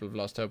revenge on the people who've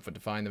lost hope for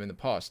defying them in the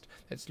past.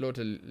 They'd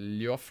slaughter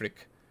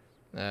Leofric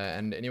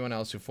and anyone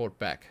else who fought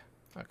back.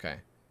 Okay.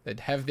 They'd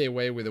have their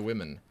way with the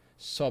women.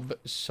 Sob,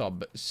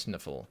 sob,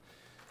 sniffle.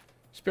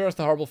 Spare us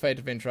the horrible fate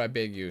adventure, I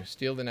beg you.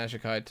 Steal the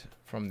Nashikite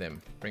from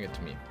them. Bring it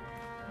to me.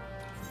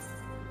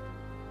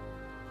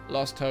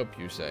 Lost hope,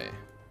 you say.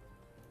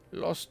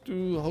 Lost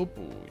to hope,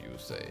 you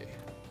say.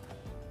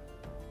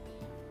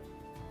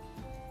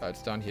 Oh,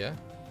 it's down here.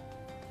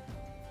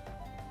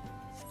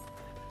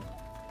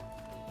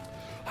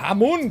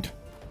 Hamund!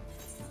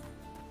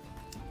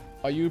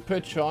 Are you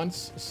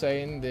perchance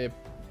saying the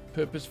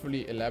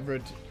purposefully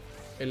elaborate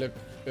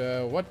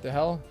what the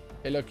hell?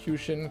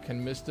 Elocution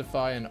can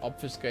mystify and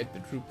obfuscate the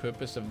true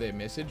purpose of their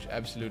message?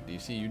 Absolutely.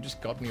 See, you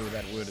just got me with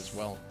that word as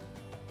well.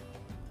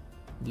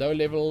 Low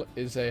level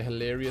is a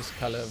hilarious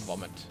color,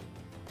 vomit.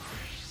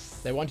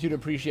 They want you to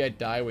appreciate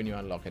dye when you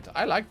unlock it.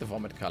 I like the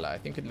vomit color. I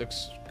think it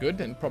looks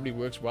good and probably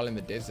works well in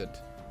the desert.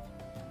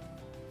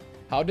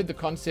 How did the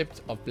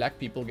concept of black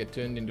people get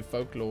turned into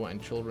folklore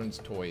and children's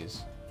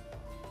toys?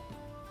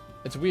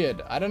 It's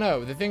weird. I don't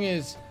know. The thing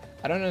is,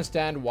 I don't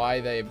understand why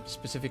they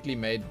specifically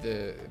made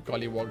the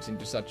gollywogs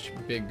into such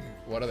big,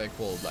 what are they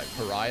called, like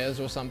pariahs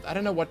or something. I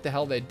don't know what the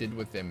hell they did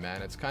with them,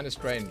 man. It's kind of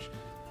strange.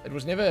 It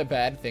was never a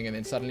bad thing, and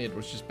then suddenly it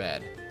was just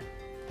bad.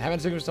 I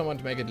haven't looking for someone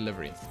to make a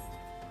delivery.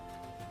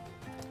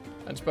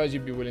 I suppose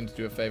you'd be willing to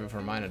do a favor for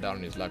a miner down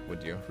on his luck,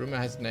 would you? Rumor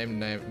has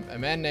named a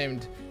man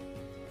named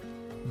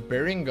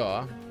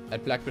Berengar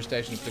at Blackbush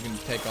Station is looking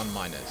to take on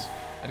miners.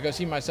 I'd go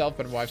see myself,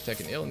 but wife's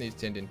taken ill and needs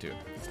tending to.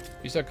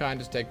 Be so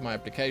kind as to take my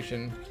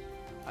application.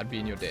 I'd be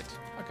in your debt.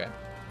 Okay.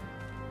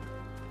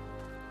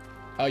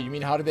 Oh, you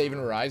mean how did they even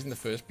arise in the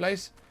first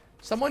place?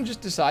 Someone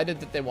just decided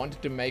that they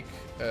wanted to make.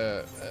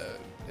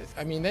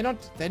 I mean, they're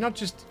not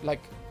just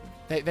like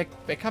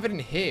they're covered in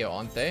hair,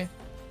 aren't they?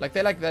 Like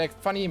they're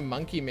like funny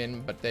monkey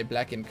men, but they're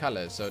black in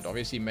color. So it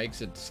obviously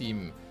makes it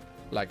seem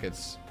like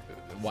it's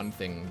one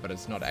thing, but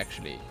it's not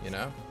actually. You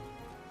know?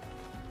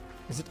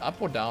 Is it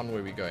up or down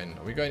where we going?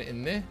 Are we going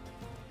in there?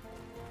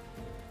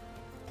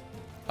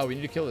 Oh, we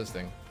need to kill this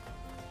thing.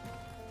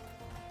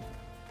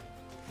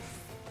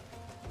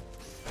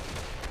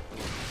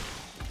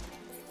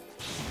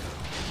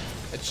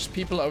 It's just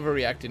people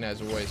overreacting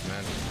as always,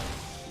 man.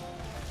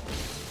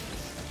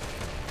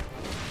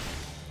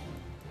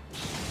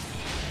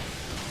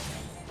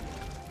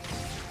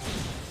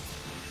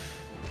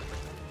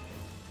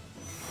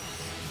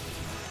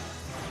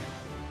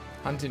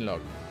 Hunting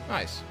log.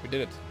 Nice. We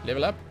did it.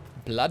 Level up.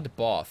 Blood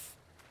bath.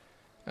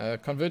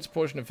 Converts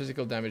portion of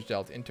physical damage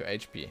dealt into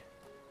HP.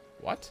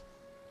 What?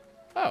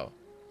 Oh.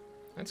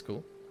 That's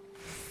cool.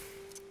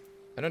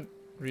 I don't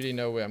really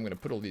know where I'm going to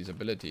put all these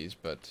abilities,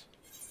 but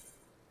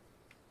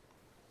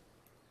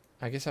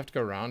I guess I have to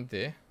go around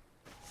there.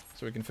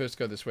 So we can first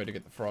go this way to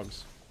get the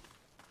frogs.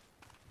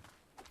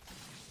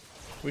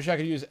 Wish I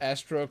could use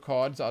Astro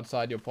cards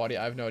outside your party.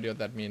 I have no idea what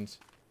that means.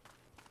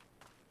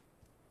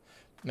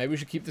 Maybe we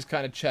should keep this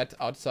kind of chat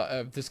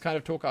outside, this kind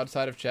of talk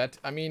outside of chat.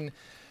 I mean,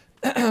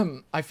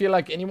 I feel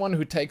like anyone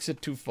who takes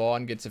it too far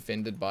and gets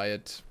offended by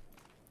it,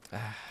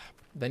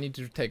 they need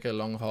to take a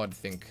long, hard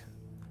think.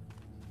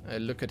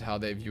 Look at how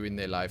they view in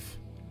their life.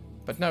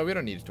 But no, we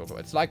don't need to talk about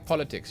it. It's like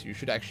politics. You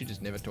should actually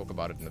just never talk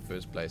about it in the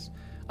first place.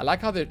 I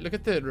like how they look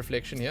at the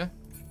reflection here.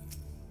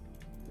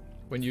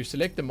 When you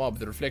select the mob,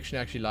 the reflection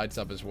actually lights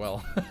up as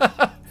well.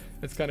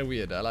 It's kind of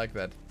weird. I like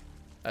that.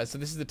 So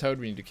this is the toad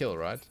we need to kill,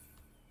 right?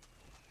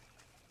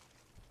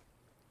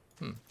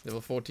 Level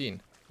 14.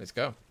 Let's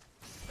go.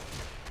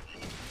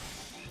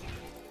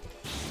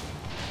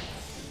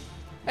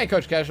 Hey,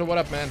 Coach Casual. What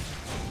up, man?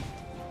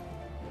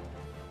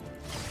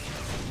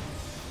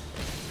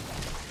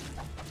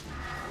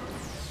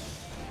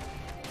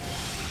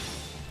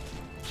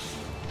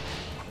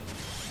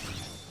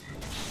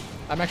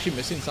 I'm actually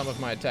missing some of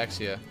my attacks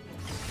here.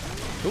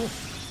 Cool.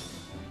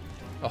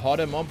 A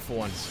harder mob for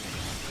once.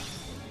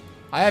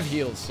 I have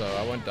heals, so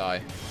I won't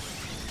die.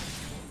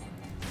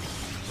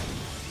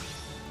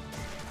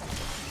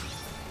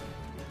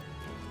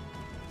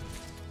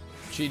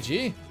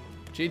 GG.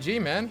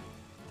 GG, man.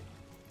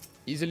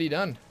 Easily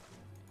done.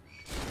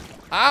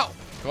 Ow!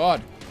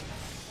 God.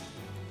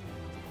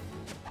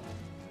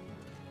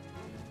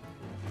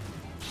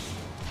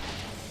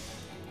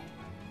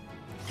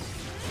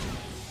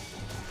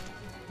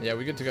 Yeah,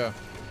 we're good to go.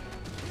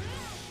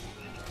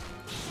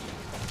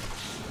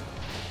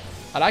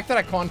 I like that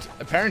I can't,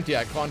 apparently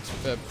I can't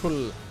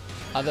pull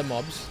other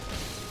mobs.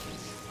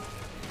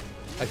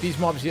 Like these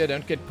mobs here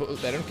don't get pulled,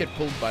 they don't get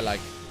pulled by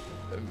like,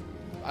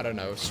 I don't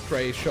know,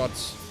 stray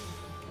shots.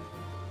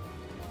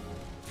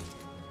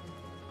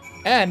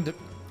 And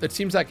it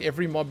seems like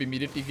every mob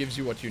immediately gives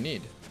you what you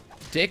need.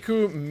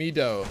 Deku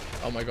Mido.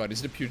 Oh my god,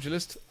 is it a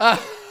pugilist?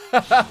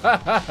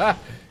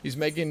 He's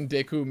making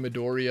Deku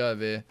Midoriya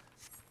there.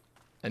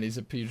 And he's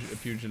a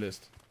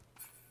pugilist.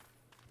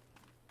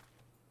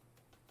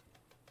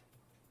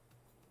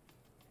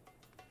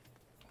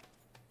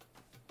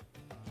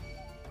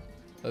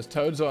 Those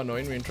toads are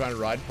annoying when you try and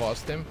ride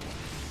past them.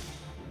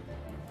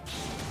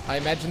 I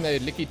imagine they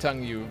licky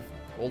tongue you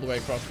all the way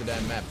across the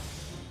damn map.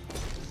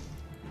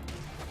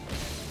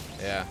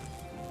 Yeah.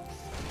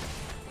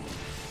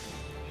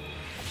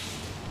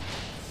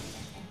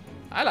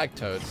 I like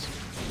toads.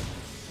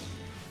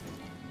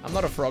 I'm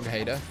not a frog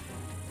hater.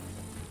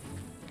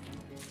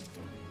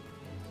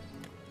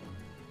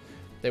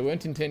 They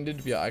weren't intended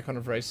to be an icon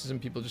of racism.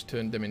 People just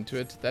turned them into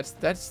it. That's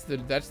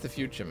the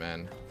future,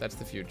 man. That's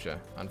the future,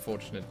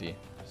 unfortunately.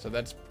 So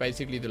that's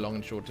basically the long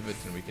and short of it,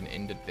 and we can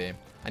end it there.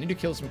 I need to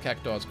kill some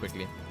cactuars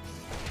quickly.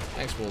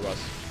 Thanks,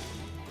 Walrus.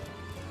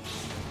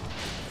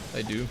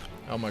 They do.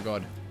 Oh my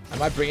god.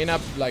 Am I bringing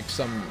up like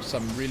some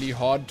really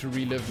hard to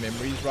relive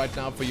memories right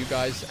now for you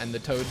guys and the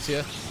toads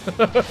here?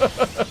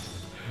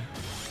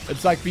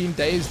 It's like being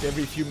dazed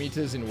every few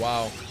meters in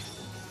WoW.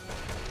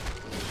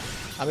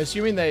 I'm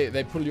assuming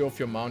they pull you off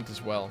your mount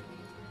as well.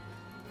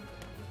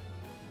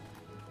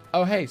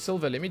 Oh, hey,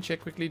 Silver, let me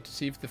check quickly to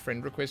see if the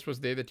friend request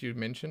was there that you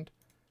mentioned.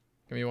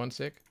 Give me 1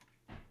 sec.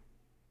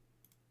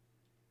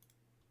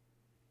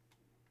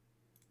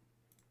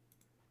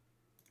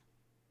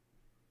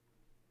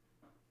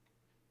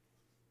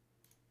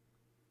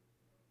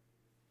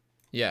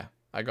 Yeah,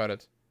 I got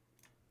it.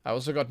 I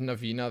also got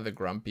Navina the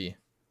Grumpy.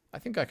 I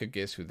think I could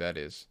guess who that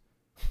is.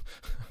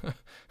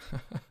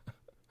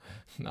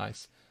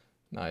 Nice.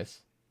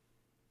 Nice.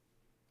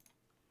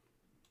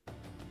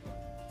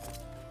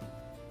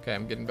 Okay,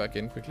 I'm getting back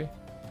in quickly.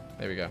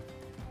 There we go.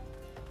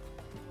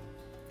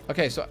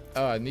 Okay, so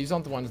these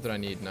aren't the ones that I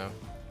need now.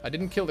 I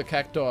didn't kill the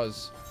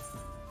cactuars.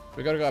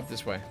 We gotta go up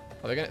this way.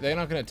 Oh, they're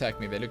not gonna attack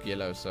me. They look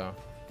yellow, so.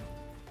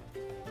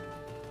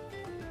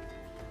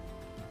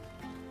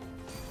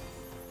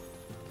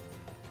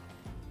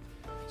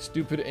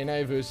 Stupid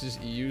NA versus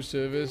EU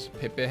servers.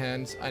 Pepe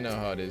hands. I know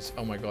how it is.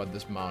 Oh my god,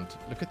 this mount.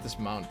 Look at this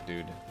mount,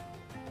 dude.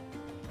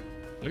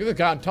 Look at the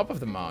guy on top of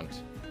the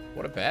mount.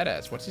 What a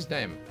badass. What's his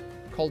name?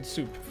 Cold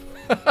Soup.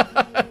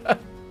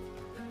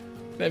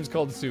 Name's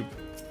Cold Soup.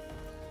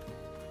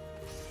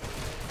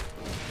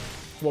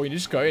 Well, you're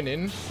just going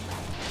in.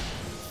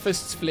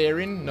 Fists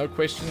flaring. No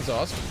questions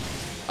asked.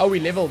 Oh, we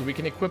leveled. We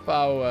can equip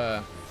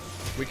our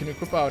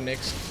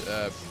next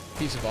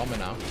piece of armor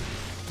now.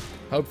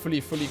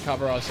 Hopefully fully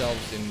cover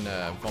ourselves in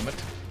vomit.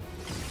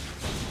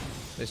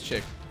 Let's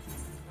check.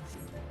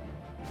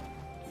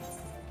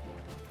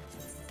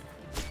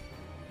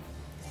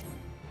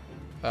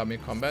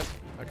 Mid-combat?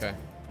 Okay.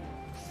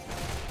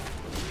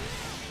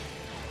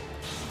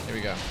 Here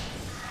we go.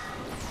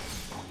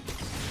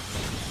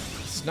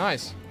 It's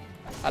nice.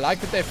 I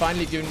like that they're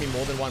finally giving me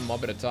more than one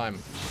mob at a time.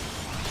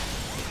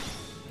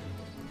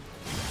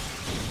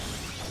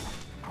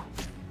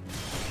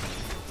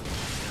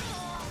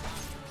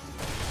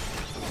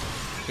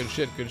 Good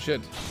shit, good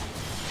shit.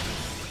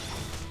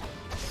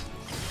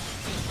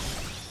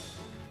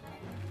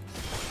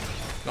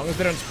 As long as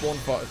they don't spawn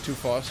too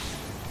fast.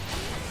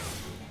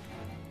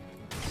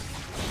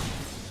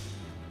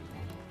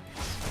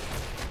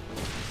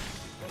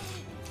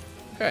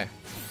 Okay.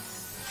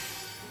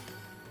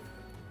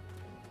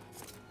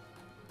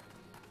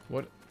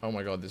 What? Oh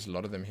my god, there's a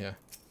lot of them here.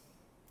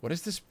 What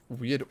is this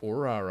weird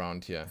aura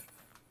around here?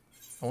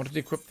 I wanted to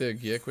equip the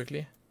gear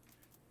quickly.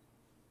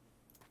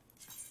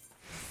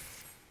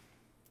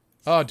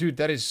 Oh, dude,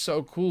 that is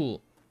so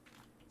cool.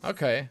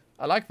 Okay,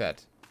 I like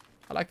that.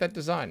 I like that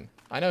design.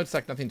 I know it's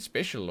like nothing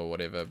special or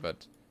whatever,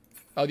 but...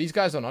 Oh, these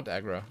guys are not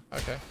aggro.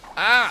 Okay.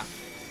 Ah!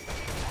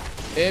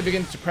 Air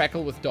begins to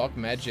crackle with dark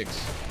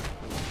magics.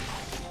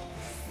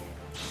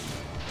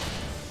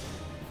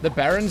 The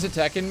Baron's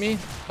attacking me?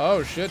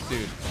 Oh, shit,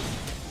 dude.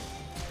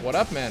 What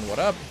up, man? What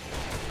up?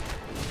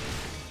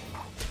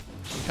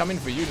 I'm coming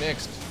for you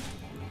next.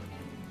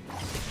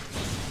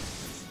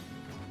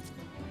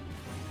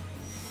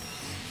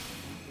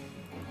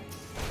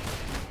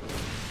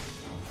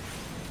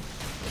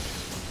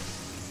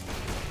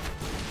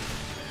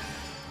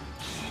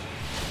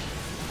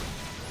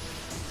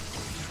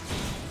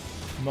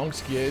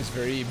 Monk's gear is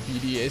very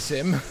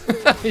BDSM.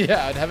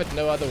 Yeah, I'd have it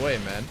no other way,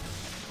 man.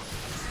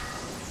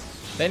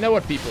 They know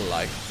what people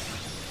like.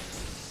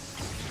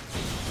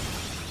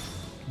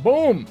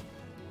 Boom!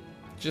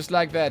 Just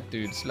like that,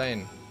 dude.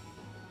 Slain.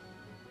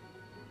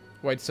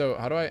 Wait, so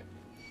how do I...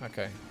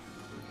 Okay.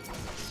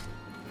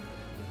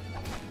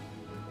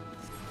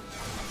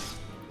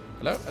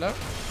 Hello? Hello?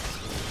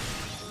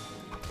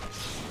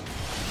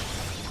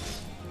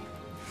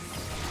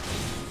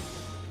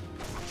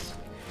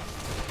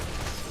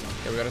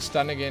 Okay, we got a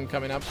stun again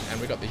coming up, and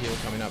we got the heal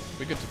coming up.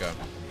 We're good to go.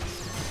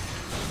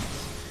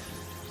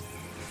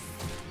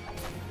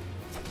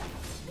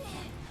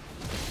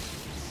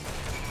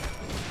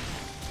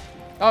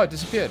 Oh, it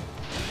disappeared.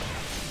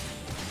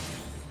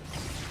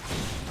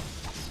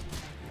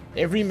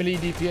 Every melee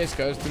DPS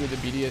goes through the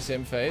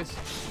BDSM phase.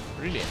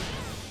 Really?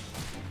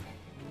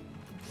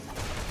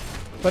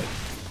 But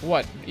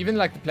what? Even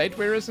like the plate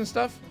wearers and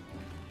stuff?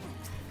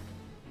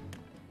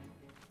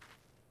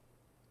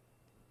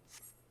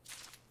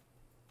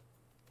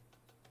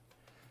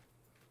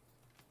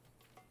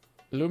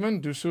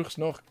 Lumen, du suchst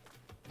noch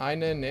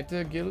Eine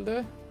nette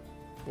Gilde?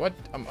 What?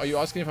 Are you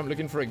asking if I'm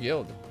looking for a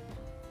guild?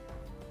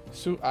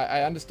 So,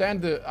 I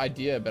understand the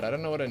idea, but I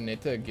don't know what a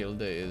nette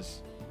Gilde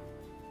is.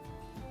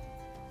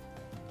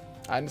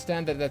 I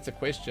understand that that's a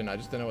question, I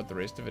just don't know what the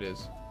rest of it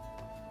is.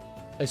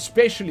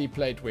 Especially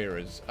plate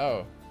wearers.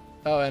 Oh.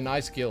 Oh, a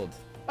nice guild.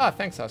 Ah,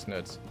 thanks, us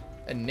nerds.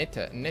 A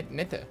nette.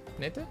 Nette?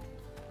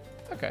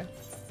 Okay.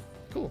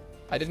 Cool.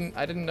 I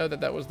didn't know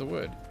that was the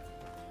word.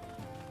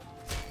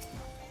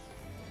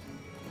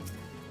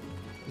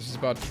 This is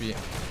about to be...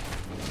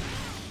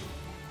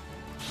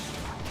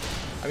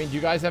 I mean, do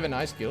you guys have a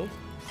nice guild?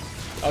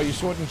 Oh, you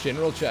saw it in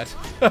general chat.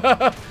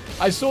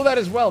 I saw that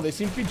as well. There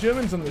seem to be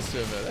Germans on this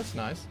server. That's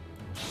nice.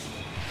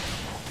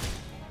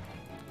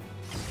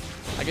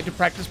 I get to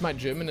practice my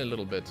German a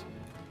little bit.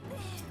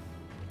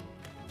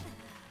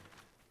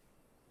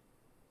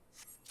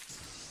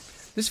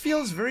 This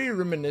feels very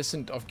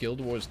reminiscent of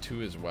Guild Wars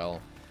 2 as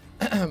well.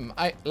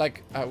 I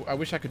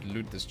wish I could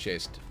loot this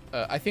chest.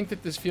 I think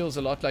that this feels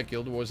a lot like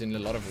Guild Wars in a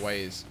lot of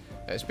ways.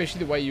 Especially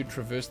the way you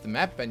traverse the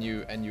map and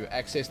you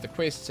access the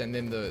quests and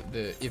then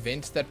the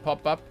events that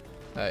pop up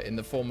in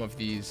the form of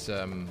these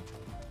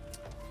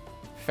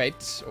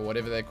fates or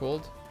whatever they're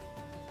called.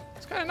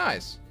 It's kind of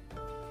nice.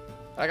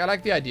 Like, I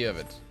like the idea of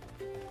it.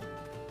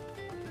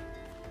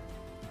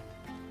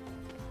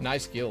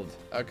 Nice guild.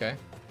 Okay.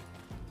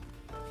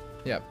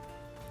 Yep.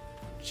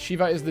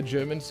 Shiva is the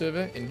German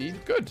server,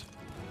 indeed. Good.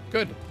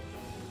 Good.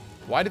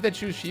 Why did they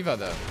choose Shiva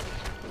though?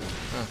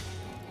 Huh.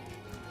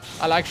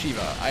 I like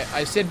Shiva.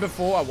 I said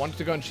before I wanted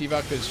to go on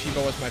Shiva because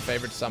Shiva was my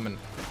favorite summon.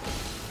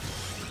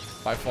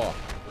 By far.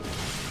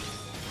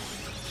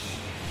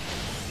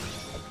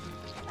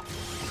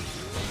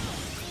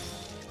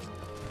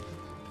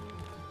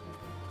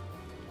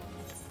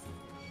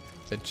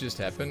 It just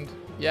happened?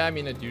 Yeah, I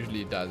mean, it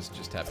usually does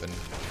just happen.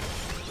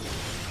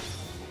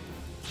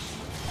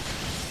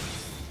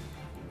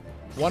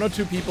 One or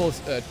two people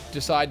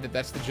decide that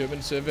that's the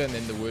German server and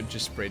then the word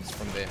just spreads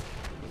from there.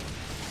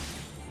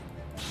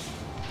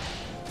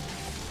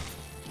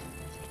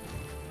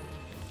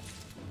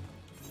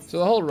 So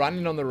the whole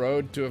running on the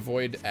road to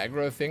avoid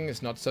aggro thing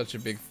is not such a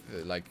big...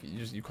 like,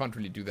 you can't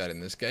really do that in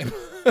this game.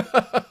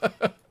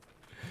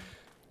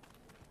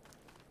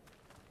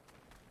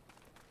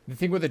 The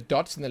thing with the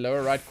dots in the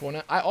lower right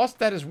corner, I asked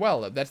that as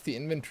well. That's the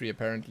inventory,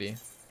 apparently.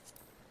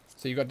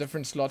 So you got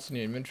different slots in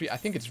your inventory. I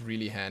think it's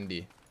really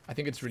handy. I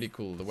think it's really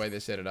cool, the way they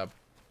set it up.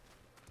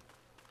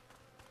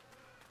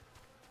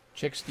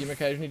 Check Steam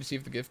occasionally to see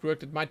if the gift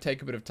worked. It might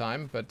take a bit of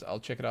time, but I'll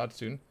check it out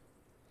soon.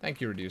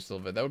 Thank you, Reduced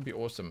Silver. That would be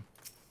awesome.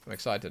 I'm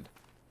excited.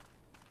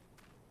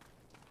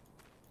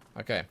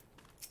 Okay.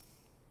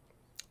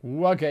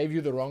 Wua gave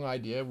you the wrong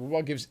idea.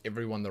 Wua gives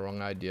everyone the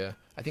wrong idea.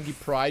 I think he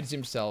prides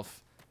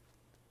himself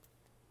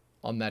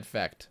on that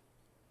fact.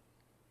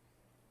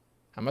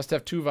 I must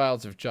have 2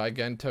 vials of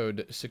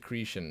Gigantode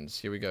secretions.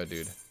 Here we go,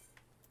 dude.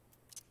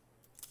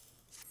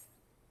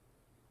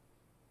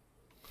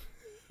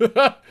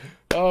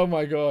 Oh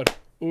my god.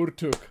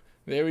 Urtuk.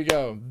 There we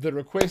go. The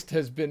request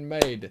has been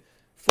made.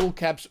 Full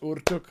caps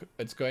Urtuk.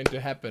 It's going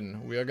to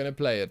happen. We are going to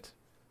play it.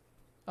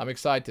 I'm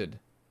excited.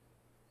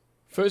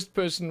 First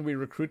person we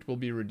recruit will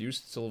be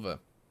Reduced Silver.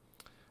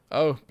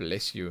 Oh,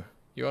 bless you.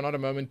 You are not a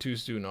moment too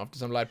soon. After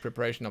some light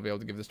preparation, I'll be able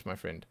to give this to my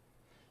friend.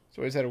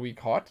 So he's had a weak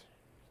heart.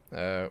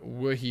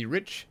 Were he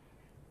rich,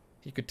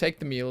 he could take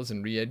the meals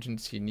and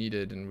reagents he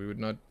needed, and we would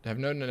not have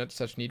known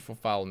such need for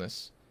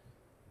foulness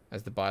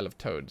as the bile of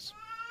toads.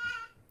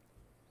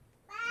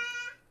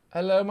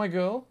 Hello, my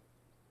girl.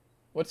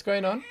 What's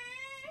going on?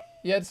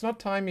 Yeah, it's not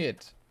time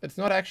yet. It's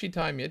not actually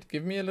time yet.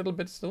 Give me a little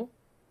bit still.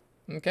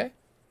 Okay?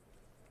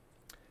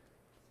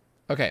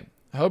 Okay.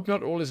 I hope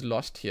not all is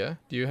lost here.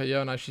 Do you hear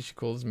how nice she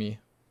calls me?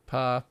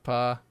 Pa.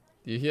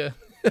 Do you hear?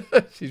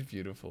 She's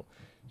beautiful.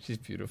 She's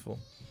beautiful.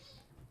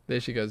 There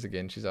she goes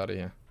again. She's out of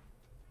here.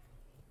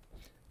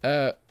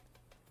 I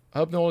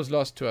hope no all is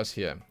lost to us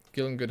here.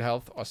 Skill and good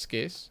health are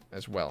scarce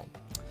as well.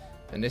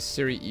 A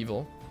necessary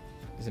evil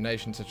is a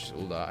nation such as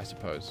Uldar, I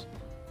suppose.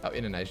 Oh,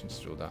 in a nation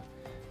such as Uldar.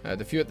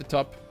 The few at the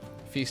top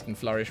feast and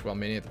flourish while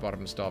many at the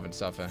bottom starve and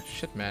suffer.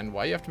 Shit, man.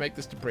 Why do you have to make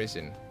this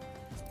depressing?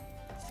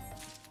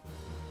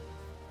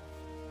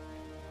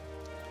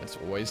 It's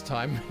always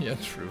time. Yeah,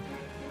 true.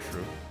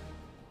 True.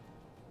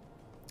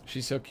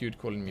 She's so cute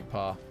calling me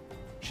Pa.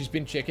 She's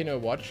been checking her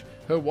watch.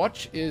 Her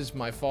watch is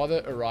my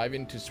father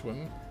arriving to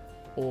swim,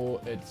 or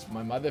it's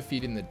my mother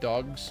feeding the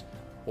dogs,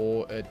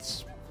 or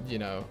it's, you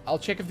know... I'll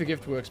check if the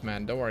gift works,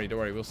 man. Don't worry, don't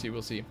worry. We'll see,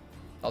 we'll see.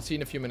 I'll see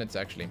in a few minutes,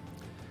 actually.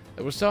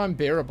 It was so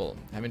unbearable,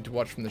 having to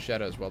watch from the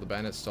shadows while the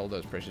bandits stole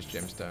those precious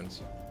gemstones.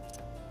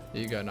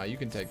 Here you go, now you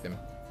can take them.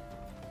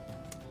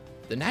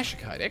 The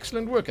Nashikite.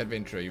 Excellent work,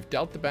 adventurer. You've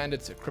dealt the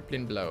bandits a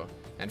crippling blow.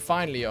 And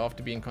finally,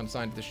 after being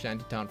consigned to the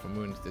shanty town for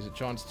moons, there's a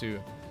chance to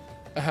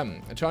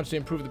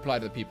improve the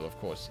plight of the people, of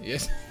course.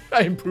 Yes,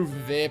 I improve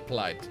their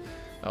plight.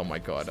 Oh my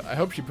god. I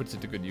hope she puts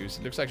it to good use.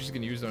 It looks like she's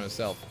going to use it on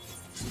herself.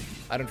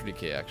 I don't really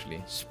care,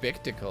 actually.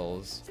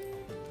 Spectacles.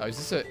 Oh, is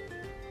this a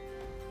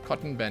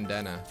cotton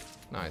bandana?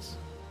 Nice.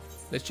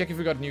 Let's check if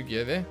we got new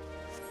gear there.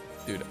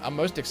 Dude, I'm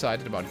most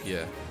excited about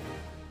gear.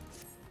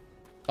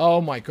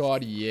 Oh my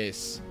god,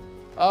 yes.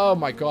 Oh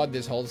my god,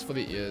 there's holes for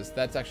the ears.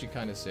 That's actually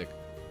kind of sick.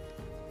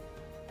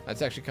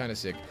 That's actually kind of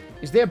sick.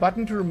 Is there a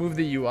button to remove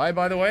the UI,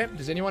 by the way?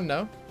 Does anyone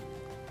know?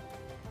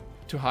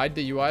 To hide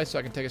the UI so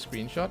I can take a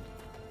screenshot?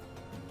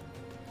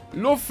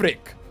 Lofric!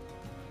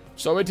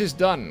 So it is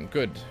done.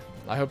 Good.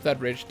 I hope that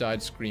wretch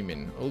died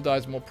screaming. Ulda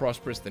is more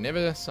prosperous than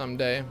ever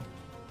someday.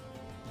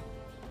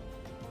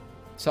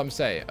 Some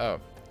say,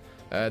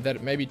 that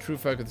it may be true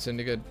folk of the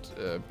syndicate,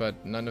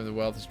 but none of the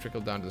wealth has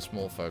trickled down to the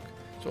small folk.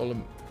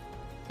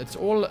 It's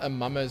all a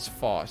mummer's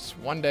farce.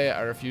 One day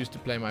I refused to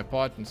play my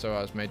part, and so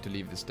I was made to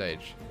leave the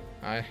stage.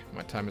 Aye,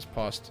 my time has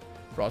passed.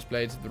 Brass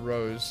blades of the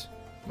rose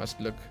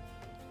must look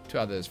to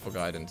others for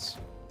guidance.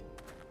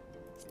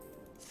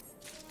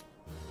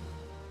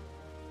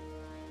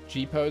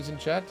 G-pose in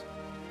chat.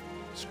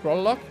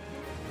 Scroll lock.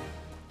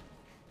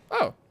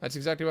 Oh, that's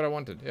exactly what I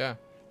wanted. Yeah.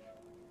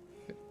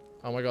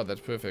 Oh my god,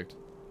 that's perfect.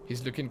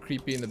 He's looking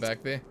creepy in the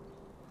back there.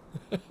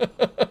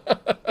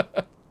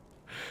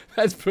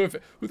 That's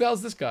perfect. Who the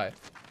hell's this guy?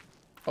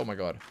 Oh my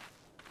god.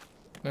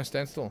 No,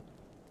 stand still.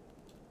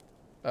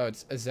 Oh,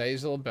 it's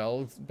Azazel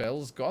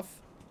Bells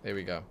Goth. There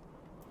we go.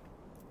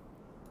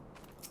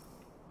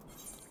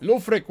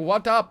 Lofric,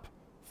 what up?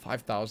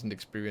 5,000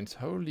 experience.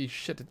 Holy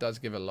shit, it does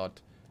give a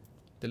lot.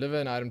 Deliver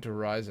an item to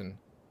Horizon.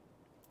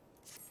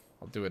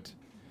 I'll do it.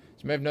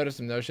 So you may have noticed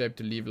I'm no shape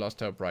to leave Lost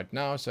Hope right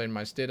now, so in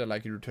my stead I'd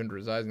like you to return to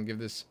Horizon and give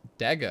this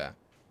dagger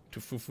to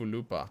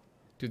Fufulupa.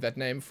 Dude, that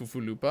name,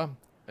 Fufulupa,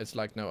 it's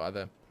like no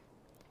other.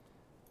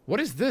 What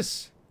is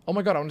this? Oh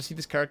my god, I want to see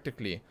this character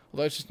clearly.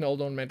 Although it's just an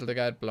old ornamental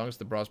dagger, it belongs to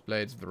the brass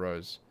blades of the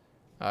rose.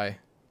 Aye.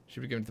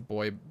 Should be given to the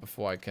boy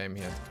before I came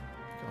here.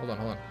 Okay, hold on,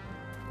 hold on.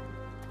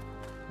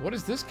 What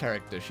is this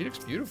character? She looks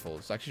beautiful.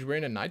 It's like she's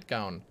wearing a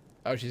nightgown.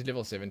 Oh, she's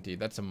level 70.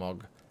 That's a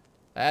mog.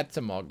 That's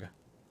a mog.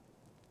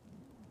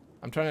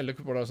 I'm trying to look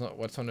at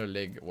what's on her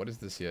leg. What is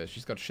this here?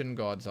 She's got shin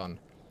guards on.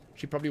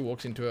 She probably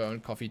walks into her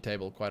own coffee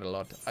table quite a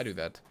lot. I do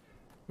that.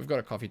 We've got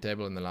a coffee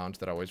table in the lounge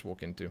that I always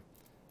walk into.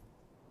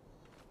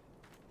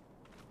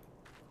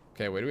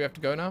 Okay, where do we have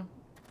to go now?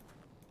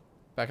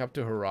 Back up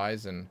to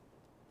Horizon.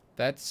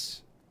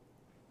 That's...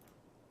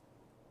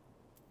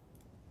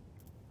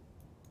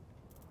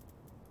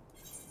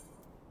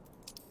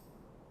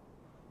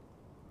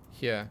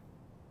 here.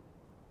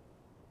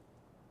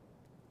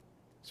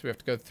 So we have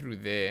to go through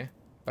there.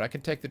 But I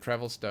can take the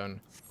travel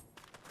stone.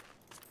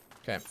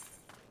 Okay.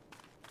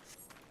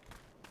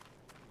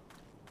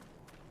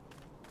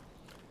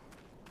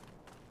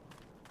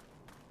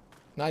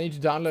 Now I need to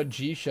download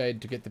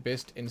G-Shade to get the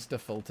best Insta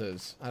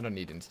filters. I don't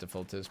need Insta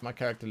filters. My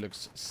character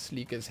looks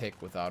sleek as heck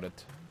without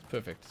it. It's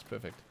perfect. It's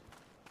perfect.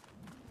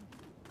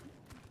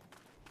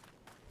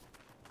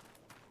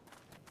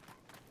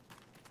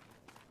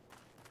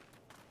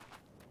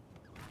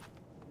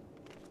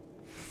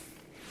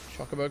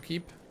 Chocobo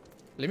keep.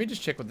 Let me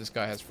just check what this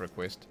guy has for a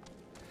quest.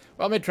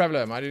 Well met,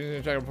 traveler. My name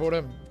is Jack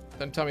Reporter.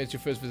 Don't tell me it's your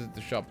first visit to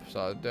the shop,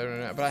 so I don't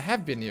know. But I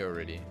have been here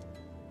already.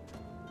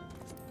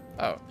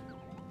 Oh.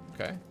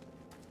 Okay.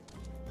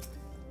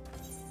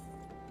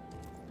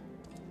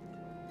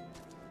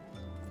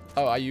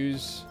 Oh,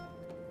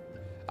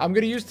 I'm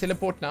gonna use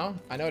teleport now.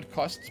 I know it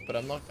costs, but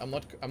I'm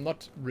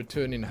not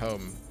returning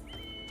home.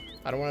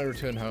 I don't want to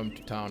return home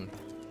to town.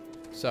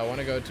 So I want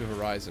to go to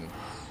Horizon.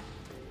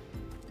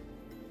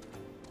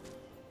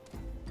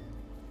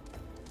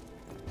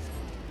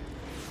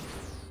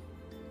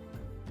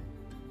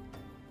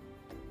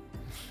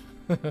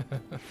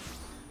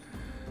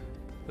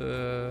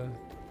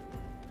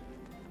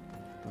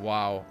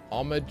 Wow,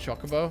 armored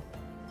chocobo.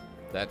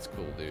 That's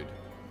cool, dude.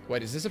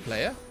 Wait, is this a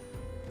player?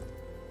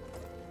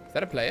 Is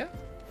that a player?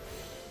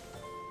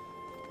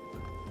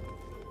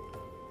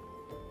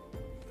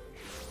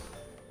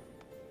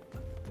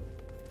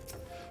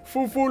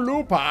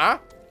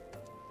 Fufulupa.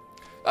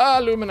 Ah,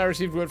 Lumen, I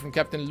received word from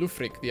Captain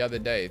Lufric the other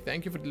day.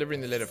 Thank you for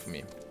delivering the letter for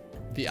me.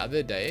 The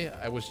other day?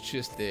 I was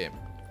just there.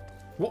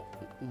 What?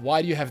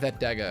 Why do you have that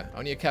dagger?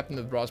 Only a captain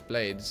of brass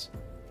blades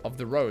of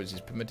the rose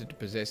is permitted to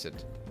possess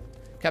it.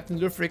 Captain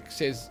Lufric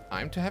says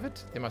I'm to have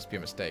it? There must be a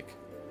mistake.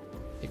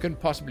 He couldn't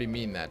possibly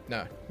mean that.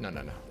 No.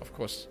 Of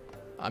course,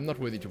 I'm not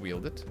worthy to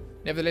wield it.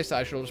 Nevertheless,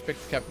 I shall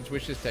respect the captain's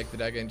wishes, take the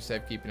dagger into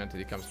safekeeping until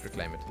he comes to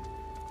reclaim it.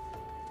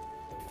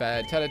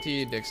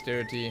 Fatality,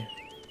 dexterity.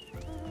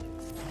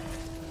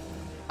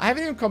 I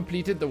haven't even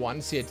completed the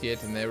one set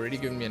yet, and they're already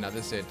giving me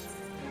another set.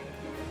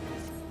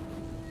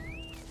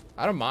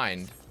 I don't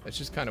mind. It's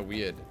just kind of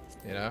weird,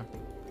 you know?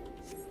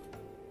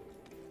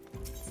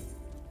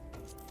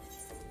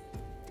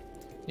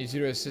 Needs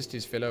you to assist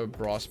his fellow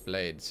brass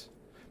blades.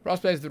 Brass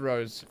blades of the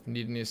rose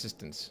need any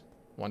assistance.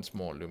 Once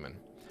more, Lumen.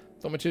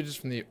 Thaumaturgists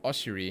from the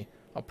ossuary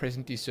are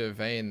presently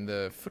surveying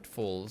the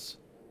footfalls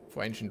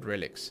for ancient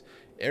relics.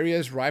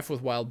 Areas rife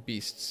with wild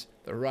beasts.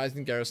 The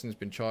Horizon garrison has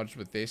been charged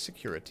with their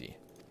security.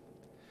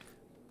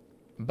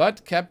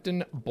 But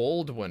Captain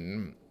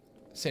Baldwin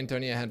sent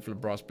only a handful of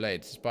brass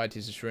blades, despite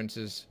his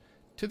assurances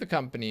to the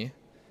company.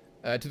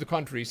 To the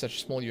contrary, such a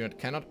small unit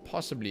cannot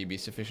possibly be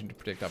sufficient to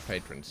protect our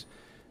patrons.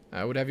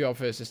 I would have you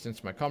offer assistance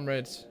to my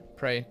comrades.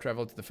 Pray,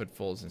 travel to the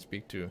footfalls, and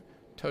speak to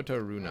Toto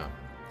Runa.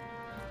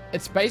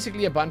 It's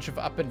basically a bunch of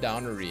up and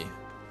downery.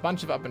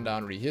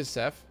 Here's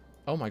Seth.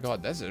 Oh my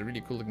god, that's a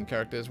really cool looking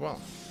character as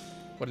well.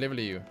 What level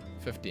are you?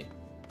 50.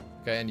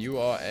 Okay, and you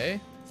are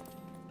a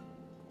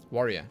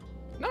warrior.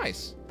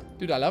 Nice.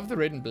 Dude, I love the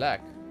red and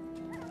black.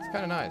 It's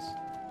kind of nice.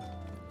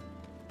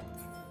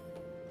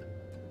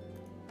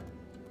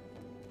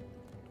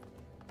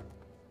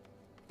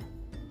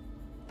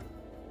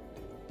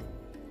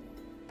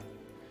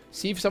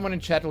 See if someone in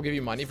chat will give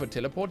you money for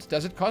teleports.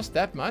 Does it cost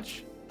that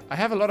much? I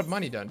have a lot of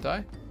money, don't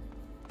I?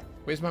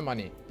 Where's my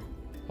money?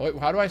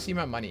 How do I see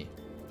my money?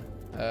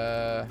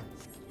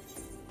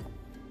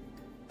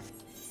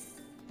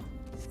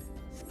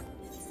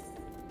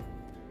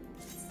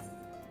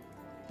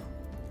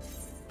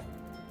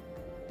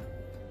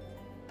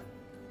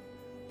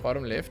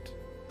 Bottom left.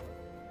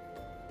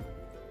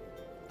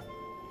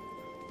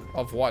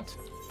 Of what?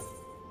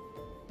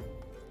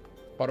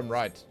 Bottom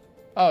right.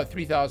 Oh,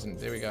 3,000.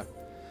 There we go.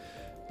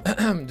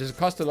 Does it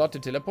cost a lot to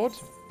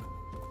teleport?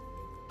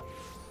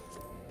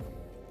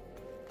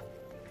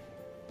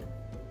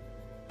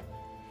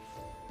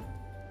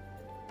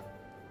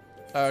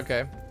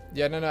 Okay.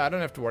 Yeah, no, I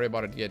don't have to worry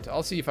about it yet.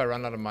 I'll see if I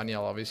run out of money.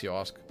 I'll obviously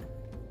ask.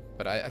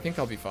 But I think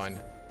I'll be fine.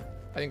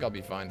 I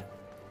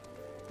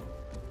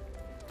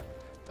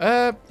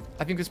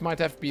think this might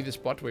have to be the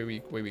spot where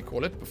we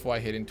call it before I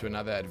head into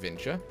another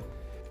adventure.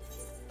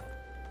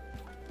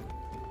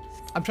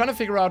 I'm trying to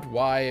figure out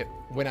why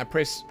when I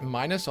press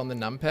minus on the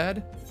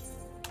numpad,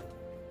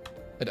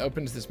 it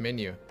opens this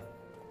menu.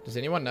 Does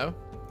anyone know?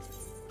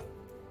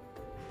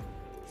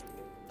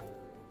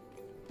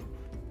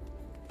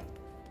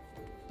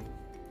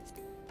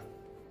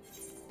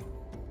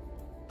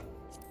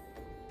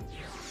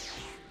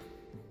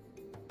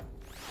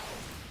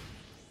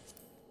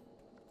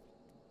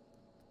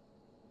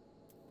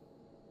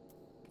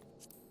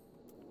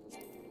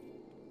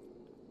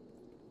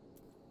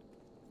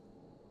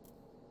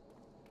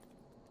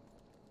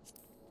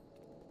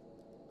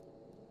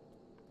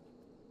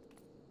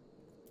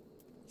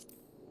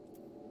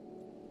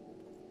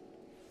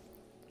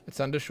 It's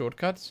under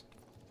shortcuts.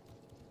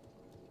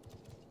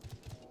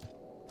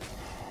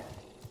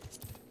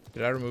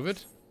 Did I remove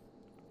it?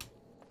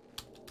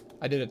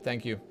 I did it.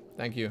 Thank you.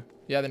 Thank you.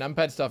 Yeah, the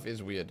numpad stuff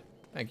is weird.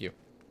 Thank you.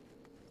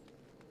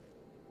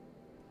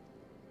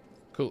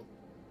 Cool.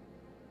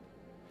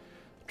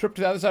 Trip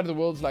to the other side of the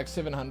world's like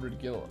 700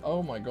 gil.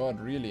 Oh my god,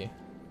 really?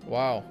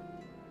 Wow.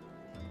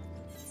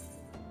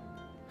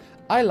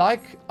 I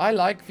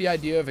like the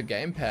idea of a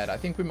gamepad. I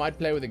think we might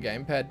play with a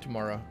gamepad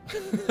tomorrow.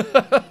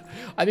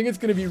 I think it's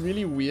going to be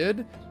really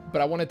weird, but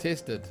I want to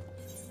test it.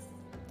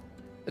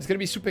 It's going to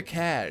be super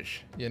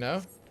cash, you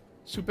know?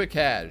 Super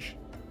cash.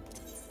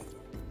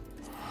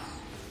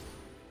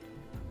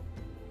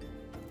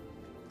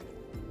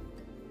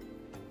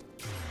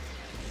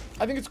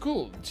 I think it's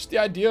cool. Just the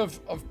idea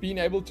of being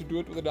able to do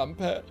it with a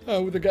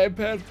numpad, with a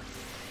gamepad.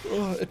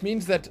 Oh, it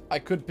means that I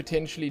could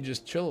potentially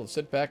just chill,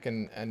 sit back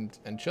and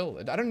chill.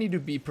 I don't need to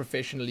be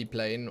professionally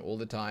playing all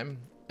the time.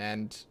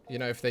 And, you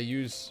know, if they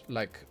use,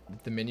 like,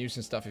 the menus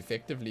and stuff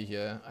effectively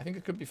here, I think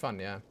it could be fun,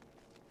 yeah.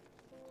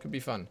 Could be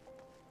fun.